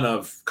ton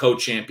of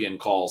co-champion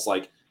calls.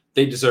 Like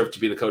they deserve to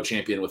be the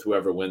co-champion with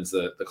whoever wins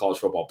the college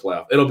football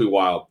playoff. It'll be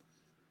wild.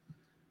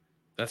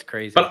 That's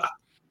crazy. But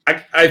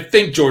I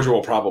think Georgia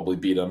will probably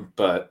beat them,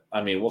 but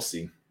I mean, we'll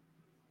see.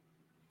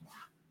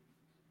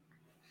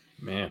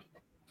 Man.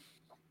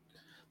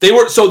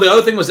 So the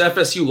other thing was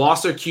FSU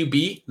lost their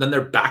QB, then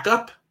their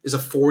backup is a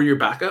 4-year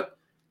backup,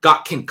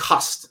 got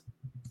concussed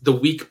the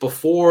week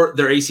before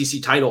their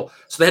ACC title.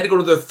 So they had to go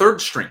to their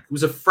 3rd string, who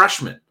was a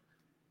freshman.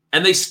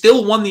 And they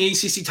still won the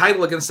ACC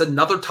title against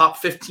another top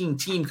 15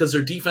 team because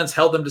their defense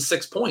held them to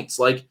 6 points.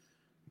 Like,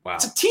 wow.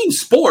 It's a team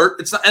sport.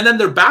 It's not, and then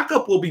their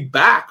backup will be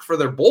back for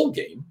their bowl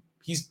game.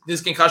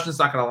 His concussion is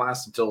not going to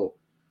last until,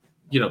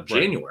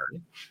 January.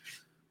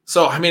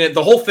 So, I mean,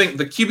 the whole thing,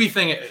 the QB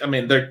thing, I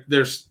mean, their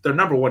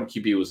number 1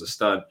 QB was a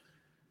stud.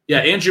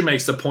 Yeah, Andrew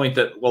makes the point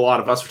that a lot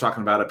of us were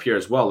talking about up here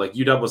as well. Like,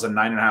 UW was a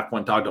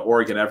 9.5-point dog to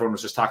Oregon. Everyone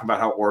was just talking about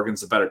how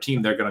Oregon's the better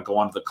team. They're going to go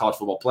on to the college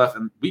football playoff,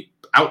 and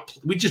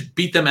we just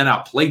beat them and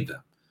outplayed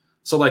them.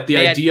 So, like, the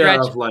idea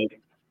of,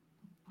 like...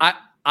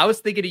 I was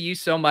thinking of you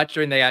so much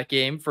during that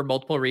game for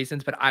multiple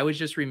reasons, but I was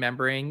just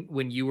remembering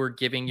when you were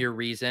giving your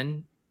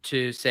reason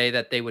to say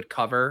that they would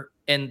cover,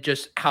 and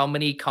just how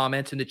many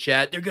comments in the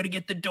chat, they're going to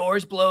get the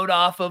doors blown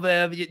off of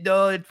him.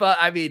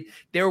 I mean,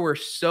 there were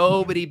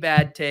so many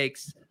bad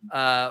takes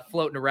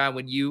floating around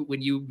when you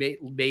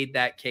made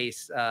that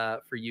case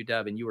for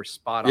UW, and you were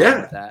spot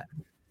on with that.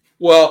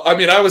 Well, I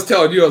mean, I was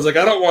telling you, I was like,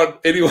 I don't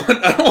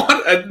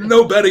want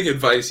no betting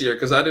advice here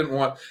because I didn't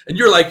want. And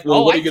you're like,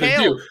 well, what are you going to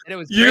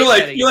do? You're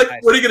like,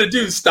 what are you going to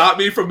do? Stop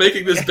me from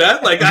making this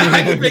bet? Like,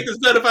 I can make this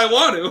bet if I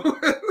want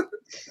to.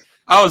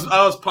 I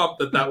was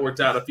pumped that worked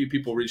out. A few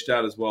people reached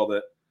out as well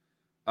that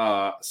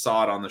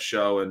saw it on the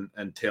show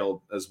and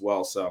tailed as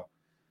well. So,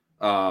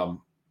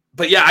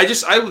 but yeah,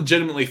 I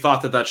legitimately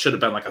thought that should have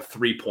been like a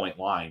 3-point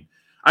line.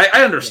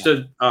 I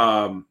understood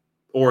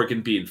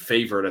Oregon being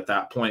favored at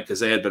that point because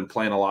they had been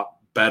playing a lot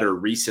better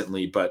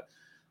recently. But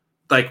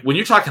like when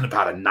you're talking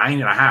about a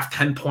 9.5,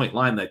 10-point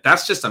line, like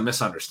that's just a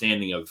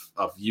misunderstanding of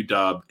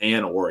UW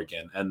and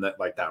Oregon and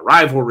that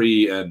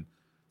rivalry and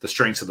the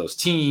strengths of those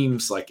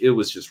teams. Like it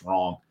was just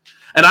wrong.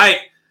 And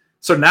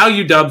so now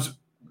UW's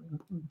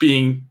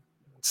being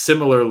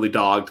similarly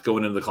dogged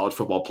going into the college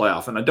football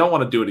playoff. And I don't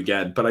want to do it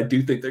again, but I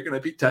do think they're going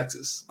to beat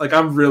Texas. Like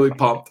I'm really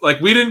pumped.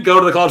 Like we didn't go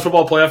to the college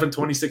football playoff in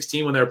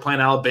 2016 when they were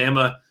playing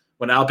Alabama,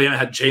 when Alabama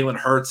had Jalen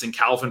Hurts and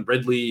Calvin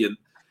Ridley, and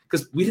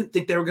because we didn't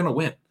think they were going to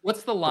win.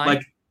 What's the line?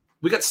 Like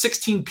we got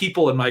 16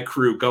 people in my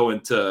crew going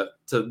to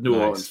New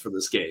Orleans for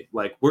this game.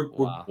 Like we're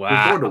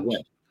going to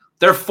win.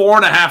 They're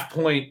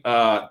 4.5-point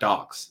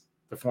dogs.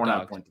 They're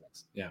 4.5-point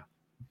dogs. Yeah.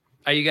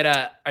 Are you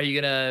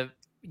gonna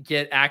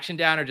get action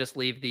down or just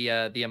leave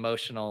the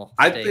emotional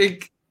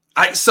stake?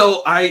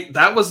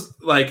 That was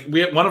like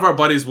one of our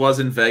buddies was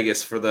in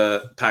Vegas for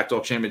the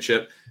Pac-12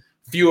 championship.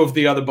 Few of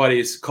the other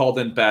buddies called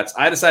in bets.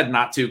 I decided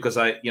not to because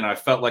I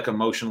felt like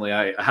emotionally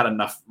I had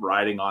enough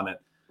riding on it.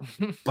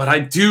 But I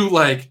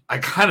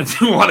kind of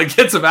do want to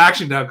get some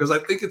action down because I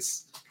think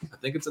it's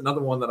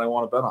another one that I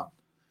want to bet on.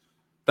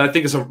 But I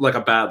think it's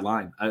a bad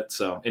line.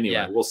 So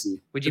anyway, we'll see.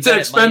 It's an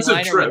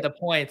expensive trip. With the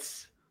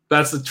points.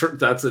 That's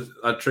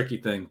a tricky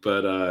thing,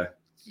 but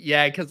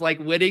yeah, because like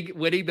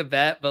winning the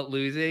bet but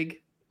losing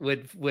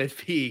would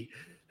be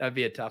that'd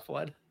be a tough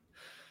one.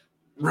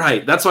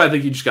 Right. That's why I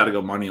think you just got to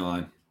go money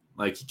line.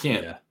 Like you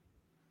can't.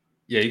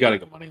 Yeah, you got to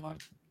go money line.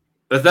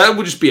 But that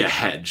would just be a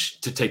hedge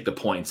to take the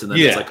points, and then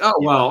it's like, oh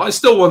well, I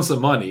still won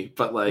some money,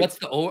 but like, what's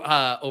the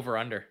over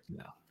under?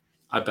 No,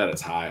 I bet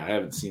it's high. I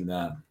haven't seen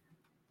that.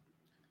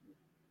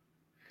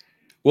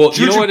 Well,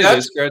 you know what it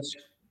is, Scratch?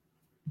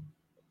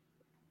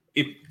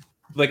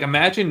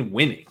 Imagine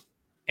winning,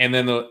 and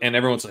then and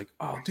everyone's like,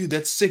 "Oh, dude,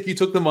 that's sick! You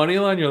took the money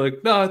line." You're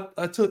like, "No,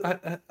 I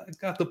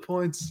got the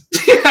points."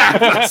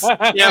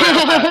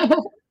 Yeah,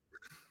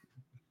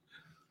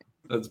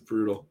 that's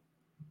brutal.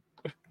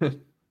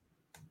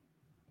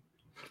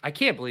 I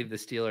can't believe the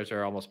Steelers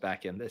are almost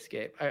back in this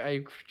game.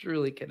 I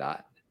truly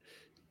cannot.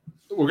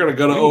 We're gonna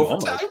go to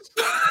overtime.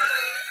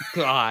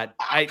 God,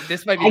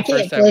 this might be. I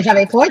can't believe how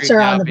many points are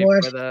on the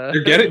board.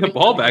 They're getting the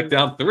ball back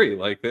down 3.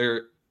 Like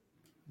they're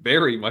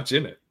very much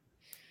in it.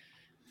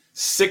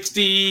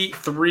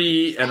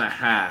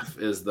 63.5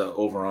 is the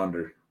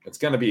over/under. It's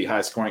going to be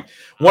high scoring.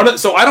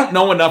 So I don't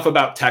know enough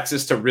about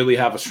Texas to really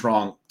have a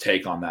strong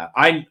take on that.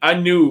 I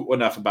knew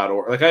enough about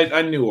Oregon.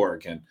 I knew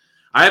Oregon.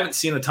 I haven't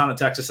seen a ton of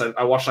Texas.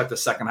 I watched the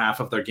second half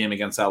of their game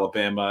against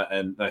Alabama,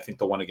 and I think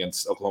the one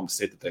against Oklahoma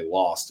State that they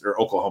lost.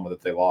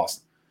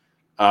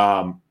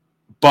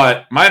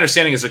 But my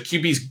understanding is the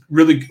QB's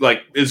really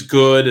is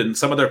good, and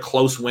some of their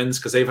close wins,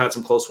 because they've had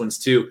some close wins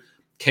too,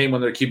 came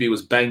when their QB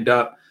was banged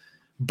up.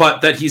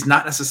 But that he's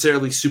not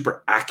necessarily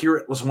super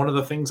accurate was one of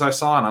the things I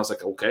saw, and I was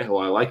like, okay,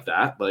 well, I like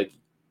that. Like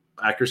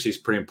accuracy is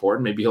pretty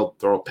important. Maybe he'll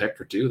throw a pick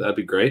or two. That'd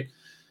be great.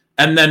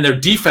 And then their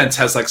defense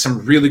has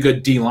some really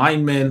good D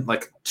linemen,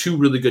 2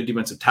 really good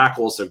defensive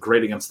tackles. They're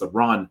great against the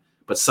run,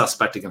 but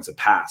suspect against the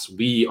pass.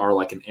 We are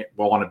we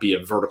want to be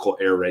a vertical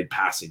air raid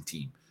passing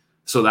team.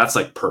 So that's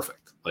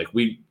perfect.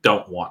 We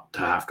don't want to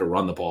have to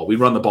run the ball. We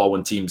run the ball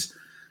when teams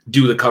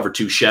do the cover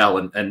 2 shell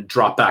and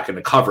drop back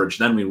into coverage.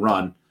 Then we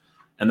run.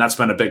 And that's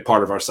been a big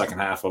part of our second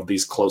half of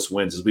these close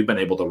wins is we've been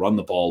able to run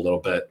the ball a little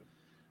bit,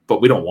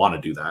 but we don't want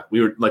to do that. We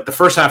were the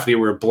first half of the year,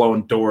 we were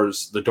blowing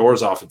the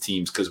doors off of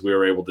teams because we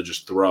were able to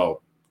just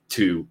throw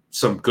to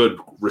some good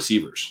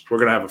receivers. We're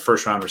going to have a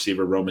first-round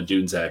receiver, Roman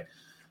Dunze,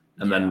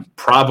 and then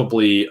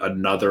probably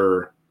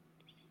another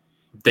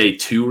day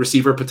 2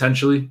 receiver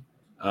potentially,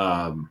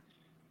 Jalen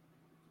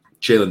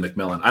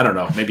McMillan. I don't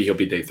know. Maybe he'll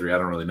be day 3. I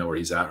don't really know where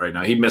he's at right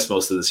now. He missed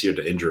most of this year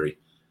to injury,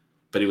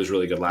 but he was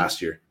really good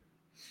last year.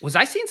 Was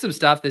I seeing some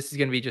stuff? This is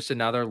going to be just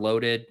another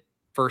loaded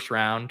first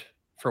round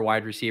for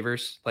wide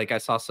receivers. I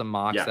saw some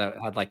mocks that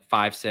had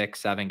 5, 6,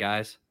 7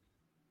 guys.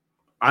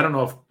 I don't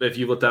know if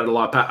you looked at it a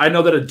lot, Pat. I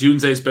know that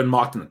Adunze has been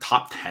mocked in the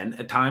top 10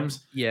 at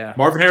times. Yeah.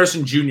 Marvin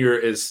Harrison Jr.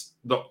 is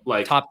the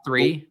top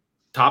 3.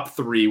 Top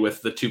 3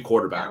 with the 2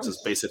 quarterbacks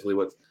is basically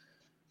what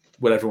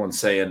everyone's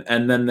saying.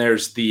 And then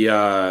there's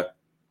the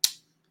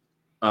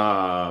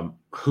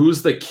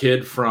who's the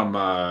kid from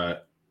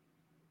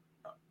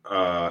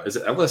is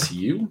it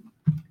LSU?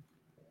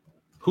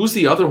 Who's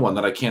the other one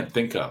that I can't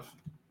think of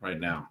right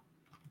now?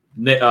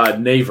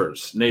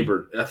 Neighbors.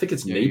 I think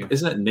it's Neighbors.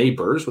 Isn't it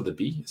Neighbors with a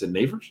B? Is it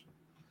Neighbors?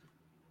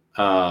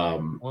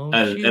 And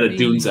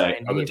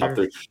Adunze are the top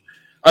 3.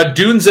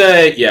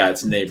 Adunze,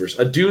 it's Neighbors.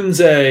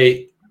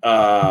 Adunze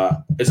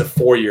is a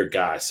 4-year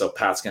guy, so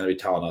Pat's going to be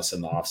telling us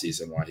in the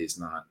offseason why he's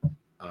not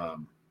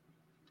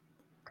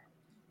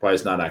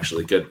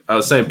actually good. I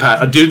was saying,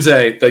 Pat,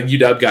 Adunze, the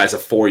UW guy, is a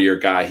 4-year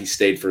guy. He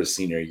stayed for his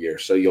senior year,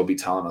 so you'll be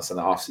telling us in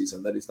the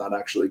offseason that he's not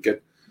actually good.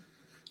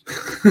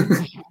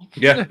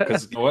 Yeah,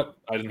 because you know what?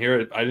 I didn't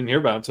hear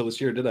about it until this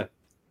year, did I?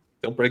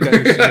 Don't break out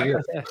your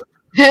senior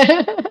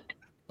year.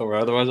 Or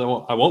otherwise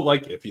I won't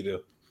like it if you do.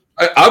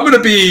 I'm going to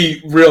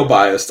be real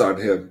biased on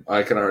him.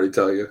 I can already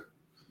tell you.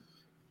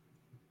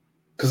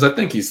 Because I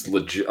think he's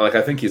legit. Like,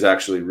 I think he's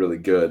actually really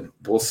good.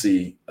 We'll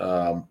see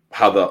how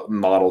the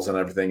models and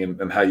everything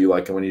and how you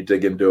like him when you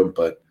dig into him.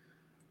 But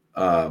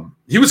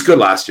he was good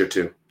last year,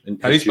 too.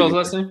 How do you spell his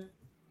last name?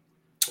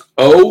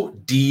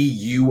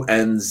 Odunze.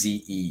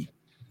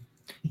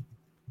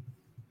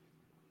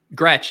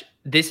 Gretch,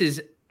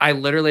 I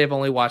literally have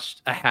only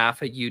watched a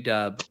half of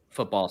UW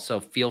football, so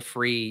feel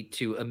free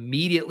to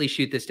immediately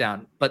shoot this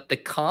down. But the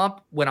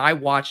comp, when I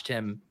watched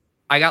him,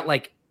 I got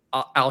like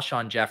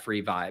Alshon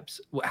Jeffrey vibes.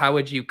 How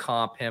would you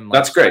comp him? Like,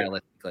 that's great.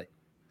 Okay.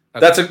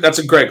 That's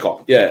a great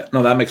call. Yeah,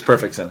 no, that makes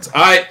perfect sense.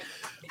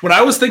 When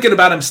I was thinking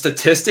about him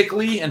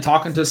statistically and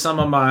talking to some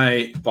of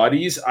my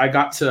buddies, I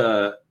got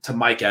to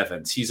Mike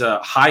Evans. He's a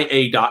high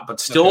A dot, but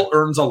still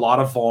earns a lot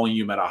of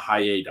volume at a high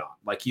A dot.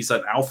 Like he's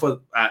an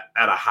alpha at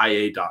a high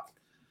A dot,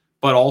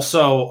 but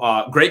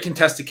also great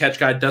contested catch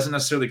guy. Doesn't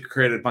necessarily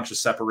create a bunch of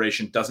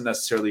separation. Doesn't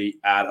necessarily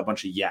add a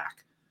bunch of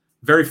yak.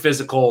 Very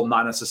physical,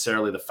 not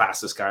necessarily the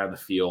fastest guy on the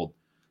field.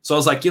 So I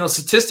was like,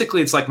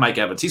 statistically, it's like Mike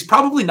Evans. He's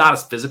probably not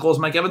as physical as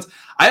Mike Evans.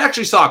 I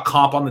actually saw a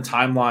comp on the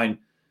timeline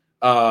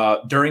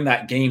during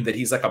that game that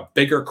he's like a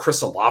bigger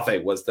Chris Olave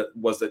was the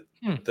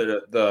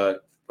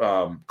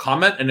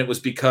comment, and it was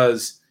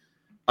because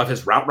of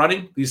his route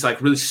running. He's like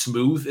really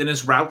smooth in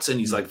his routes, and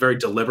he's like very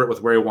deliberate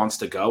with where he wants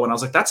to go. And I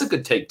was like, that's a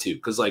good take too,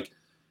 because like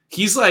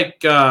he's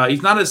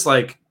not as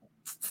like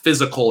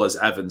physical as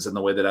Evans in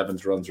the way that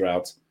Evans runs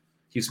routes.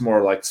 He's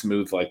more like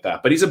smooth like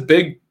that, but he's a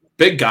big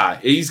guy.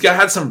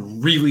 Had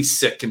some really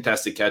sick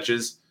contested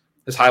catches.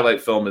 His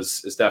highlight film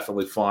is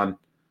definitely fun.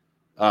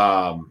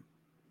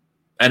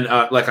 And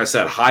like I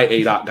said, high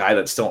A dot guy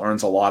that still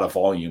earns a lot of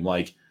volume,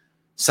 like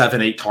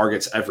 7-8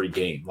 targets every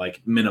game,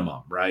 like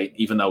minimum, right?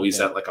 Even though he's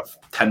at like a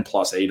 10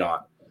 plus A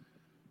dot.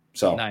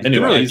 So nice.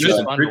 Anyway, he's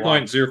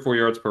 3.04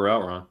 yards per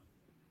route run.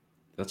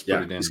 That's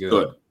pretty damn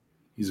good.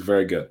 He's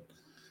very good.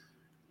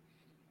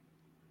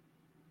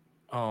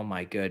 Oh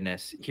my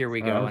goodness! Here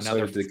we go.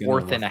 Another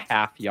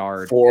 4.5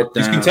 yard.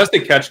 These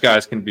contested catch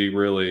guys can be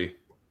really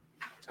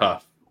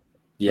tough.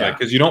 Yeah,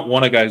 because you don't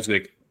want a guy who's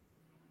like.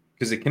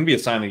 Because it can be a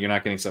sign that you're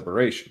not getting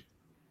separation.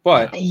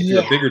 But if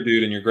you're a bigger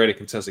dude and you're great at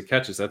contested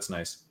catches, that's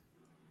nice.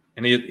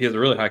 And he has a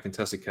really high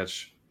contested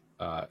catch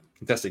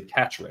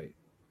rate.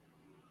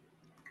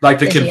 Like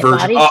the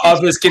conversion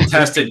of his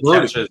contested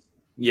catches.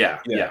 Yeah.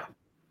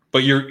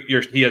 But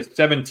he has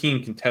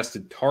 17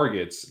 contested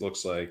targets, it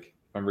looks like.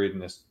 If I'm reading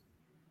this.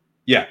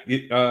 Yeah.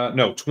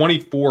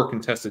 24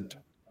 contested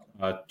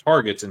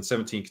targets and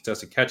 17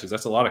 contested catches.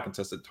 That's a lot of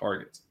contested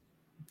targets.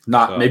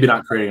 Maybe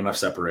not creating enough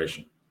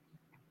separation.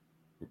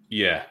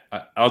 Yeah,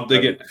 I'll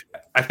dig it.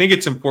 I think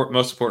it's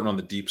most important on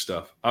the deep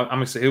stuff.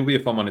 I'm excited. He'll be a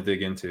fun one to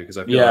dig into because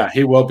I feel like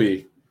he will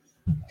be.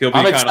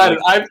 I'm excited.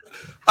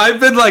 I've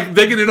been like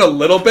digging in a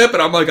little bit,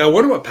 but I'm like, I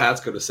wonder what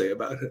Pat's going to say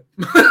about it.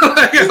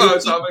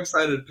 So I'm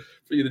excited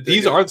for you to.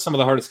 These are some of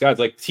the hardest guys.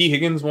 Like T.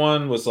 Higgins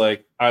one was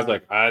like, I was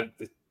like,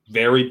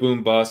 very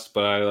boom bust,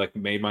 but I like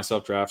made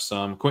myself draft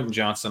some. Quentin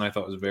Johnson I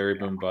thought was very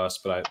boom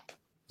bust, but I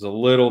was a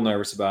little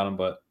nervous about him.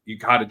 But you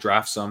got to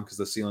draft some because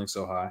the ceiling's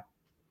so high.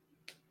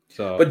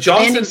 So, but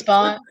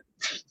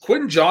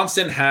Quentin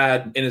Johnson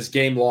had in his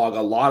game log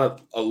a lot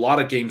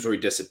of games where he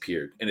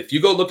disappeared. And if you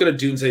go look at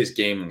Odunze's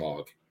game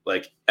log,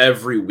 like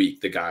every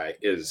week the guy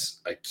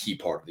is a key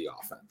part of the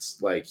offense.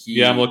 Like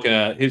I'm looking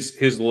at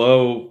his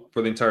low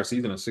for the entire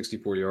season is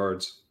 64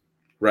 yards.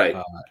 Right.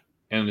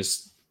 And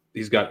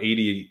he's got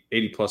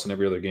 80 plus in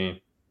every other game.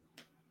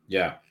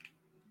 Yeah.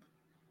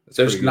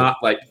 There's not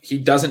like he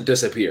doesn't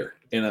disappear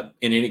in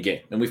any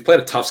game. And we've played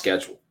a tough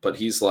schedule, but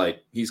he's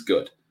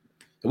good.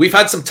 We've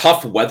had some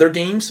tough weather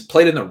games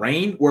played in the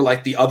rain where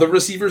like the other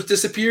receivers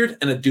disappeared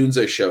and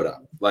Odunze showed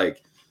up.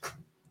 Like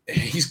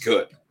he's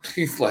good.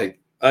 He's like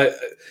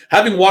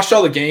having watched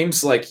all the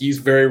games, like he's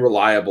very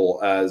reliable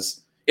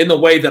as in the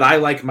way that I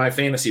like my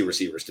fantasy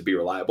receivers to be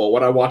reliable.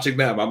 When I'm watching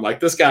them, I'm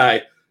like, this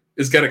guy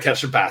is going to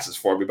catch some passes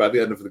for me by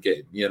the end of the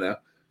game,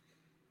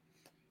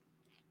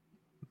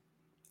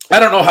 I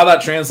don't know how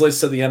that translates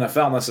to the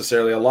NFL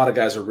necessarily. A lot of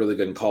guys are really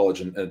good in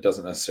college and it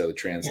doesn't necessarily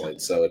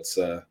translate. So it's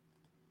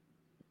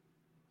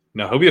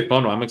no, he'll be a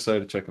fun one. I'm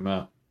excited to check him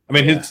out. I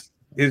mean,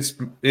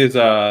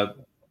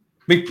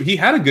 he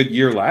had a good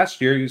year last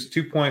year. He was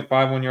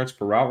 2.51 yards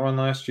per route run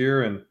last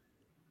year and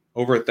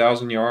over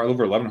 1,000 yards,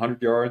 over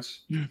 1,100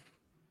 yards,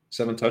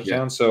 7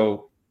 touchdowns. Yeah.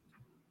 So,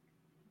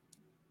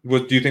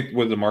 do you think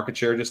was the market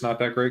share just not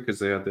that great because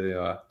they had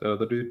the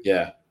other dude?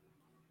 Yeah.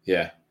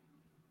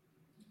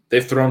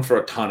 They've thrown for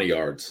a ton of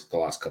yards the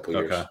last couple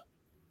of years.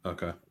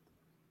 Okay.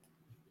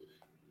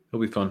 It'll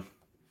be fun.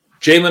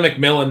 Jalen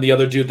McMillan, the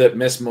other dude that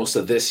missed most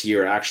of this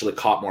year, actually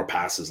caught more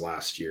passes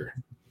last year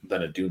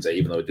than Odunze,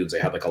 even though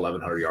Odunze had like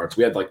 1,100 yards.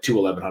 We had like 2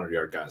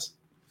 1,100-yard guys.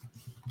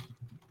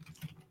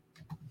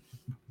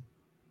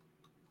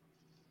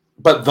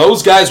 But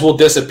those guys will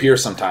disappear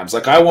sometimes.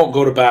 Like, I won't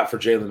go to bat for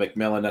Jalen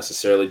McMillan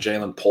necessarily.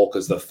 Jalen Polk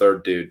is the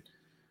third dude.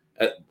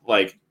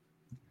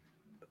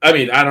 I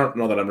mean, I don't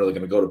know that I'm really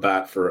going to go to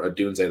bat for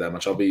Odunze that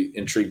much. I'll be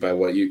intrigued by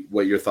what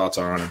your thoughts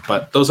are on him.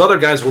 But those other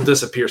guys will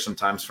disappear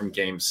sometimes from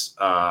games.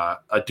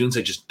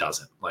 Odunze just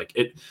doesn't like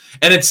it,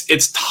 and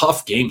it's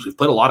tough games. We've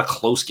played a lot of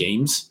close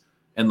games,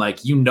 and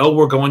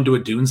we're going to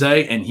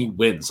Odunze, and he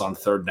wins on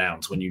third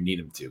downs when you need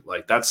him to.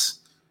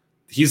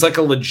 He's like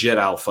a legit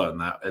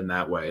alpha in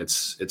that way.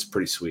 It's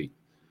pretty sweet.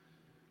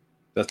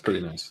 That's pretty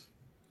nice.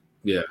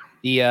 Yeah.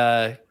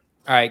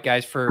 All right,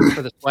 guys, for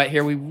the sweat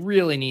here, we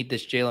really need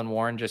this Jaylen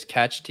Warren just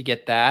catch to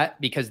get that,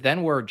 because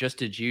then we're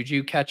just a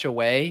Juju catch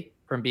away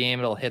from being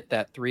able to hit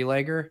that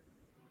 3-legger.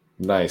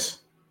 Nice.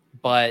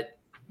 But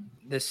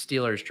this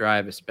Steelers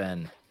drive has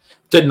been.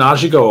 Did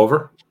Najee go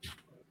over?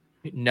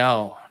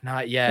 No,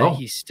 not yet. Oh.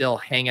 He's still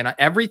hanging on.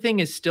 Everything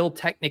is still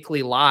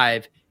technically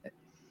live,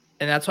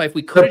 and that's why if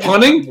we could have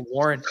punting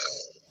Warren.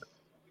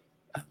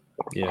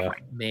 Yeah,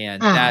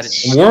 man, that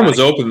is. Warren was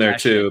open there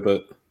too,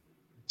 but.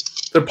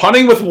 They're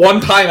punting with one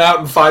timeout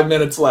and 5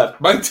 minutes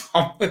left. Mike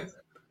Tomlin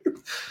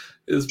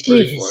is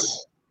pretty funny.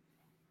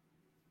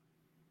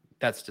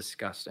 That's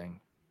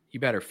disgusting. You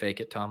better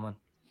fake it, Tomlin.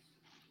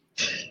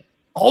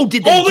 Oh,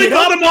 did they? Oh, they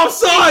got him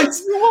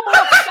offsides!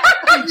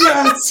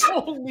 Yes!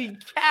 Holy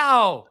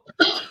cow!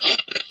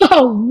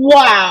 Oh,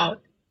 wow.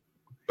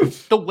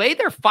 The way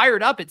they're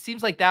fired up, it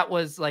seems like that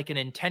was like an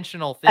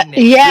intentional thing.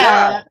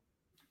 Yeah,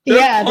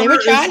 they were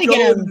trying to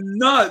get him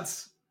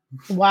nuts.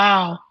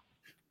 Wow.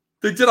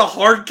 They did a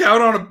hard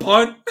count on a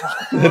punt.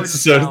 That's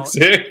so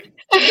sick.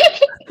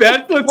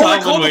 That's the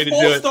Tomlin way to do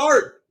it.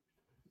 Start.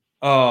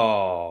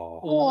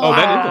 Oh,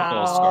 that is a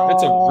false start.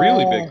 It's a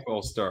really big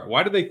false start.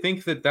 Why do they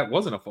think that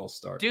wasn't a false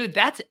start? Dude,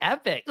 that's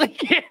epic.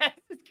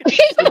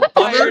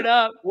 Fired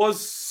up. Was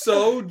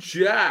so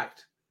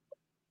jacked.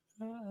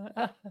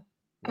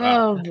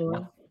 Oh,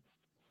 boy.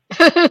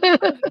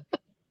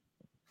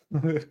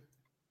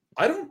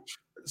 I don't.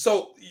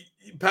 So,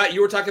 Pat,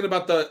 you were talking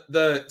about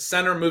the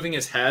center moving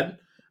his head.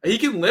 He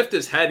can lift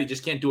his head. He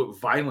just can't do it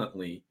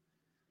violently.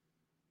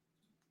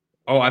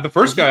 Oh, the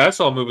first guy I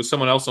saw move was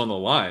someone else on the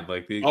line.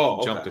 He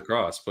okay. Jumped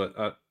across.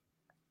 But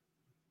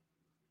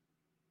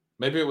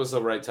maybe it was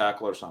the right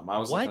tackle or something. I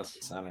was looking at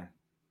the center.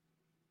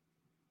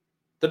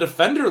 The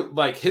defender,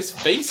 his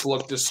face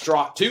looked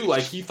distraught too.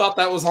 He thought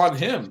that was on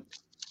him.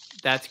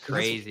 That's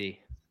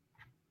crazy.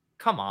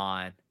 Come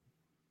on.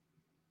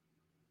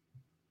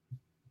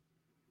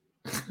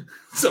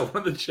 So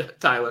on the chat,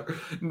 Tyler,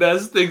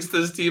 Nez thinks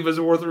this team is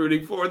worth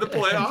rooting for in the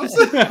playoffs.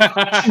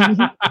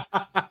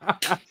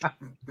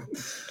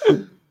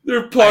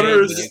 Their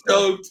punter is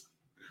stoked.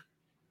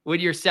 When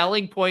your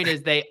selling point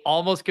is they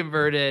almost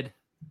converted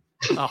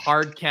a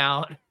hard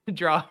count,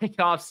 drawing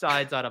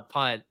offsides on a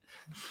punt.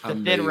 The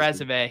thin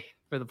resume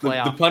for the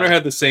playoffs. The punter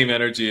had the same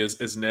energy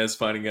as Nez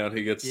finding out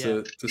he gets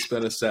to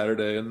spend a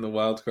Saturday in the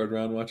wild card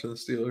round watching the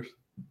Steelers.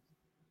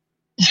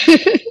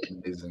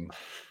 Amazing.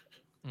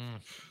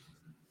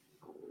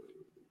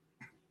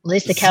 At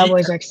least the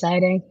Cowboys are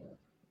exciting.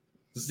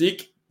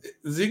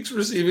 Zeke's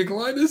receiving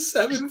line is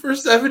 7 for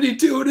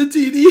 72 and a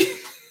TD.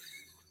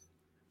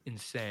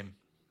 Insane.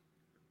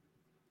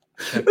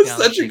 That's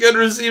such a good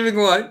receiving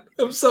line.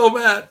 I'm so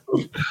mad.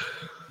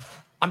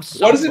 I'm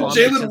so Why doesn't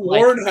Jaylen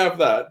Warren have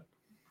that?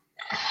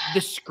 The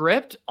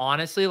script,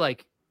 honestly,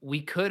 we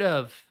could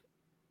have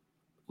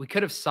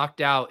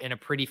sucked out in a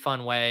pretty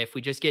fun way if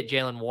we just get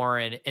Jaylen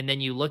Warren, and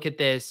then you look at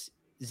this.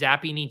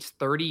 Zappy needs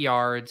 30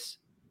 yards.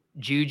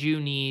 Juju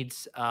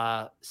needs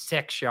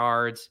 6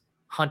 yards.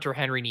 Hunter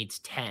Henry needs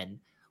 10.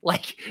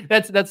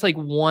 That's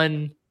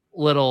one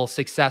little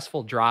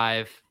successful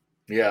drive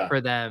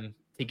for them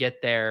to get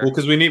there. Well,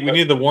 because we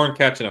need the Warren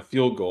catch and a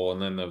field goal,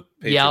 and then the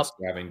Patriots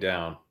driving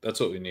down.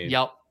 That's what we need.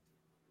 Yep.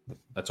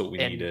 That's what we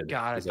needed.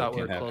 God, I thought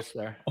we were close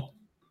there.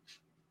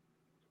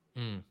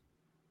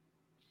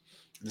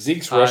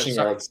 Zeke's rushing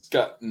yards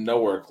got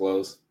nowhere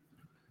close.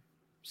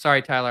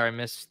 Sorry, Tyler, I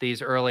missed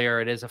these earlier.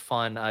 It is a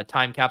fun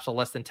time capsule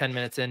less than 10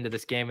 minutes into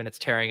this game, and it's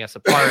tearing us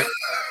apart.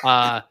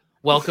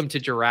 Welcome to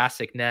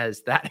Jurassic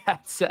Nez, that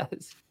hat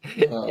says.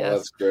 Oh, yes.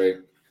 That's great.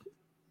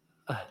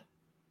 I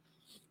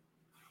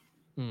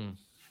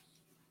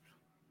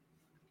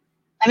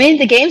mean,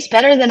 the game's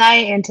better than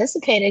I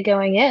anticipated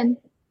going in.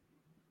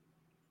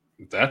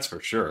 That's for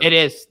sure. It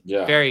is.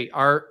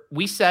 Yeah.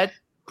 We set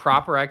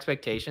proper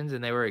expectations,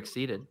 and they were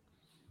exceeded.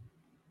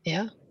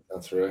 Yeah.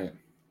 That's right.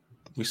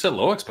 We set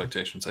low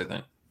expectations, I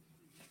think.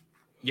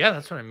 Yeah,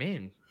 that's what I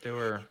mean. They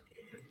were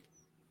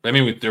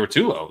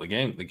too low. The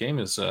game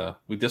is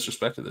we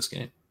disrespected this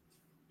game.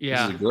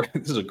 Yeah.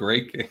 This is a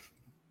great game.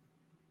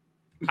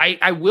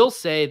 I will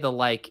say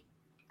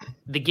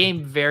the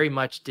game very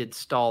much did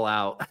stall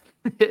out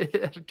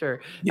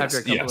after a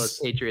couple of those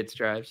Patriots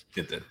drives.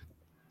 It did.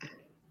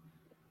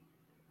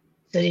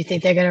 So do you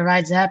think they're going to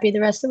ride Zappy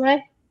the rest of the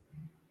way?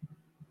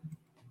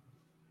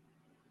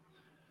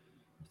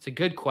 It's a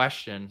good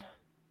question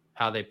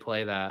how they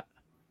play that.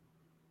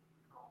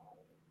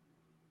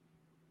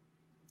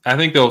 I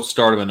think they'll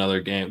start him another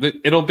game.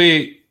 It'll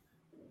be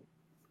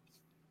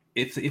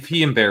if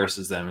he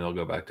embarrasses them, they'll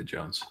go back to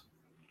Jones.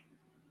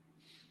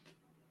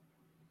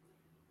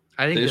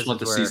 I think they just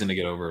want the season to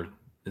get over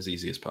as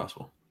easy as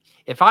possible.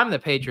 If I'm the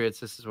Patriots,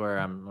 this is where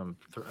I'm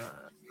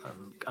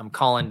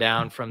calling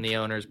down from the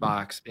owner's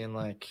box, being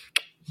like,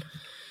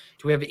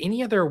 do we have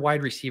any other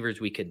wide receivers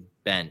we could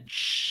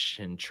bench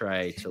and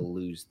try to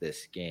lose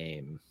this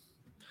game?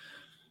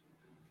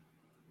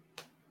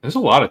 There's a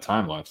lot of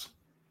time left.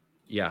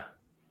 Yeah.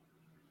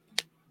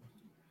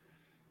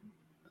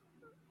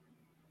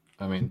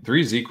 I mean,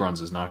 3 Zeke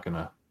runs is not going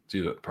to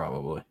do it,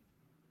 probably.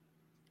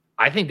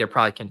 I think they're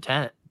probably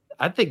content.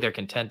 I think they're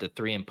content to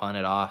 3 and punt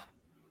it off,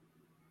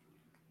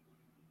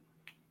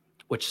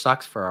 which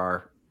sucks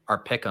for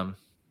our pick'em.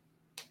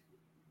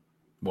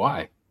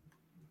 Why?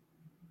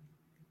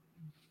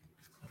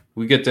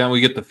 We get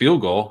the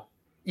field goal.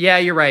 Yeah,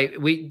 you're right.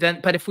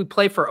 But if we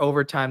play for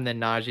overtime, then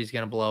Najee's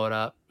going to blow it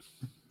up.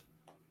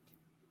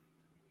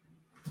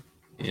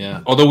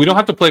 Yeah. Although we don't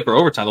have to play for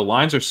overtime. The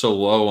lines are so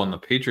low on the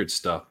Patriots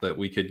stuff that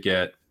we could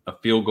get a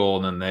field goal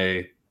and then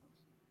they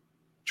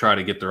try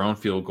to get their own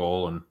field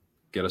goal and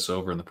get us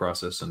over in the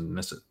process and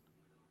miss it.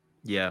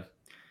 Yeah.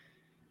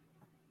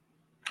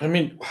 I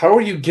mean, how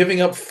are you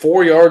giving up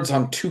 4 yards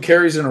on 2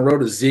 carries in a row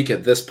to Zeke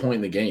at this point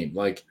in the game?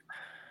 Like,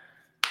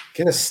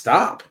 get a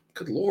stop.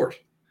 Good Lord.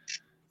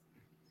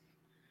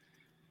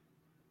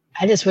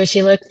 I just wish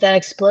he looked that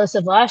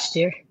explosive last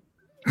year.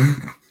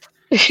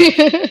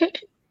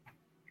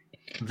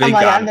 They I've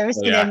got never to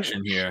seen play him.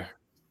 action here.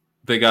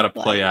 They got to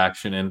play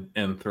action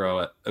and throw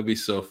it. That'd be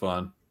so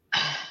fun.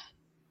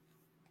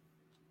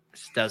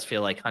 This does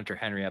feel like Hunter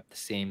Henry up the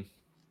seam.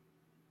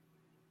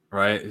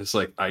 Right? It's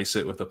like ice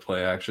it with a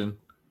play action.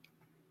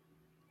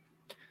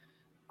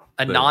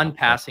 A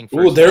non-passing.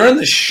 Ooh, they're in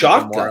the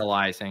shotgun.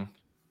 Demoralizing.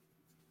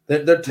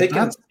 They're taking.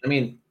 I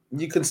mean,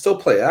 you can still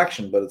play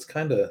action, but it's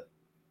kind of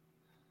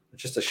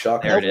just a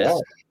shotgun. There it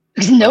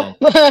is. Nope.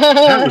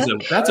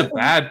 That's a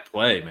bad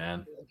play,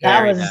 man.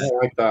 That I was don't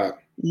like that.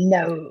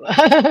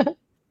 no.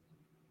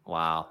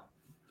 Wow.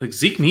 Like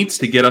Zeke needs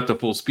to get up to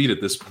full speed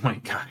at this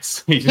point,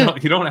 guys. You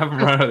don't have him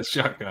run out of the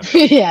shotgun.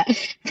 Yeah.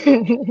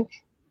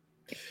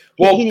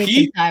 Well, he needs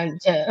Pete, some time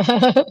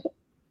to.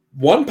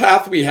 one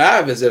path we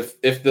have is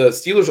if the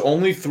Steelers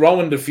only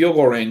throw into field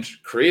goal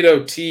range, create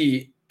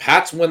OT,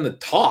 Pats win the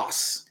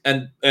toss,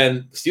 and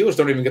Steelers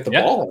don't even get the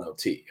ball in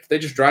OT. If they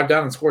just drive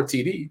down and score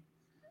TD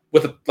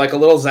with a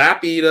little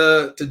zappy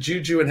to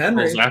Juju and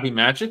Henry. Little zappy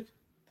magic.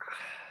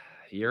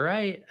 You're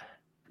right.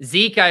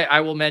 Zeke, I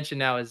will mention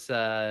now, is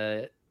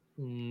 9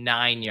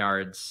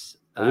 yards.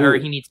 Or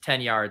he needs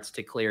 10 yards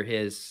to clear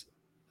his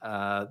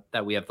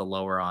that we have the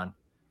lower on.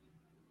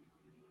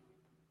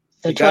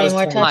 So 20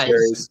 more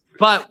touches.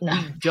 But we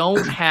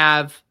don't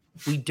have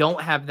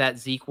that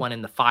Zeke one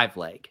in the 5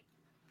 leg.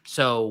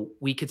 So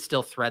we could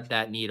still thread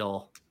that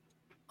needle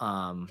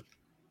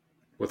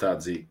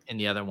without Zeke. In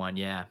the other one,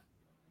 yeah.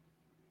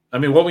 I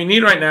mean, what we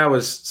need right now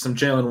is some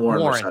Jalen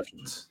Warren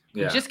receptions.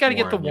 Yeah, we just got to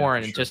get the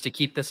Warren just to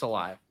keep this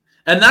alive.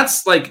 And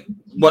that's like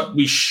what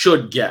we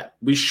should get.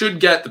 We should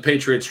get the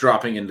Patriots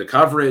dropping into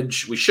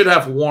coverage. We should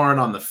have Warren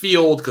on the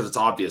field because it's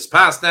obvious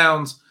pass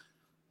downs.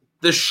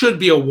 There should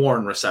be a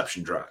Warren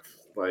reception drive.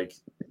 Like,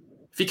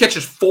 if he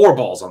catches 4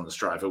 balls on this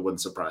drive, it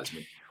wouldn't surprise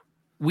me.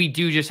 We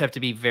do just have to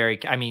be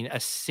a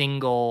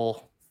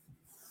single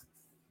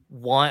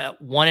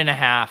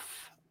 1.5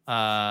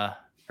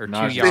 or 2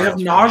 yards. They have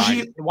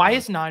Najee. Why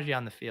is Najee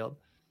on the field?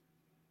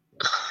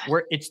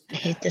 I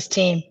hate this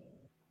team.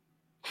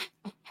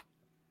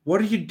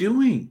 What are you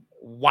doing?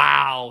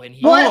 Wow. And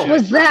what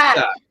was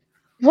that?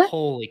 What?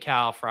 Holy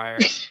cow, Fryer.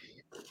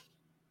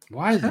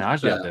 Why is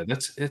Najee out there?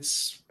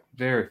 It's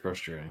very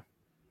frustrating.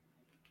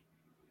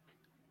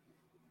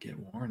 Get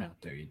Warren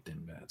out there, you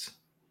dingbats.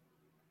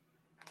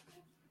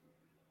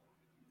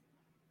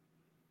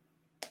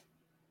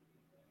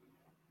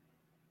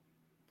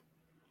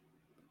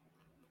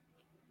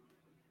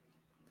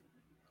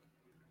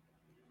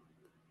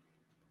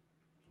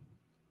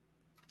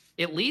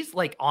 At least,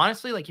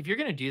 honestly, if you're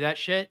going to do that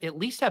shit, at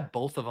least have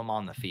both of them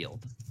on the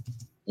field.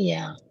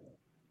 Yeah.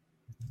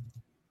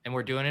 And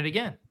we're doing it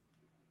again.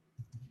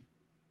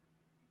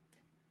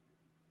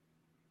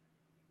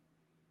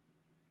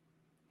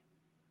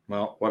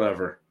 Well,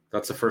 whatever.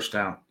 That's a first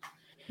down.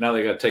 Now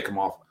they got to take them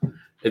off.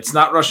 It's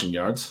not rushing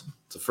yards.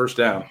 It's a first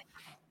down.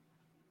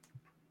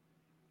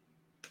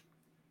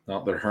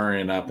 No, they're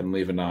hurrying up and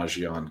leaving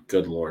Najee on.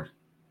 Good Lord.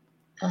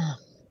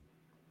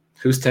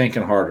 Who's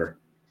tanking harder?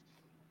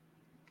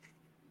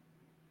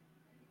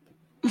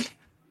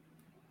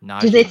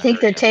 Do they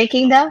think they're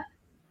taking though?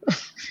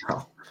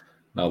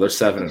 No, they're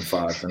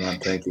 7-5. They're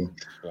not tanking.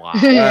 Wow.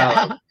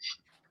 Yeah.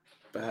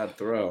 Bad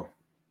throw.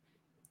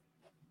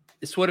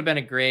 This would have been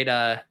a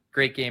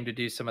great game to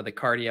do some of the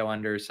cardio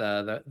unders,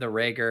 the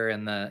Rager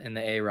and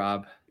the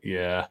A-Rob.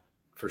 Yeah,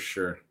 for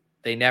sure.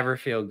 They never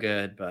feel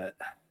good, but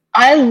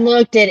I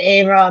looked at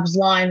A-Rob's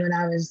line when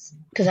I was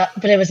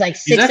but it was like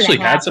 6.5 He's actually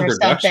had some or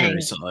production something.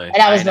 recently.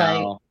 And I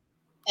was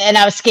and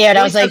I was scared.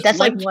 I was like, that's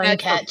like one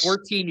catch.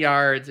 14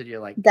 yards, and you're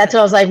like, that's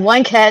what I was like,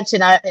 one catch,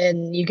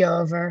 and you go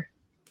over.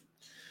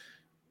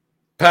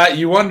 Pat,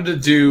 you wanted to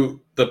do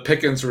the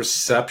Pickens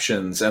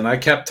receptions, and I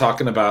kept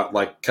talking about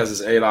because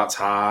his ADOT's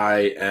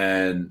high,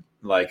 and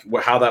like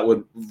how that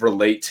would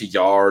relate to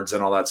yards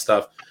and all that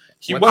stuff.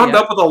 He What's wound the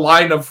up with a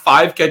line of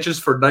 5 catches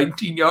for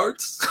 19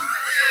 yards.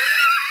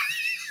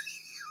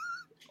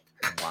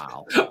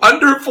 Wow.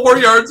 Under 4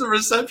 yards of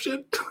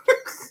reception.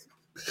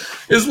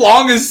 As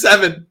long as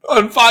 7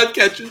 on 5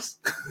 catches.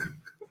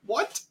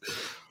 What?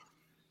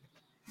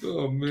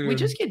 Oh, man. Can we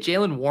just get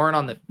Jalen Warren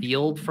on the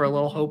field for a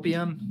little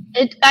hopium?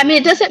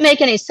 It doesn't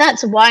make any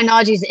sense why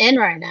Najee's in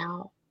right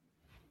now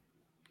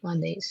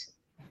on these.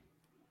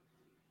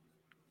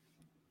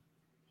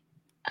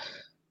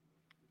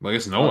 Well, I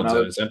guess no one's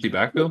in. It's empty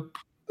backfield.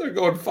 They're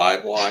going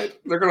 5 wide.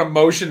 They're going to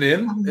motion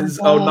in.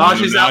 Oh,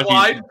 Najee's out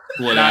wide?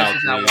 Split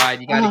Najee's out, not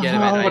wide. You got to get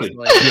him at What a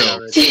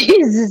isolation.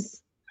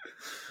 Jesus.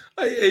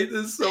 I hate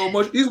this so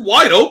much. He's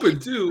wide open,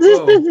 too. This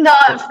is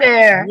not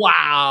fair.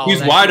 Wow. He's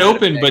that's wide not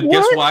open, fair. but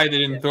guess What? why they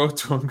didn't throw it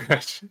to him,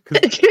 Gretchen?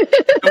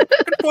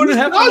 What is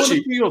Have him on the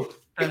Najee? field.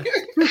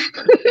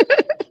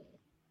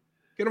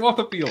 Get him off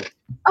the field.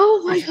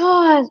 Oh my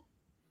God.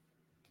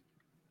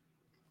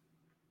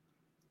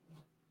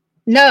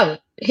 No,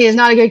 he is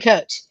not a good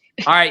coach.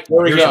 All right.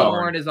 There we Jalen go.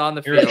 Warren is on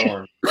the Here's field.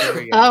 Warren. There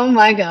we go. Oh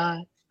my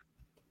God.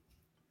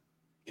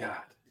 God.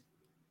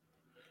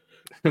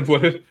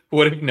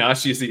 What if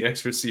Najee is the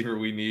X receiver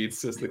we need?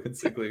 Says the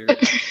consigliere.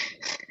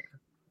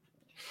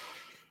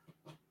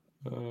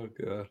 Oh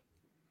God.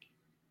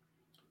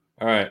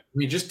 All right. I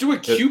mean, just do a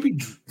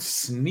QB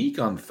sneak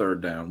on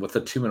 3rd down with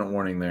a 2-minute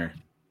warning there.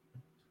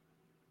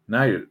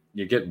 Now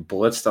you're getting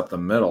blitzed up the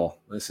middle.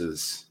 This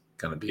is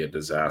going to be a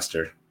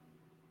disaster.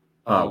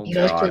 Oh, He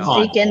goes to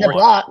God. Zeke in the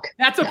block.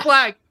 That's a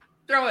flag.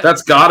 Throw it.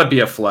 That's got to be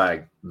a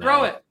flag.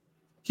 Throw it.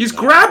 He's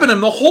grabbing him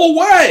the whole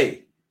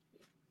way.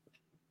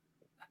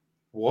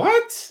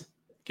 What?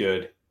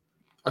 Good.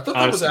 I thought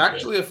that was Honestly,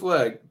 actually a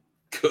flag.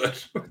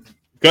 Good.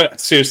 Good.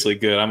 Seriously,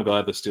 good. I'm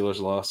glad the Steelers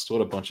lost.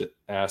 What a bunch of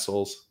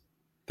assholes.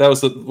 That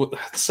was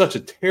such a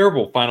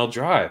terrible final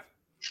drive.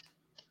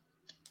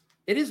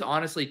 It is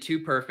honestly too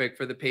perfect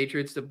for the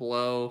Patriots to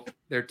blow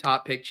their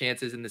top pick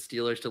chances and the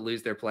Steelers to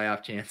lose their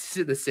playoff chances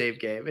in the same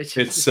game.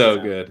 It's so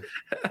good.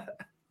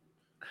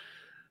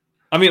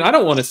 I mean, I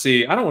don't want to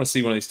see one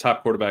of these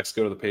top quarterbacks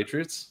go to the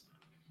Patriots.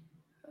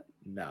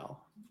 No.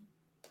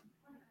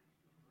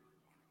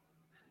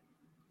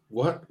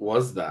 What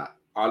was that?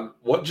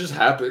 What just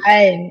happened?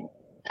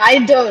 I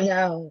don't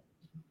know.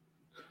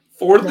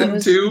 4th That and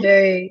was 2.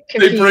 very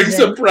They bring confusing.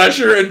 some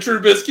pressure, and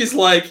Trubisky's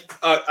like,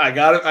 "I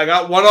got it. I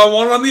got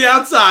 1-on-1 on the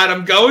outside.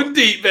 I'm going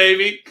deep,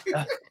 baby.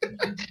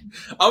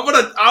 I'm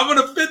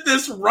gonna fit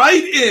this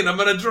right in. I'm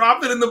gonna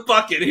drop it in the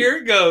bucket. Here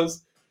it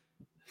goes.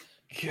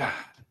 God.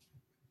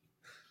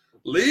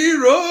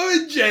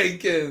 Leroy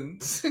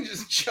Jenkins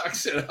just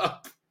chucks it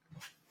up.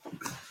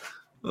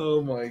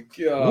 Oh my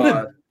God! What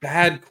a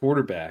bad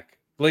quarterback.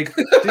 Like,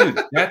 dude,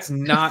 that's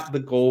not the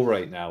goal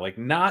right now. Like,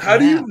 not How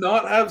do now. you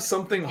not have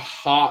something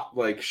hot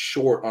like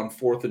short on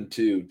 4th and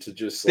 2 to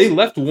just? They Like,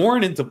 left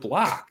Warren into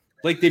block.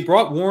 Like, they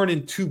brought Warren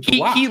in to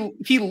block.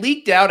 He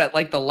leaked out at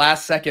like the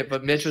last second,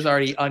 but Mitch was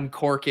already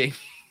uncorking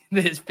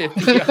his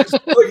 50 yards.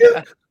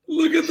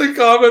 look at the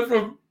comment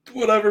from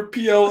whatever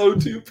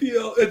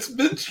PL02PL. It's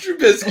Mitch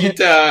Trubisky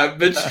time.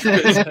 Mitch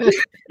Trubisky.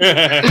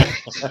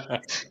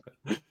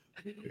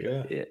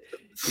 Yeah.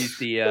 He's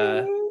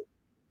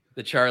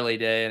the Charlie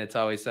Day and It's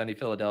Always Sunny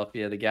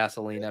Philadelphia, the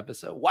gasoline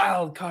episode.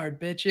 Wild card,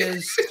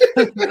 bitches.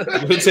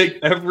 We'll take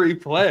every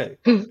play.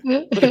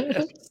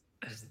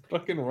 Just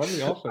fucking run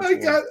the offense.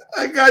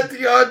 I got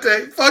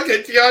Deontay. Fuck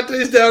it,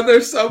 Deontay's down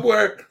there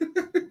somewhere.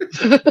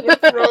 Throw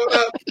it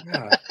up.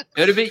 God. It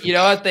would have been, you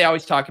know what? They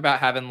always talk about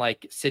having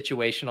like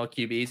situational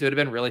QBs. It would have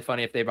been really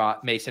funny if they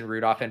brought Mason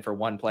Rudolph in for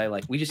one play.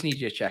 Like, we just need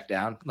you to check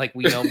down. Like,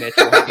 we know Mitch.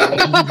 We're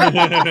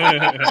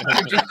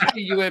just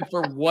getting you in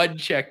for one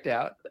check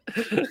down.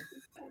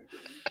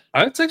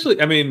 It's actually,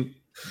 I mean,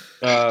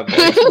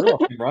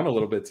 Rudolph can run a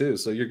little bit too,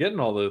 so you're getting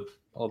all the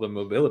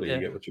mobility you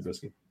get with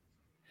Trubisky.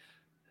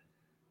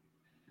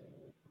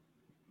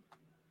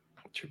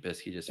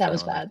 Trubisky just That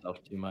was feeling bad.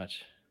 himself too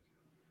much.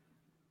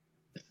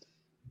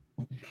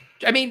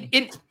 I mean,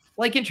 in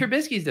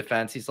Trubisky's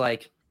defense, he's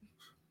like,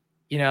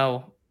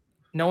 no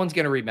one's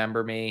gonna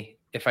remember me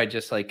if I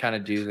just like kind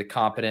of do the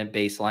competent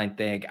baseline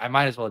thing. I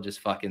might as well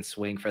just fucking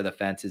swing for the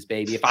fences,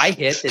 baby. If I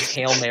hit this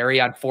Hail Mary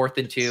on 4th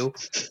and 2,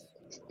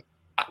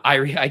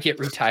 I get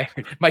retired.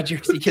 My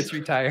jersey gets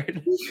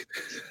retired.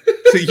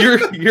 So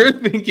you're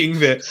thinking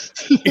that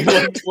in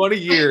like 20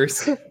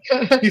 years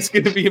he's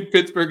going to be in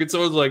Pittsburgh and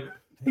someone's like,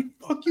 "Hey,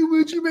 fuck you,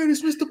 Mitch, you made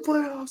us miss the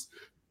playoffs."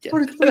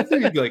 2023.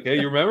 You'd be like, "Hey,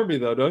 you remember me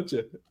though, don't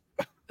you?"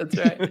 That's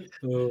right.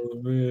 Oh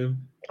man.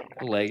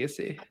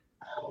 Legacy.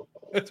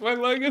 That's my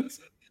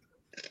legacy.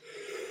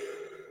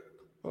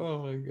 Oh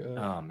my god.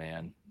 Oh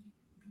man.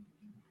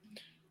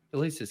 At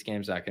least this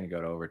game's not going to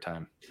go to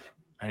overtime.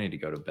 I need to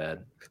go to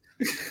bed.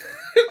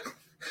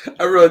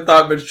 I really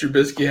thought Mitch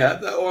Trubisky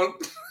had that one.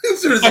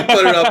 As soon as he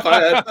put it up,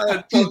 I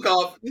had full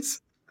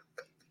confidence.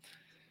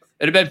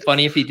 It'd have been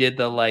funny if he did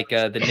the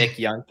the Nick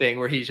Young thing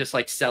where he's just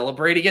like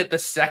celebrating it the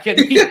second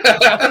he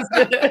does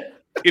it.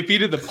 If he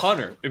did the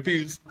punter, if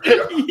he's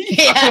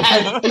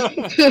Yeah.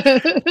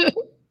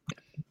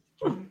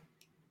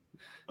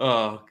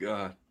 Oh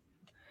God.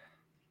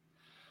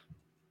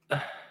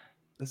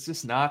 That's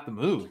just not the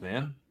move,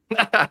 man.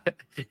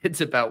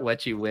 It's about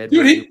what you win.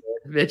 Dude, When you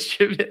win, Mitch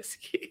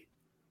Trubisky.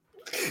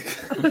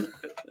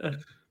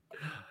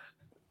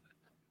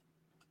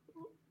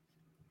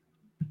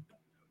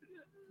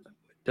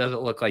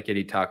 Doesn't look like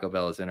any Taco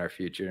Bell is in our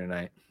future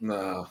tonight.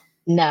 No.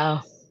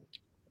 No.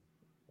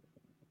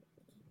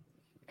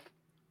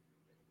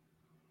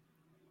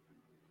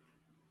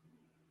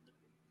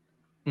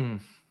 Mm.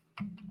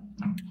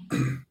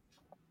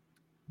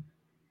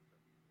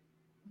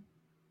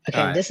 Okay,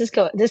 right.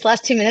 this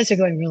last 2 minutes are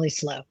going really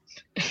slow.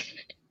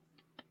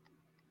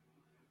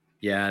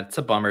 Yeah, it's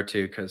a bummer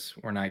too because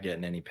we're not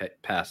getting any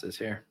passes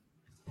here.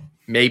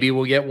 Maybe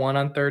we'll get one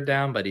on third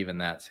down, but even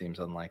that seems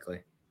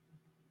unlikely.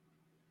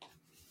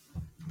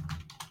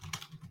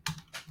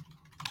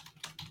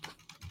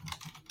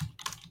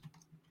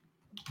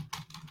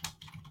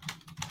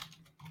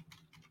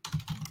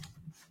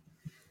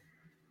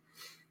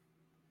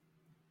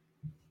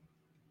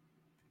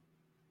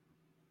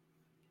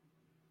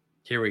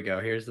 Here we go.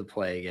 Here's the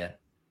play again.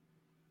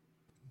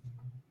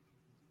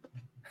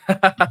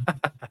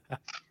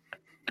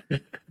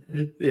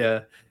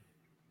 Yeah.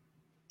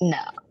 No.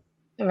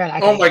 We're not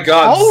Oh gonna my get-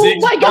 God. Oh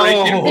Zeke's my God.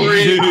 breaking Oh,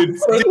 free. dude.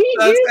 Did he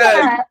That's do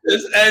that?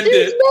 Just end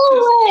There's it.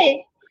 no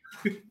way.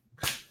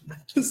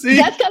 See,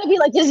 That's got to be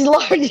like his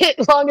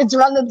longest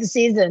run of the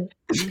season.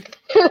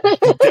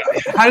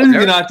 how did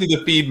we not do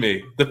the feed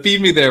me? The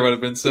feed me there would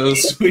have been so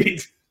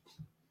sweet.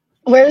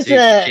 Where's Dude,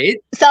 the Shade,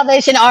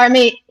 Salvation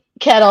Army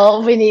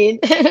kettle we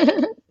need?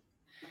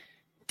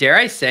 dare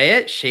I say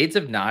it? Shades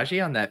of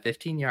Najee on that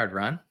 15-yard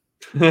run.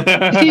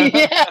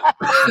 Yeah.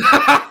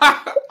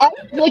 I'm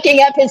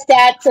looking up his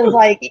stats of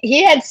like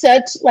he had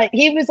such like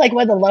he was like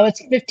one of the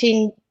lowest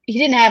 15. He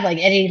didn't have like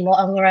any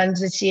long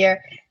runs this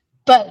year,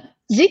 but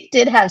Zeke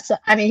did have some.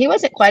 I mean, he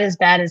wasn't quite as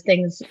bad as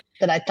things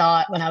that I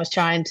thought when I was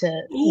trying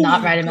to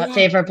not write him up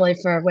favorably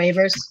for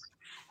waivers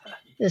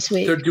this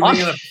week. They're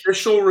doing an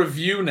official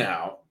review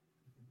now.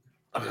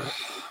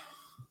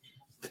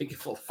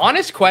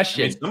 Honest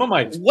question. Some of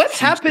my What's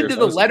happened to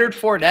the Chiefs Leonard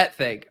Fournette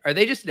thing? Are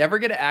they just never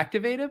going to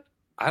activate him?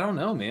 I don't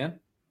know, man.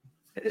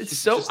 It's It's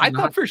so just I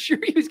not- thought for sure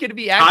he was going to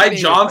be Ty activated.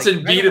 Johnson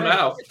like, beat right him away.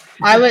 out.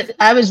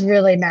 I was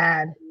really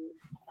mad.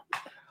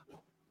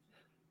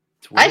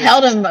 It's I weird.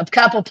 held him a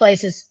couple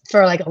places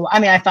for like. I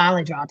mean, I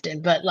finally dropped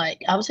him, but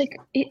like I was like,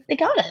 they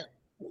got it.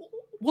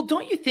 Well,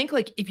 don't you think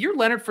like if you're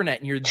Leonard Fournette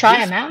and you're Try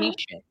this him out.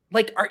 patient,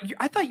 like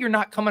I thought you're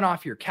not coming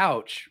off your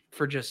couch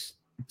for just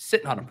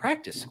sitting on a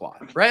practice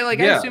squad, right? Like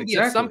I Yeah, assume you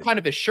have some exactly. kind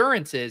of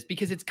assurances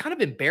because it's kind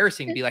of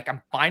embarrassing to be like,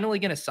 I'm finally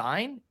going to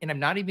sign and I'm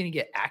not even going to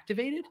get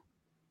activated.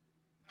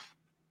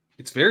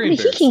 It's I very mean,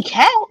 he embarrassing. can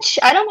catch.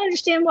 I don't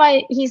understand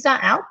why he's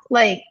not out.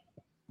 Like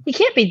he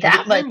can't be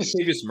that Well, much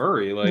Latavius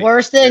Murray, like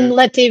worse than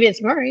they're-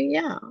 Latavius Murray.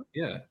 Yeah.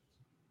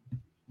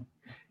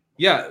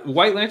 Yeah.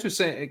 White Lantern's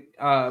saying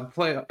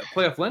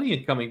playoff Lenny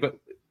incoming, but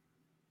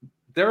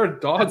there are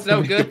dogs That's no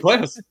that make good. the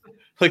playoffs,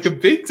 like a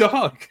big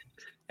dog.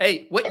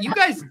 Hey, what you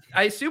guys,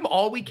 I assume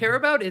all we care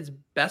about is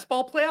best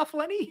ball playoff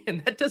Lenny,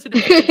 and that doesn't.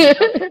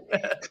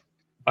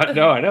 I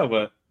know,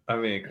 but I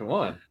mean, come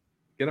on,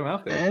 get him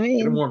out there, I mean-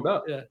 get him warmed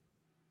up. Yeah.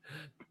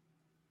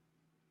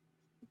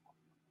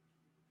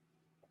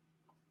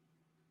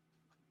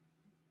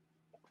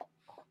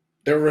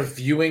 They're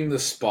reviewing the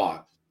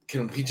spot.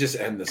 Can we just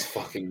end this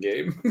fucking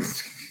game?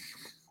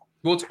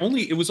 Well,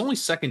 it was only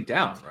second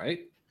down,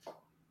 right?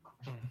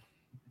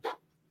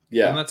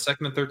 Yeah. Wasn't that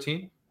second and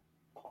 13?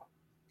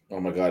 Oh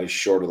my God, he's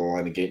short of the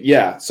line of game.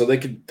 Yeah, so they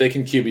can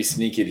QB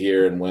sneak it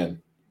here and win.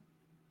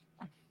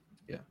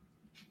 Yeah.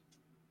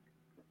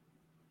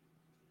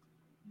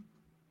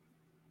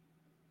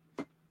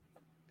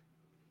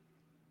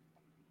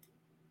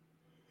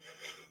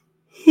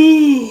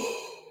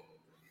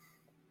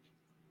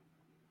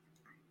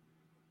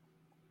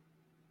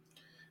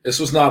 This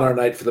was not our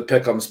night for the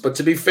pick'ems, but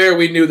to be fair,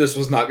 we knew this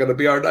was not going to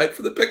be our night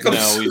for the pick'ems.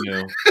 No, we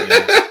knew.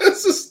 Yeah.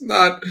 This is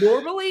not.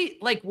 Normally,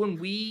 like when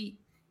we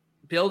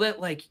build it,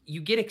 like you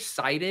get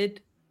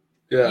excited,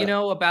 Yeah. you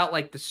know, about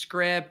like the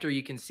script, or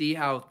you can see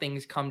how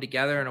things come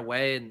together in a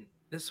way. And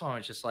this one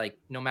was just like,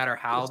 no matter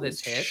how this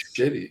hits,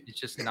 shitty. it's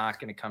just not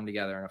going to come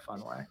together in a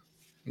fun way.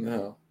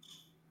 No.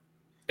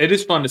 It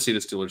is fun to see the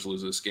Steelers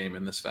lose this game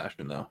in this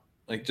fashion, though.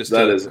 Like just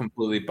That to is-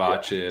 completely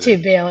botch it, To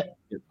and bail it.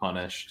 get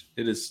punished.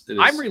 It is.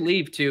 I'm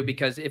relieved too,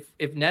 because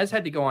if Nez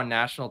had to go on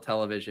national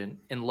television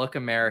and look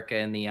America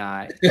in the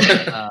eye,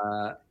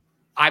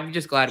 I'm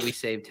just glad we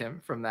saved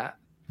him from that.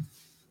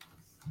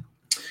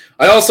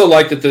 I also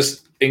like that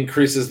this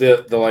increases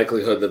the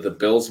likelihood that the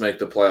Bills make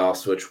the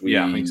playoffs, which we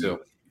me too.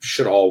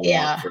 should all want.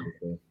 Yeah. For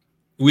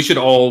We should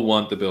all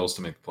want the Bills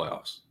to make the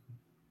playoffs.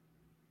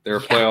 They're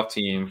a Yeah. playoff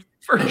team,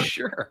 For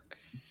sure.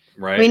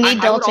 right? We need I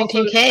would Dalton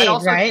also- Kincaid, I'd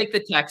also right? take the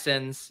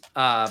Texans,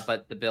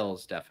 but the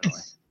Bills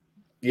definitely.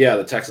 Yeah,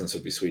 the Texans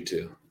would be sweet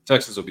too.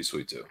 Texans will be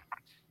sweet too.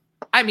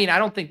 I mean, I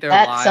don't think they're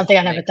That's live something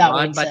I to never make thought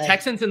run, we'd but say.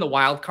 Texans in the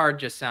wild card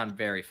just sound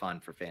very fun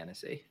for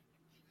fantasy.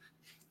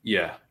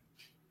 Yeah.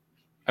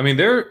 I mean,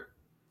 they're.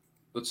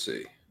 Let's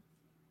see.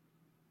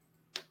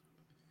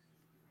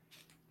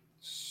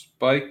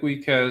 Bike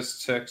week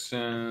has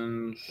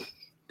Texans.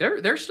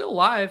 They're still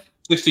alive.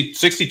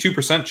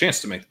 62%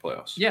 chance to make the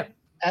playoffs. Yeah.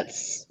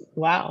 That's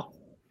wow.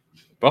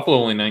 Buffalo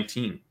only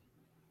 19.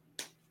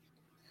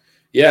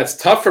 Yeah, it's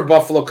tough for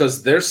Buffalo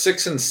because they're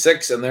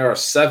 6-6, and there are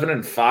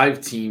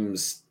 7-5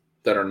 teams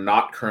that are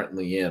not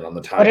currently in on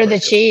the tie. What are the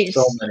Chiefs?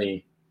 So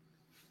many.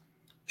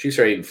 Chiefs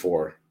are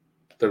 8-4.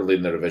 They're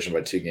leading their division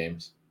by 2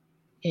 games.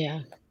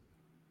 Yeah.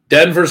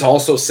 Denver's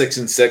also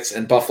 6-6,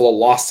 and Buffalo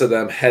lost to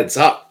them heads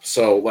up.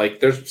 So, like,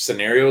 there's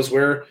scenarios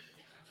where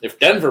if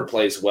Denver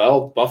plays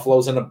well,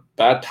 Buffalo's in a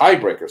bad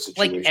tiebreaker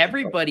situation. Like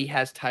everybody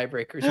has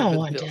tiebreakers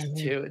over the Bills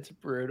too. It's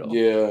brutal.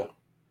 Yeah.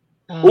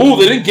 Ooh,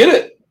 they didn't get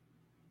it.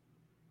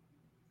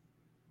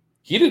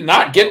 He did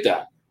not get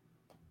that.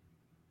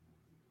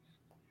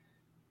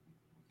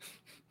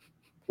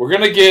 We're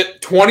going to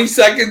get 20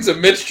 seconds of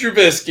Mitch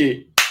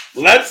Trubisky.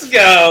 Let's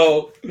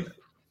go.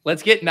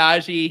 Let's get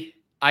Najee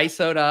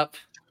ISO'd up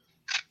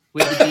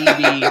with the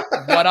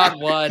DB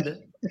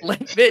one-on-one.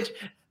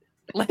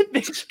 Let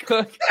Mitch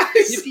cook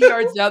 50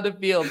 yards down the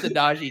field to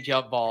Najee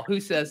jump ball. Who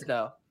says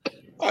no?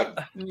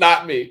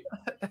 Not me.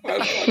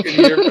 I'm fucking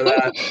here for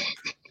that.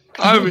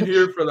 I'm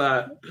here for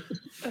that.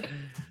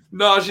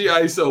 Najee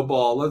ISO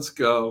ball. Let's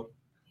go.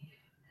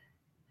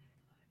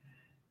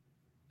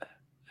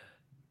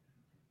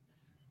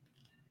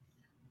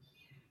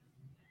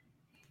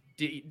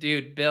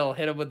 Dude, Bill,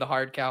 hit him with the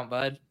hard count,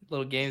 bud.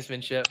 Little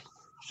gamesmanship.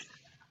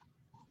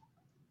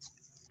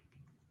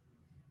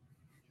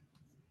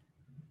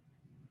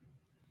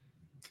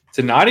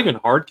 To not even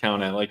hard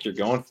count it like you're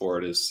going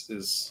for it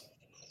is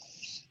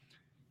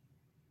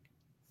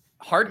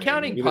hard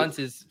counting punts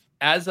is,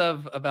 as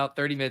of about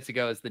 30 minutes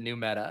ago, is the new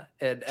meta,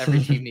 and every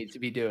team needs to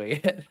be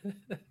doing it.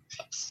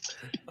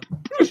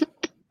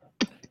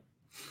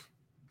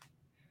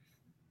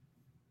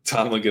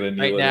 Tomlin gonna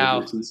kneel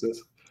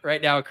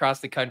right now across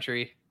the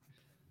country,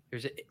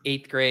 there's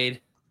 8th grade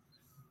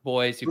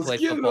boys who play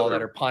football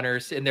that are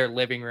punters in their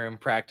living room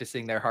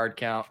practicing their hard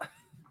count.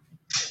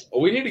 Oh,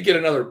 we need to get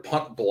another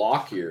punt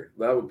block here.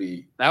 That would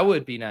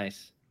be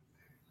nice.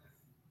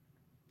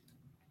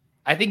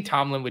 I think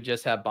Tomlin would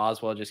just have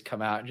Boswell just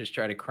come out and just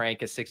try to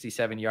crank a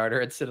 67-yarder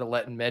instead of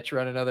letting Mitch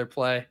run another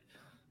play.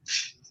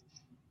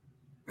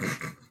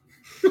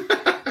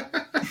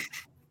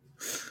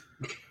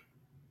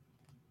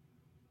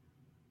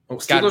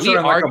 God, we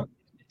are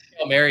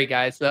Mary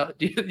guys. So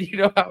do you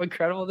know how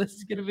incredible this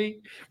is going to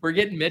be? We're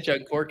getting Mitch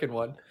uncorking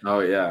one. Oh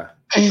yeah.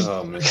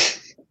 Oh man.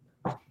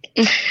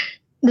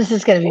 This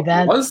is going to be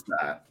bad. What was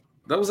that?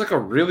 That was like a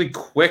really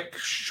quick,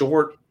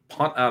 short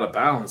punt out of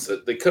bounds.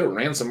 That they could have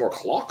ran some more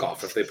clock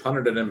off if they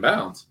punted it in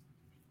bounds.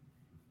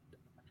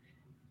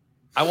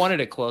 I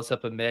wanted a close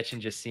up of Mitch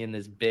and just seeing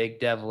this big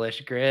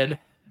devilish grin.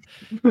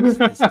 This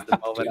is the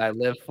moment I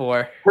live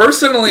for.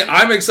 Personally,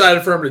 I'm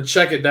excited for him to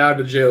check it down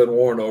to Jalen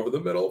Warren over the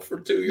middle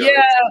for 2 yards.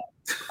 Yeah,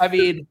 I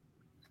mean,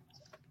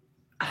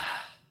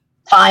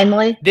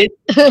 finally, this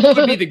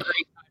would be the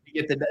great time to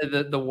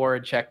get the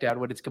Warren check down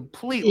when it's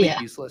completely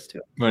useless to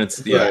him. When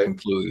it's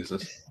completely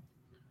useless.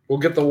 We'll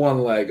get the one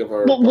leg of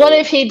our. But what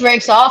if he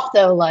breaks off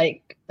though,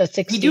 like the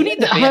 60? We do need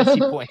the fantasy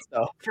points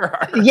though.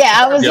 Yeah,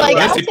 I was like,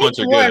 I'll take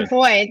take more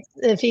points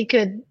if he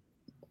could.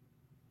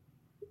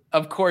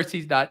 Of course,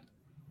 he's not.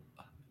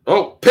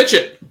 Oh, pitch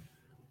it!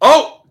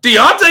 Oh,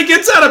 Deontay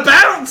gets out of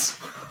bounds.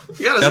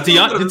 Now, did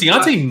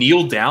Deontay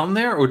kneel down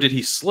there, or did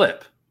he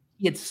slip?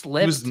 He had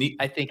slipped.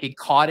 I think he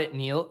caught it,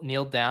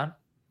 kneeled down.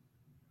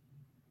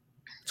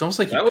 It's almost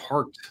like he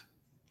parked.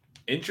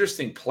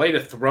 Interesting play to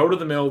throw to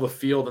the middle of the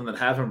field and then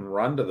have him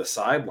run to the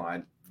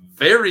sideline.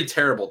 Very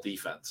terrible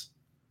defense.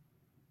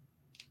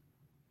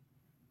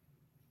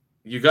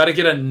 You got to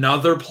get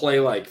another play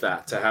like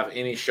that to have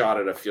any shot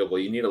at a field goal.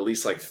 You need at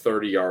least like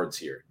 30 yards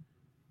here.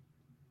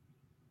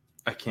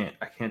 I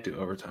can't do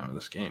overtime in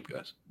this game,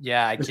 guys.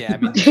 Yeah, I can't. I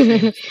mean,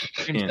 the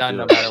game's done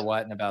no matter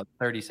what in about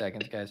 30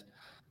 seconds, guys.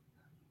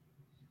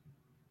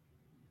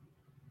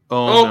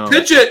 Oh, no.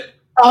 Pitch it!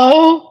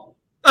 Oh.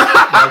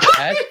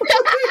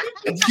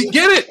 Did you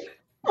get it?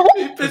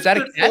 He pitched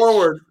it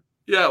forward.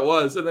 Yeah, it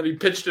was. And then he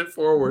pitched it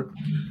forward.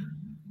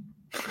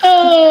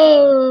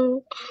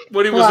 Oh.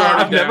 When he was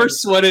already I've never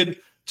sweated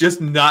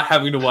just not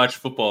having to watch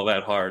football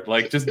that hard.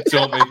 Like, just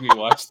don't make me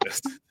watch this.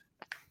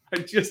 I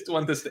just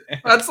want this to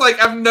end. That's like,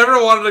 I've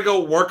never wanted to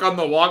go work on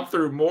the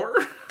walkthrough more.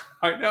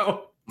 I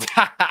know.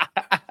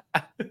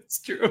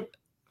 It's true.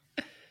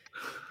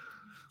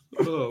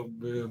 Oh,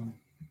 man.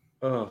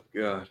 Oh,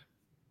 God.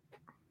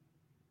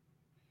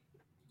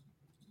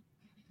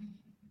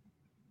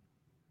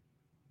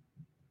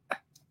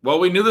 Well,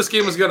 we knew this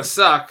game was going to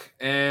suck,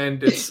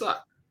 and it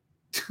sucked.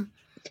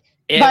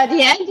 By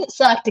the end, it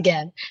sucked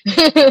again.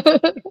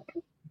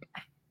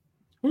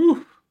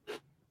 Whew.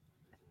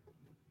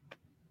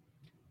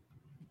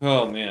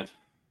 Oh man!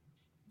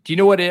 Do you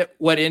know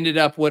what ended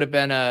up would have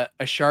been a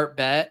sharp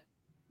bet?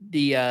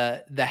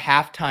 The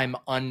halftime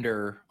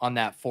under on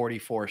that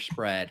 44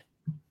 spread,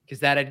 because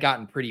that had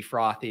gotten pretty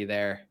frothy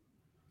there.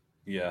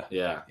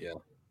 Yeah.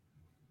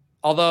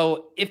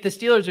 Although if the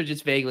Steelers are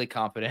just vaguely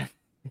confident,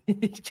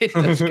 just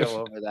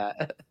go over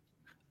that.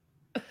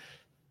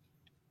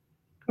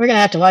 We're gonna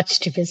have to watch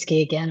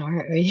Trubisky again,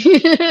 aren't we?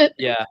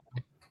 Yeah.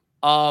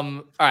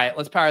 All right,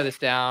 let's power this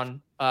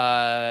down.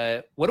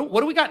 What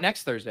do we got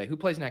next Thursday? Who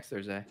plays next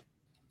Thursday?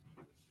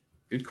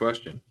 Good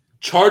question.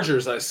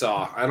 Chargers, I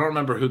saw. I don't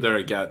remember who they're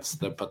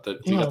against, you got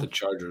the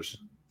Chargers.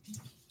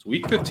 It's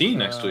week 15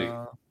 next week.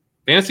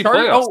 Fantasy Char-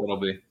 playoffs, oh.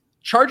 that'll be.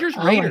 Chargers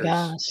Oh Raiders. my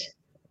gosh.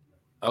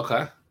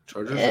 Okay.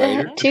 Chargers,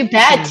 Raiders. Two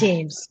bad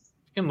teams.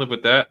 You can live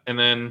with that. And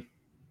then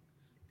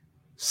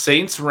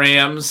Saints,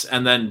 Rams,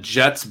 and then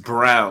Jets,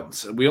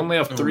 Browns. We only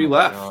have 3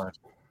 left. God.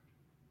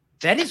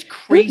 That is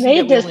crazy. made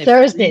that we this only have 3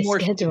 Thursday more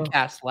schedule?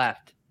 podcasts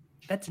left.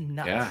 That's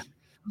nuts. Yeah.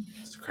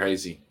 It's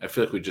crazy. I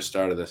feel like we just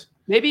started this.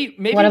 Maybe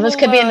One of us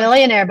could be a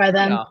millionaire by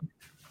then. Yeah.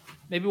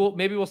 Maybe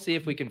we'll see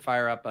if we can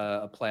fire up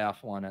a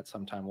playoff one at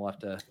some time. We'll have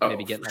to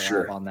maybe get in the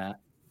lab on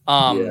that.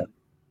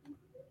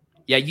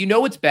 Yeah, you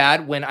know it's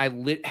bad when I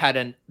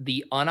had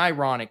the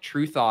unironic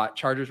true thought,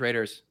 Chargers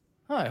Raiders.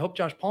 Oh, I hope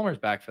Josh Palmer's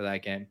back for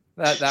that game.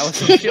 That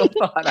was a real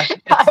thought.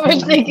 I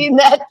was thinking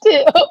that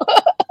too.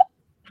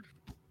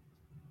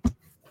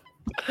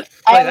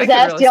 I was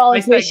asked y'all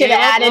if we should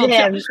have added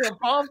him.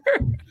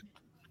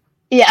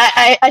 Yeah,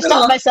 I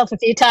stopped myself a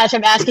few times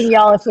from asking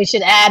y'all if we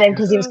should add him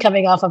because he was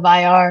coming off of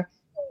IR.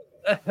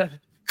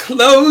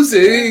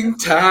 Closing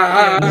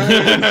time.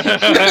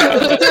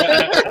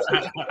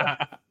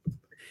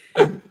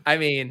 I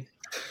mean,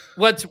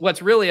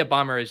 what's really a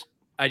bummer is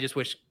I just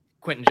wish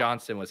Quentin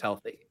Johnston was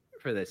healthy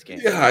for this game.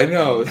 Yeah, I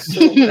know. It's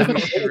so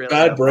Really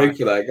bad break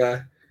for that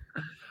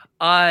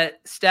guy.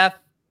 Steph,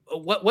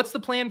 what's the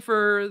plan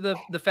for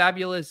the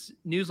fabulous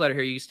newsletter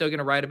here? Are you still going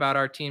to write about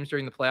our teams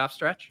during the playoff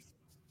stretch?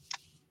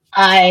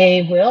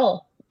 I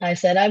will. I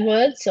said I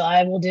would, so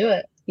I will do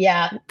it.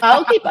 Yeah,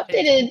 I'll keep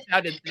updated.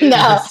 I'll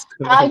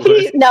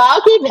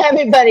keep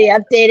everybody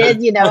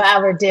updated. You know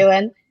how we're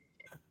doing.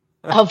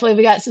 Hopefully,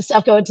 we got some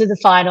stuff going to the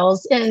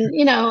finals, and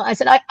I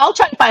said I'll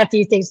try to find a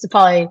few things to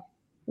probably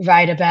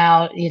write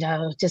about.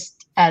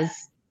 Just as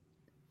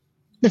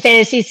the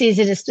fantasy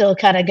season is still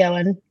kind of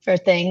going for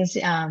things.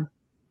 Yeah,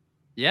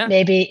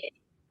 maybe.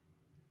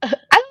 I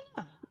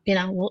don't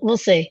know. We'll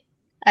see.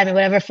 I mean,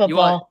 whatever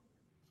football.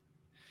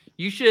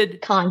 You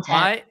should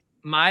content.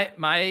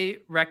 My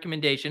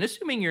recommendation,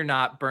 assuming you're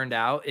not burned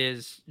out,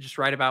 is just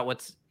write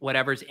about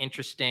whatever's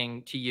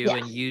interesting to you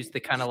and use the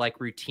kind of like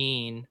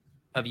routine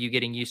of you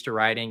getting used to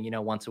writing,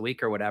 once a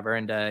week or whatever,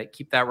 and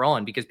keep that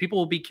rolling because people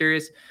will be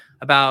curious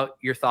about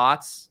your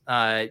thoughts.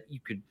 You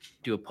could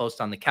do a post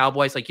on the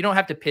Cowboys. Like you don't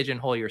have to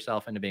pigeonhole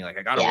yourself into being like,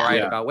 I got to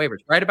write about waivers.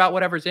 Write about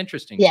whatever's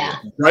interesting. To you.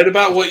 Write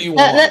about what you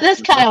want.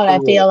 That's kind of what I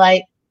feel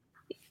like.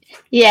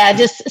 Yeah,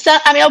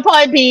 it'll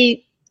probably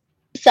be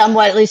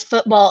somewhat at least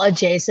football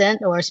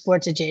adjacent or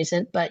sports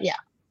adjacent, but yeah.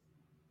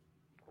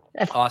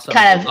 Awesome.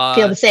 Kind of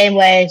feel the same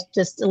way,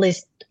 just at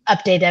least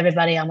update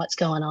everybody on what's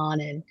going on.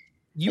 And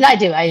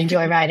I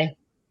enjoy writing.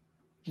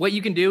 What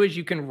you can do is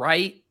you can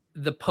write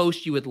the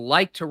post you would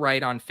like to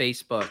write on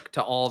Facebook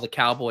to all the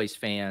Cowboys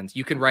fans.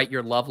 You can write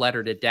your love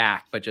letter to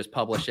Dak, but just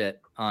publish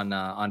it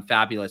on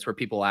Fabulous where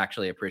people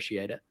actually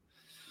appreciate it.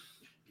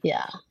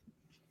 Yeah.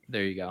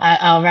 There you go.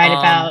 I'll write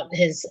about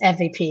his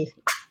MVP.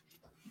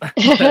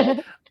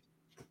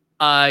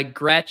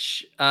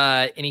 Gretch,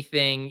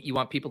 anything you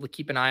want people to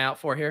keep an eye out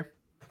for here?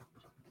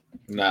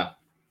 No.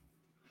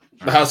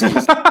 The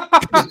Huskies.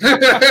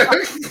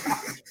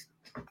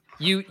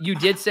 You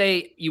did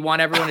say you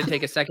want everyone to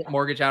take a second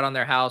mortgage out on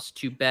their house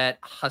to bet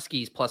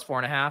Huskies plus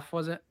 4.5,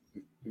 was it?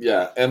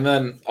 Yeah, and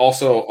then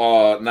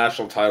also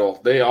national title.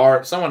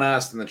 Someone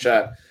asked in the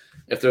chat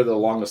if they're the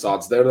longest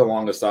odds. They're the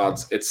longest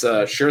odds. It's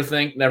a sure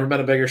thing. Never been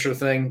a bigger sure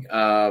thing.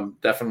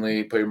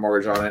 Definitely put your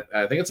mortgage on it.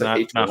 I think it's not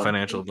not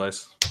financial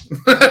advice.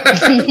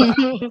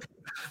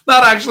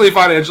 Not actually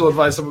financial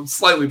advice. I'm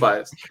slightly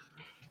biased.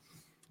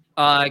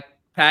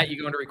 Pat,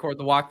 you going to record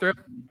the walkthrough?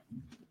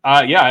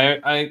 Yeah,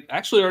 I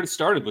actually already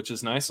started, which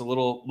is nice. A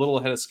little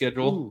ahead of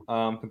schedule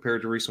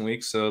compared to recent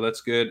weeks, so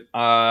that's good.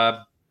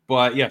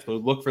 But yeah, so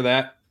look for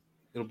that.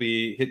 It'll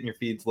be hitting your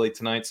feeds late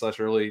tonight /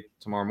 early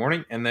tomorrow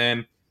morning, and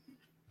then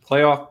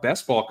playoff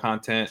best ball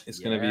content is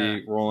going to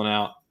be rolling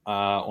out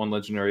on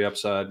Legendary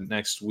Upside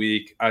next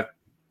week. I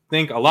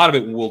think a lot of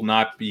it will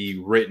not be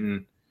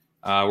written.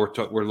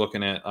 We're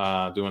looking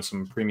at doing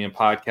some premium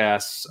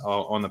podcasts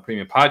on the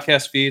premium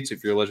podcast feed. So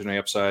if you're a Legendary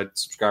Upside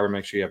subscriber,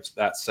 make sure you have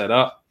that set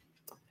up.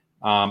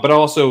 But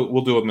also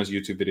we'll do them as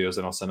YouTube videos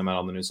and I'll send them out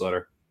on the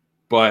newsletter.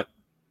 But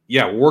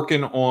yeah, we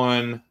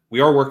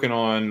are working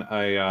on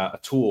a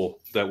tool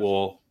that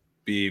will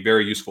be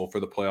very useful for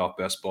the playoff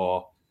best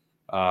ball,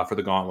 for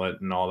the gauntlet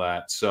and all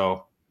that.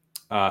 So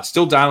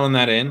still dialing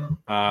that in,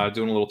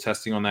 doing a little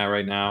testing on that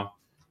right now.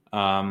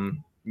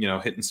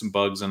 Hitting some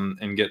bugs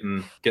and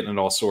getting it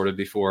all sorted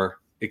before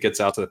it gets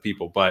out to the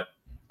people. But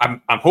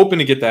I'm hoping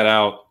to get that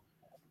out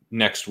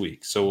next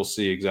week. So we'll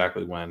see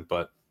exactly when.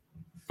 But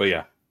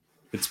yeah,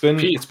 it's been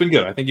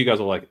good. I think you guys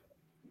will like it.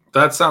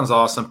 That sounds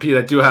awesome, Pete.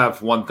 I do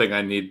have one thing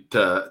I need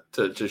to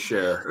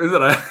share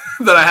that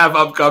I have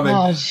upcoming.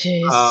 Oh,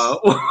 jeez.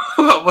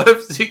 What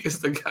if Zeke is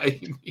the guy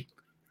you need?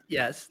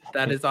 Yes,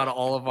 that is on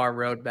all of our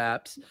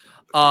roadmaps.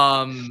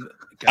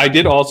 I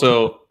did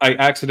also. I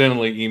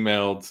accidentally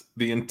emailed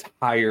the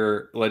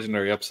entire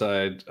Legendary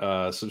Upside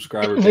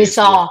subscriber base. We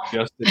saw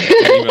just an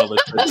email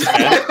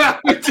that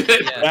said We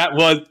did. that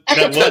was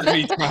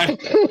me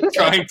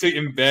trying to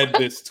embed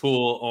this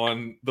tool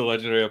on the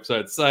Legendary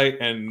Upside site,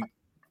 and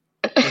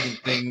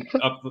everything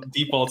up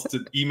defaults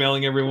to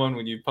emailing everyone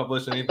when you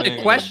publish anything.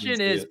 The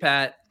question is,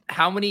 Pat,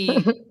 how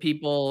many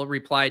people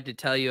replied to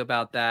tell you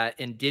about that,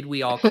 and did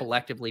we all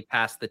collectively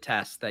pass the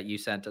test that you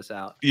sent us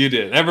out? You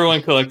did.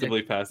 Everyone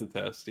collectively passed the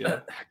test.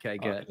 Yeah. Okay,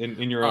 good.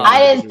 In your own.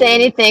 I didn't say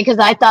anything because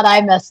I thought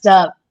I messed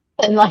up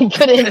and like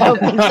couldn't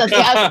open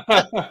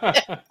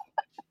something.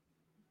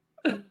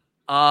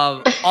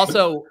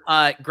 Also,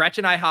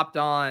 Gretchen and I hopped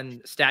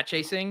on Stat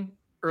Chasing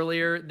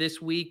earlier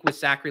this week with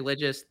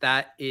Sacrilegious.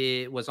 That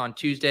was on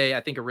Tuesday.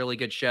 I think a really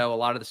good show. A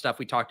lot of the stuff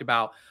we talked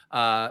about,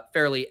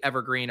 fairly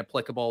evergreen,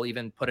 applicable,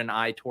 even put an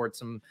eye towards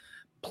some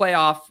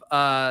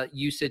playoff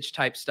usage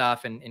type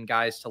stuff and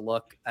guys to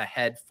look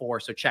ahead for.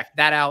 So check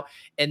that out.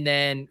 And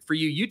then for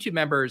you YouTube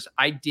members,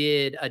 I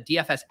did a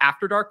DFS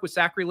After Dark with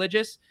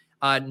Sacrilegious.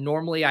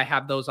 Normally I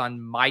have those on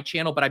my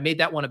channel, but I made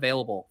that one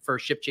available for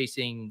Ship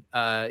Chasing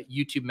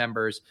YouTube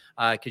members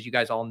because you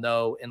guys all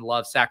know and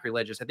love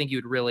Sacrilegious. I think you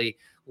would really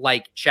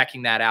like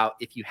checking that out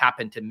if you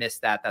happen to miss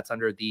that. That's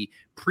under the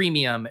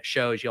premium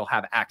shows. You'll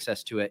have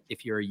access to it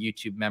if you're a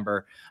YouTube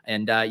member.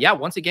 And yeah,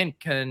 once again,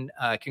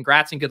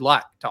 congrats and good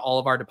luck to all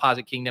of our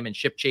Deposit Kingdom and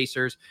Ship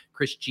Chasers,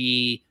 Chris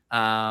G,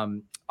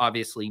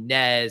 obviously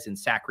Nez and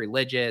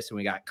Sacrilegious, and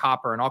we got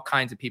Copper and all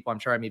kinds of people. I'm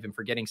sure I'm even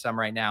forgetting some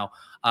right now.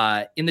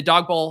 In the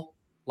Dog Bowl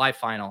live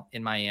final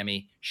in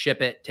Miami.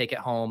 Ship it, take it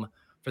home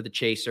for the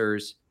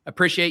Chasers.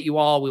 Appreciate you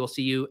all. We will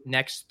see you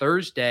next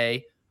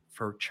Thursday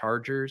for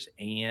Chargers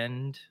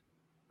and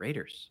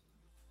Raiders.